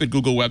stupid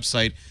Google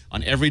website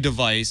on every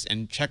device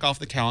and check off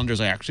the calendars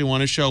I actually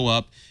want to show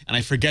up. And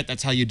I forget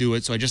that's how you do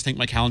it. So I just think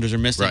my calendars are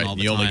missing all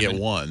the you time. only get And-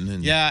 one.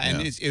 And,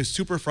 It was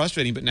super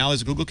frustrating. But now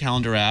there's a Google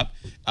Calendar app.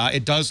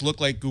 It does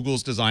look like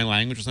Google's design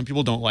language, which some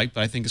people don't like,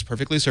 but I think is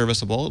perfectly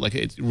serviceable. Like,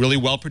 it's a really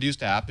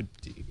well-produced app,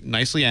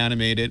 nicely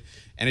animated.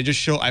 And it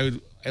just I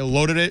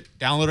loaded it,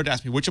 downloaded it,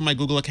 asked me which of my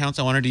Google accounts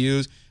I wanted to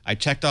use. I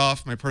checked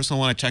off my personal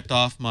one. I checked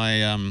off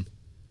my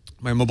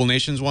my Mobile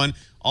Nations one.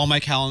 All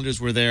my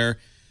calendars were there.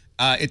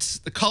 It's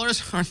the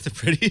colors aren't the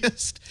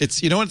prettiest.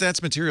 It's, you know what,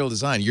 that's material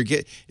design.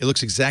 It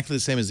looks exactly the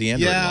same as the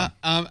Android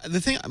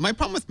one. My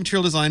problem with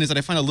material design is that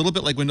I find a little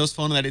bit like Windows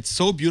Phone that it's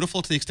so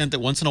beautiful to the extent that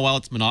once in a while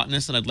it's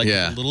monotonous, and I'd like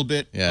a little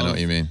bit. Yeah, I know what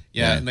you mean.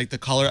 Yeah, and like the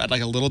color, I'd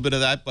like a little bit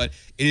of that. But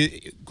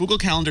Google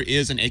Calendar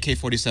is an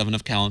AK-47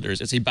 of calendars.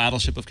 It's a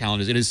battleship of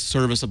calendars. It is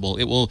serviceable.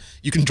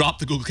 You can drop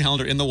the Google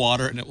Calendar in the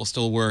water and it will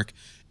still work.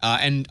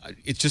 And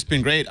it's just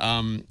been great.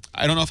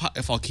 I don't know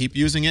if I'll keep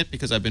using it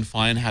because I've been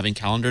fine having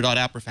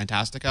Calendar.app or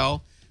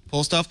Fantastical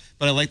pull stuff,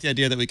 but I like the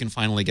idea that we can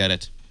finally get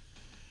it.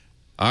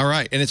 All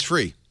right, and it's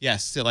free.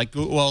 Yes, like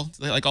all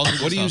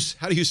Google stuff.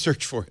 How do you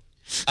search for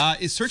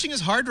it? Searching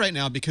is hard right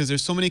now because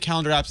there's so many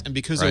calendar apps, and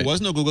because there was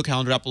no Google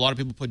Calendar app, a lot of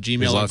people put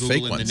Gmail or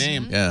Google in the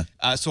name.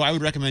 Yeah. So I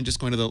would recommend just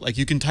going to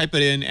you can type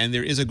it in, and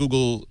there is a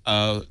Google.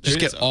 Just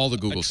get all the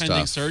Google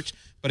trending stuff. Search.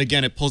 But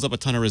again, it pulls up a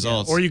ton of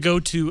results. Or you go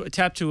to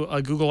tap to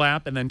a Google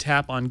app and then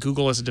tap on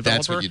Google as a developer.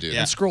 That's what you do.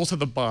 And scroll to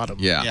the bottom.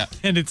 Yeah.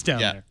 And it's down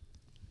there.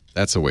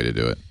 That's a way to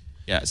do it.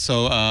 Yeah.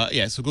 So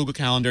so Google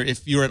Calendar.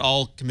 If you're at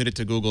all committed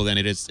to Google, then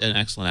it is an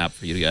excellent app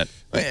for you to get.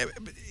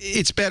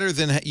 It's better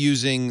than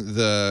using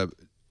the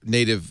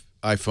native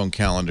iPhone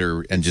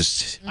calendar and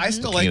just I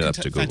still like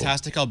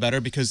Fantastical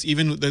better because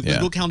even the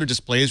Google Calendar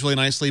displays really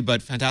nicely,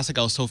 but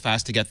Fantastical is so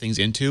fast to get things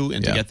into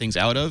and to get things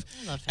out of.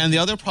 And the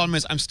other problem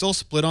is I'm still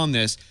split on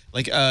this.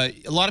 Like a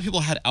lot of people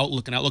had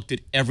Outlook, and Outlook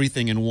did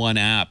everything in one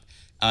app.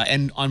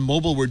 And on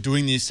mobile, we're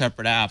doing these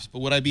separate apps. But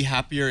would I be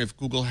happier if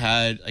Google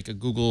had like a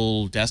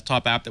Google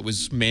desktop app that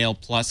was Mail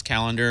plus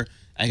Calendar?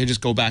 I could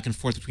just go back and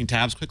forth between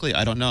tabs quickly.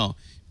 I don't know,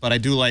 but I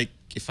do like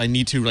if I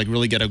need to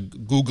really get a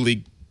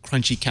googly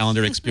crunchy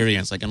calendar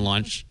experience, I can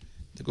launch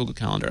the Google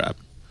Calendar app.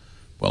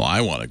 Well, I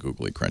want a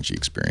googly crunchy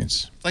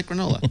experience. Like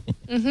granola.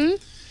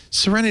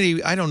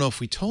 Serenity, I don't know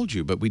if we told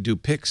you, but we do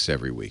picks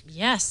every week.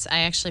 Yes,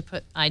 I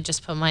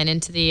just put mine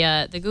into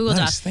the Google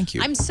Doc. Thank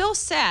you. I'm so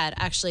sad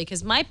actually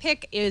because my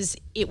pick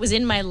it was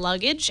in my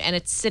luggage and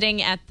it's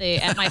sitting at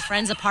my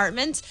friend's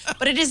apartment,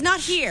 but it is not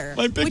here.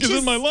 My pick is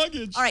in my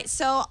luggage. All right,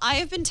 so I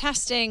have been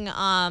testing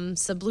some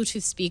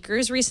Bluetooth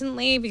speakers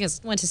recently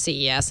because I went to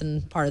CES,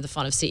 and part of the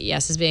fun of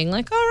CES is being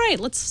like, all right,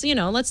 let's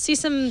see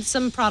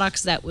some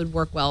products that would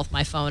work well with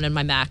my phone and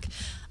my Mac.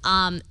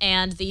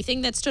 And the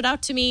thing that stood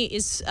out to me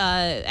is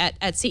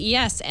at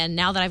CES, and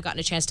now that I've gotten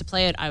a chance to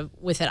play it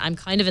with it, I'm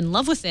kind of in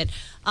love with it,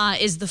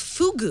 is the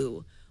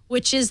Fugu,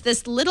 which is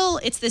this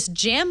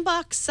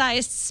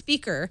Jambox-sized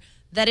speaker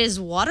that is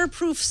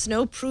waterproof,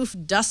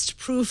 snowproof,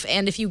 dustproof,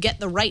 and if you get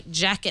the right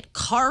jacket,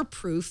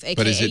 car-proof,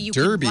 aka you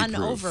can run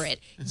over it.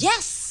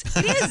 Yes,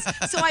 it is.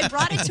 So I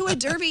brought it to a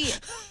derby.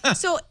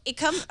 So it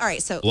comes. All right.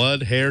 So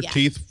blood, hair,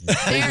 teeth,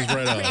 right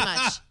pretty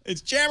much.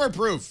 It's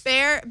jammer-proof.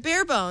 Bare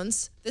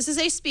bones. This is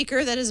a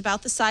speaker that is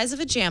about the size of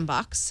a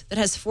Jambox that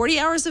has 40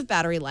 hours of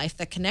battery life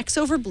that connects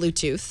over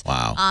Bluetooth.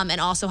 Wow. And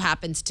also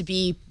happens to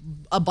be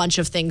a bunch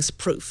of things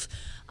proof.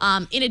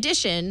 In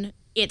addition,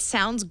 it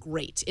sounds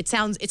great. It's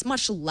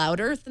much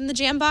louder than the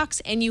Jambox,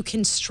 and you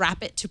can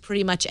strap it to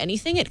pretty much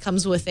anything. It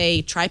comes with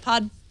a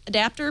tripod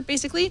adapter,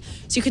 basically.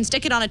 So you can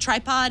stick it on a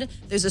tripod.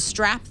 There's a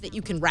strap that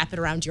you can wrap it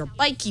around your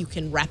bike. You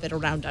can wrap it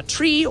around a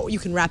tree, or you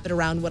can wrap it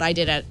around what I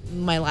did at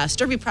my last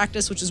derby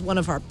practice, which is one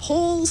of our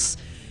poles.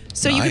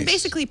 So you can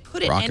basically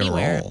put it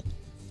anywhere. And roll.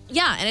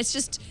 Yeah, and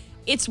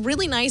it's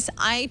really nice.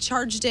 I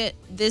charged it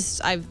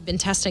I've been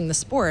testing the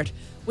Sport,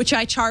 which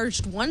I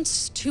charged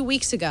once 2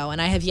 weeks ago,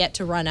 and I have yet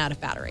to run out of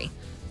battery.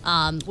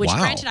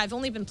 Granted, I've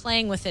only been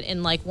playing with it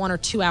in like 1 or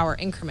 2 hour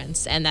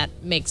increments, and that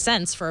makes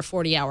sense for a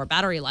 40-hour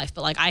battery life.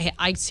 But like,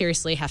 I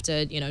seriously have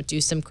to, do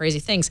some crazy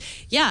things.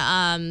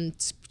 Yeah.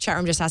 Chat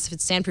room just asked if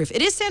it's sandproof.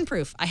 It is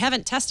sandproof. I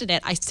haven't tested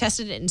it. I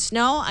tested it in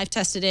snow. I've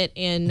tested it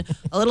in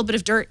a little bit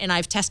of dirt, and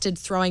I've tested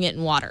throwing it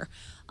in water.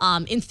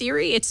 In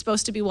theory, it's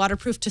supposed to be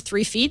waterproof to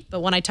 3 feet. But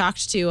when I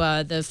talked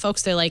to the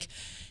folks, they're like,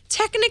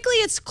 technically,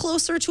 it's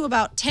closer to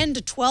about 10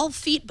 to 12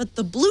 feet, but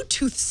the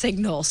Bluetooth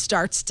signal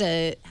starts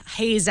to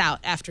haze out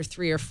after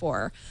 3 or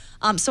 4.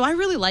 So I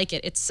really like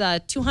it. It's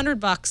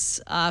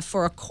 $200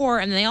 for a core,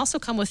 and they also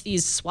come with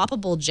these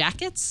swappable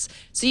jackets.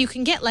 So you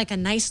can get like a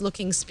nice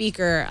looking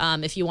speaker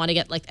if you want to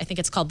get, like, I think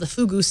it's called the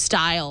Fugu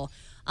style.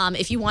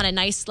 If you want a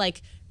nice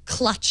like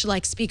clutch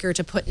like speaker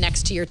to put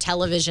next to your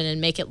television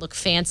and make it look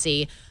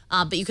fancy.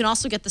 But you can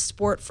also get the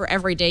Sport for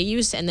everyday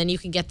use, and then you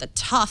can get the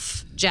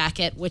Tough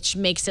jacket, which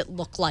makes it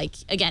look like,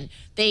 again,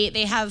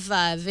 they have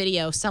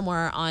video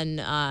somewhere on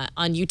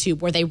YouTube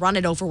where they run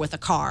it over with a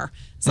car.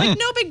 It's like,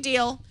 no big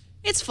deal.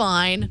 It's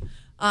fine.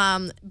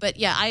 But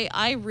yeah,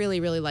 I really,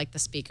 really like the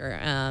speaker.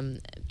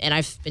 And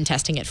I've been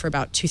testing it for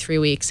about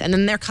 2-3 weeks. And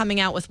then they're coming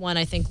out with one,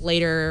 I think,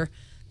 later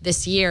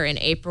this year in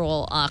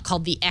April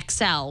called the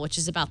XL, which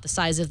is about the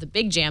size of the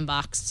big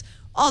Jambox.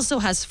 Also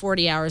has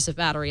 40 hours of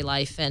battery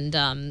life,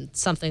 and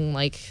something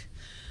like,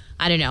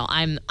 I don't know,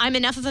 I'm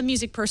enough of a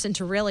music person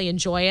to really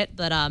enjoy it,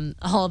 but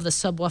all of the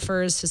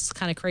subwoofers is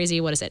kind of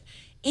crazy. What is it?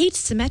 8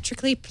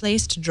 symmetrically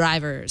placed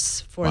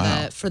drivers for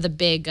the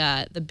big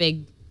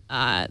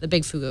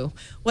Fugu.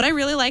 What I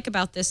really like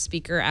about this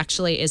speaker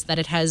actually is that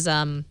it has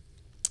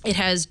It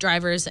has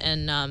drivers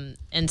and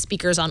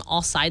speakers on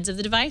all sides of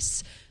the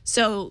device.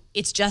 So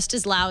it's just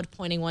as loud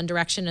pointing one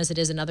direction as it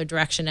is another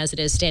direction as it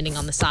is standing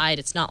on the side.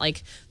 It's not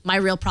like my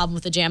real problem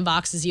with the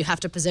Jambox is you have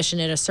to position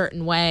it a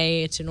certain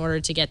way in order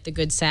to get the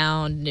good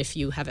sound. And if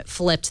you have it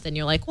flipped, then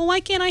you're like, well, why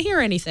can't I hear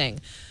anything?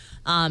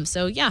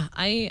 So yeah,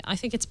 I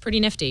think it's pretty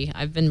nifty.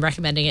 I've been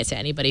recommending it to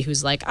anybody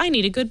who's like, I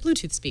need a good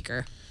Bluetooth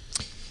speaker.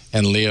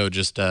 And Leo,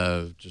 just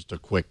a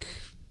quick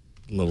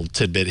little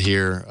tidbit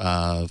here.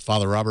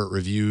 Father Robert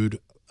reviewed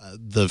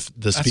the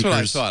speakers. That's what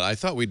I thought. I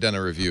thought we'd done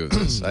a review of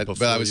this,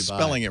 but I was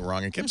spelling it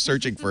wrong. I kept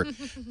searching for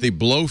the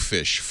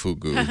Blowfish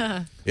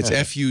Fugu. It's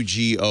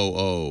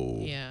F-U-G-O-O.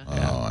 Yeah.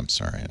 Oh, I'm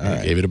sorry.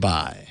 He gave it a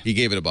buy. He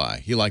gave it a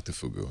buy. He liked the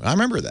Fugu. I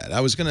remember that. I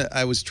was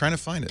trying to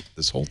find it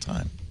this whole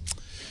time.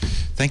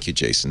 Thank you,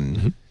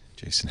 Jason.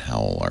 Jason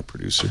Howell, our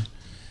producer.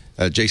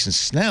 Jason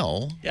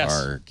Snell,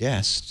 our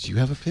guest. Do you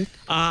have a pick?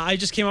 I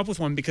just came up with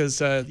one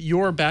because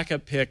your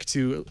backup pick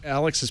to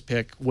Alex's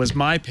pick was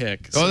my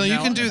pick. So then you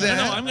can do that.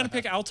 No, I'm going to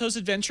pick Alto's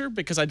Adventure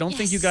because I don't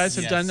think you guys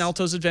have done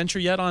Alto's Adventure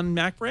yet on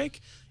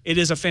MacBreak. It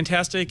is a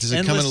fantastic. Does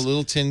it come in a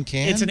little tin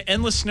can? It's an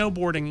endless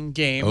snowboarding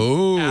game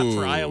app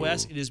for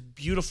iOS. It is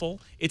beautiful.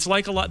 It's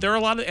like a lot. There are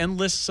a lot of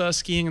endless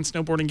skiing and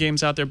snowboarding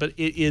games out there, but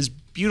it is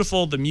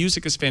beautiful. The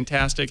music is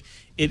fantastic.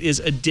 It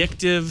is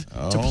addictive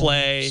to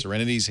play.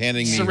 Serenity's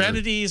handing me.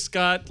 Serenity's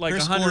got like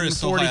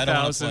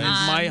 140,000.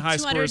 My high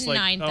score is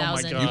like, oh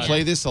my god. You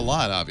play this a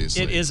lot,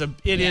 obviously. It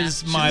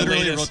is my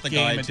latest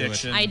game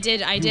addiction. I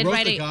did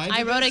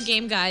I wrote a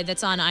game guide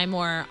that's on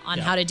iMore on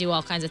how to do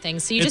all kinds of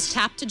things. So you just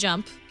tap to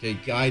jump. Okay,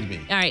 guide me.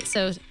 All right,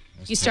 so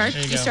you start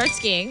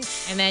skiing,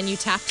 and then you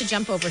tap to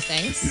jump over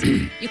things.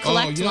 You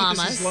collect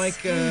llamas.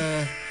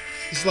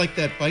 This is like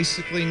that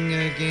bicycling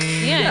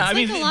game. Yeah, I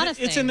mean, a lot of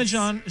things. It's in the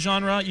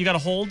genre. You got to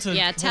hold to.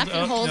 Yeah, tap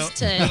and hold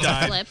to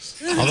flip.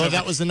 Although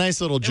that was a nice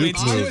little juke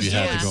move you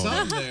had to go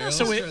on.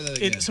 So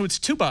it's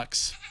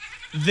 $2.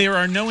 There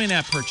are no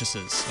in-app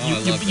purchases.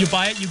 You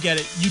buy it, you get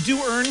it. You do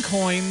earn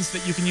coins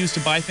that you can use to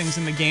buy things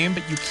in the game,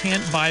 but you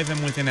can't buy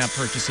them with in-app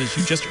purchases.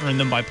 You just earn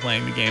them by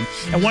playing the game.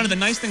 And one of the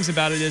nice things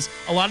about it is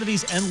a lot of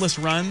these endless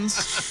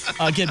runs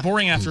get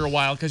boring after a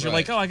while because you're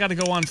like, oh, I got to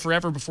go on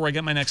forever before I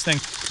get my next thing.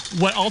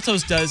 What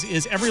Altos does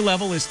is every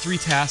level is 3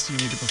 tasks you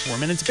need to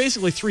perform, and it's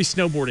basically 3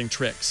 snowboarding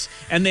tricks.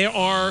 And they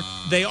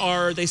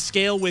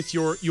scale with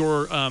your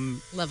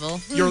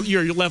level,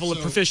 your level of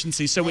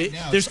proficiency. So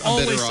there's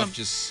always some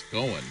just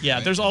going. Yeah.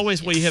 There's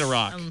always where you hit a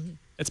rock.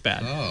 It's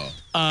bad. Oh.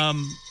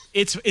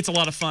 It's a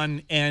lot of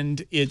fun, and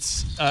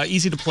it's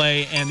easy to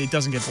play, and it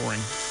doesn't get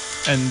boring.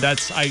 And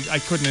that's I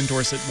couldn't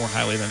endorse it more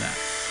highly than that.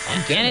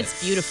 And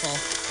it's beautiful.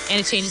 And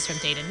it changes from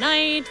day to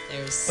night.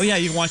 There's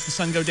you can watch the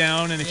sun go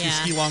down, and if you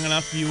ski long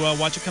enough, you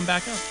watch it come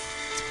back up.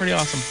 It's pretty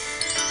awesome.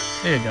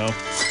 There you go.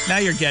 Now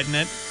you're getting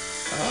it.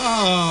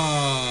 Oh.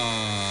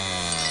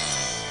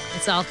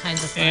 It's all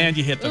kinds of fun. And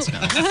you hit the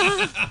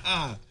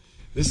snow.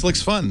 This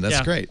looks fun. That's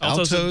great.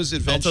 Alto's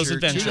Adventure,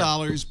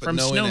 $2, but from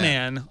no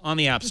Snowman on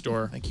the App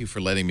Store. Thank you for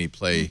letting me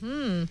play.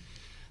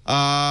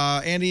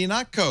 Andy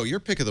Ihnatko, your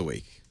pick of the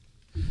week.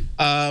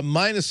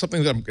 Mine is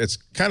something that it's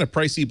kind of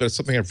pricey, but it's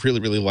something I really,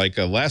 really like.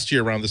 Last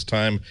year around this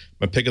time,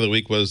 my pick of the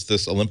week was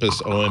this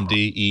Olympus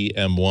OMD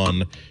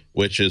EM1,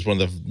 which is one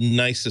of the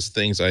nicest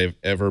things I've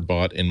ever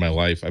bought in my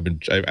life.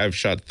 I've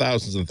shot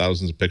thousands and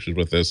thousands of pictures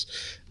with this.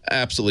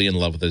 Absolutely in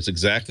love with it. It's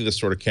exactly the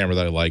sort of camera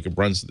that I like.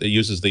 It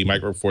uses the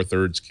Micro Four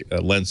Thirds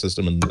lens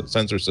system and the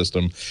sensor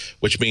system,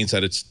 which means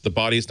that the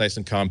body is nice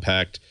and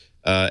compact.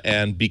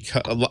 And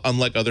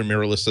unlike other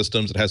mirrorless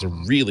systems, it has a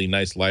really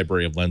nice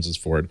library of lenses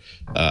for it.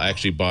 I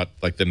actually bought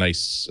like the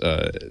nice,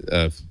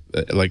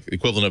 like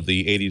equivalent of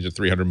the 80 to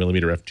 300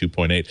 millimeter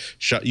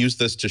f2.8. Used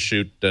this to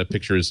shoot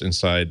pictures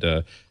inside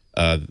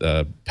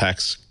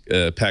PAX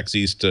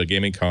East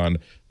Gaming Con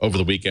over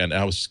the weekend.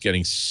 I was just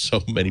getting so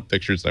many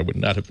pictures I would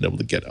not have been able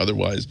to get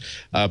otherwise.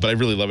 But I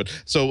really love it.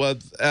 So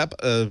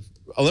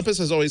Olympus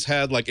has always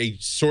had like a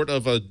sort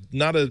of a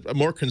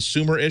more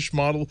consumer-ish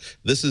model.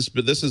 This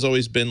has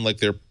always been like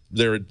their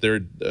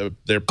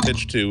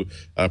pitch to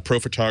pro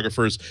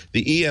photographers.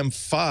 The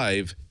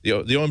EM5, the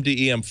OMD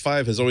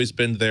EM5 has always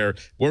been there.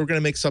 We're going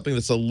to make something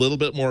that's a little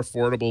bit more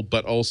affordable,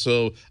 but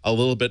also a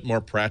little bit more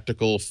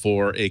practical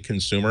for a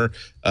consumer.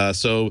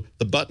 So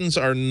the buttons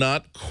are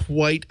not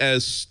quite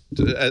as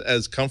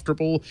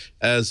comfortable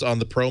as on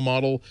the Pro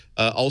model.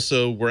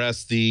 Also,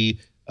 whereas the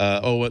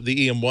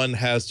EM1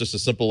 has just a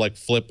simple like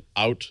flip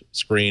out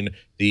screen,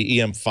 the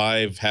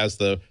EM5 has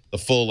the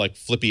full like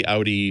flippy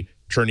outy,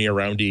 turny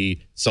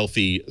aroundy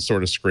selfie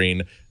sort of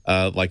screen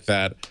like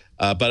that.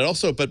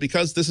 But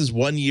because this is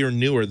 1 year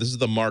newer, this is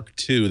the Mark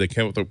II.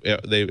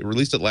 They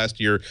released it last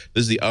year.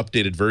 This is the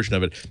updated version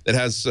of it. It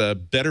has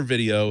better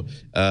video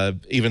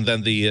even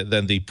than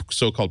the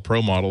so-called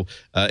Pro model.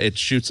 It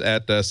shoots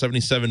at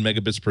 77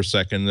 megabits per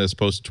second as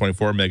opposed to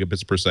 24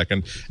 megabits per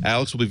second.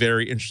 Alex will be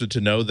very interested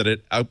to know that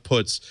it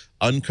outputs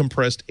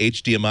uncompressed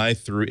HDMI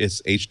through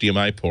its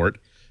HDMI port.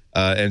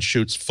 And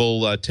shoots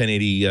full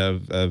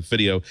 1080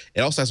 video.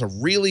 It also has a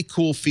really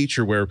cool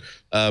feature where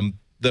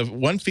the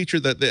one feature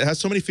that it has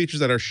so many features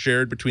that are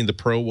shared between the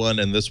Pro one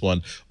and this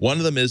one. One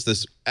of them is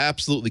this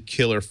absolutely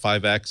killer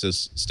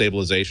 5-axis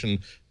stabilization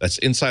that's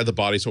inside the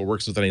body, so it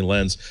works with any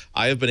lens.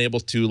 I have been able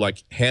to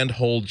like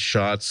handhold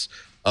shots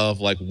of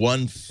like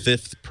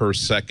 1/5 per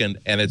second,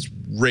 and it's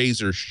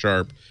razor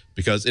sharp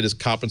because it is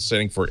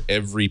compensating for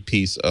every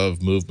piece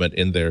of movement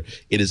in there.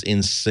 It is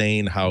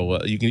insane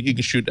how you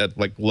can shoot at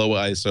like low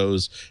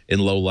ISOs in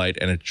low light,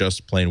 and it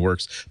just plain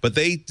works. But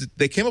they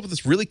came up with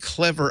this really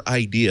clever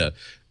idea.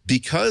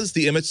 Because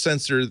the image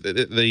sensor,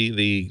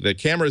 the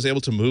camera is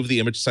able to move the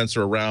image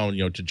sensor around,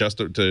 you know,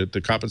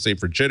 to compensate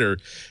for jitter.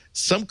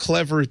 Some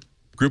clever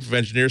group of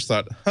engineers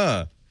thought,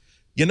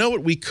 you know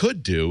what we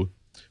could do?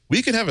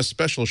 We could have a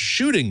special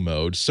shooting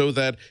mode so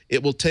that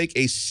it will take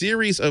a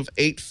series of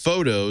 8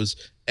 photos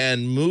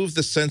and move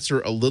the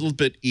sensor a little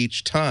bit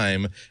each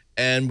time,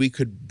 and we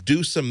could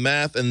do some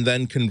math and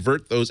then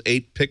convert those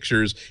 8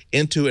 pictures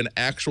into an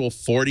actual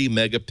 40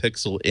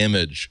 megapixel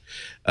image.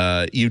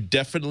 You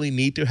definitely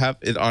need to have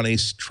it on a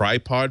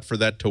tripod for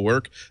that to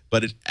work,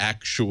 but it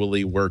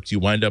actually works. You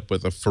wind up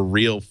with a for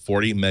real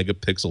 40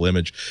 megapixel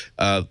image.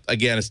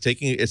 Again,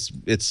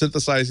 it's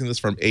synthesizing this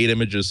from 8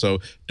 images, so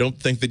don't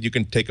think that you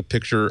can take a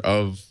picture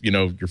of, you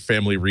know, your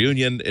family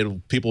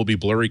reunion. People will be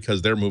blurry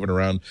because they're moving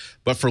around.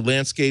 But for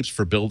landscapes,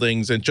 for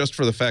buildings, and just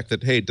for the fact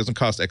that, hey, it doesn't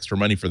cost extra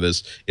money for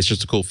this, it's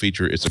just a cool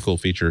feature. It's a cool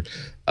feature.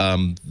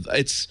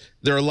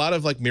 There are a lot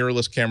of like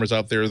mirrorless cameras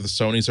out there. The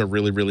Sonys are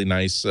really, really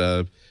nice.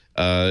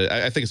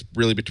 I think it's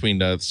really between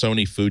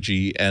Sony,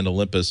 Fuji, and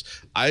Olympus.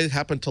 I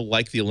happen to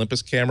like the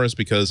Olympus cameras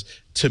because,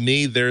 to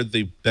me, they're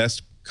the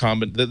best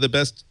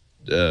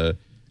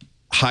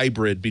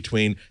hybrid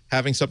between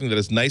having something that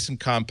is nice and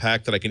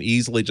compact that I can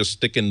easily just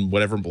stick in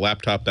whatever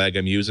laptop bag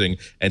I'm using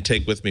and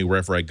take with me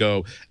wherever I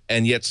go,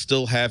 and yet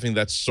still having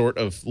that sort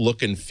of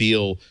look and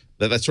feel,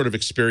 that sort of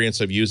experience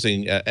of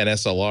using an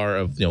SLR,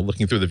 of, you know,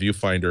 looking through the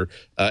viewfinder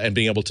and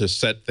being able to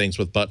set things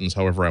with buttons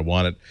however I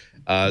want it.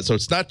 So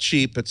it's not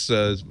cheap. It's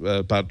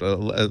about a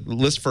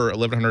list for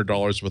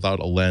 $1,100 without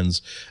a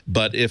lens.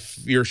 But if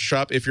you're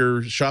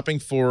shopping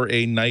for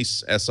a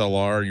nice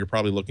SLR, you're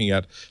probably looking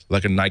at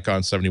like a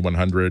Nikon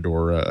 7100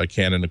 or a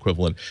Canon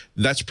equivalent.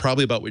 That's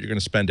probably about what you're going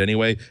to spend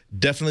anyway.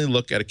 Definitely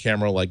look at a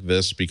camera like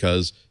this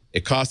because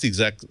it costs the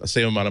exact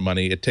same amount of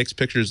money. It takes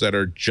pictures that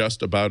are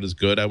just about as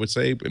good, I would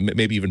say,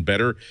 maybe even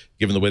better,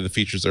 given the way the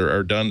features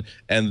are done.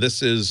 And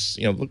this is,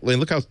 you know,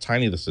 look how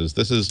tiny this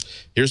is.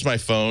 Here's my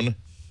phone,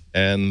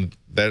 and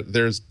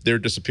there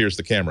disappears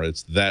the camera.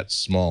 It's that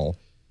small.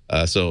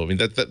 So I mean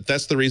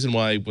that's the reason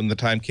why when the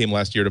time came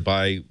last year to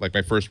buy like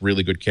my first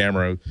really good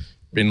camera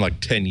in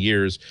like 10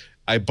 years,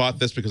 I bought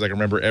this because I can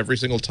remember every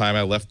single time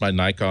I left my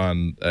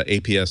Nikon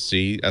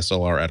APS-C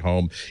SLR at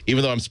home,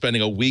 even though I'm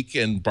spending a week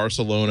in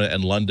Barcelona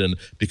and London,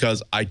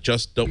 because I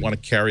just don't want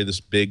to carry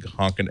this big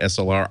honking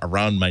SLR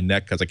around my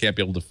neck because I can't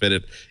be able to fit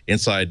it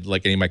inside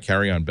like any of my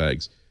carry-on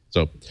bags.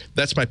 So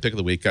that's my pick of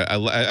the week.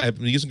 I've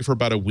been using it for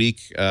about a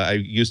week. I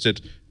used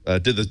it,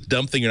 did the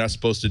dumb thing you're not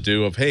supposed to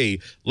do of, hey,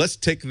 let's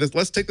take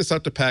this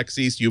out to PAX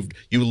East. You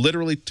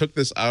literally took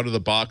this out of the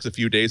box a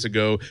few days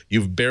ago.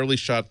 You've barely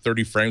shot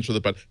 30 frames with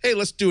it, but hey,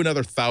 let's do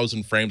another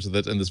 1,000 frames with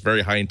it in this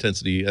very high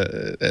intensity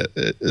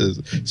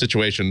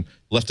situation.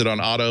 Left it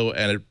on auto,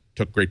 and it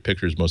took great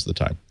pictures most of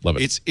the time. Love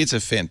it. It's a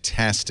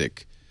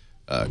fantastic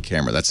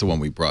camera. That's the one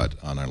we brought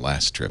on our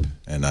last trip,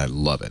 and I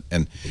love it.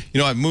 And, you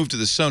know, I moved to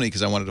the Sony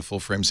because I wanted a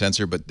full-frame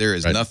sensor, but there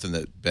is nothing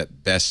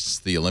that bests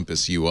the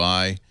Olympus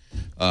UI.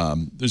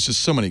 There's just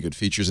so many good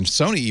features, and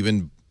Sony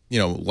even, you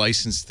know,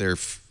 licensed their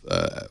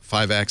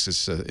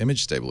 5-axis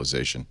image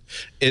stabilization.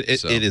 It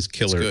is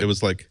killer. It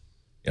was like,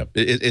 yeah,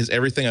 it is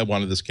everything I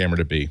wanted this camera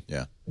to be.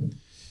 Yeah,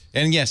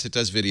 and yes, it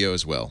does video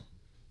as well.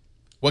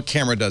 What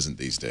camera doesn't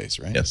these days,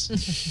 right?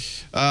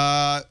 Yes.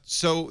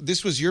 So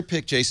this was your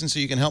pick, Jason, so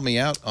you can help me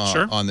out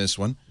on this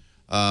one.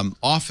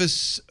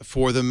 Office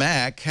for the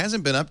Mac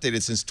hasn't been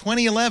updated since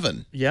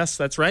 2011. Yes,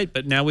 that's right.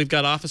 But now we've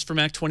got Office for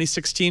Mac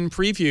 2016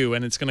 preview,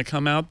 and it's going to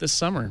come out this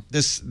summer.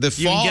 The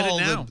fall, can get it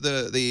now.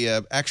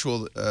 The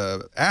actual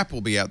app will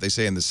be out, they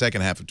say, in the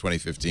second half of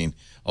 2015,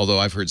 although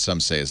I've heard some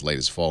say as late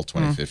as fall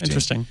 2015.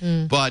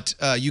 Interesting. But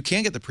you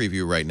can get the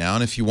preview right now,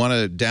 and if you want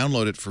to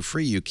download it for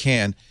free, you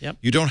can. Yep.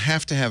 You don't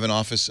have to have an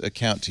Office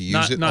account to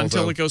use it. Not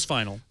until it goes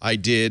final. I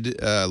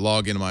did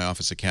log into my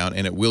Office account,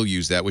 and it will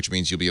use that, which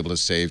means you'll be able to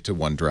save to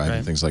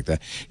OneDrive and things like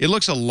that. It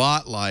looks a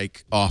lot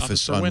like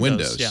Office on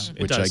Windows,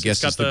 which I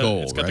guess is the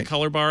goal, It's got the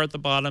color bar at the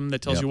bottom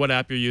that tells you what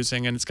app you're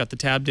using, and it's got the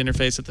tabbed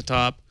interface at the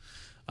top.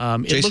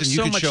 Jason,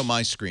 you could show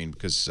my screen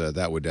because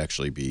that would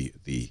actually be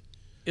the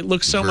It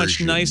looks so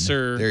much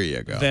nicer. There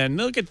you go.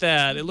 Look at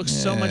that. It looks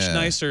so much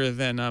nicer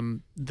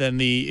than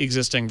the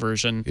existing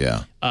version.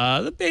 Yeah.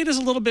 The beta's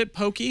a little bit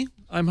pokey.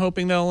 I'm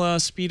hoping they'll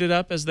speed it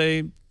up as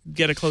they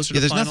get it closer to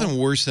there's final. Nothing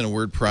worse than a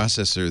word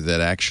processor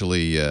that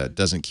actually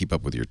doesn't keep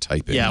up with your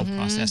typing. Yeah,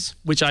 process.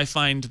 Which I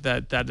find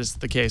that is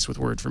the case with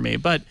Word for me.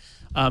 But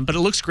it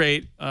looks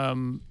great,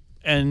 and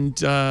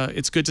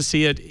it's good to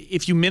see it.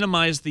 If you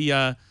minimize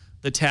the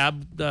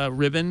tab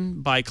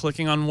ribbon by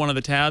clicking on one of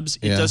the tabs,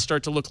 it does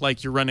start to look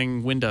like you're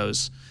running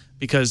Windows.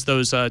 because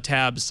those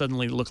tabs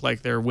suddenly look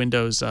like they're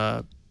Windows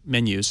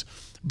menus.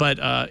 But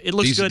it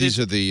looks good. These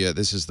are the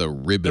this is the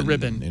ribbon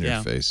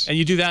interface. Yeah. And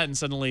you do that, and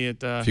suddenly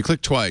it. If you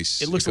click twice,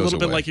 it looks a little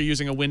bit like you're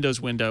using a Windows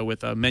window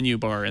with a menu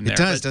bar in there. It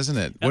does, doesn't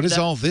it? What is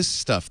all this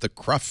stuff? The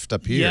cruft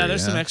up here. Yeah,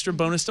 there's some extra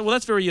bonus stuff. Well,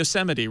 that's very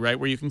Yosemite, right?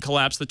 Where you can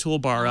collapse the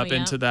toolbar up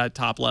into that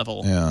top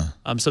level. Yeah.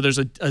 So there's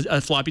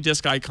a floppy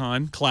disk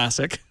icon,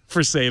 classic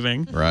for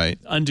saving. Right.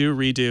 Undo,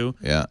 redo.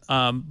 Yeah.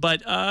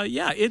 But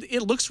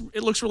it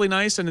looks really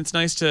nice, and it's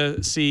nice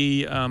to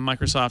see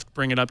Microsoft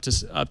bring it up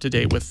to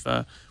date with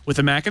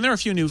the Mac. And there are a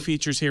few new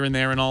features here and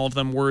there, and all of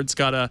them. Word's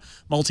got a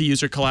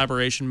multi-user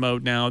collaboration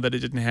mode now that it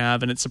didn't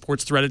have, and it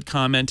supports threaded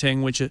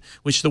commenting, which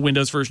the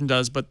Windows version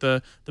does, but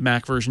the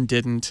Mac version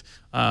didn't.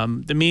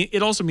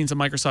 It also means that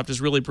Microsoft is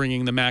really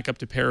bringing the Mac up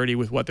to parity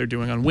with what they're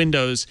doing on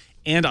Windows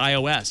and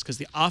iOS, because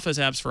the Office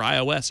apps for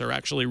iOS are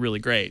actually really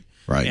great.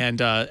 Right.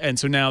 And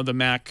so now the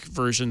Mac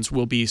versions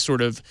will be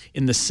sort of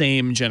in the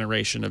same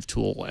generation of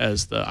tool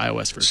as the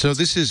iOS version. So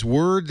this is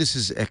Word, this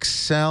is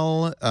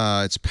Excel,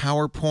 it's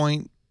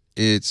PowerPoint,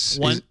 it's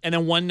and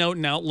then OneNote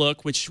and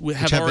Outlook, which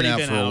have already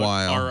been out for a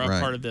while, are a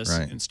part of this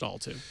install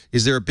too.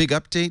 Is there a big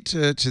update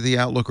to the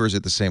Outlook, or is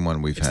it the same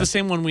one we've had? It's the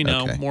same one we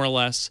know, Okay. more or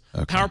less.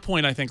 Okay.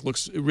 PowerPoint, I think,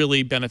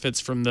 really benefits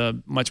from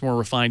the much more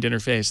refined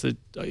interface that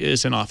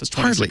is in Office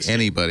 2016. Hardly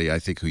anybody, I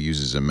think, who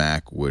uses a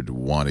Mac would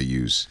want to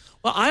use.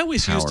 Well, I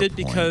always used it PowerPoint.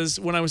 because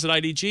when I was at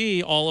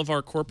IDG, all of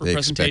our corporate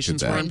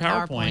presentations were in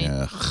PowerPoint.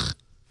 Yeah.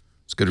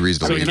 It's good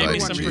reason So to it gave leave me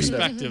some IDG.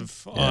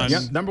 perspective on.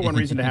 Yep. Number one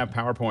reason to have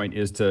PowerPoint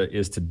is to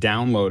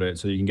download it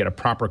so you can get a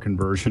proper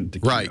conversion to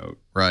Keynote.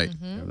 Right.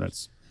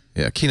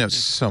 Keynote's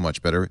so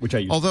much better. Which I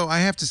use. Although I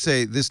have to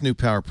say, this new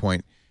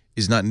PowerPoint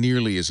is not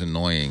nearly as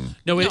annoying.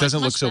 No, it doesn't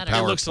look much so better.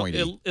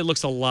 PowerPointy. It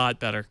looks a lot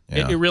better.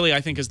 Yeah. It really,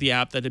 I think, is the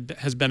app that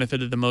has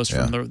benefited the most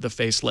from the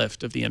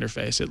facelift of the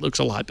interface. It looks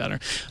a lot better.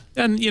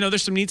 And,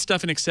 there's some neat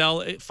stuff in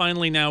Excel.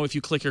 Finally, now, if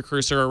you click your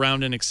cursor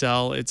around in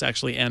Excel, it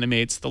actually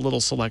animates the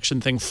little selection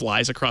thing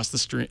flies across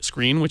the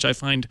screen, which I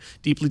find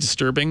deeply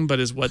disturbing, but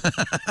is what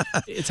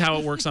it's how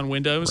it works on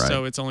Windows. Right.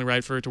 So it's only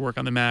right for it to work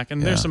on the Mac.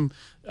 And there's some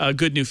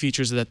good new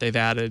features that they've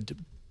added.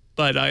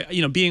 But,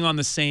 being on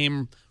the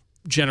same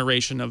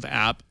generation of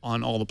app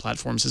on all the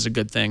platforms is a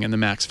good thing, and the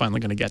Mac's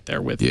finally going to get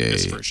there with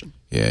this version.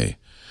 Yay.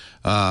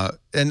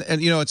 And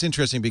it's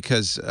interesting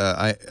because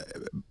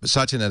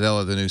Satya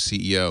Nadella, the new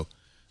CEO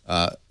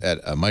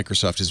at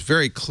Microsoft, has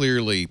very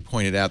clearly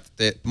pointed out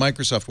that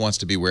Microsoft wants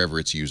to be wherever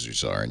its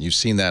users are, and you've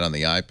seen that on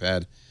the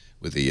iPad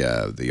with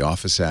the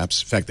Office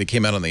apps. In fact, they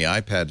came out on the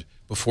iPad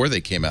before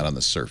they came out on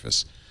the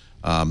Surface.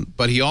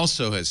 But he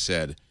also has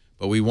said,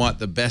 but we want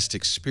the best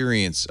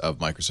experience of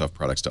Microsoft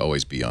products to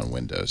always be on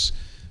Windows.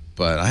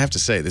 But I have to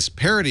say, this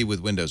parity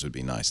with Windows would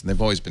be nice, and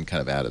they've always been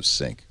kind of out of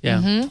sync. Yeah.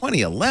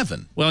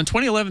 2011. Well, in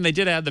 2011, they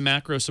did add the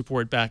macro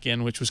support back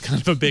in, which was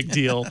kind of a big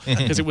deal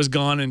because it was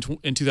gone in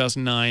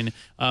 2009.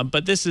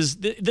 But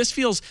this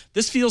feels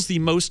the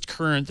most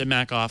current that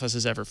Mac Office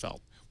has ever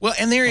felt. Well,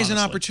 and there is an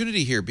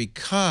opportunity here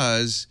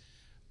because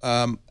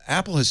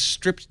Apple has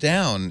stripped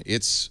down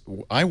its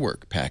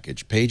iWork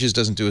package. Pages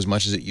doesn't do as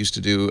much as it used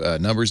to do.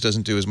 Numbers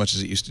doesn't do as much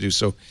as it used to do.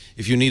 So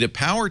if you need a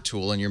power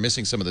tool and you're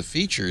missing some of the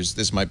features,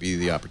 this might be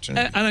the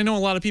opportunity. And I know a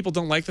lot of people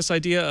don't like this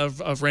idea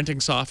of renting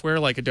software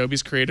like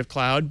Adobe's Creative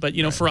Cloud, but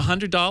for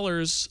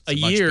 $100 a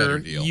year,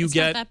 you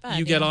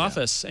get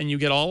Office and you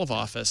get all of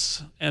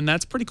Office, and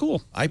that's pretty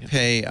cool. I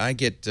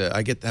get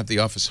to have the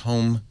Office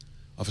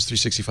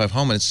 365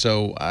 Home, and it's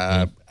so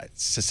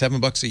it's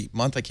 $7 a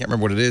month. I can't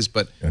remember what it is,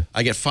 but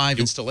I get 5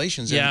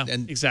 installations.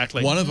 And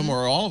exactly. One of them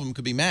or all of them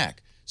could be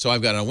Mac. So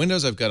I've got it on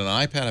Windows, I've got it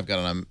on iPad, I've got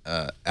it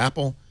on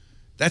Apple.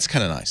 That's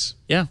kind of nice.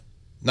 Yeah.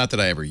 Not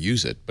that I ever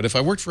use it, but if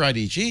I worked for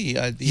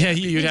IDG,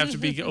 you'd have to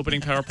be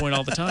opening PowerPoint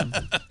all the time.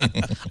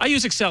 I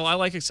use Excel. I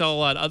like Excel a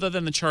lot. Other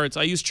than the charts,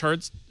 I use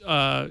charts,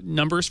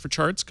 numbers for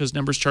charts because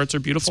charts are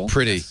beautiful. It's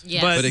pretty.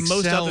 Yes. But Excel,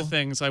 most other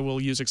things I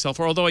will use Excel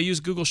for. Although I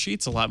use Google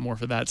Sheets a lot more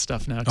for that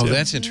stuff now too. Oh,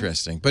 that's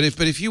interesting. But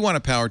if you want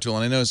a power tool,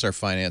 and I know it's our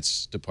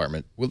finance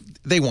department, well,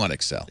 they want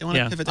Excel. They want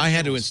pivot I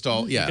had to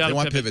install. You They gotta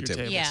want pivot pivot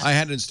your tables. tables. I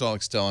had to install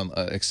Excel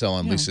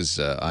on Lisa's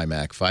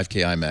iMac,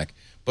 5K iMac.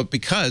 But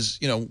because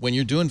when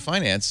you're doing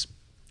finance,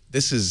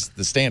 this is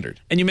the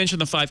standard. And you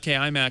mentioned the 5K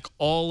iMac.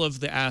 All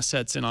of the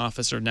assets in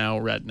Office are now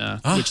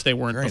Retina, which they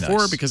weren't very before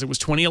nice. because it was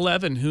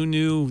 2011. Who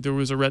knew there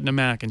was a Retina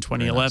Mac in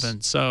 2011?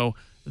 Nice. So,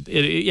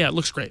 it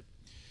looks great.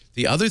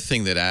 The other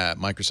thing that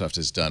Microsoft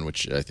has done,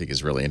 which I think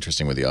is really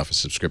interesting with the Office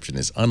subscription,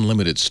 is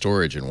unlimited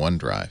storage in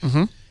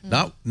OneDrive.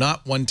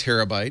 Not 1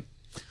 terabyte.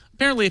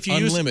 Apparently, if you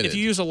Unlimited.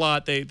 use a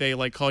lot, they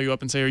like call you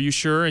up and say, "Are you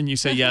sure?" And you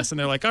say yes, and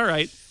they're like, "All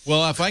right."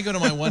 Well, if I go to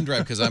my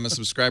OneDrive because I'm a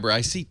subscriber,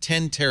 I see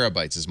 10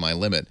 terabytes is my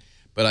limit.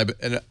 But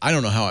I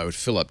don't know how I would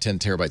fill up 10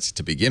 terabytes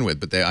to begin with.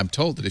 But I'm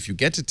told that if you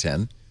get to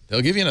 10, they'll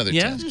give you another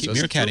 10. Keep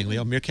Meerkatting,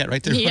 Leo. Meerkat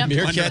right there. Yep.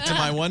 Meerkat to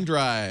my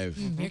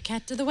OneDrive.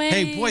 Meerkat to the way.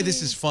 Hey, boy,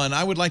 this is fun.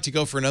 I would like to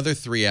go for another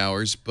 3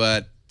 hours,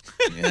 but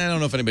I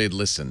don't know if anybody would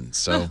listen.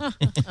 So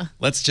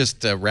let's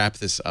just wrap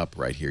this up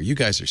right here. You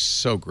guys are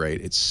so great.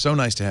 It's so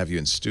nice to have you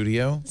in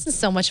studio. This is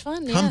so much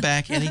fun. Come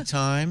back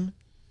anytime.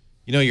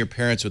 You know, your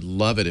parents would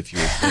love it if you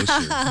were closer.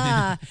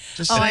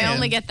 Just saying. I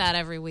only get that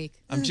every week.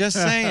 I'm just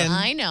saying.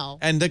 I know.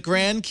 And the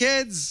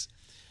grandkids.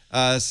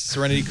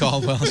 Serenity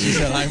Caldwell,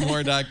 she's at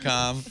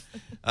imore.com,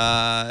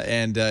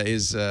 and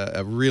is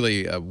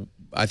really,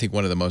 I think,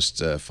 one of the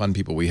most fun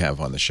people we have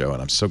on the show.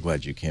 And I'm so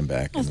glad you came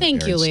back. Well,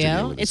 thank you,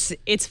 Leo.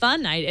 It's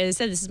fun. I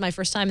said this is my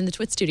first time in the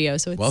Twit studio,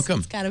 so it's welcome.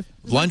 It's kind of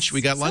lunch.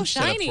 We got so lunch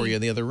set up for you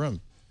in the other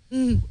room.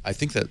 I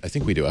think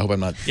we do. I hope I'm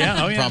not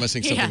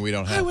promising something we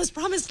don't have. I was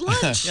promised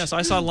lunch. Yes,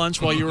 I saw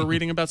lunch while you were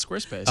reading about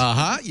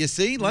Squarespace. You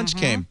see, lunch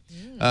came.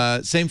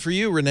 Same for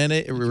you,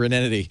 Rene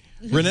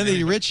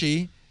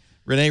Ritchie.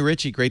 Rene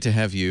Ritchie, great to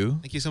have you.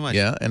 Thank you so much.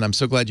 Yeah, and I'm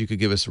so glad you could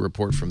give us a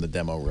report from the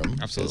demo room.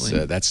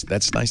 Absolutely.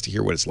 That's nice to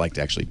hear what it's like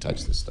to actually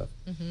touch this stuff.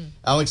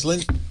 Alex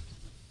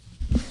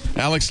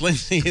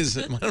Lindsay is,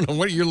 I don't know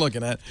what you're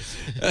looking at.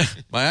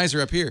 My eyes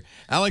are up here.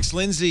 Alex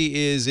Lindsay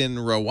is in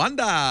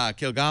Rwanda,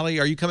 Kigali.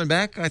 Are you coming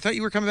back? I thought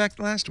you were coming back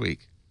last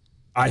week.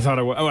 I thought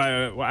I was.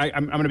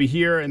 I'm going to be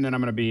here, and then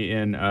I'm going to be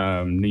in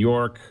New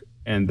York,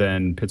 and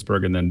then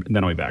Pittsburgh, and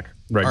then I'll be back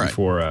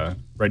before,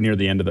 right near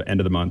the end of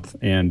the month,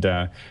 and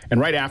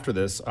right after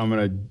this, I'm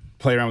going to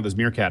play around with this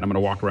Meerkat. I'm going to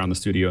walk around the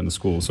studio and the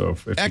school. So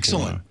if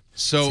excellent.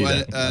 So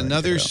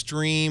another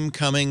stream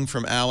coming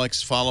from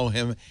Alex. Follow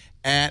him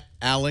at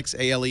Alex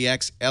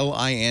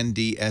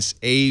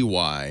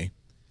AlexLindsay,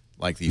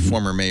 like the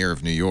former mayor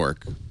of New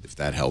York, if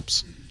that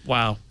helps.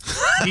 Wow.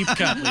 Deep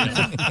cut,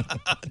 Leo.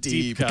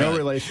 Deep cut. No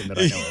relation that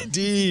I know of.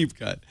 Deep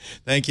cut.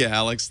 Thank you,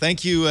 Alex.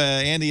 Thank you,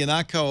 Andy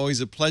Ihnatko.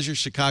 Always a pleasure.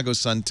 Chicago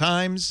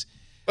Sun-Times.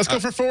 Let's go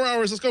for 4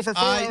 hours. Let's go for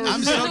 4 hours.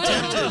 I'm so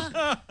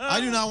tempted. I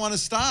do not want to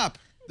stop.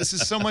 This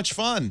is so much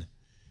fun.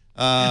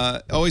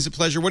 Always a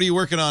pleasure. What are you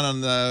working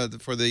on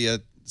for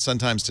the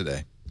Sun-Times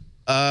today?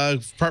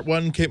 Part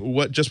one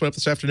just went up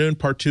this afternoon.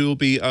 Part two will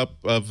be up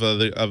of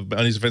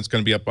these events.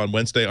 Going to be up on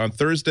Wednesday. On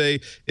Thursday,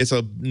 it's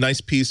a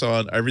nice piece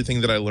on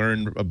everything that I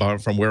learned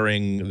about from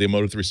wearing the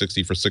Moto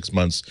 360 for 6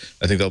 months.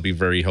 I think that'll be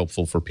very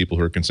helpful for people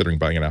who are considering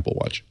buying an Apple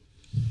Watch.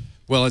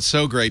 Well, it's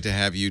so great to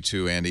have you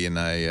too, Andy, and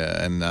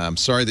I'm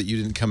sorry that you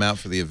didn't come out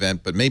for the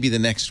event, but maybe the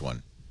next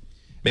one.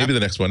 Maybe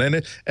the next one,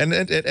 and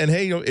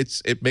hey, you know,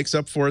 it makes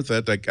up for it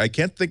that I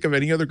can't think of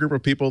any other group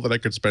of people that I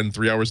could spend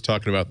 3 hours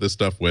talking about this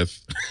stuff with.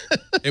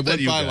 It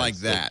went by like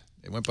that.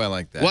 It went by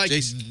like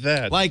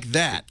that. Like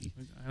that.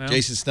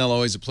 Jason Snell,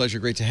 always a pleasure.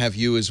 Great to have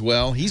you as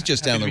well. He's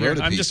just down the road.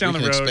 I'm just down the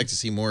road. Expect to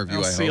see more of you.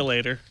 I'll see you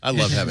later. I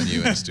love having you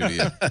in the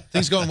studio.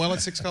 Things going well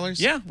at Six Colors?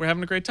 Yeah, we're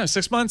having a great time.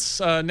 6 months.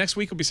 Next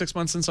week will be 6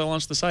 months since I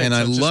launched the site. And so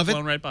I love it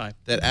blown right by.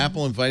 that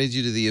Apple invited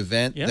you to the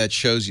event. Yeah. That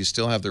shows you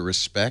still have the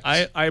respect.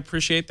 I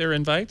appreciate their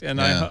invite, and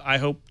I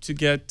hope to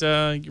get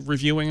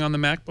reviewing on the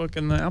MacBook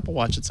and the Apple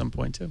Watch at some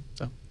point too.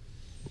 So.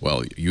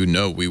 Well, you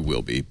know we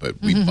will be,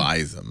 but we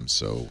buy them,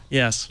 so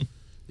yes.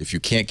 If you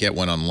can't get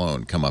one on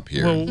loan, come up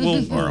here.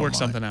 We'll work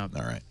something out.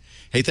 All right.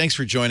 Hey, thanks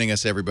for joining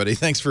us, everybody.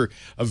 Thanks for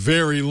a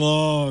very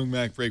long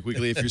MacBreak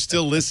Weekly. If you're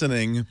still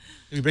listening. Did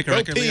we break a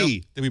record, Leo?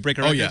 Did we break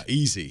a record? Oh, yeah,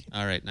 easy.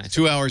 All right, nice.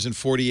 2 hours and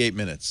 48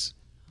 minutes.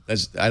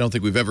 I don't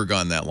think we've ever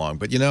gone that long.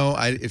 But, you know,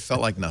 it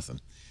felt like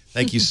nothing.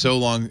 Thank you so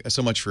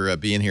much for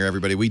being here,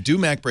 everybody. We do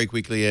MacBreak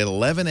Weekly at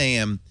 11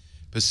 a.m.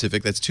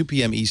 Pacific. That's 2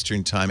 p.m.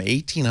 Eastern Time,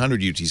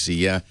 1800 UTC.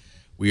 Yeah,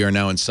 we are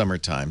now in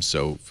summertime.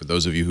 So for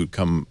those of you who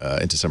come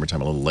into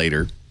summertime a little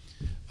later,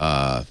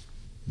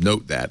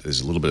 note that there's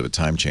a little bit of a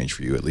time change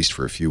for you, at least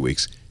for a few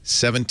weeks.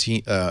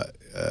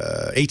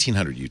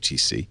 1800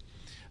 UTC.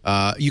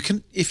 You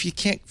can, if you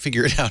can't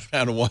figure it out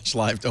how to watch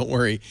live, don't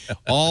worry.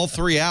 All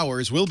 3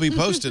 hours will be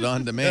posted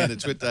on demand at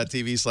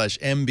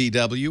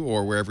twit.tv/MBW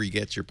or wherever you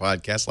get your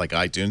podcasts, like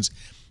iTunes.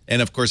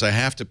 And of course, I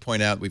have to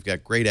point out we've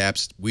got great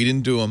apps. We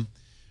didn't do them,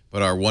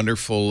 but our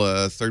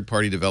wonderful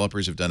third-party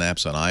developers have done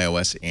apps on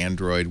iOS,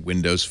 Android,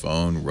 Windows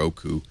Phone,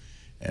 Roku.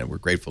 And we're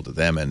grateful to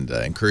them and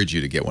encourage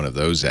you to get one of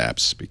those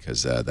apps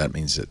because that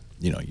means that,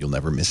 you know, you'll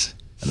never miss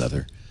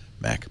another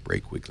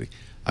MacBreak Weekly.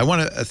 I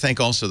want to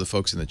thank also the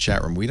folks in the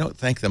chat room. We don't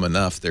thank them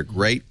enough. They're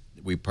great.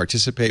 We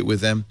participate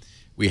with them.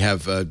 We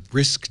have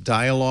brisk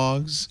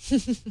dialogues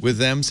with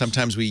them.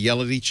 Sometimes we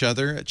yell at each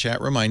other at chat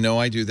room. I know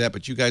I do that,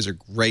 but you guys are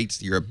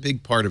great. You're a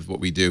big part of what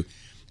we do.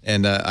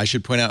 And I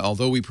should point out,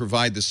 although we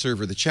provide the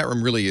server, the chat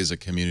room really is a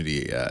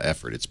community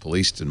effort. It's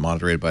policed and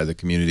moderated by the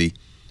community.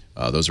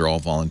 Those are all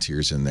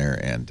volunteers in there,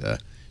 and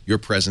your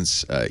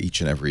presence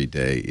each and every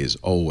day is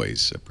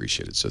always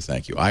appreciated. So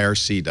thank you.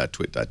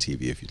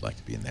 irc.twit.tv if you'd like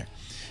to be in there.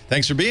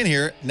 Thanks for being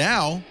here.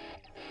 Now,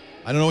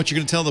 I don't know what you're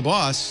going to tell the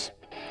boss.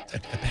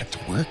 Get back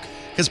to work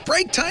because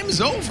break time is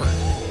over.